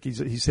terrific.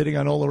 He's hitting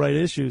on all the right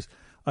issues.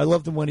 I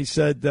loved him when he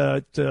said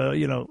that,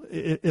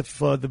 if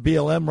the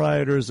BLM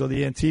rioters or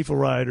the Antifa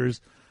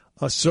rioters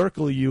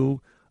circle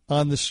you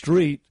on the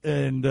street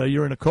and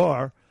you're in a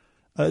car,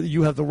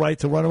 you have the right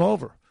to run them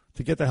over,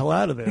 to get the hell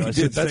out of there. I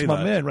said, that's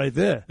my man right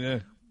there. Yeah.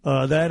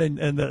 That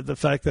and the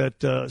fact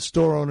that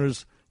store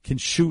owners can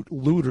shoot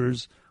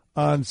looters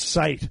on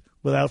sight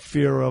without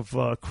fear of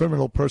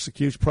criminal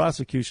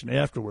prosecution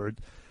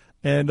afterward.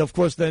 And, of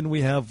course, then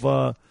we have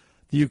the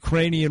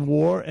Ukrainian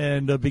war,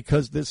 and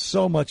because there's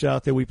so much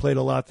out there, we played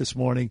a lot this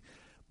morning.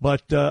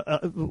 But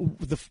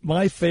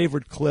my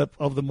favorite clip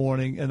of the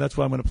morning, and that's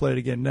why I'm going to play it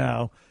again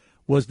now,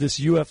 was this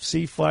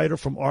UFC fighter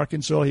from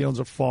Arkansas. He owns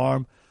a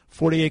farm,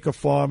 40-acre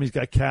farm. He's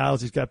got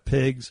cows. He's got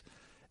pigs.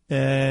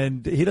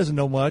 And he doesn't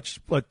know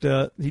much, but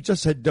he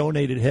just had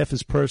donated half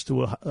his purse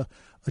to a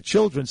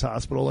children's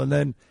hospital. And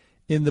then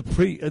in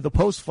the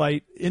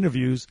post-fight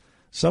interviews,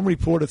 some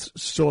reporters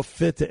saw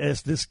fit to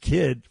ask this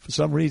kid, for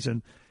some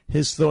reason,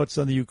 his thoughts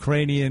on the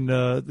Ukrainian,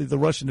 the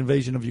Russian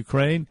invasion of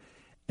Ukraine.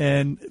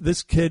 And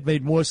this kid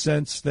made more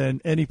sense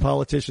than any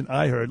politician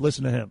I heard.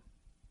 Listen to him.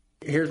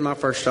 Here's my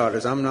first thought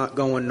is I'm not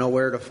going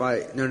nowhere to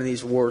fight none of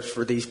these wars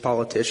for these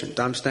politicians.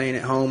 I'm staying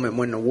at home, and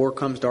when the war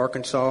comes to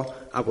Arkansas,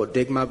 I will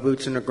dig my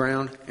boots in the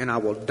ground, and I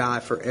will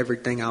die for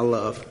everything I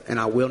love, and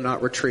I will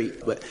not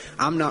retreat. But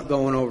I'm not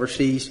going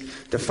overseas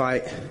to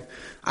fight.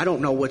 I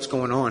don't know what's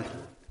going on,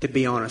 to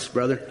be honest,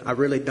 brother. I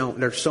really don't.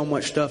 There's so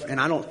much stuff,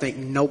 and I don't think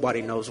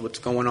nobody knows what's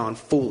going on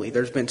fully.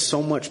 There's been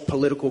so much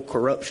political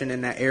corruption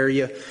in that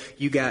area.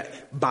 You got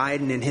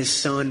Biden and his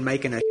son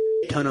making a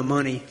ton of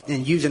money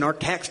and using our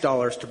tax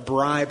dollars to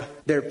bribe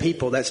their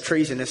people. That's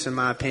treasonous, in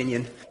my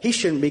opinion. He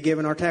shouldn't be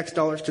giving our tax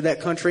dollars to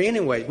that country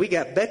anyway. We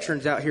got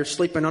veterans out here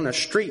sleeping on the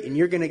street, and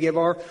you're going to give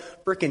our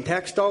freaking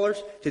tax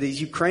dollars to these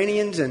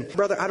Ukrainians. And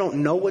brother, I don't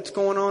know what's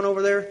going on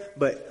over there,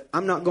 but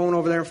I'm not going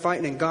over there and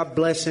fighting, and God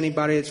bless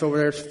anybody that's over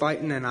there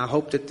fighting, and I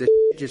hope that this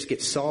just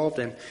gets solved.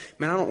 And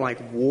man, I don't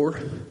like war.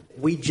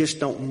 We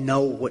just don't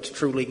know what's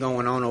truly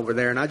going on over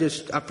there, and I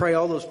pray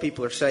all those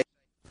people are safe.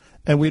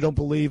 And we don't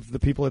believe the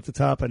people at the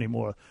top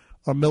anymore.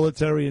 Our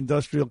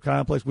military-industrial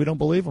complex, we don't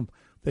believe them.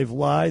 They've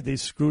lied. They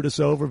screwed us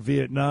over.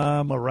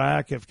 Vietnam,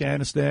 Iraq,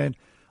 Afghanistan.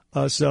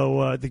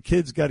 So the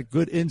kid's got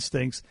good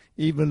instincts,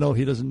 even though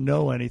he doesn't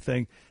know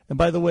anything. And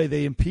by the way,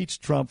 they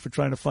impeached Trump for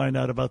trying to find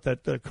out about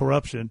that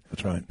corruption.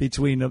 That's right.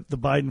 Between the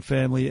Biden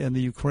family and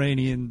the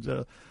Ukrainians.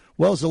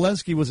 Well,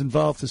 Zelensky was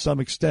involved to some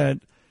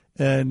extent.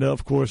 And,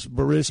 of course,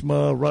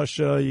 Burisma,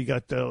 Russia. You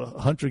got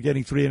Hunter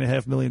getting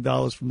 $3.5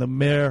 million from the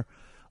mayor.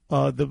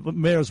 The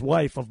mayor's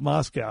wife of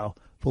Moscow,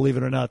 believe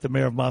it or not, the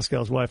mayor of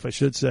Moscow's wife, I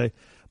should say.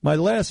 My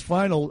last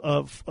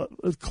final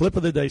clip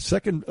of the day,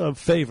 second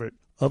favorite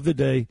of the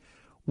day,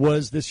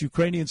 was this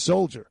Ukrainian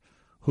soldier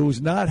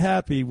who's not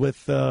happy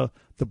with the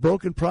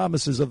broken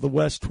promises of the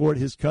West toward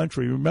his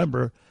country.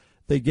 Remember,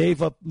 they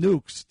gave up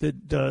nukes,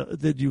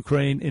 did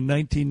Ukraine, in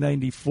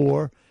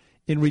 1994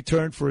 in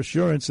return for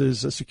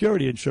assurances,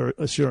 security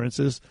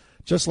assurances,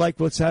 just like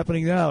what's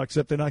happening now,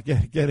 except they're not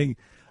getting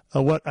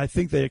what I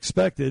think they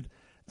expected.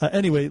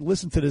 Anyway,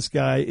 listen to this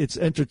guy. It's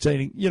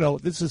entertaining. You know,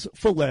 this is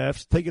for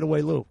laughs. Take it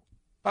away, Lou.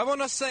 I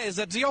want to say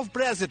that your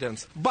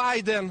president,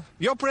 Biden,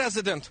 your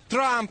president,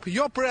 Trump,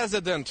 your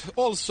president,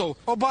 also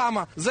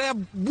Obama, they are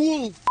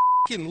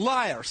bull-f***ing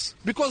liars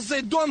because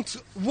they don't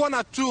want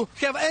to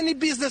have any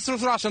business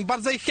with Russia,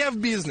 but they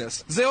have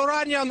business. The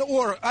uranium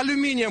or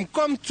aluminum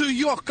come to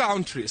your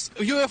countries.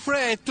 You're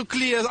afraid to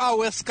clear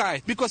our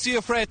sky because you're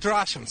afraid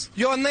Russians.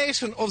 You're a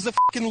nation of the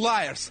f***ing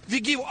liars.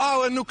 We give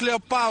our nuclear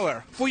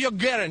power for your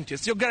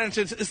guarantees. Your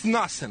guarantees is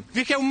nothing.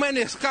 We have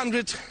many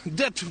hundred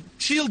dead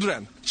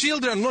children.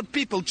 Children, not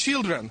people,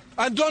 children.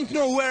 I don't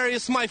know where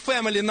is my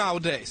family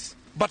nowadays.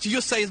 But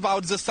you say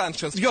about the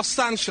sanctions. Your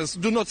sanctions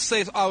do not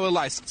save our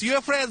lives. You're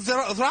afraid of the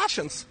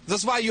Russians.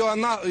 That's why you're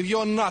nothing.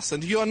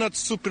 You're not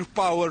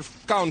superpower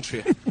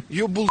country.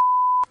 You bull.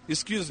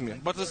 Excuse me,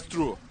 but it's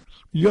true.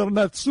 You're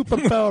not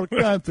superpower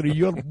country.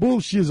 You're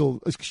bullshizzle.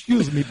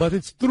 Excuse me, but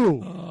it's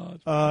true.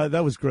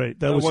 That was great.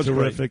 That was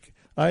terrific.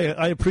 Great.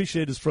 I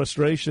appreciate his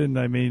frustration.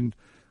 I mean,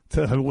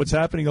 what's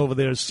happening over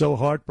there is so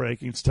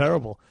heartbreaking. It's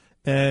terrible.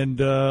 And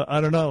I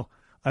don't know.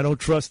 I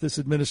don't trust this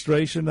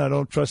administration. I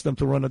don't trust them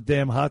to run a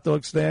damn hot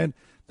dog stand.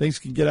 Things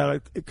can get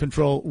out of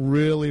control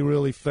really,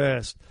 really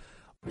fast.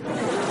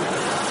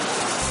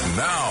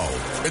 Now,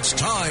 it's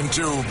time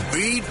to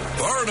Beat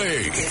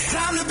Bernie. It's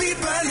time to beat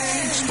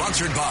Bernie.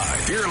 Sponsored by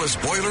Fearless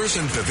Boilers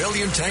and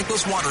Pavilion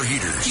Tankless Water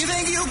Heaters. You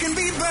think you can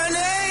beat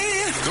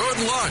Bernie?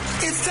 Good luck.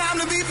 It's time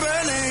to beat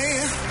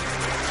Bernie.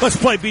 Let's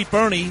play Beat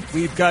Bernie.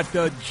 We've got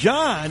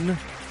John.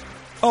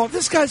 Oh,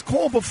 this guy's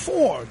called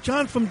before.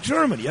 John from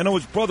Germany. I know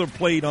his brother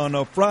played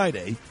on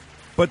Friday,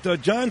 but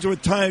John's a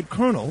retired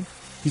colonel.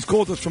 He's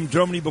called us from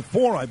Germany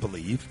before, I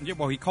believe. Yeah,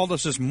 well, he called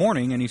us this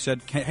morning, and he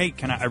said, hey,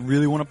 I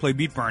really want to play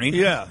Beat Bernie.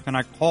 Yeah. Can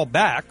I call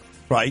back?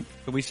 Right.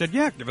 So we said,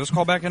 yeah, give us a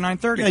call back at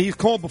 9:30. Yeah, he's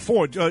called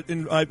before. I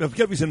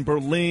forget if he's in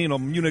Berlin or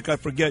Munich. I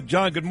forget.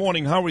 John, good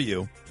morning. How are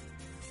you?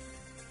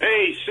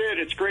 Hey, Sid,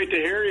 it's great to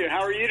hear you.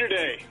 How are you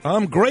today?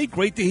 I'm great.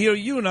 Great to hear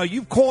you. Now,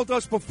 you've called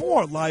us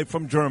before live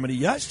from Germany,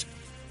 yes?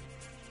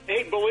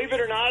 Hey, believe it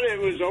or not,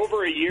 it was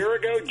over a year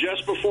ago,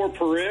 just before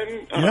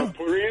Purim.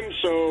 Purim,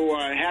 so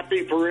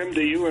happy Purim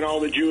to you and all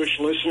the Jewish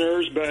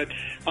listeners. But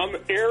I'm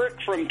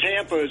Eric from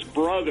Tampa's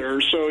brother,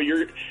 so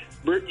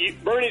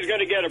Bernie's going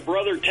to get a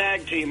brother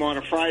tag team on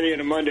a Friday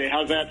and a Monday.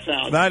 How's that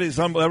sound? That is,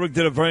 Eric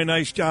did a very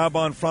nice job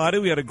on Friday.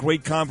 We had a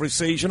great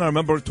conversation. I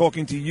remember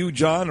talking to you,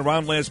 John,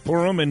 around last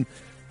Purim. And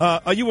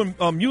are you in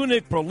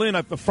Munich,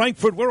 Berlin,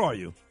 Frankfurt? Where are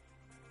you?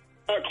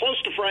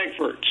 Close to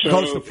Frankfurt. So,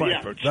 close to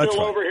Frankfurt. Yeah, That's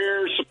still right. over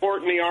here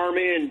supporting the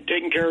Army and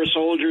taking care of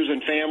soldiers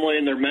and family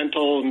and their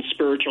mental and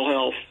spiritual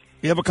health.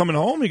 You ever coming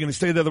home? Or are you going to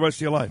stay there the rest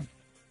of your life?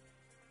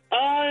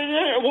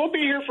 Yeah, we'll be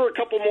here for a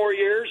couple more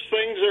years.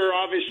 Things are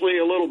obviously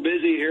a little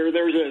busy here.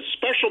 There's a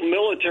special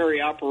military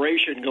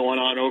operation going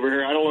on over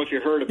here. I don't know if you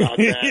heard about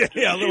that.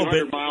 Yeah, a little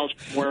bit. 200 miles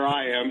from where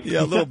I am.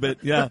 Yeah, a little bit,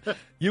 yeah.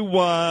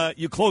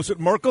 You close with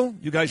Merkel?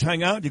 You guys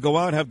hang out? You go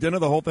out, have dinner,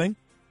 the whole thing?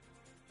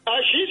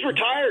 She's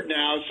retired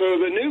now, so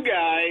the new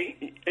guy,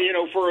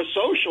 for a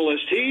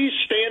socialist, he's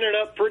standing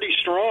up pretty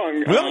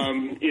strong.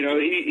 Really?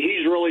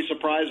 He's really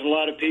surprised a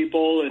lot of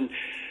people and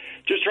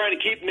just trying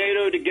to keep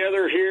NATO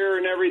together here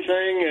and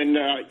everything. And,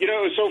 it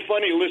was so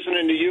funny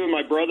listening to you and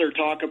my brother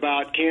talk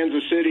about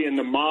Kansas City and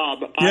the mob.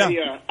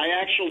 Yeah. I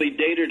actually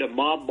dated a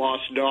mob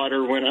boss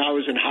daughter when I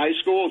was in high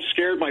school. It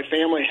scared my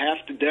family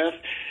half to death.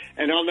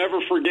 And I'll never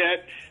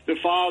forget the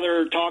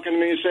father talking to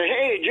me and say,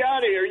 "Hey,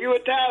 Johnny, are you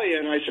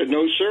Italian?" I said,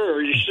 "No, sir.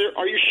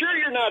 Are you sure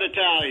you're not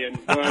Italian?"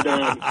 But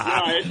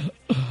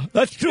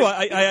That's true.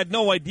 I had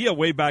no idea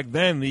way back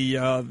then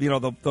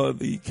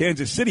the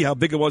Kansas City, how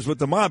big it was with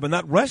the mob. And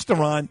that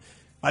restaurant,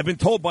 I've been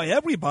told by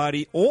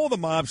everybody, all the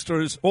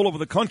mobsters all over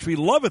the country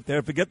love it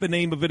there. Forget the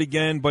name of it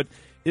again, but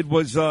it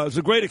was a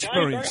great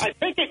experience. I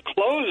think it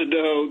closed,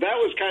 though. That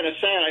was kind of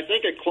sad. I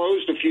think it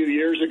closed a few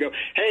years ago.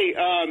 Hey,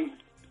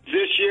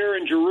 this year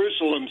in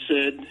Jerusalem,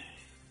 Sid.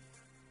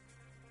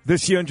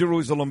 This year in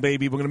Jerusalem,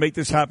 baby. We're going to make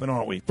this happen,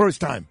 aren't we? First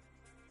time.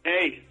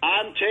 Hey,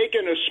 I'm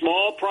taking a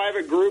small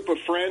private group of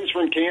friends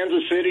from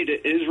Kansas City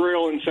to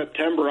Israel in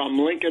September. I'm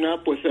linking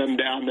up with them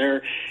down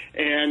there.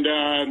 And,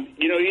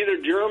 either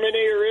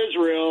Germany or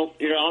Israel,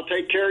 I'll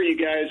take care of you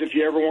guys if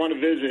you ever want to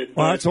visit.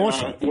 Well, that's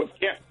awesome.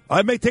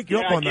 I may take you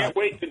up on that. I can't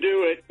wait to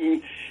do it.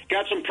 And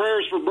got some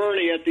prayers for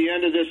Bernie at the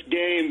end of this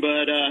game,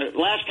 but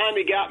last time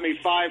he got me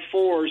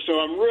 5-4, so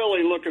I'm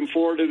really looking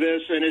forward to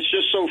this, and it's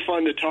just so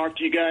fun to talk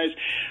to you guys.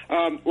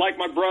 Like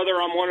my brother,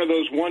 I'm one of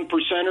those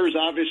 1%ers.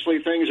 Obviously,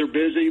 things are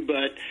busy,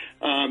 but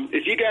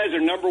if you guys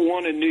are number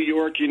one in New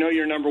York, you know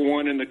you're number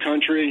one in the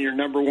country, and you're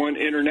number one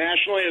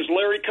internationally, as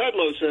Larry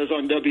Kudlow says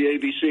on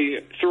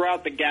WABC,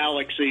 throughout the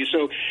galaxy.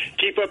 So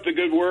keep up the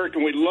good work,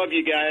 and we love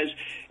you guys.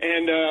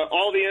 And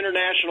all the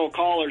international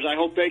callers, I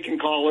hope they can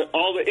call it.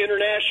 All the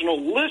international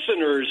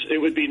listeners, it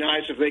would be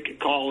nice if they could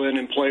call in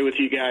and play with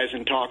you guys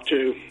and talk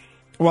too.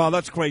 Well,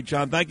 that's great,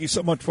 John. Thank you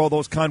so much for all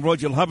those kind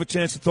words. You'll have a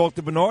chance to talk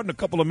to Bernard in a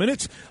couple of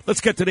minutes. Let's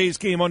get today's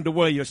game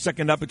underway, your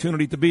second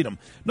opportunity to beat him.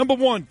 Number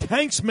one,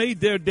 tanks made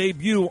their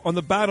debut on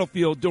the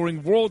battlefield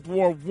during World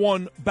War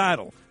I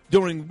battle.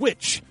 During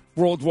which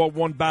World War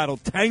I battle?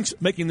 Tanks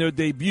making their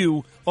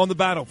debut on the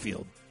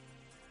battlefield.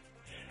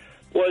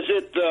 Was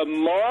it the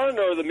Marne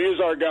or the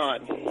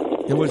Meuse-Argonne?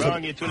 It was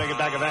Wrong, you two-legged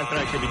bag of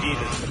anthrax, should be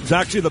Jesus. It's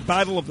actually the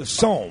Battle of the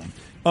Somme.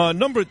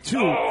 Number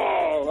two.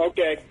 Oh,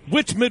 okay.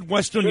 Which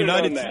Midwestern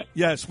United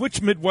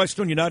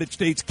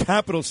States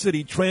capital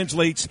city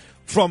translates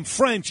from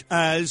French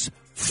as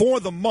 "for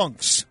the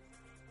monks"?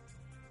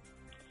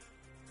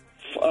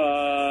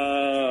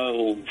 I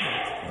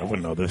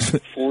wouldn't know this.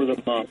 For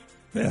the monks.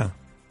 Yeah.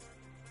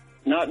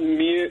 Not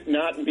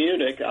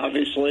Munich,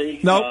 obviously.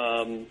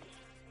 No.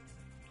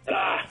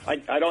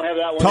 I don't have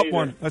that one Tough either.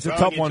 one. That's a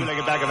tough one.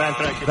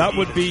 That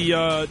would be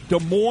Des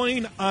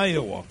Moines,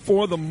 Iowa,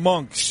 for the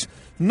Monks.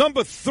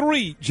 Number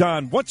 3,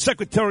 John, what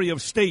Secretary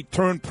of State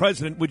turned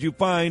president would you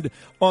find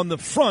on the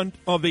front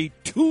of a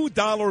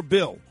 $2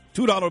 bill?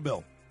 $2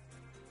 bill.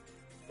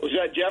 Was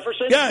that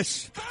Jefferson?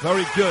 Yes.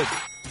 Very good.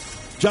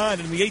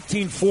 John, in the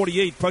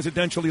 1848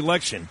 presidential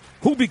election,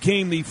 who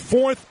became the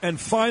 4th and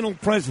final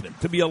president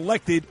to be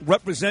elected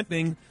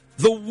representing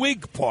the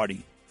Whig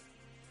Party?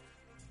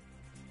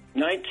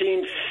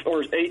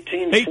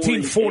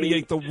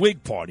 1848. The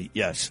Whig Party,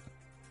 yes.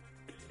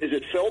 Is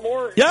it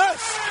Fillmore?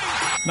 Yes!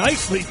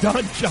 Nicely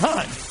done,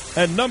 John.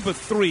 And number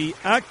 3,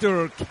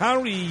 actor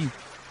Carrie...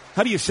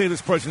 How do you say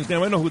this person's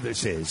name? I know who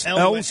this is.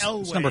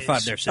 Elways. It's number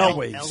 5 there, Sam.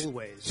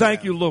 Elways.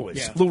 Thank you,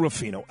 Louis. Lou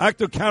Ruffino.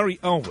 Actor Carrie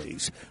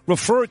Elways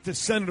referred to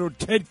Senator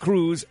Ted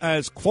Cruz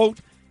as, quote,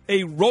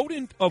 a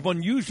rodent of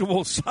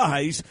unusual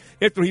size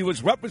after he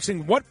was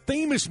referencing what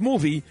famous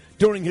movie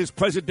during his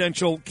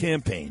presidential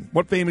campaign?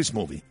 What famous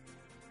movie?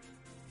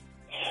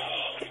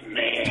 Oh,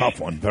 man.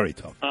 Tough one. Very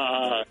tough.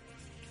 I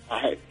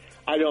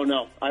don't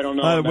know. I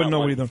wouldn't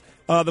know either.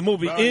 The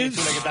movie is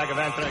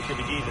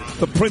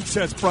The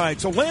Princess Bride.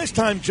 So last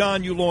time,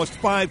 John, you lost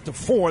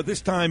 5-4.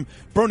 This time,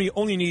 Bernie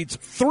only needs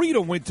 3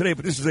 to win today,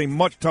 but this is a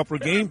much tougher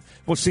game.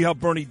 We'll see how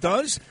Bernie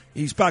does.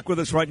 He's back with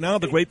us right now,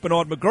 the great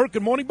Bernard McGurk.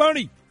 Good morning,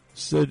 Bernie.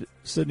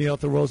 Sidney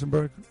Arthur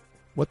Rosenberg,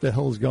 what the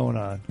hell is going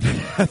on?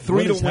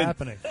 3 to win.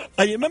 Happening?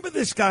 You remember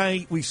this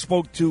guy we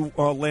spoke to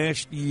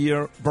last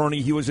year,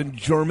 Bernie? He was in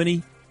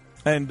Germany.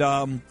 And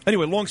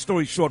anyway, long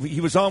story short,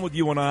 he was on with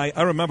you and I.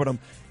 I remembered him.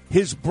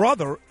 His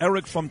brother,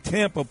 Eric from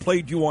Tampa,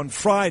 played you on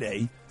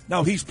Friday.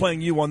 Now he's playing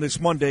you on this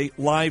Monday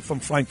live from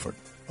Frankfurt.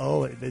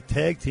 Oh, they're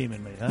tag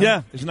teaming me, huh?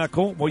 Yeah, isn't that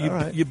cool?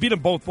 Well, you beat them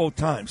both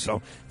times.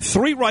 So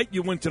 3 right,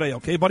 you win today,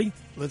 okay, buddy?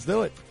 Let's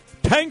do it.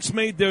 Tanks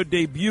made their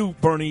debut,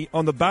 Bernie,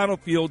 on the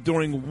battlefield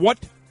during what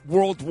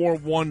World War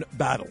I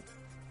battle?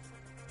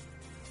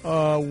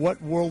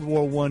 What World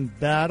War I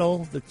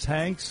battle? The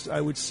tanks,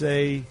 I would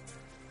say...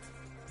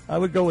 I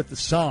would go with the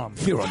Somme.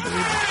 You're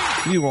unbelievable.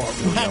 You are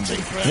really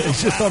unbelievable.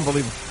 It's just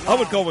unbelievable. I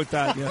would go with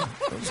that, yeah.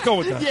 Let's go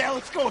with that. Yeah,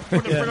 let's go with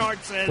what Bernard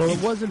says. Well,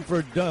 it wasn't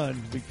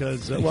Verdun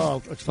because,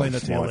 I'll explain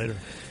that to you later.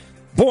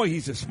 Boy,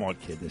 he's a smart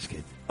kid, this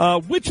kid.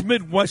 Which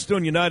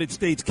Midwestern United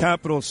States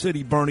capital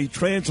city, Bernie,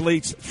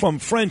 translates from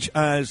French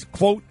as,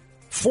 quote,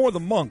 for the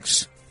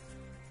monks?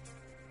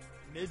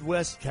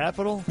 Midwest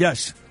capital?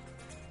 Yes.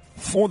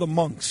 For the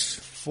monks.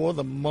 For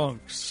the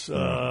monks.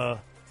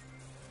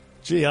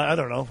 Gee, I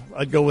don't know.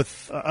 I'd go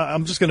with,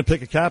 I'm just going to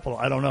pick a capital.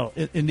 I don't know.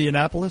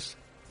 Indianapolis?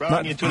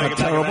 Not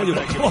terrible.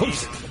 You're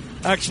close.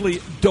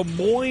 Actually, Des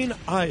Moines,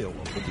 Iowa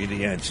would be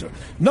the answer.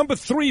 Number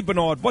 3,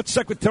 Bernard, what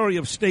Secretary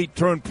of State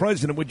turned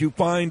president would you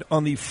find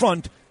on the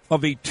front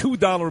of a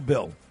 $2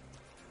 bill?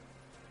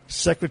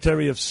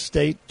 Secretary of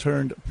State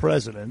turned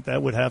president.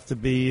 That would have to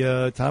be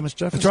Thomas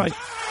Jefferson. That's right.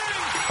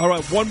 All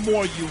right, one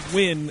more you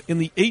win. In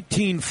the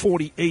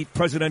 1848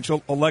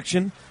 presidential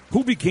election,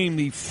 who became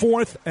the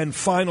 4th and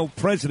final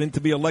president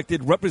to be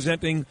elected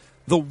representing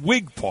the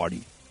Whig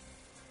Party?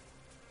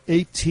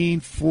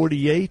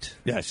 1848?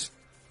 Yes.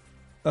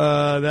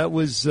 That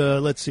was,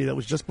 let's see, that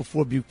was just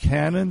before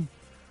Buchanan.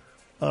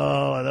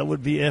 That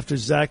would be after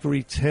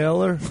Zachary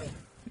Taylor.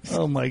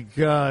 Oh, my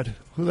God.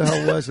 Who the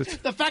hell was it?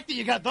 The fact that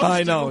you got those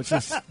I know, it's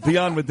just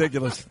beyond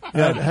ridiculous.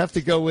 Yeah. I'd have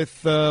to go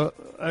with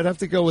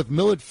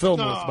Millard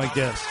Fillmore, my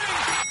guess.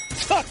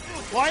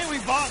 Why are we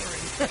bothering?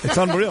 It's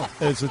unreal.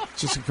 It's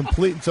just a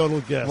complete and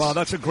total guess. Wow,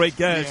 that's a great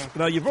guess. Yeah.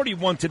 Now, you've already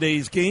won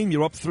today's game.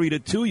 You're up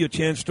 3-2. Your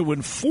chance to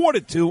win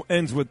 4-2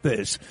 ends with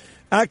this.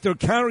 Actor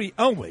Carrie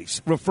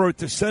Elways referred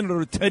to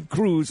Senator Ted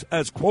Cruz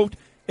as, quote,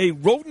 a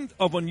rodent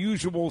of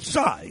unusual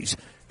size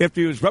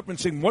after he was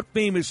referencing what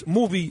famous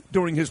movie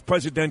during his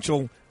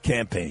presidential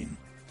campaign?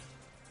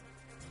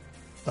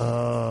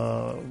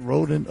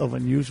 Rodent of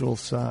unusual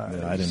size.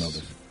 Yeah, I didn't know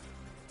this.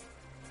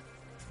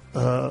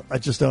 I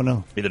just don't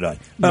know. Neither did I.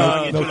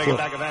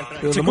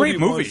 It's a great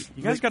movie.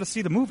 You guys got to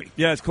see the movie.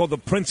 Yeah, it's called The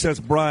Princess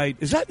Bride.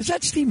 Is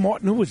that Steve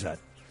Martin? Who was that?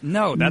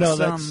 No,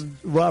 that's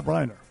Rob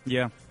Reiner.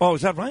 Yeah. Oh,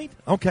 is that right?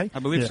 Okay. I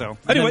believe so.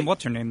 Anyway. Then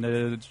what's her name?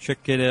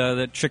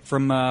 The chick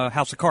from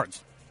House of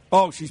Cards.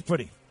 Oh, she's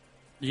pretty.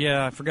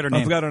 Yeah, I forget her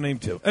name. I forgot her name,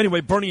 too.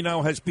 Anyway, Bernie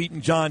now has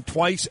beaten John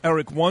twice,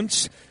 Eric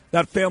once.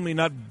 That family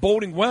not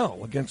boding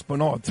well against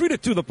Bernard.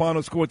 3-2 the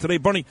final score today.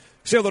 Bernie,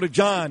 say hello to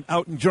John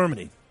out in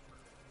Germany.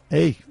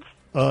 Hey,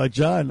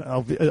 John,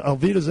 auf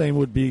Wiedersehen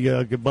would be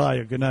goodbye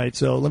or good night.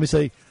 So let me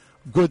say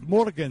good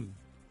morgen.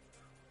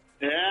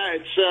 Yeah,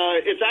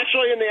 it's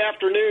actually in the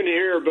afternoon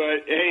here,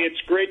 but hey,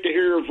 it's great to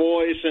hear your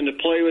voice and to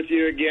play with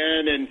you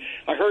again. And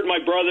I heard my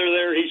brother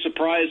there; he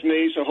surprised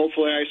me, so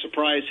hopefully I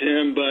surprise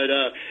him. But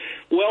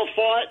well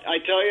fought, I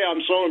tell you,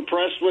 I'm so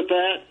impressed with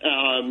that.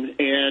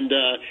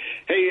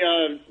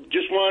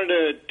 Just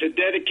wanted to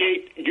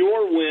dedicate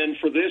your win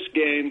for this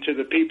game to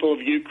the people of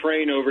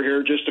Ukraine over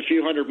here, just a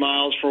few hundred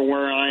miles from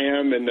where I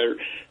am, and their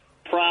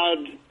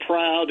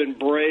proud and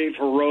brave,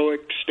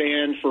 heroic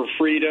stand for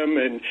freedom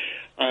and.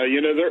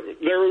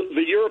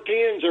 The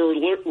Europeans are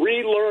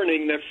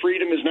relearning that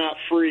freedom is not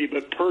free,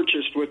 but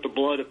purchased with the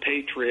blood of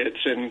patriots.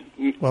 And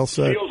well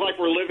said. It feels like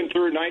we're living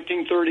through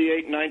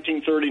 1938 and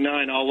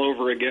 1939 all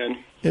over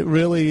again. It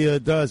really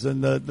does.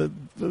 And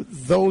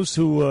those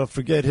who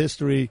forget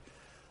history,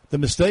 the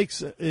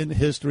mistakes in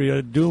history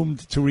are doomed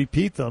to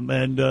repeat them.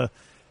 And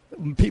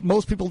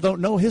most people don't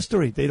know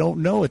history. They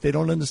don't know it. They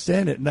don't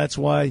understand it. And that's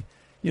why,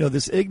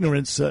 this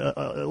ignorance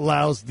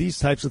allows these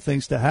types of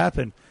things to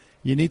happen.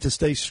 You need to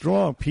stay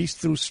strong, peace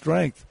through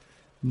strength,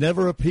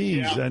 never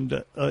appease. Yeah.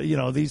 And,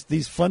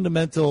 these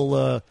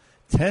fundamental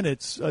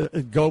tenets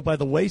go by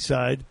the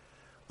wayside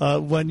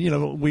when,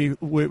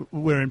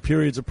 we're in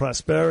periods of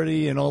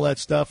prosperity and all that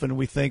stuff, and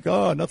we think,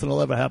 oh, nothing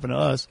will ever happen to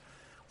us.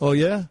 Oh,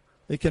 yeah?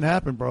 It can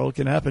happen, bro. It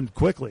can happen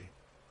quickly.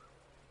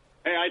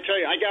 Hey, I tell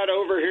you, I got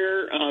over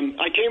here.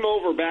 I came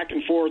over back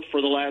and forth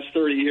for the last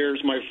 30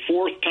 years. My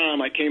fourth time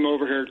I came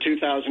over here in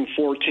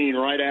 2014,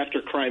 right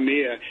after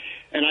Crimea.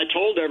 And I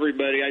told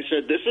everybody, I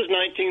said, this is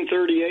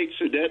 1938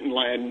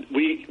 Sudetenland.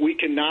 We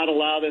cannot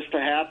allow this to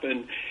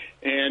happen.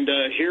 And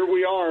here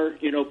we are.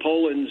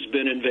 Poland's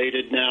been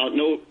invaded now.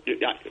 No,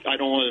 I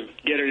don't want to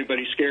get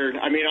anybody scared.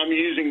 I mean, I'm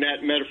using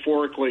that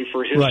metaphorically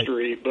for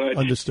history. Right. But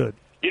understood.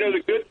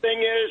 The good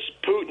thing is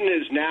Putin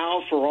is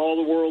now, for all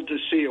the world to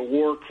see, a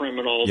war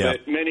criminal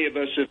that many of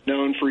us have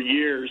known for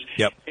years.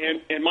 Yep.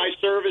 And my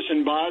service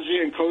in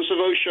Bosnia and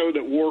Kosovo showed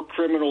that war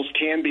criminals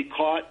can be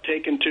caught,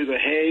 taken to The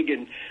Hague,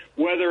 and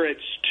whether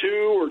it's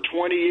 2 or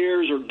 20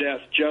 years or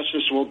death,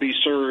 justice will be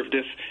served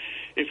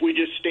if we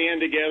just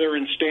stand together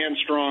and stand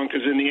strong,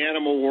 because in the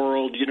animal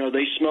world,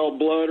 they smell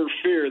blood or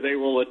fear, they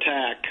will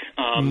attack.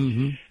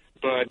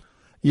 But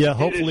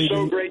hopefully it is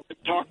so great to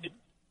talk to you.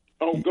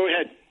 Oh, go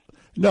ahead.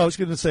 No, I was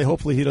going to say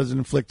hopefully he doesn't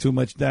inflict too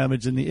much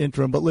damage in the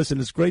interim. But listen,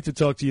 it's great to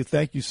talk to you.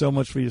 Thank you so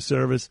much for your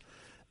service.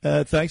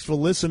 Thanks for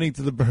listening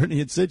to the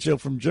Bernie and Sid Show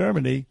from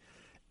Germany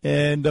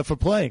and for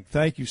playing.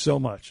 Thank you so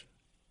much.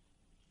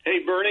 Hey,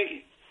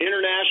 Bernie,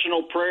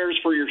 international prayers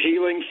for your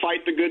healing.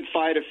 Fight the good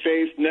fight of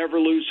faith. Never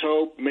lose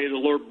hope. May the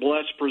Lord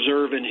bless,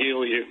 preserve, and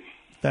heal you.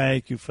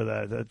 Thank you for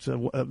that.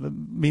 That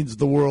means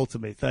the world to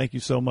me. Thank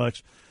you so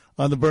much.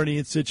 On the Bernie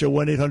and Sid Show,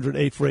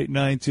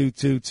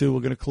 1-800-848-9222.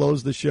 We're going to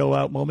close the show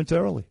out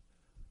momentarily.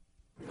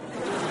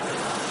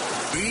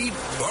 Beat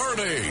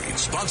Bernie,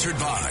 sponsored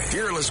by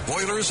Fearless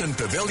Boilers and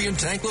Pavilion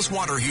Tankless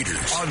Water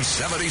Heaters on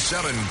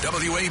 77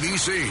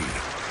 WABC.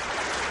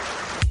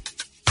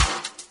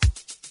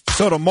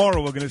 So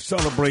tomorrow we're going to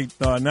celebrate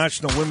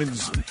National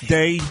Women's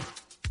Day.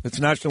 It's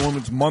National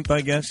Women's Month,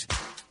 I guess.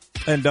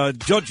 And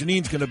Judge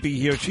Jeanine's going to be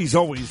here. She's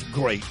always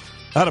great.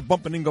 I had a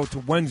bump and go to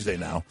Wednesday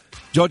now.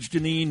 Judge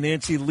Jeanine,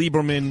 Nancy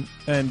Lieberman,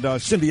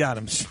 and Cindy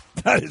Adams.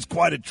 That is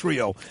quite a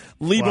trio.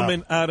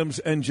 Lieberman, wow. Adams,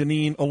 and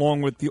Jeanine,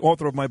 along with the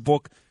author of my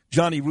book,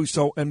 Johnny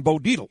Russo, and Bo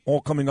Dietl,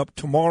 all coming up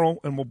tomorrow.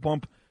 And we'll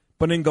bump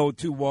Beningo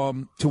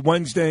to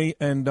Wednesday.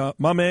 And,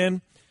 my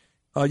man,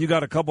 you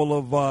got a couple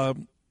of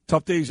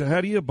tough days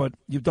ahead of you, but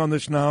you've done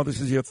this now. This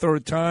is your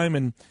third time,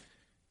 and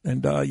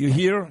you're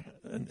here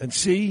and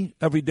see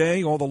every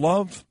day all the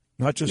love,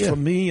 not just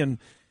from me and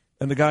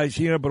the guys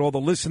here, but all the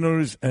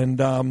listeners.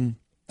 And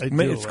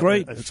it's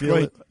great. It's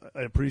great.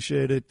 I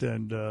appreciate it,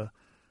 and I'm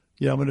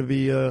going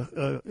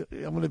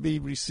to be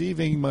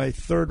receiving my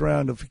third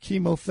round of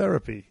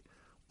chemotherapy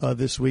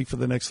this week for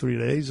the next 3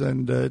 days,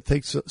 and it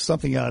takes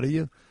something out of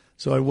you.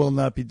 So I will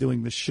not be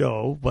doing the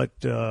show, but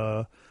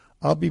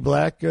I'll be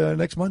back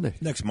next Monday.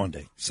 Next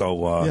Monday.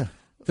 So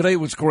today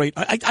was great.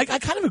 I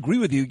kind of agree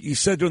with you. You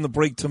said during the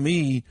break to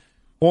me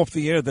off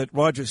the air that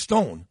Roger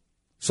Stone,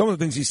 some of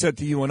the things he said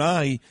to you and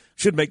I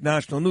should make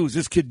national news.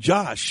 This kid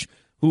Josh,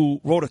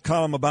 who wrote a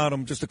column about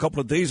him just a couple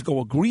of days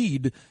ago,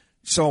 agreed.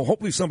 So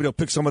hopefully somebody will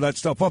pick some of that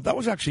stuff up. That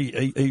was actually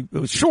it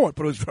was short,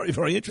 but it was very,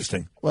 very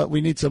interesting. Well,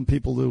 we need some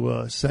people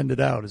to send it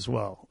out as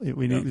well.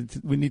 We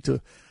need to,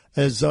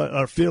 as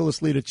our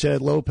fearless leader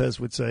Chad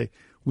Lopez would say,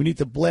 we need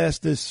to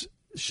blast this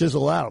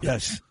shizzle out.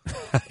 Yes.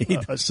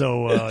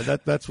 So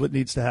that's what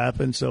needs to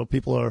happen. So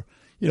people are,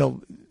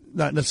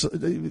 not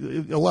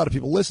necessarily, a lot of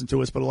people listen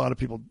to us, but a lot of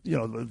people,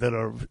 that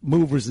are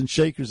movers and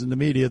shakers in the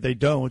media, they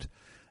don't,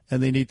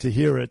 and they need to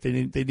hear it. They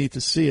need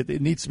to see it.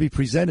 It needs to be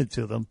presented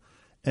to them.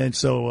 And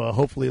so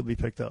hopefully it'll be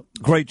picked up.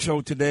 Great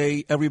show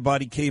today.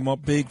 Everybody came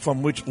up big,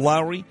 from Rich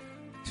Lowry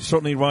to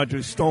certainly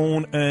Roger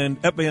Stone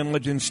and FAN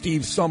legend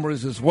Steve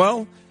Summers as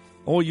well.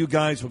 All you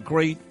guys were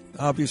great.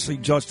 Obviously,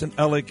 Justin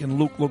Ellick and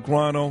Luke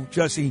Lograno,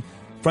 Jesse,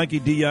 Frankie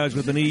Diaz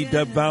with an E,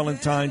 Deb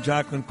Valentine,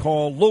 Jacqueline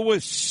Call,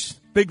 Lewis,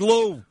 Big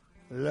Lou.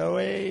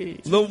 Louie.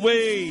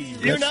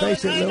 Let's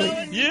face it,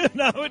 Louie. You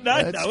know it.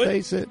 Let's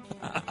face it.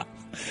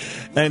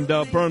 And,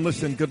 Bern,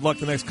 listen, good luck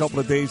the next couple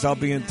of days. I'll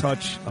be in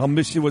touch. I'll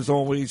miss you as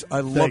always. I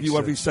love you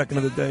every second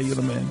of the day. You're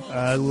the man.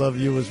 I love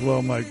you as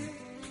well, my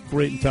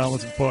great and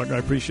talented partner. I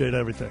appreciate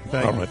everything.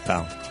 Thank you. All right,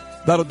 pal.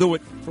 That'll do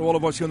it for all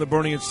of us here on the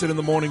Bernie and Sid in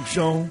the Morning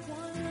Show.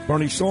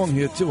 Bernie's song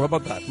here, too. How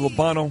about that? Lil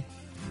Bono,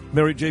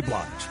 Mary J.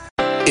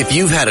 Blige. If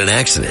you've had an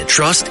accident,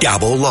 trust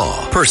Gabo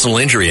Law. Personal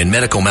injury and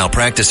medical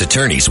malpractice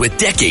attorneys with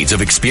decades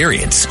of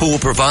experience who will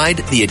provide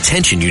the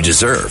attention you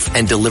deserve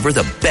and deliver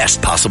the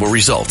best possible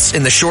results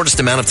in the shortest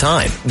amount of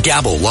time.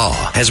 Gabo Law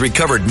has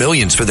recovered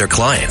millions for their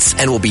clients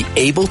and will be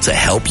able to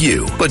help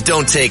you. But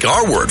don't take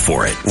our word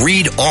for it.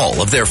 Read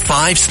all of their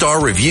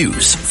 5-star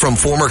reviews from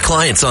former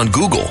clients on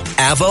Google,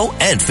 Avo,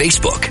 and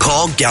Facebook.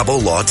 Call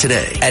Gabo Law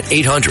today at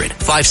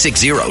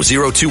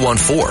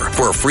 800-560-0214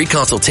 for a free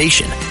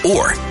consultation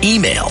or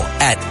email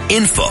at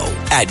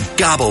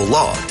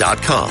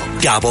info@gabolaw.com.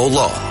 Gabo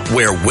Law,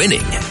 where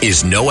winning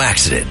is no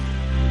accident.